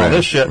Department and all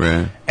this shit,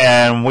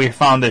 and we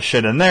found this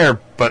shit in there,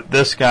 but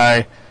this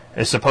guy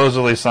is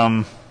supposedly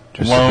some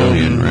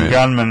lone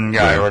gunman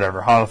guy or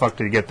whatever. How the fuck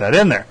did he get that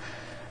in there?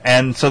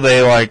 And so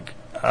they, like,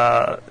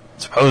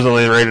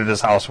 supposedly raided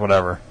his house,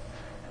 whatever.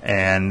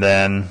 And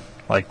then,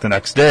 like, the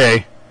next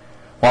day,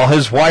 while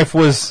his wife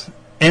was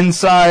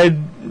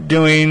inside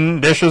doing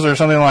dishes or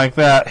something like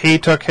that, he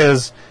took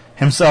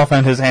himself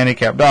and his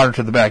handicapped daughter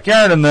to the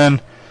backyard and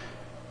then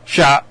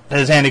shot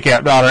his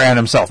handicapped daughter and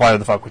himself. Why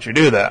the fuck would you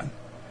do that?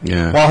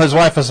 Yeah. While his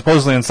wife was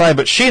supposedly inside,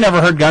 but she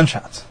never heard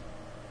gunshots.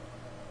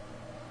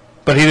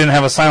 But he didn't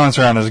have a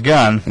silencer on his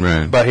gun.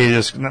 Right. But he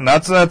just...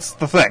 That's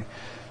the thing.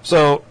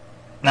 So,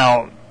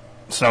 now,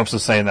 Snopes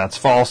is saying that's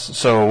false.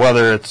 So,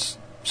 whether it's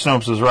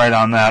Snopes is right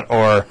on that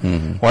or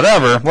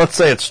whatever, let's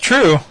say it's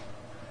true,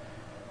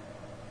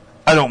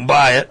 I don't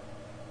buy it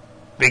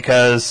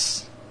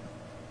because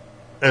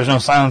there's no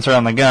silencer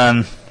on the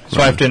gun. His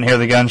wife didn't hear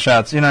the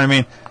gunshots. You know what I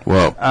mean?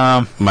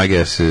 Well, my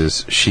guess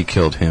is she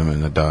killed him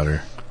and the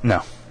daughter.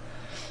 No.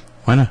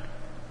 Why not?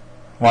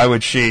 Why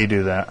would she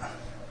do that?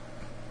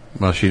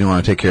 Well, she didn't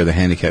want to take care of the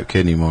handicapped kid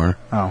anymore.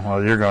 Oh,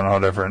 well, you're going a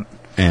whole different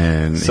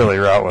and silly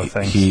route with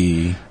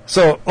things.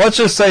 So, let's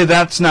just say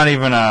that's not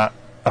even a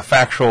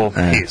factual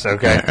piece,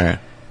 okay?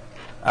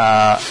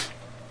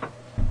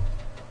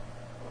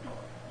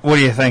 What are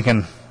you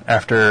thinking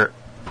after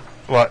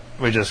what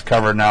we just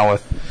covered now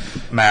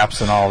with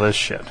maps and all this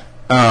shit?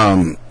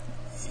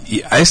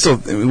 There's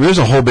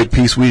a whole big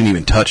piece we didn't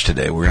even touch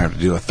today. We're going to have to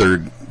do a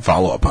third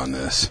follow-up on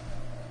this.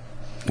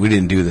 We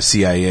didn't do the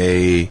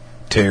CIA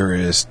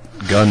terrorist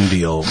gun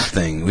deal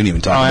thing. We didn't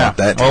even talk about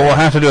that today. Well, we'll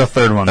have to do a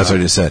third one. That's what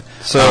I just said.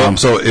 So,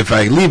 so if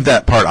I leave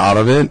that part out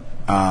of it,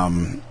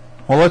 well,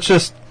 let's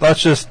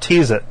just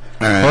tease it.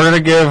 All right. We're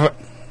gonna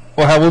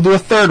we'll do a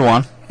third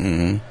one,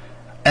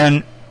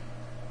 and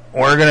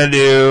we're gonna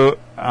do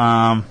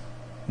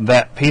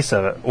that piece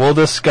of it. We'll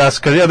discuss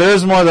because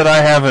there's more that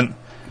I haven't.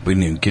 We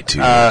didn't even get to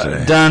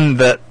today. Done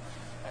that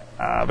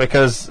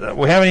because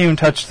we haven't even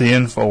touched the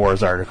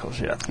InfoWars articles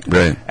yet.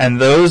 Right. And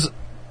those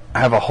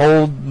have a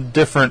whole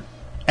different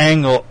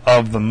angle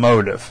of the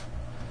motive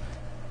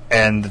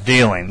and the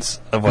dealings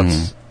of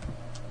what's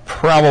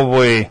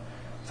probably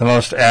the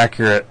most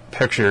accurate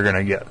picture you're going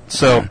to get.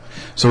 So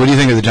what do you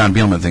think of the John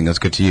Beelman thing? Let's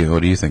get to you.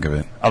 What do you think of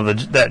it?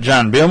 Of that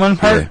John Beelman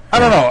part? Yeah. I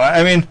don't know.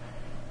 I mean,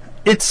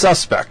 it's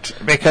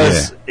suspect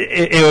because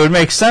it would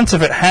make sense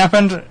if it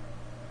happened.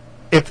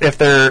 If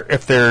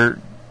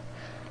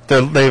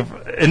they've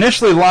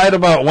initially lied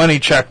about when he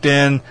checked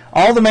in,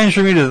 all the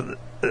mainstream media,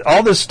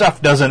 all this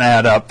stuff doesn't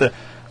add up.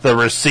 The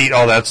receipt,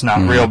 that's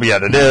not real, but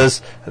yet it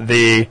is.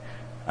 The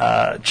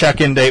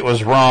check-in date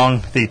was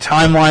wrong. The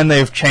timeline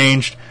they've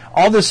changed.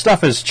 All this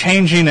stuff is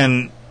changing,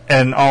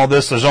 and all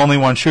this. There's only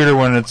one shooter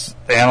when it's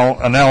the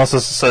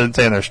analysis is saying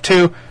there's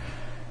two.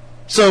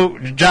 So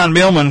John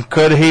Beelman,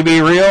 could he be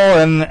real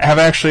and have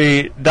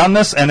actually done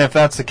this? And if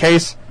that's the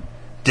case,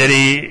 did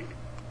he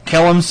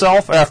kill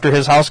himself after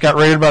his house got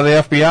raided by the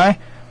FBI?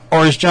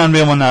 Or is John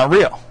Beelman not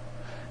real?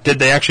 Did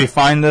they actually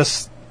find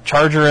this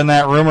charger in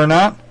that room or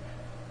not?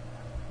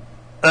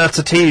 That's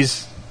a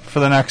tease for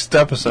the next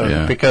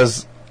episode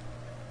because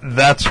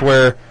that's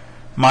where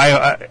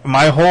my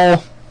whole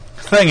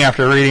thing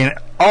after reading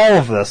all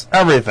of this,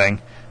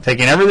 everything,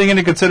 taking everything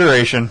into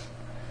consideration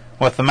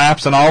with the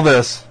maps and all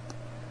this,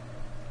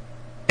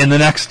 in the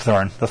next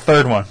Thorn, the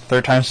third one,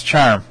 third time's the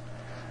charm,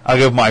 I'll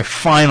give my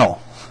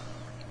final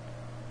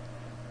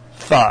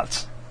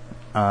thoughts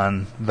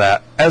on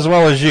that, as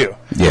well as you.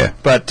 Yeah.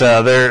 But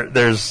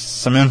there's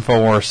some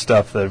InfoWars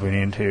stuff that we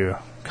need to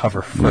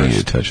cover first. We need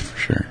to touch for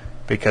sure.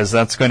 Because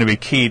that's going to be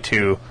key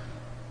to,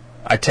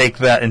 I take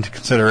that into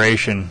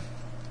consideration,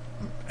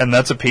 and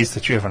that's a piece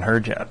that you haven't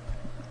heard yet.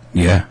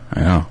 Yeah,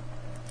 I know.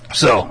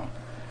 So,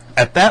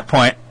 at that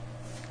point,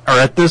 or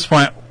at this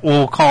point,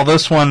 we'll call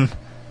this one,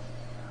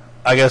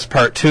 I guess,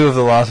 part 2 of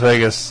the Las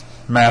Vegas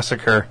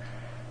massacre.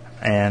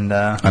 And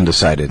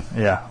undecided.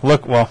 Yeah.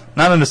 Look, well,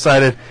 not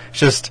undecided.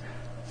 Just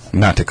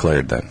not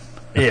declared then.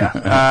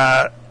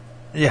 Yeah.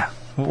 Yeah.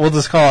 We'll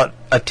just call it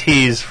a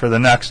tease for the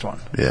next one.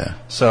 Yeah.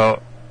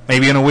 So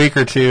maybe in a week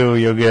or two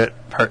you'll get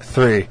part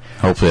 3.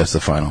 Hopefully that's the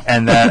final.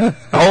 And that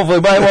hopefully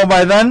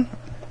by then,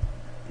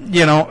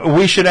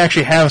 we should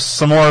actually have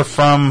some more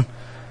from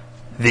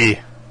the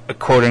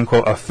quote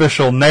unquote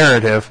official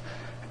narrative,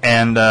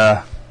 and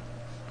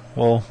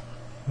we'll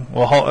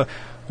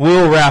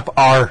wrap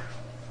our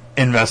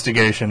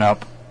investigation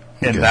up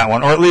in that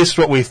one, or at least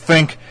what we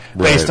think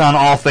based on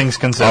all things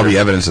considered. All the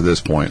evidence at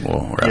this point,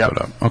 we'll wrap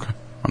it up. Okay,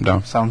 I'm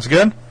down. Sounds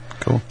good.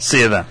 Cool.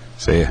 See you then.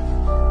 See ya.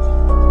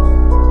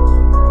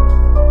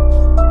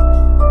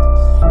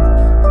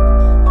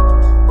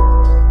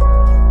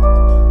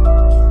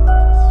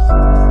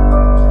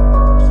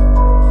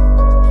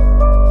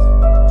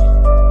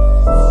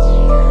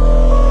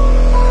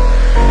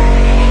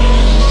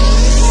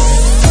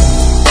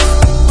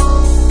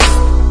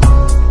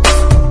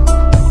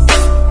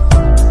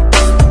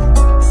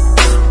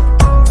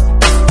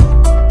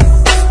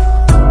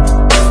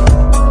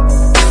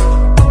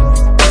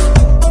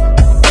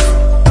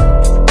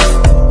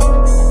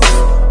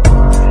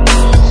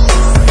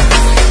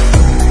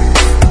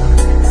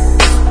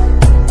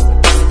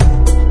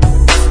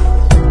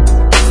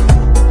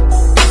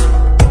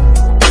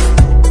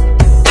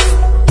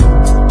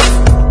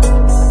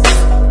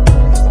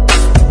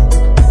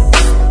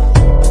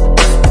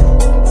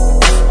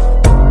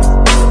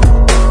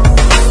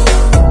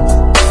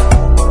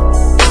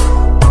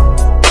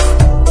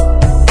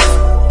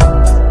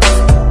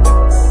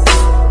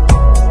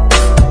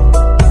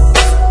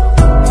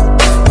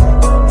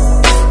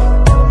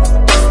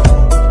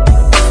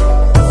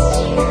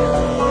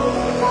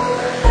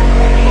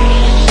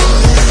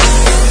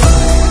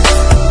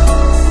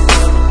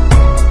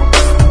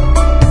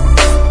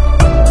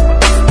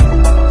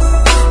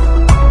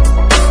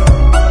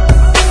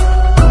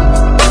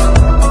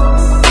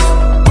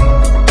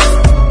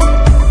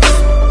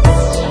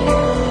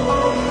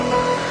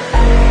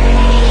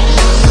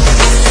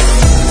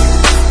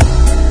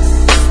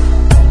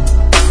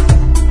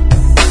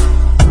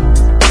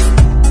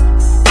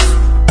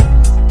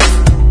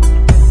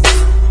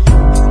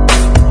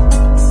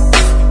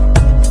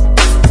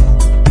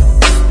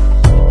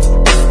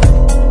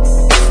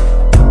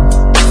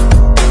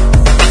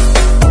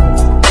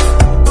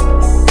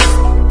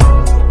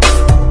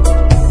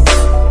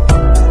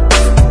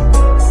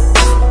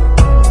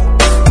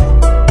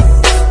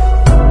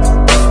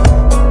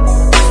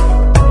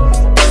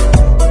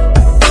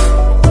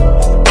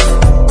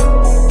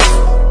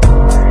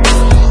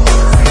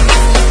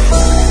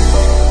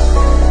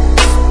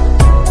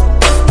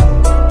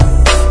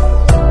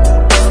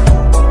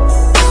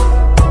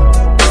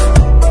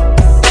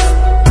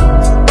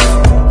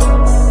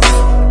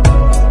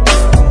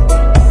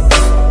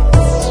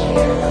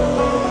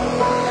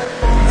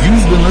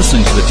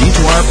 listening to the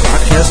D2R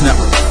Podcast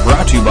Network,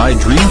 brought to you by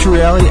Dream to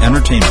Reality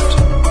Entertainment.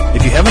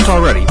 If you haven't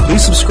already,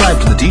 please subscribe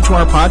to the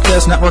D2R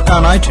Podcast Network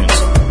on iTunes.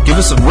 Give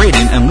us a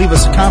rating and leave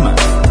us a comment.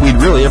 We'd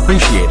really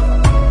appreciate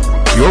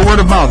it. Your word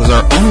of mouth is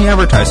our only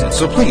advertising,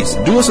 so please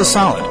do us a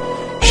solid.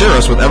 Share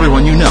us with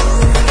everyone you know.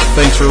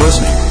 Thanks for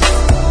listening.